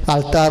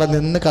ആൾത്താറ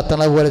നിന്ന്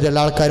കത്തണ പോലെ ചില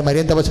ആൾക്കാർ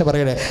മരിയൻ തപസ്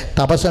പറയണേ,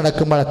 തപസ്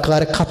നടക്കുമ്പോൾ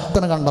ആൾക്കാരെ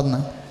കത്തണ കണ്ടെന്ന്.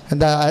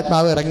 എന്താ?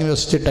 ആത്മാവ് ഇറങ്ങി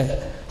വസിച്ചിട്ട്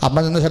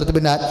അമ്മ നിന്ന സ്ഥലത്ത്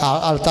പിന്നെ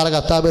ആൾത്താറ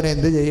കത്താവിനെ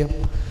എന്ത് ചെയ്യും?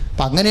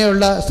 അപ്പം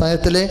അങ്ങനെയുള്ള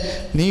സമയത്തിൽ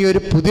നീ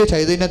ഒരു പുതിയ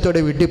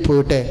ചൈതന്യത്തോടെ വീട്ടിൽ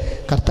പോയിട്ട്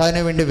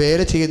കർത്താവിന് വേണ്ടി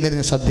വേല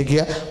ചെയ്യുന്നതിന്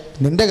ശ്രദ്ധിക്കുക.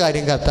 നിൻ്റെ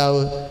കാര്യം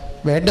കർത്താവ്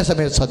വേണ്ട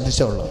സമയത്ത്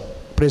ശ്രദ്ധിച്ചോളൂ.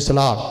 Praise the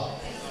lord.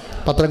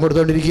 പത്രം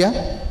കൊടുത്തുകൊണ്ടിരിക്കുക.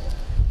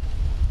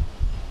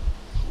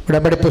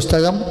 ഉടമ്പടി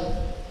പുസ്തകം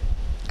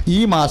ഈ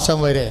മാസം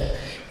വരെ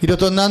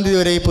 21-ാം തീയതി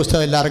വരെ ഈ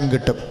പുസ്തകം എല്ലാവർക്കും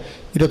കിട്ടും.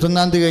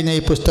 21-ാം തീയതി കഴിഞ്ഞാൽ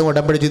ഈ പുസ്തകം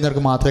ഉടമ്പടി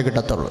ചെയ്യുന്നവർക്ക് മാത്രമേ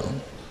കിട്ടത്തുള്ളൂ.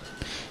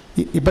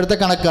 ഇപ്പോഴത്തെ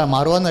കണക്കാണ്,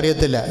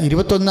 മാറുവാന്നറിയത്തില്ല.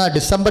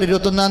 ഡിസംബർ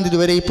 21-ാം തീയതി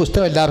വരെ ഈ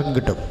പുസ്തകം എല്ലാവർക്കും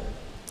കിട്ടും.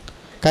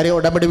 കാര്യം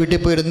ഉടമ്പടി വീട്ടിൽ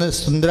പോയിരുന്ന്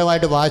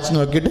സുന്ദരമായിട്ട് വായിച്ച്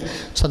നോക്കിയിട്ട്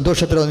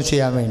സന്തോഷത്തിലൊന്ന്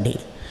ചെയ്യാൻ വേണ്ടി.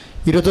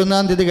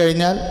 21-ാം തീയതി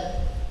കഴിഞ്ഞാൽ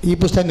ഈ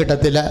പുസ്തകം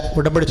കിട്ടത്തില്ല.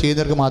 ഉടമ്പടി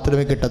ചെയ്യുന്നവർക്ക്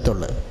മാത്രമേ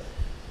കിട്ടത്തുള്ളൂ.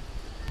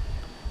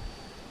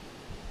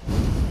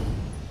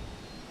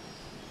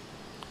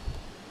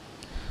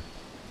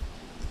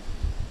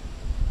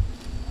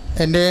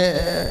 എൻ്റെ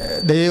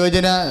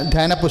ദൈവവചന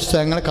ധ്യാന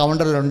പുസ്തകങ്ങൾ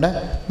കൗണ്ടറിലുണ്ട്.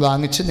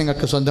 വാങ്ങിച്ച്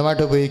നിങ്ങൾക്ക്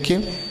സ്വന്തമായിട്ട്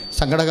ഉപയോഗിക്കുകയും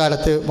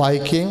സങ്കടകാലത്ത്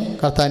വായിക്കുകയും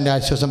കർത്താവിൻ്റെ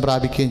ആശ്വാസം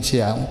പ്രാപിക്കുകയും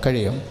ചെയ്യാൻ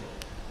കഴിയും.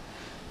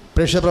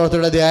 പ്രേക്ഷിത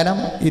പ്രവർത്തനയുടെ ധ്യാനം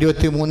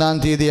 23-ാം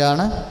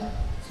തീയതിയാണ്.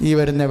 ഈ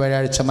വരുന്ന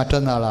വ്യാഴാഴ്ച,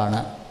 മറ്റന്നാളാണ്.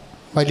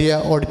 വലിയ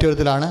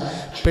ഓഡിറ്റോറിയത്തിലാണ്.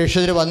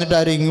 പ്രേക്ഷിതർ വന്നിട്ട്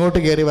ആരും ഇങ്ങോട്ട്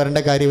കയറി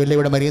വരേണ്ട കാര്യമില്ല.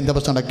 ഇവിടെ മരിയൻ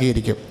തപസ്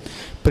നടക്കിയിരിക്കും.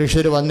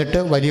 പ്രേക്ഷിതർ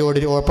വന്നിട്ട്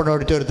വലിയ ഓപ്പൺ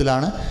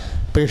ഓഡിറ്റോറിയത്തിലാണ്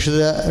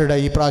പ്രേക്ഷിതരുടെ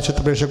ഈ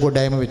പ്രാവശ്യത്തെ പ്രേക്ഷിത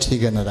കൂട്ടായ്മ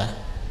വെച്ചിരിക്കുന്നത്.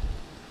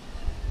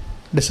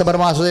 ഡിസംബർ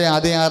മാസത്തിലെ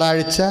ആദ്യ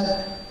ഞായറാഴ്ച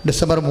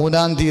ഡിസംബർ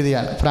 3-ാം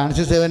തീയതിയാണ്.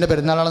 ഫ്രാൻസിസ് സേവൻ്റെ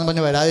പെരുന്നാളാണെന്ന്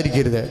പറഞ്ഞ്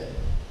വരാതിരിക്കരുത്.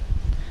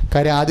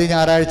 കാര്യം ആദ്യ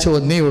ഞായറാഴ്ച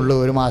ഒന്നേ ഉള്ളൂ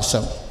ഒരു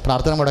മാസം.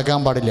 പ്രാർത്ഥന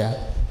മുടക്കാൻ പാടില്ല.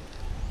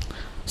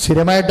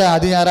 സ്ഥിരമായിട്ട്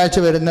ആദ്യ ഞായറാഴ്ച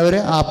വരുന്നവർ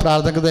ആ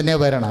പ്രാർത്ഥനയ്ക്ക് തന്നെ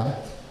വരണം.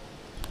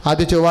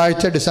 ആദ്യ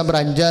ചൊവ്വാഴ്ച ഡിസംബർ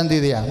 5-ാം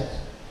തീയതിയാണ്.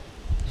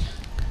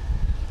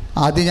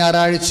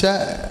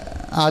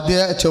 ആദ്യ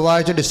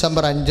ചൊവ്വാഴ്ച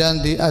ഡിസംബർ 5-ാം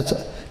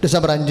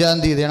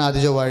തീയതിയാണ്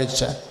ആദ്യ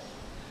ചൊവ്വാഴ്ച.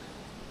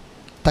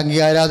 തങ്കി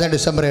ആരാധന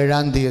ഡിസംബർ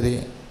 7-ാം തീയതി.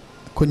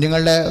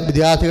 കുഞ്ഞുങ്ങളുടെ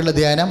വിദ്യാർത്ഥികളുടെ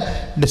ധ്യാനം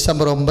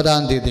ഡിസംബർ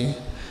 9-ാം തീയതി.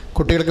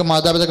 കുട്ടികൾക്ക്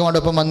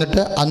മാതാപിതാക്കളോടൊപ്പം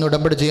വന്നിട്ട് അന്ന്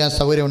ഉടമ്പടി ചെയ്യാൻ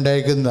സൗകര്യം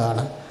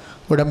ഉണ്ടായിരിക്കുന്നതാണ്.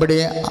 ഉടമ്പടി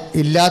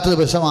ഇല്ലാത്ത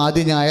ദിവസം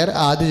ആദ്യ ഞായർ,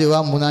 ആദ്യ ചൊവ്വ,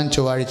 3-ാം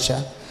ചൊവ്വാഴ്ച.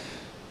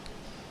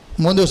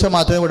 3 ദിവസം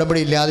മാത്രമേ ഉടമ്പടി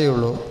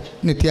ഇല്ലാതെയുള്ളൂ.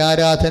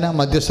 നിത്യാരാധന,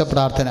 മധ്യസ്ഥ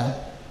പ്രാർത്ഥന.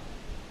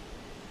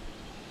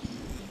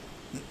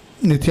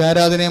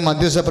 നിത്യാരാധനയും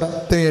മധ്യസ്ഥ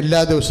പ്രാർത്ഥനയും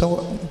എല്ലാ ദിവസവും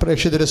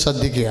പ്രേക്ഷിതരെ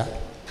ശ്രദ്ധിക്കുക.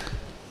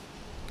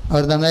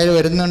 അവർ നന്നായിട്ട്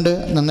വരുന്നുണ്ട്,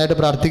 നന്നായിട്ട്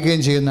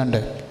പ്രാർത്ഥിക്കുകയും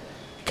ചെയ്യുന്നുണ്ട്.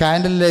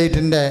 കാൻഡിൽ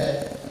ലൈറ്റിൻ്റെ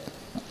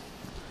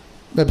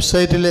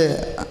വെബ്സൈറ്റിൽ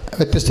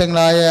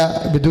വ്യത്യസ്തങ്ങളായ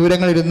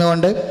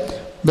വിദൂരങ്ങളിരുന്നുകൊണ്ട്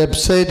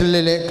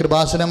വെബ്സൈറ്റിലെ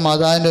കൃപാസനം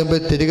മാതാവിൻ്റെ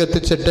മുമ്പിൽ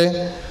തിരികെത്തിച്ചിട്ട്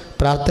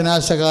പ്രാർത്ഥനാ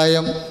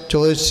സഹായം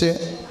ചോദിച്ച്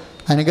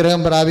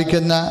അനുഗ്രഹം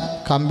പ്രാപിക്കുന്ന,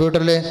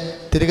 കമ്പ്യൂട്ടറിൽ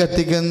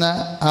തിരികെത്തിക്കുന്ന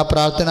ആ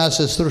പ്രാർത്ഥനാ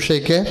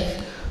ശുശ്രൂഷയ്ക്ക്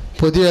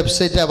പുതിയ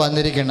വെബ്സൈറ്റാണ്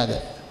വന്നിരിക്കുന്നത്.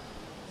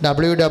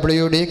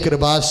 www.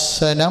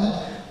 Kripasanam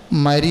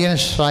Marian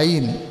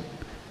shrine.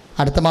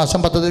 അടുത്ത മാസം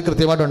 10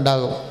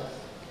 കൃത്യമായിട്ടുണ്ടാകും.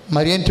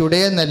 മരിയൻ ടുഡേ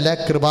എന്നല്ല,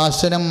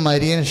 കൃപാസനം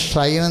മരിയൻ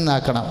ഷ്രൈൻ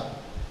എന്നാക്കണം.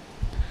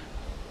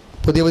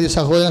 പുതിയ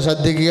സഹോദരൻ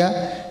ശ്രദ്ധിക്കുക.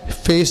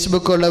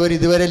 ഫേസ്ബുക്ക് ഉള്ളവർ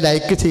ഇതുവരെ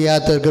ലൈക്ക്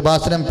ചെയ്യാത്തവർ,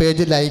 Kripasanam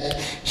page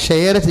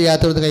share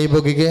ചെയ്യാത്തവർക്ക്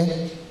കൈപൊക്കിക്കുക.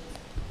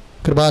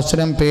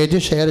 Kripasanam page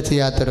share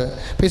ചെയ്യാത്തവർ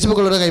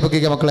ഫേസ്ബുക്കുള്ളവരെ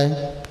കൈപ്പൊക്കിക്കുക മക്കളെ.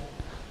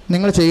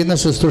 നിങ്ങൾ ചെയ്യുന്ന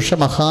ശുശ്രൂഷ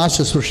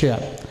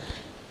മഹാശുശ്രൂഷയാണ്.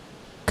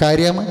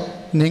 കാര്യം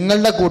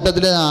നിങ്ങളുടെ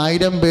കൂട്ടത്തിൽ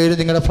 1000 പേര്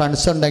നിങ്ങളുടെ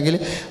ഫ്രണ്ട്സ് ഉണ്ടെങ്കിൽ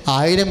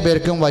 1000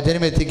 പേർക്കും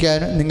വചനം എത്തിക്കാൻ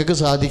നിങ്ങൾക്ക്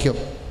സാധിക്കും.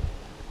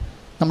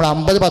 നമ്മൾ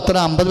 50 പത്രം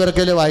 50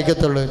 പേർക്കല്ലേ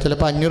വായിക്കത്തുള്ളൂ,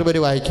 ചിലപ്പോൾ 500 പേര്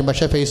വായിക്കും.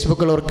 പക്ഷേ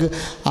ഫേസ്ബുക്കുള്ളവർക്ക്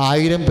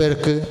 1000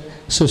 പേർക്ക്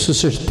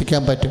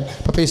ശുശ്രൂഷിക്കാൻ പറ്റും.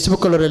 അപ്പോൾ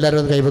ഫേസ്ബുക്കുള്ളവർ എല്ലാവരും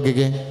ഒന്ന്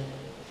കൈപ്പൊക്കിക്കേ.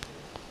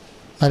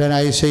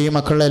 മലനായിശയും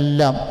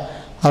മക്കളെല്ലാം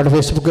അവിടെ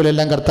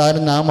ഫേസ്ബുക്കിലെല്ലാം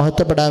കർത്താവിന്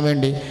നാമഹത്വപ്പെടാൻ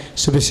വേണ്ടി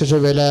സുവിശേഷ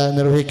വേല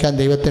നിർവഹിക്കാൻ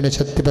ദൈവത്തിൻ്റെ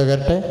ശക്തി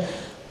പകരട്ടെ.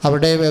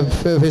 അവിടെ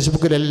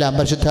ഫേസ്ബുക്കിലെല്ലാം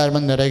പരിശുദ്ധാത്മ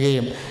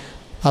നിറയുകയും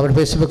അവിടെ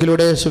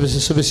ഫേസ്ബുക്കിലൂടെ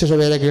സുവിശേഷ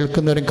വേല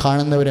കേൾക്കുന്നവരും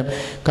കാണുന്നവരും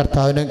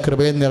കർത്താവിന്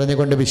കൃപയും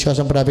നിറഞ്ഞുകൊണ്ട്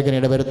വിശ്വാസം പ്രാപിക്കാൻ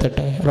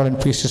ഇടവരുത്തട്ടെ. റോളൻ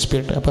ഫീസ്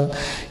സ്പിരിറ്റ്. അപ്പോൾ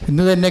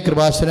ഇന്ന് തന്നെ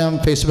കൃപാസനം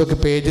ഫേസ്ബുക്ക്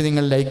പേജ്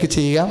നിങ്ങൾ ലൈക്ക്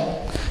ചെയ്യുക.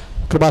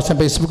 കൃപാസനം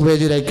ഫേസ്ബുക്ക്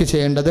പേജ് ലൈക്ക്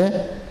ചെയ്യേണ്ടത്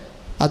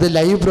അത്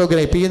ലൈവ്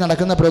പ്രോഗ്രാം. ഇപ്പോൾ ഈ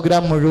നടക്കുന്ന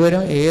പ്രോഗ്രാം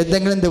മുഴുവനും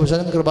ഏതെങ്കിലും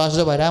ദിവസം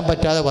കൃപാസനം വരാൻ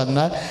പറ്റാതെ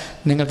വന്നാൽ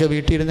നിങ്ങൾക്ക്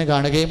വീട്ടിലിരുന്ന്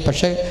കാണുകയും,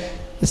 പക്ഷേ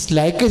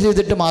ലൈക്ക്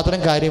ചെയ്തിട്ട് മാത്രം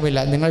കാര്യമില്ല.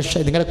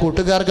 നിങ്ങളുടെ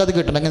കൂട്ടുകാർക്ക് അത്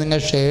കിട്ടണമെങ്കിൽ നിങ്ങൾ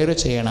ഷെയർ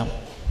ചെയ്യണം.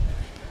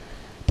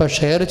 ഇപ്പോൾ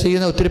ഷെയർ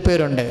ചെയ്യുന്ന ഒത്തിരി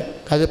പേരുണ്ട്.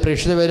 അത്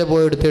പ്രേക്ഷിത പേര്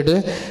പോയി എടുത്തിട്ട്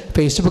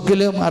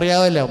ഫേസ്ബുക്കിലും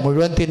അറിയാമല്ലോ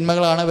മുഴുവൻ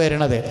തിന്മകളാണ്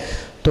വരുന്നത്.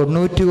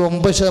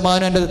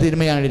 99% എൻ്റെ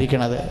തിന്മയാണ്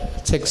ഇരിക്കുന്നത്.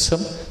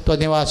 സെക്സും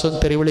തോന്നിയവാസവും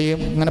തെറിവിളിയും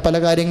അങ്ങനെ പല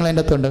കാര്യങ്ങളും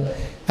എൻ്റെ അകത്തുണ്ട്.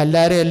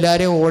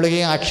 എല്ലാവരെയും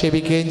ഓടുകയും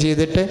ആക്ഷേപിക്കുകയും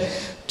ചെയ്തിട്ട്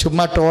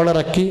ചുമ്മാ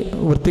ട്രോളിറക്കി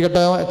വൃത്തികെട്ട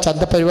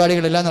ചന്ത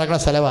പരിപാടികളെല്ലാം നടക്കുന്ന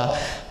സ്ഥലമാണ്.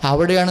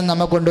 അവിടെയാണ്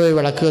നമ്മൾ കൊണ്ടുപോയി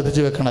വിളക്ക്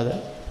കത്തിച്ച് വെക്കുന്നത്.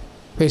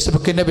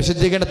 ഫേസ്ബുക്കിൻ്റെ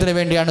വിശുദ്ധീകരണത്തിന്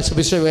വേണ്ടിയാണ്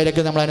സുവിശേഷ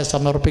വേലയ്ക്ക് നമ്മളതിനെ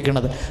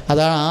സമർപ്പിക്കുന്നത്.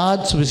 അതാണ് ആ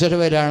സുവിശേഷ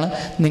വേലയാണ്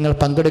നിങ്ങൾ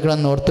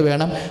പങ്കെടുക്കണമെന്ന് ഓർത്ത്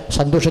വേണം.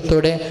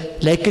 സന്തോഷത്തോടെ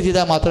ലൈക്ക്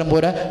ചെയ്താൽ മാത്രം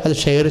പോരാ, അത്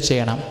ഷെയർ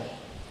ചെയ്യണം.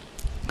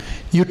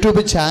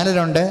 യൂട്യൂബ്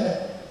ചാനലുണ്ട്,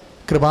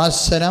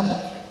 കൃപാസനം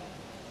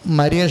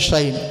മരിയൻ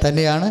ഷ്രൈൻ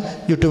തന്നെയാണ്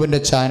യൂട്യൂബിൻ്റെ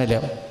ചാനൽ.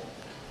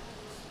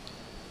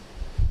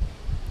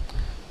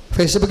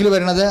 ഫേസ്ബുക്കിൽ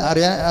വരുന്നത്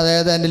അറിയാൻ,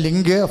 അതായത് അതിൻ്റെ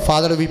link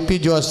father VP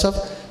Joseph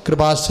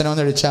Krupasanam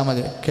എന്ന് അടിച്ചാൽ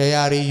മതി.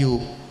 KREU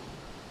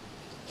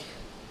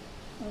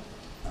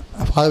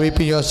father VP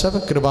Joseph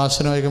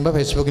Krupasanam വയ്ക്കുമ്പോൾ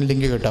ഫേസ്ബുക്കിൽ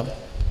ലിങ്ക് കിട്ടും.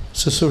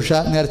 ശുശ്രൂഷ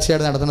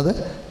നേർച്ചയായിട്ട് നടത്തുന്നത്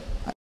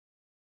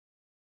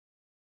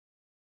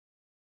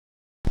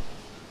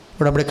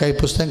ഉടമ്പടി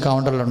കൈപ്പുസ്തകം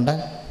കൗണ്ടറിലുണ്ട്.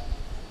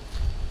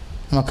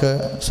 നമുക്ക്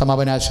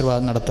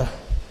സമാപനാശീർവാദം നടത്താം.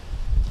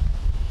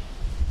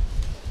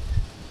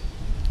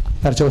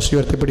 നേർച്ച വസ്തു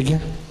ഉയർത്തിപ്പിടിക്കുക.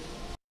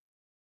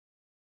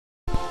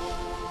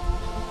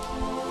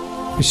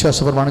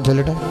 വിശ്വാസപ്രമാണം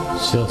ചൊല്ലട്ടെ.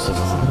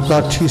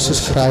 Lord Jesus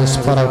Christ,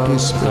 pour out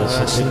His Spirit.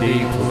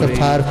 The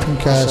fire from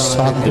Christ,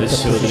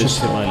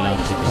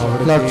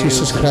 Lord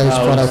Jesus Christ,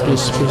 pour out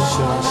His Spirit.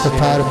 The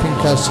fire from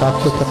Christ,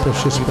 with the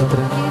precious blood.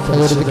 I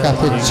go to the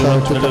Catholic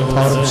Church with the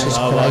power of Jesus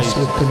Christ,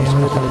 with the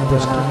name of the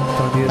blessed.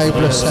 I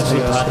bless and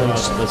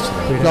bless.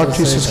 Lord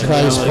Jesus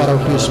Christ, pour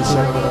out His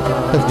Spirit.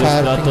 The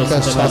fire from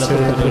Christ,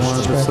 with the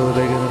precious blood.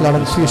 Lord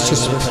and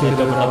Jesus Spirit.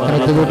 And I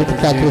go to the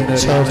Catholic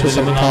Church with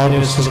the power of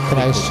Jesus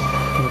Christ.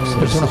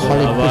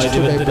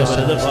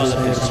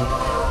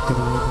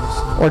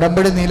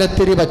 ഉടമ്പടി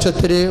നീലത്തിരി,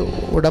 പച്ചത്തിരി,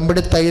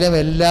 ഉടമ്പടി തൈലം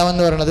എല്ലാം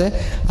എന്ന് പറയുന്നത്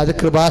അത്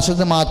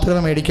കൃപാസനത്തിന്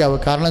മാത്രമേ മേടിക്കാവൂ.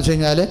 കാരണം വെച്ച്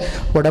കഴിഞ്ഞാൽ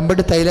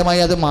ഉടമ്പടി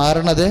തൈലമായി അത്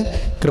മാറണത്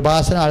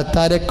കൃപാസന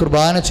ആൾക്കാരെ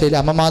കുർബാന ചെയ്യില്ല.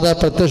 അമ്മമാതാവ്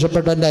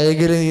പ്രത്യക്ഷപ്പെട്ടതിൻ്റെ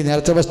അയകിൽ ഈ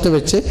നേർച്ച വസ്തു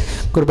വെച്ച്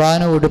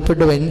കുർബാന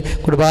ഉടുപ്പിട്ട്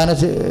കുർബാന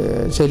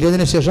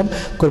ചെല്ലിയതിന് ശേഷം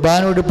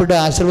കുർബാന ഉടുപ്പിട്ട്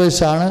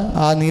ആശീർവദിച്ചാണ്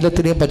ആ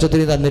നീലത്തിരിയും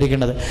പച്ചത്തിരിയും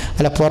തന്നിരിക്കുന്നത്.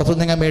 അല്ല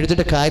പുറത്തുനിന്ന് നിങ്ങൾ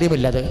മേടിച്ചിട്ട്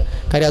കാര്യമില്ല.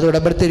 കാര്യം അത്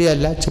ഉടമ്പടി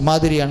തിരിയല്ല,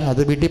 ചുമ്മാതിരിയാണ്.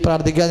 അത് വീട്ടിൽ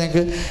പ്രാർത്ഥിക്കാൻ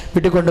നിങ്ങൾക്ക്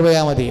വീട്ടിൽ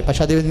കൊണ്ടുപോയാൽ മതി.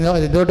 പക്ഷെ അത്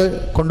ഇതോട്ട്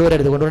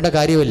കൊണ്ടുവരേണ്ട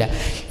കാര്യമില്ല.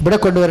 ഇവിടെ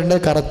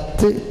കൊണ്ടുവരേണ്ടത്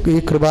കറുത്ത് ഈ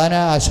കുർബാന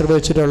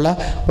ആശീർവദിച്ചിട്ടുള്ള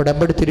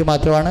ഉടമ്പടി തിരി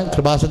മാത്രമാണ്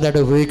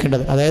കൃപാസനത്തായിട്ട്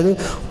ഉപയോഗിക്കേണ്ടത്. അതായത്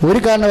ഒരു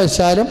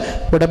കാരണവശാലും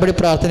ഉടമ്പടി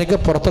പ്രാർത്ഥനയ്ക്ക്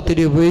പുറത്തെ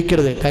തിരി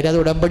ഉപയോഗിക്കരുത്. കാര്യം അത്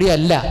ഉടമ്പടി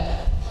അല്ല,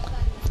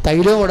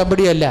 തൈലവും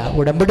ഉടമ്പടിയല്ല.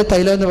 ഉടമ്പടി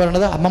തൈലം എന്ന്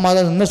പറയുന്നത്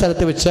അമ്മമാതാവ് നിന്ന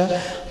സ്ഥലത്ത് വെച്ച്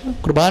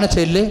കുർബാന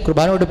ചെല്ല്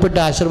കുർബാന ഉടുപ്പിട്ട്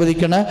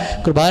ആശീർവദിക്കുന്ന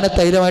കുർബാന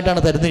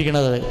തൈലമായിട്ടാണ്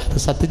തരുന്നിരിക്കുന്നത്. അത്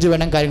ശ്രദ്ധിച്ച്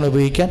വേണം കാര്യങ്ങൾ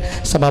ഉപയോഗിക്കാൻ.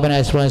 സമാപന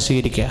ആശീർവാദം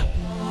സ്വീകരിക്കുക.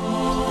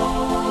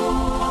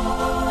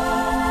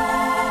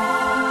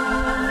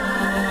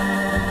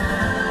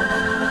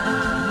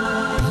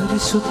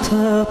 പരിശുദ്ധ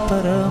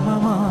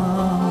പരമമാ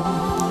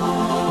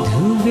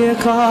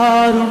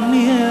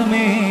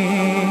ദിവ്യകാരുണ്യമേ,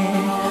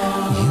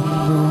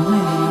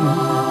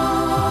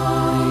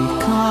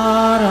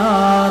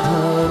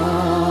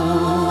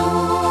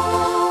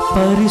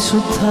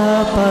 പരിശുദ്ധ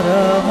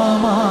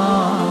പരമമാ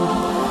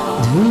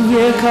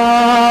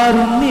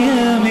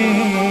ദിവ്യകാരുണ്യമേ,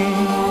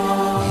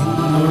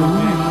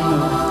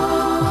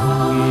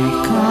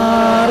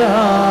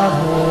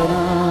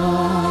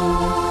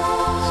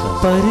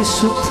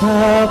 പരിശുദ്ധ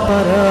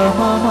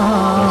പരമമാ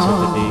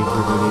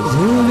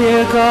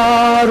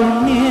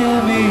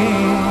ദിവ്യകാരുണ്യമേ,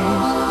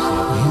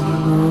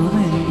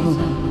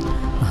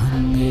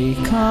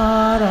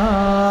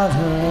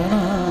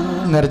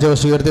 നേർച്ച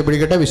ഉയർത്തി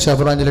പിടിക്കട്ടെ.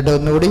 വിശ്വാസപ്രാഞ്ജലിട്ട്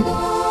ഒന്നുകൂടി.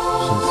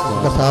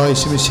 കർത്താവ്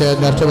യേശുമിശിഹാ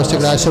നേർച്ച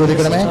വസ്തുക്കളെ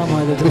ആശീർവദിക്കണമേ.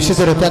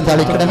 വിശുദ്ധ രക്തം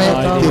തളിക്കണമേ.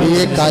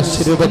 തിരികെ കാശ്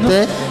രൂപത്തെ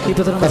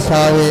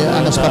കർത്താവെ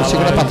അങ്ങ്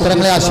സ്പർശിക്കണേ.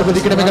 പത്രങ്ങളെ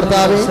ആശീർവദിക്കണമേ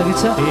കർത്താവെ.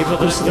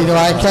 ഇത്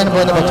വായിക്കാൻ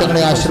പോകുന്ന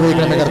പത്രങ്ങളെ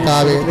ആശീർവദിക്കണമേ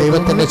കർത്താവെ.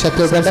 ദൈവത്തിന്റെ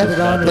ശക്തിയുടെ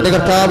എന്റെ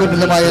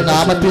കർത്താവിനുള്ളമായ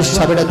നാമത്തിൽ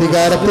സഭയുടെ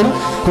അധികാരത്തിൽ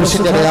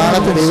കുരിശിന്റെ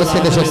അടയാളത്തിൽ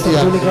ദൈവത്തിന്റെ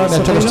ശക്തിയാണ്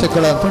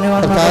വസ്തുക്കൾ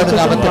കർത്താവിന്റെ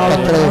നാമത്തിൽ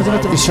പത്രവും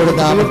ഈശോയുടെ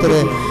നാമത്തിൽ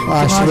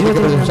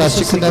ആശീർവദിക്കുന്നവർ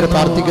ശാസിക്കുന്നവർ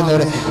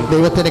പ്രാർത്ഥിക്കുന്നവർ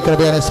ദൈവത്തിന്റെ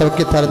കൃപയാണ്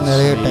സൗഖ്യത്താൽ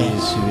നിറയട്ടെ.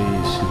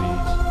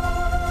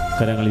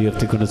 കരങ്ങൾ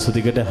ഉയർത്തിക്കൊണ്ട്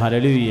സ്തുതിക്കട്ടെ.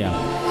 ഹല്ലേലൂയ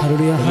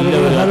ഹല്ലേലൂയ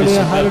ഹല്ലേലൂയ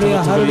ഹല്ലേലൂയ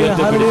ഹല്ലേലൂയ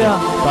ഹല്ലേലൂയ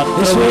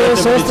യേശുവേ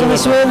സ്തോത്രം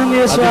യേശുവേ നന്ദി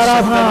യേശുവേ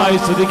ആരാധന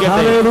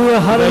ഹല്ലേലൂയ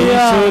ഹല്ലേലൂയ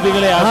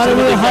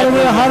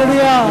ഹല്ലേലൂയ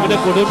ഹല്ലേലൂയ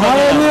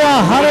ഹല്ലേലൂയ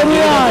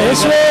ഹല്ലേലൂയ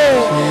യേശുവേ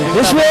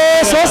യേശുവേ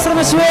സ്തോത്രം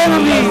യേശുവേ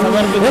നന്ദി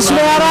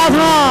യേശുവേ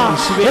ആരാധന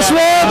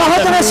യേശുവേ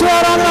മഹത്വം യേശുവേ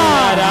ആരാധന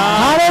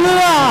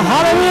ഹല്ലേലൂയ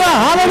ഹല്ലേലൂയ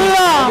ഹല്ലേലൂയ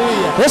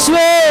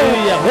യേശുവേ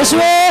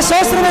യേശുവേ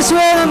സ്തോത്രം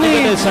യേശുവേ നന്ദി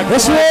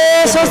യേശുവേ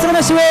സ്തോത്രം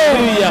യേശുവേ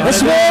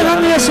യേശുവേ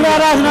നന്ദി യേശുവേ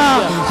ആരാധന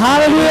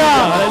ഹല്ലേലൂയ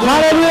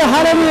ഹല്ലേലൂയ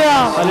ഹല്ലേലൂയ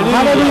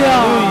ഹല്ലേലൂയ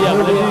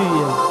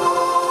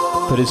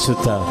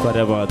പരിശുദ്ധ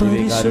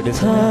പരമാധികാരിയുടെ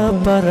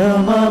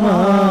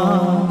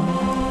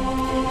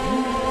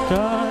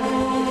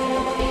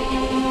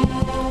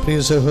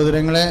പ്രിയ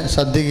സഹോദരങ്ങളെ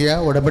ശ്രദ്ധിക്കുക.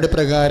 ഉടമ്പടി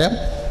പ്രകാരം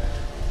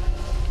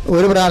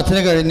ഒരു പ്രാർത്ഥന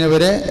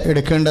കഴിഞ്ഞവരെ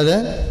എടുക്കേണ്ടത്,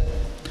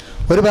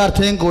 ഒരു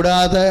പ്രാർത്ഥനയും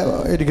കൂടാതെ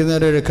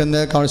ഇരിക്കുന്നവർ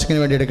എടുക്കുന്നത്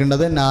കൗൺസിലിങ്ങിന് വേണ്ടി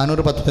എടുക്കേണ്ടത്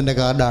 400 പത്രത്തിൻ്റെ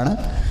കാർഡാണ്.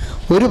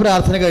 ഒരു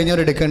പ്രാർത്ഥന കഴിഞ്ഞവർ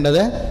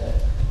എടുക്കേണ്ടത്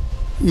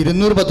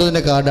 200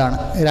 പത്രത്തിൻ്റെ കാർഡാണ്.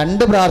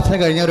 2 പ്രാർത്ഥന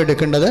കഴിഞ്ഞവർ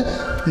എടുക്കേണ്ടത്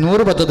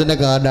 100 പത്രത്തിൻ്റെ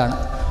കാർഡാണ്.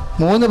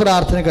 3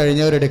 പ്രാർത്ഥന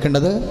കഴിഞ്ഞവർ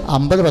എടുക്കേണ്ടത്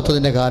 50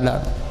 പത്രത്തിൻ്റെ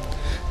കാർഡാണ്.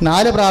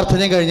 4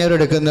 പ്രാർത്ഥനയും കഴിഞ്ഞവർ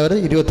എടുക്കുന്നവർ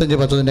 25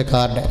 പത്രത്തിൻ്റെ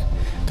കാർഡ്.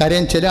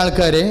 കാര്യം ചില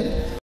ആൾക്കാർ